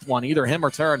a 5th one, either him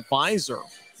or Taryn Pfizer.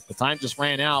 The time just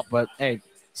ran out, but hey,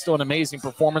 still an amazing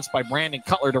performance by Brandon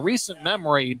Cutler. To recent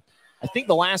memory, I think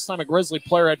the last time a Grizzly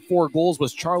player had 4 goals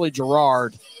was Charlie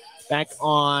Gerard back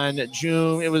on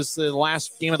June. It was the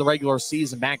last game of the regular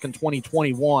season back in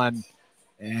 2021.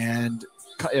 And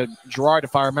Gerard,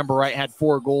 if I remember right, had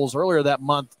 4 goals earlier that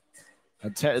month.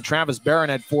 Travis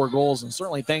Barron had 4 goals, and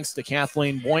certainly thanks to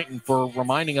Kathleen Boynton for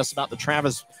reminding us about the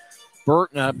Travis Barron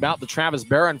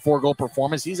 4-goal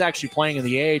performance. He's actually playing in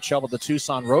the AHL with the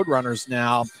Tucson Roadrunners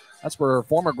now. That's where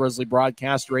former Grizzly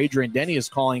broadcaster Adrian Denny is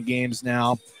calling games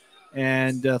now.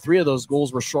 And 3 of those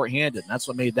goals were shorthanded. And that's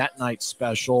what made that night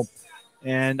special.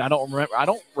 And I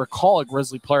don't recall a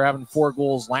Grizzly player having 4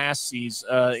 goals last season,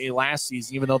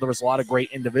 even though there was a lot of great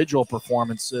individual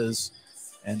performances.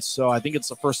 And so I think it's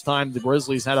the first time the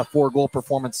Grizzlies had a 4-goal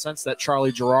performance since that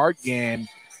Charlie Gerard game.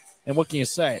 And what can you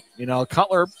say?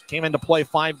 Cutler came into play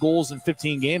 5 goals in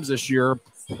 15 games this year,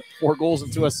 4 goals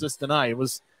and 2 assists tonight. It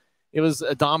was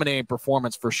a dominating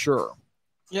performance for sure.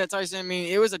 Yeah, Tyson,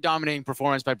 it was a dominating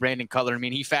performance by Brandon Cutler.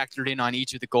 He factored in on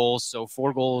each of the goals, so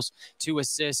 4 goals, 2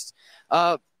 assists.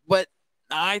 But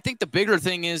I think the bigger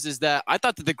thing is that I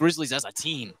thought that the Grizzlies as a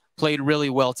team played really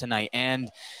well tonight.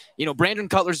 And, Brandon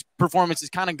Cutler's performance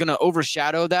is kind of going to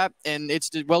overshadow that, and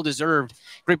it's well-deserved.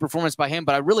 Great performance by him,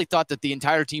 but I really thought that the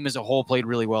entire team as a whole played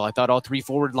really well. I thought all 3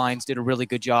 forward lines did a really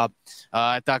good job.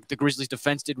 I thought the Grizzlies'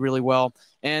 defense did really well.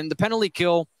 And the penalty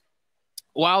kill,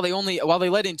 while they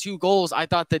let in 2 goals, I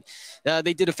thought that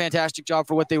they did a fantastic job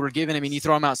for what they were given. You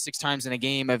throw them out 6 times in a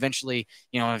game, eventually,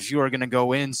 if you are going to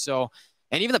go in. So,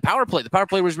 and even the power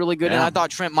play was really good. Yeah. And I thought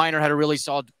Trent Miner had a really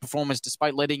solid performance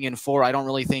despite letting in 4. I don't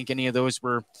really think any of those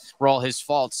were all his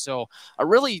faults. So a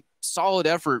really solid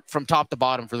effort from top to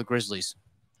bottom for the Grizzlies.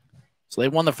 So they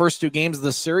won the first 2 games of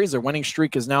the series. Their winning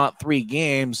streak is now at 3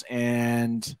 games.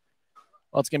 And,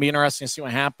 it's going to be interesting to see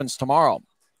what happens tomorrow.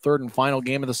 3rd and final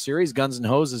game of the series, Guns N'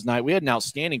 Hoses night. We had an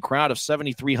outstanding crowd of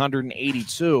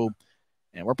 7,382.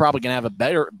 And we're probably going to have a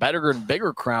better and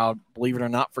bigger crowd, believe it or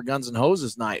not, for Guns N'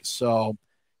 Hoses night. So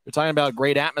you're talking about a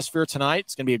great atmosphere tonight.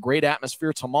 It's going to be a great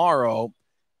atmosphere tomorrow.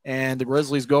 And the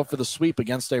Grizzlies go for the sweep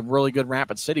against a really good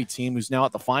Rapid City team who's now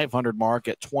at the 500 mark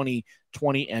at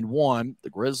 20-20-1. The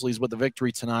Grizzlies with the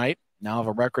victory tonight. now have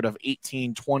a record of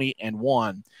 18, 20, and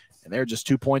 1. And they're just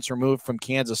 2 points removed from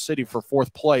Kansas City for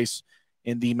 4th place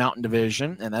in the Mountain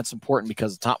Division. And that's important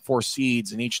because the top 4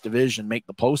 seeds in each division make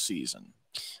the postseason.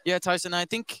 Yeah, Tyson, I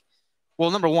think, well,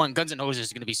 number one, Guns N' Hoses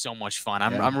is going to be so much fun.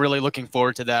 I'm really looking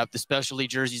forward to that. The specialty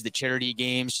jerseys, the charity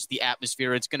games, just the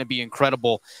atmosphere. It's going to be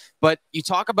incredible. But you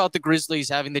talk about the Grizzlies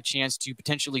having the chance to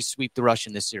potentially sweep the Rush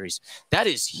in this series. That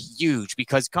is huge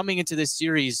because coming into this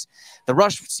series, the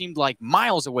Rush seemed like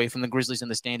miles away from the Grizzlies in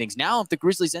the standings. Now, if the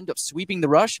Grizzlies end up sweeping the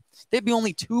Rush, they'd be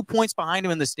only 2 points behind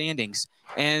them in the standings.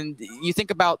 And you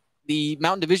think about the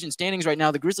Mountain Division standings right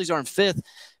now, the Grizzlies are in 5th.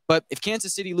 But if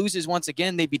Kansas City loses once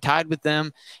again, they'd be tied with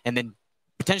them. And then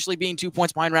potentially being 2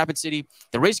 points behind Rapid City,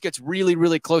 the race gets really,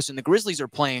 really close. And the Grizzlies are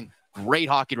playing great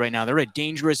hockey right now. They're a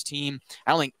dangerous team.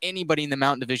 I don't think anybody in the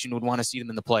Mountain Division would want to see them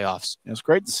in the playoffs. It's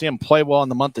great to see them play well in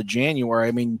the month of January.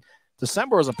 I mean,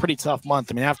 December was a pretty tough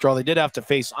month. I mean, after all, they did have to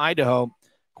face Idaho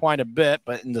quite a bit.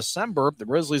 But in December, the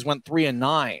Grizzlies went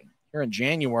 3-9. Here in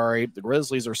January, the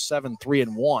Grizzlies are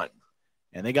 7-3-1.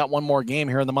 And they got one more game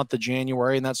here in the month of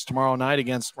January, and that's tomorrow night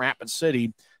against Rapid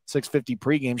City. 6:50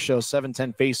 pregame show,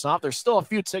 7:10 face-off. There's still a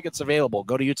few tickets available.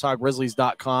 Go to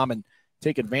UtahGrizzlies.com and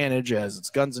take advantage as it's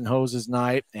Guns N' Hoses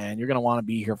night, and you're going to want to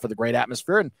be here for the great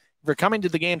atmosphere. And if you're coming to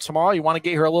the game tomorrow, you want to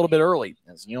get here a little bit early.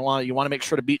 As you want to make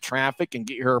sure to beat traffic and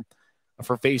get here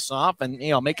for face-off and,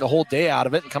 make a whole day out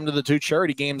of it and come to the 2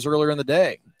 charity games earlier in the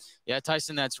day. Yeah,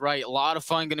 Tyson, that's right. A lot of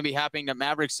fun going to be happening at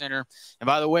Maverik Center. And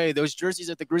by the way, those jerseys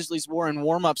that the Grizzlies wore in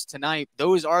warm-ups tonight,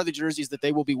 those are the jerseys that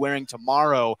they will be wearing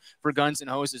tomorrow for Guns N'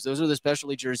 Hoses. Those are the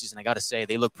specialty jerseys, and I got to say,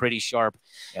 they look pretty sharp.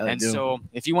 Yeah, they do. So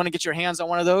if you want to get your hands on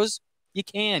one of those, you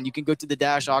can. You can go to the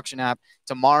Dash auction app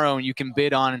tomorrow, and you can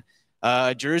bid on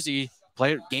a jersey,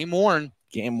 game worn.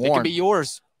 It could be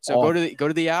yours. So go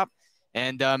to the app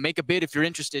and make a bid if you're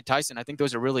interested, Tyson. I think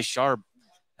those are really sharp.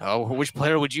 Oh, which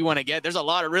player would you want to get? There's a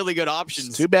lot of really good options.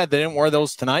 It's too bad they didn't wear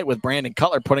those tonight with Brandon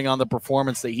Cutler putting on the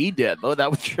performance that he did. Oh,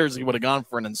 that jersey would have gone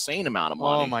for an insane amount of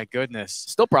money. Oh, my goodness.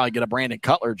 Still probably get a Brandon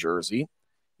Cutler jersey.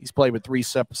 He's played with 3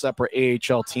 separate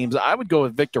AHL teams. I would go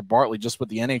with Victor Bartley just with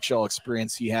the NHL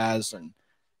experience he has. And,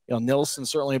 Nilsson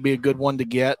certainly would be a good one to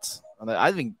get.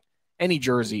 I think any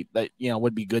jersey that,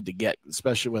 would be good to get,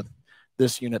 especially with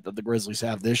this unit that the Grizzlies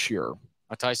have this year.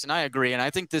 Tyson, I agree, and I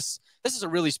think this is a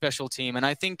really special team, and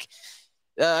I think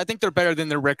they're better than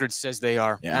their record says they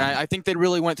are. Yeah. And I think they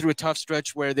really went through a tough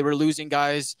stretch where they were losing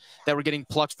guys that were getting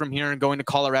plucked from here and going to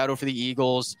Colorado for the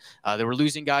Eagles. They were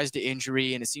losing guys to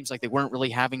injury, and it seems like they weren't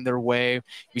really having their way.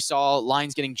 We saw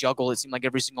lines getting juggled. It seemed like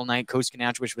every single night Coach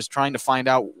Kanachwich was trying to find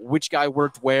out which guy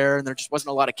worked where, and there just wasn't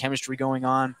a lot of chemistry going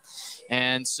on.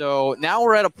 And so now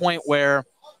we're at a point where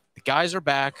the guys are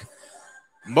back.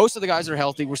 Most of the guys are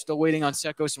healthy. We're still waiting on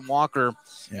Sekos and Walker.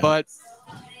 Yeah. But,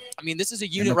 I mean, this is a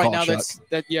unit right now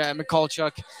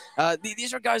McCallchuck.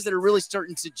 These are guys that are really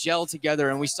starting to gel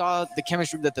together. And we saw the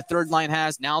chemistry that the third line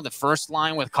has. Now the first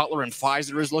line with Cutler and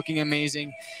Pfizer is looking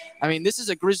amazing. I mean, this is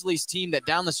a Grizzlies team that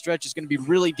down the stretch is going to be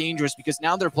really dangerous because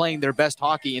now they're playing their best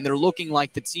hockey and they're looking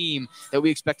like the team that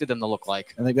we expected them to look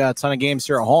like. And they've got a ton of games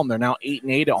here at home. They're now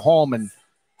 8-8 at home, and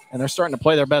they're starting to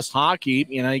play their best hockey.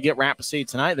 You get Rapid City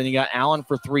tonight. Then you got Allen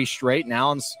for 3 straight. And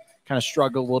Allen's kind of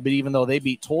struggled a little bit, even though they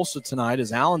beat Tulsa tonight,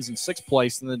 as Allen's in 6th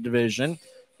place in the division.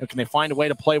 Can they find a way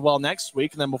to play well next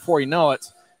week? And then before you know it,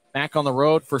 back on the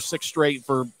road for 6 straight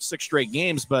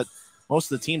games. But most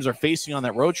of the teams are facing on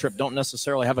that road trip don't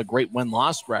necessarily have a great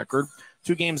win-loss record.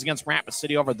 2 games against Rapid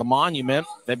City over at the Monument,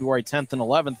 February 10th and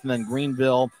 11th, and then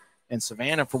Greenville and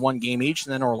Savannah for 1 game each,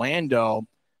 and then Orlando.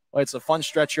 Well, it's a fun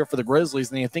stretch here for the Grizzlies.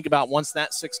 And then you think about once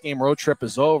that 6-game road trip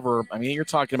is over, I mean, you're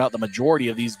talking about the majority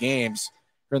of these games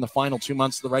here in the final 2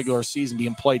 months of the regular season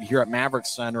being played here at Maverik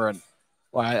Center. And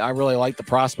well, I really like the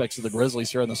prospects of the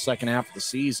Grizzlies here in the second half of the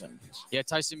season. Yeah,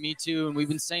 Tyson, me too. And we've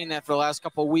been saying that for the last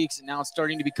couple of weeks, and now it's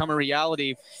starting to become a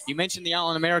reality. You mentioned the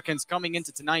Allen Americans coming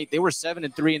into tonight. They were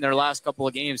 7-3 in their last couple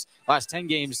of games, last 10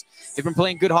 games. They've been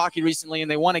playing good hockey recently, and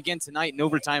they won again tonight in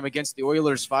overtime against the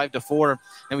Oilers 5-4.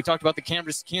 And we talked about the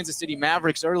Kansas City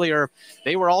Mavericks earlier.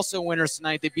 They were also winners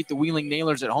tonight. They beat the Wheeling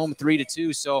Nailers at home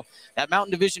 3-2. So that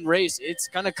Mountain Division race, it's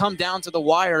going to come down to the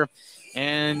wire.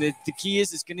 And the key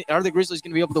is are the Grizzlies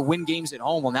going to be able to win games at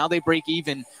home? Well, now they break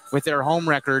even with their home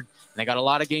record. And they got a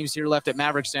lot of games here left at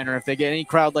Maverik Center. If they get any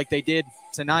crowd like they did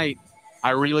tonight,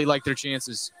 I really like their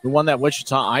chances. Who won that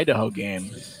Wichita-Idaho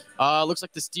game? Looks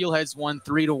like the Steelheads won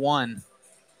 3-1.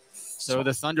 So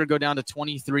the Thunder go down to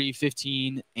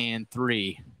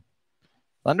 23-15-3.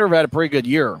 Thunder have had a pretty good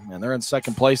year, and they're in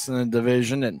 2nd place in the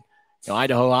division. And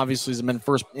Idaho obviously has been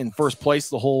in first place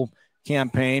the whole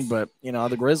campaign. But,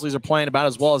 the Grizzlies are playing about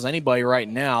as well as anybody right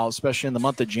now, especially in the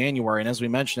month of January. And as we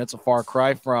mentioned, it's a far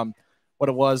cry from what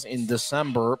it was in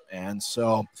December. And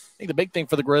so I think the big thing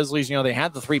for the Grizzlies, they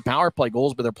had the 3 power play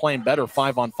goals, but they're playing better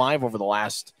 5-on-5 over the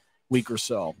last week or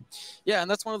so. Yeah, and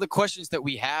that's one of the questions that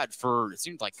we had for, it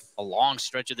seemed like a long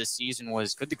stretch of this season,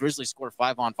 was could the Grizzlies score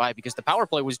 5-on-5? Because the power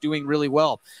play was doing really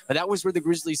well, but that was where the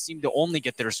Grizzlies seemed to only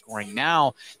get their scoring.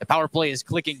 Now the power play is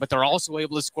clicking, but they're also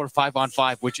able to score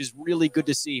 5-on-5, which is really good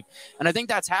to see. And I think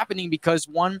that's happening because,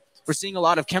 one, we're seeing a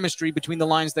lot of chemistry between the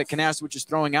lines that Canasta is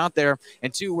throwing out there.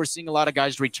 And 2, we're seeing a lot of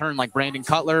guys return like Brandon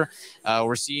Cutler.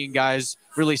 We're seeing guys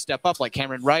really step up like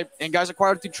Cameron Wright, and guys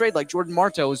acquired through trade like Jordan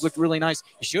Marteau, who's looked really nice.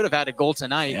 He should have had a goal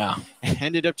tonight. Yeah.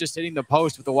 Ended up just hitting the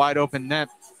post with a wide open net.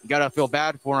 You got to feel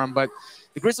bad for him. But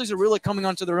the Grizzlies are really coming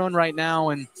onto their own right now,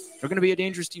 and they're going to be a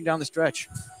dangerous team down the stretch.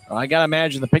 Well, I got to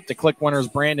imagine the pick-to-click winner is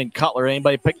Brandon Cutler.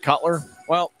 Anybody pick Cutler?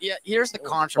 Well, yeah, here's the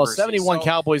controversy. Well, 71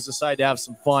 Cowboys decided to have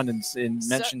some fun and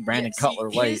mention Brandon Cutler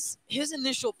late. His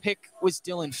initial pick was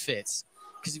Dylan Fitz,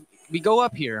 because we go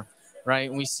up here, right,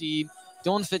 and we see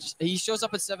Dylan Fitz. He shows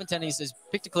up at 7:10, and he says,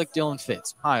 pick-to-click Dylan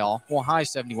Fitz. Hi, all. Well, hi,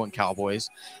 71 Cowboys.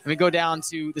 And we go down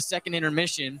to the second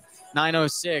intermission,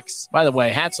 9:06. By the way,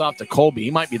 hats off to Colby.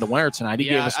 He might be the winner tonight. He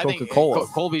gave us Coca-Cola.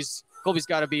 Colby's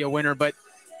got to be a winner, but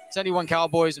 71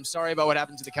 Cowboys, I'm sorry about what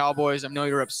happened to the Cowboys. I know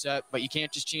you're upset, but you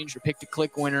can't just change your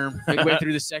pick-to-click winner midway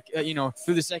through the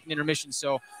second intermission.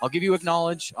 So I'll give you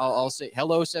acknowledge. I'll say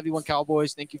hello, 71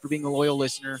 Cowboys. Thank you for being a loyal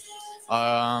listener.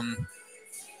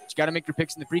 You got to make your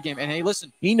picks in the pregame. And hey,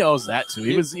 listen, he knows that too.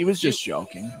 He was just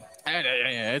joking.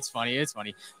 Yeah, it's funny.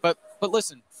 But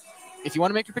listen, if you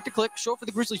want to make your pick-to-click, show up for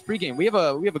the Grizzlies pregame. We have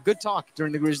a good talk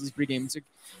during the Grizzlies pregame.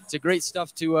 It's a great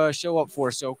stuff to show up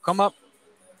for. So come up.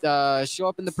 Show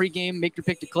up in the pregame, make your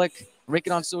pick to click, rank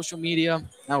it on social media.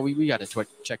 Now we got to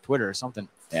check Twitter or something.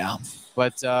 Yeah.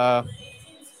 But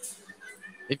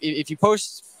if you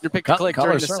post your pick to click,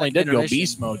 Cutler certainly did go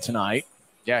beast mode tonight.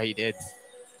 Yeah, he did.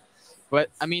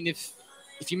 But I mean, if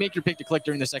you make your pick to click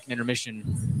during the second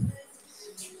intermission,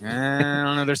 I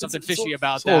don't know. There's something fishy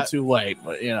about that. It's a little too late,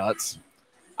 but it's.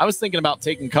 I was thinking about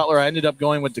taking Cutler. I ended up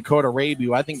going with Dakota Raby,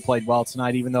 who I think played well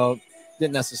tonight, even though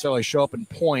didn't necessarily show up in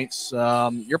points.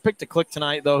 Your pick to click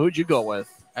tonight, though. Who'd you go with?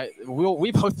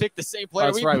 We both picked the same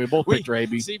player. That's right. We both picked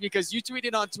Raby. See, because you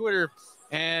tweeted on Twitter,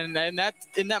 and in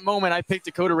that moment, I picked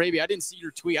Dakota Raby. I didn't see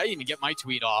your tweet. I didn't even get my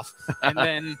tweet off. And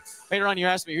then later on, you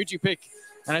asked me, who'd you pick?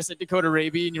 And I said Dakota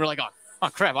Raby, and you were like, oh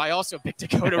crap, I also picked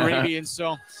Dakota Raby. And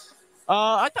so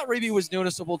I thought Raby was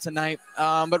noticeable tonight,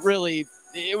 but really,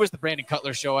 it was the Brandon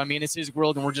Cutler show. I mean, it's his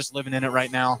world, and we're just living in it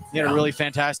right now. He had a really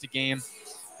fantastic game.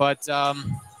 But,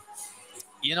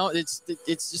 it's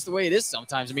just the way it is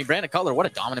sometimes. I mean, Brandon Cutler, what a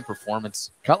dominant performance.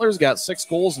 Cutler's got 6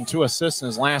 goals and 2 assists in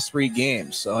his last 3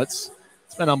 games, so it's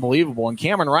been unbelievable. And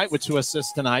Cameron Wright with 2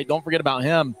 assists tonight. Don't forget about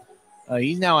him.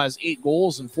 He now has 8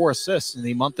 goals and 4 assists in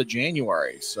the month of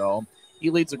January. So he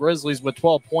leads the Grizzlies with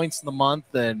 12 points in the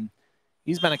month, and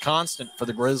he's been a constant for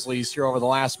the Grizzlies here over the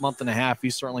last month and a half.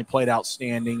 He's certainly played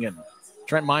outstanding, and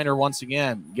Trent Miner once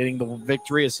again getting the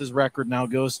victory as his record now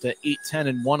goes to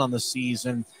 8-10-1 on the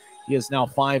season. He is now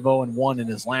 5-0-1 in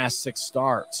his last 6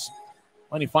 starts.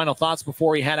 Any final thoughts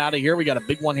before we head out of here? We got a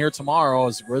big one here tomorrow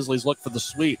as the Grizzlies look for the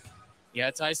sweep. Yeah,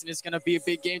 Tyson, it's going to be a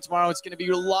big game tomorrow. It's going to be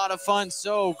a lot of fun.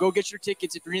 So go get your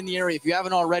tickets if you're in the area. If you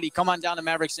haven't already, come on down to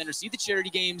Maverik Center. See the charity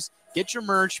games. Get your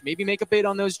merch. Maybe make a bid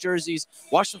on those jerseys.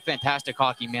 Watch some fantastic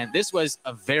hockey, man. This was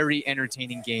a very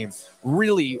entertaining game.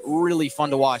 Really, really fun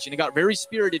to watch. And it got very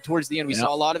spirited towards the end. We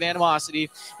saw a lot of animosity.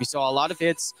 We saw a lot of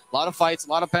hits, a lot of fights, a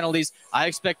lot of penalties. I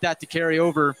expect that to carry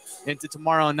over into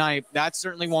tomorrow night. That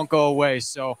certainly won't go away.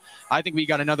 So I think we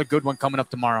got another good one coming up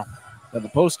tomorrow. The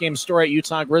post-game story at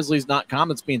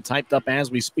UtahGrizzlies.com. It's being typed up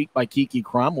as we speak by Kiki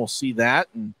Crum. We'll see that.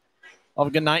 And have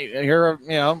a good night here.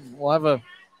 We'll have a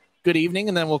good evening,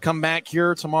 and then we'll come back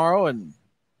here tomorrow and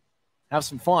have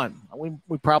some fun.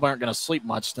 We probably aren't going to sleep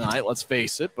much tonight, let's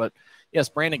face it. But, yes,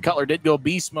 Brandon Cutler did go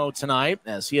beast mode tonight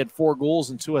as he had 4 goals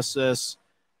and 2 assists.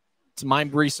 To my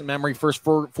recent memory, first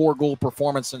 4-goal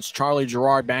performance since Charlie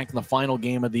Gerard back in the final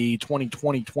game of the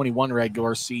 2020-21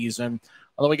 regular season.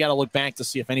 Although we got to look back to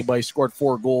see if anybody scored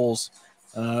 4 goals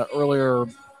earlier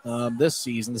this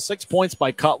season. The 6 points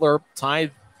by Cutler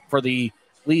tied for the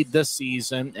lead this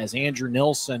season as Andrew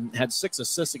Nilsson had 6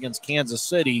 assists against Kansas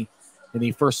City in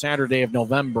the first Saturday of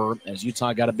November as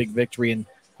Utah got a big victory and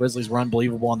Grizzlies were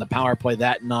unbelievable on the power play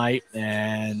that night.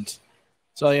 And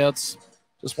so, it's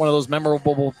just one of those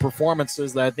memorable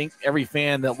performances that I think every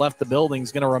fan that left the building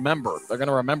is going to remember. They're going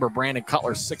to remember Brandon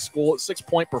Cutler's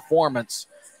 6-point performance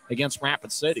against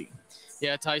Rapid City.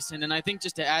 Yeah, Tyson, and I think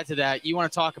just to add to that, you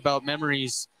want to talk about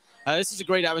memories. This is a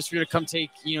great atmosphere to come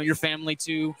take, your family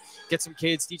to, get some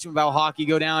kids, teach them about hockey,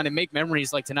 go down and make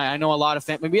memories like tonight. I know a lot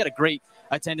of we had a great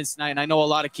attendance tonight, and I know a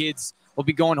lot of kids will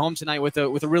be going home tonight with a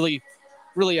really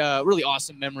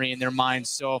awesome memory in their minds.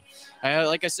 So,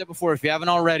 like I said before, if you haven't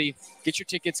already, get your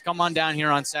tickets. Come on down here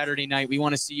on Saturday night. We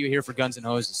want to see you here for Guns and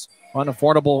Hoses. Fun,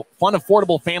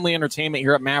 affordable family entertainment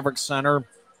here at Maverik Center.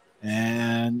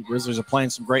 And Grizzlies are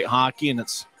playing some great hockey, and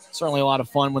it's certainly a lot of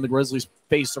fun when the Grizzlies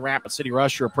face the Rapid City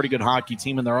Rush, who are a pretty good hockey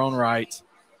team in their own right.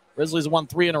 Grizzlies won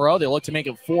 3 in a row. They look to make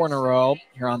it 4 in a row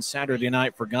here on Saturday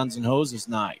night for Guns and Hoses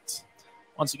night.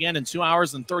 Once again, in 2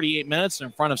 hours and 38 minutes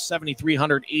in front of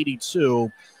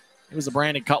 7,382, it was the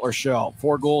Brandon Cutler show.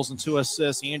 4 goals and 2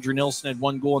 assists. Andrew Nilsson had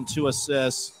 1 goal and 2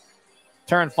 assists.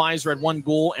 Taryn Pfizer had 1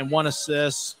 goal and 1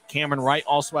 assist. Cameron Wright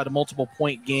also had a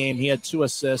multiple-point game. He had 2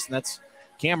 assists, and that's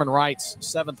Cameron Wright's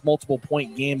 7th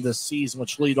multiple-point game this season,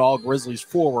 which lead all Grizzlies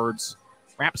forwards.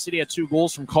 Rapid City had 2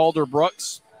 goals from Calder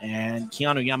Brooks, and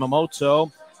Keanu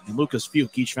Yamamoto and Lucas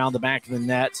Fuke each found the back of the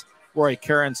net. Roy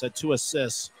Chiarenza had 2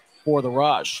 assists for the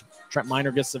Rush. Trent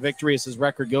Miner gets the victory as his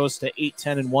record goes to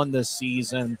 8-10-1 this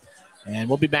season. And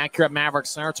we'll be back here at Maverik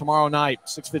Center tomorrow night,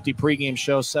 6:50 pregame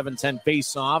show, 7:10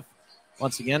 face-off.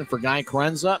 Once again, for Guy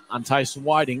Chiarenza, I'm Tyson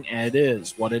Whiting, and it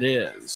is what it is.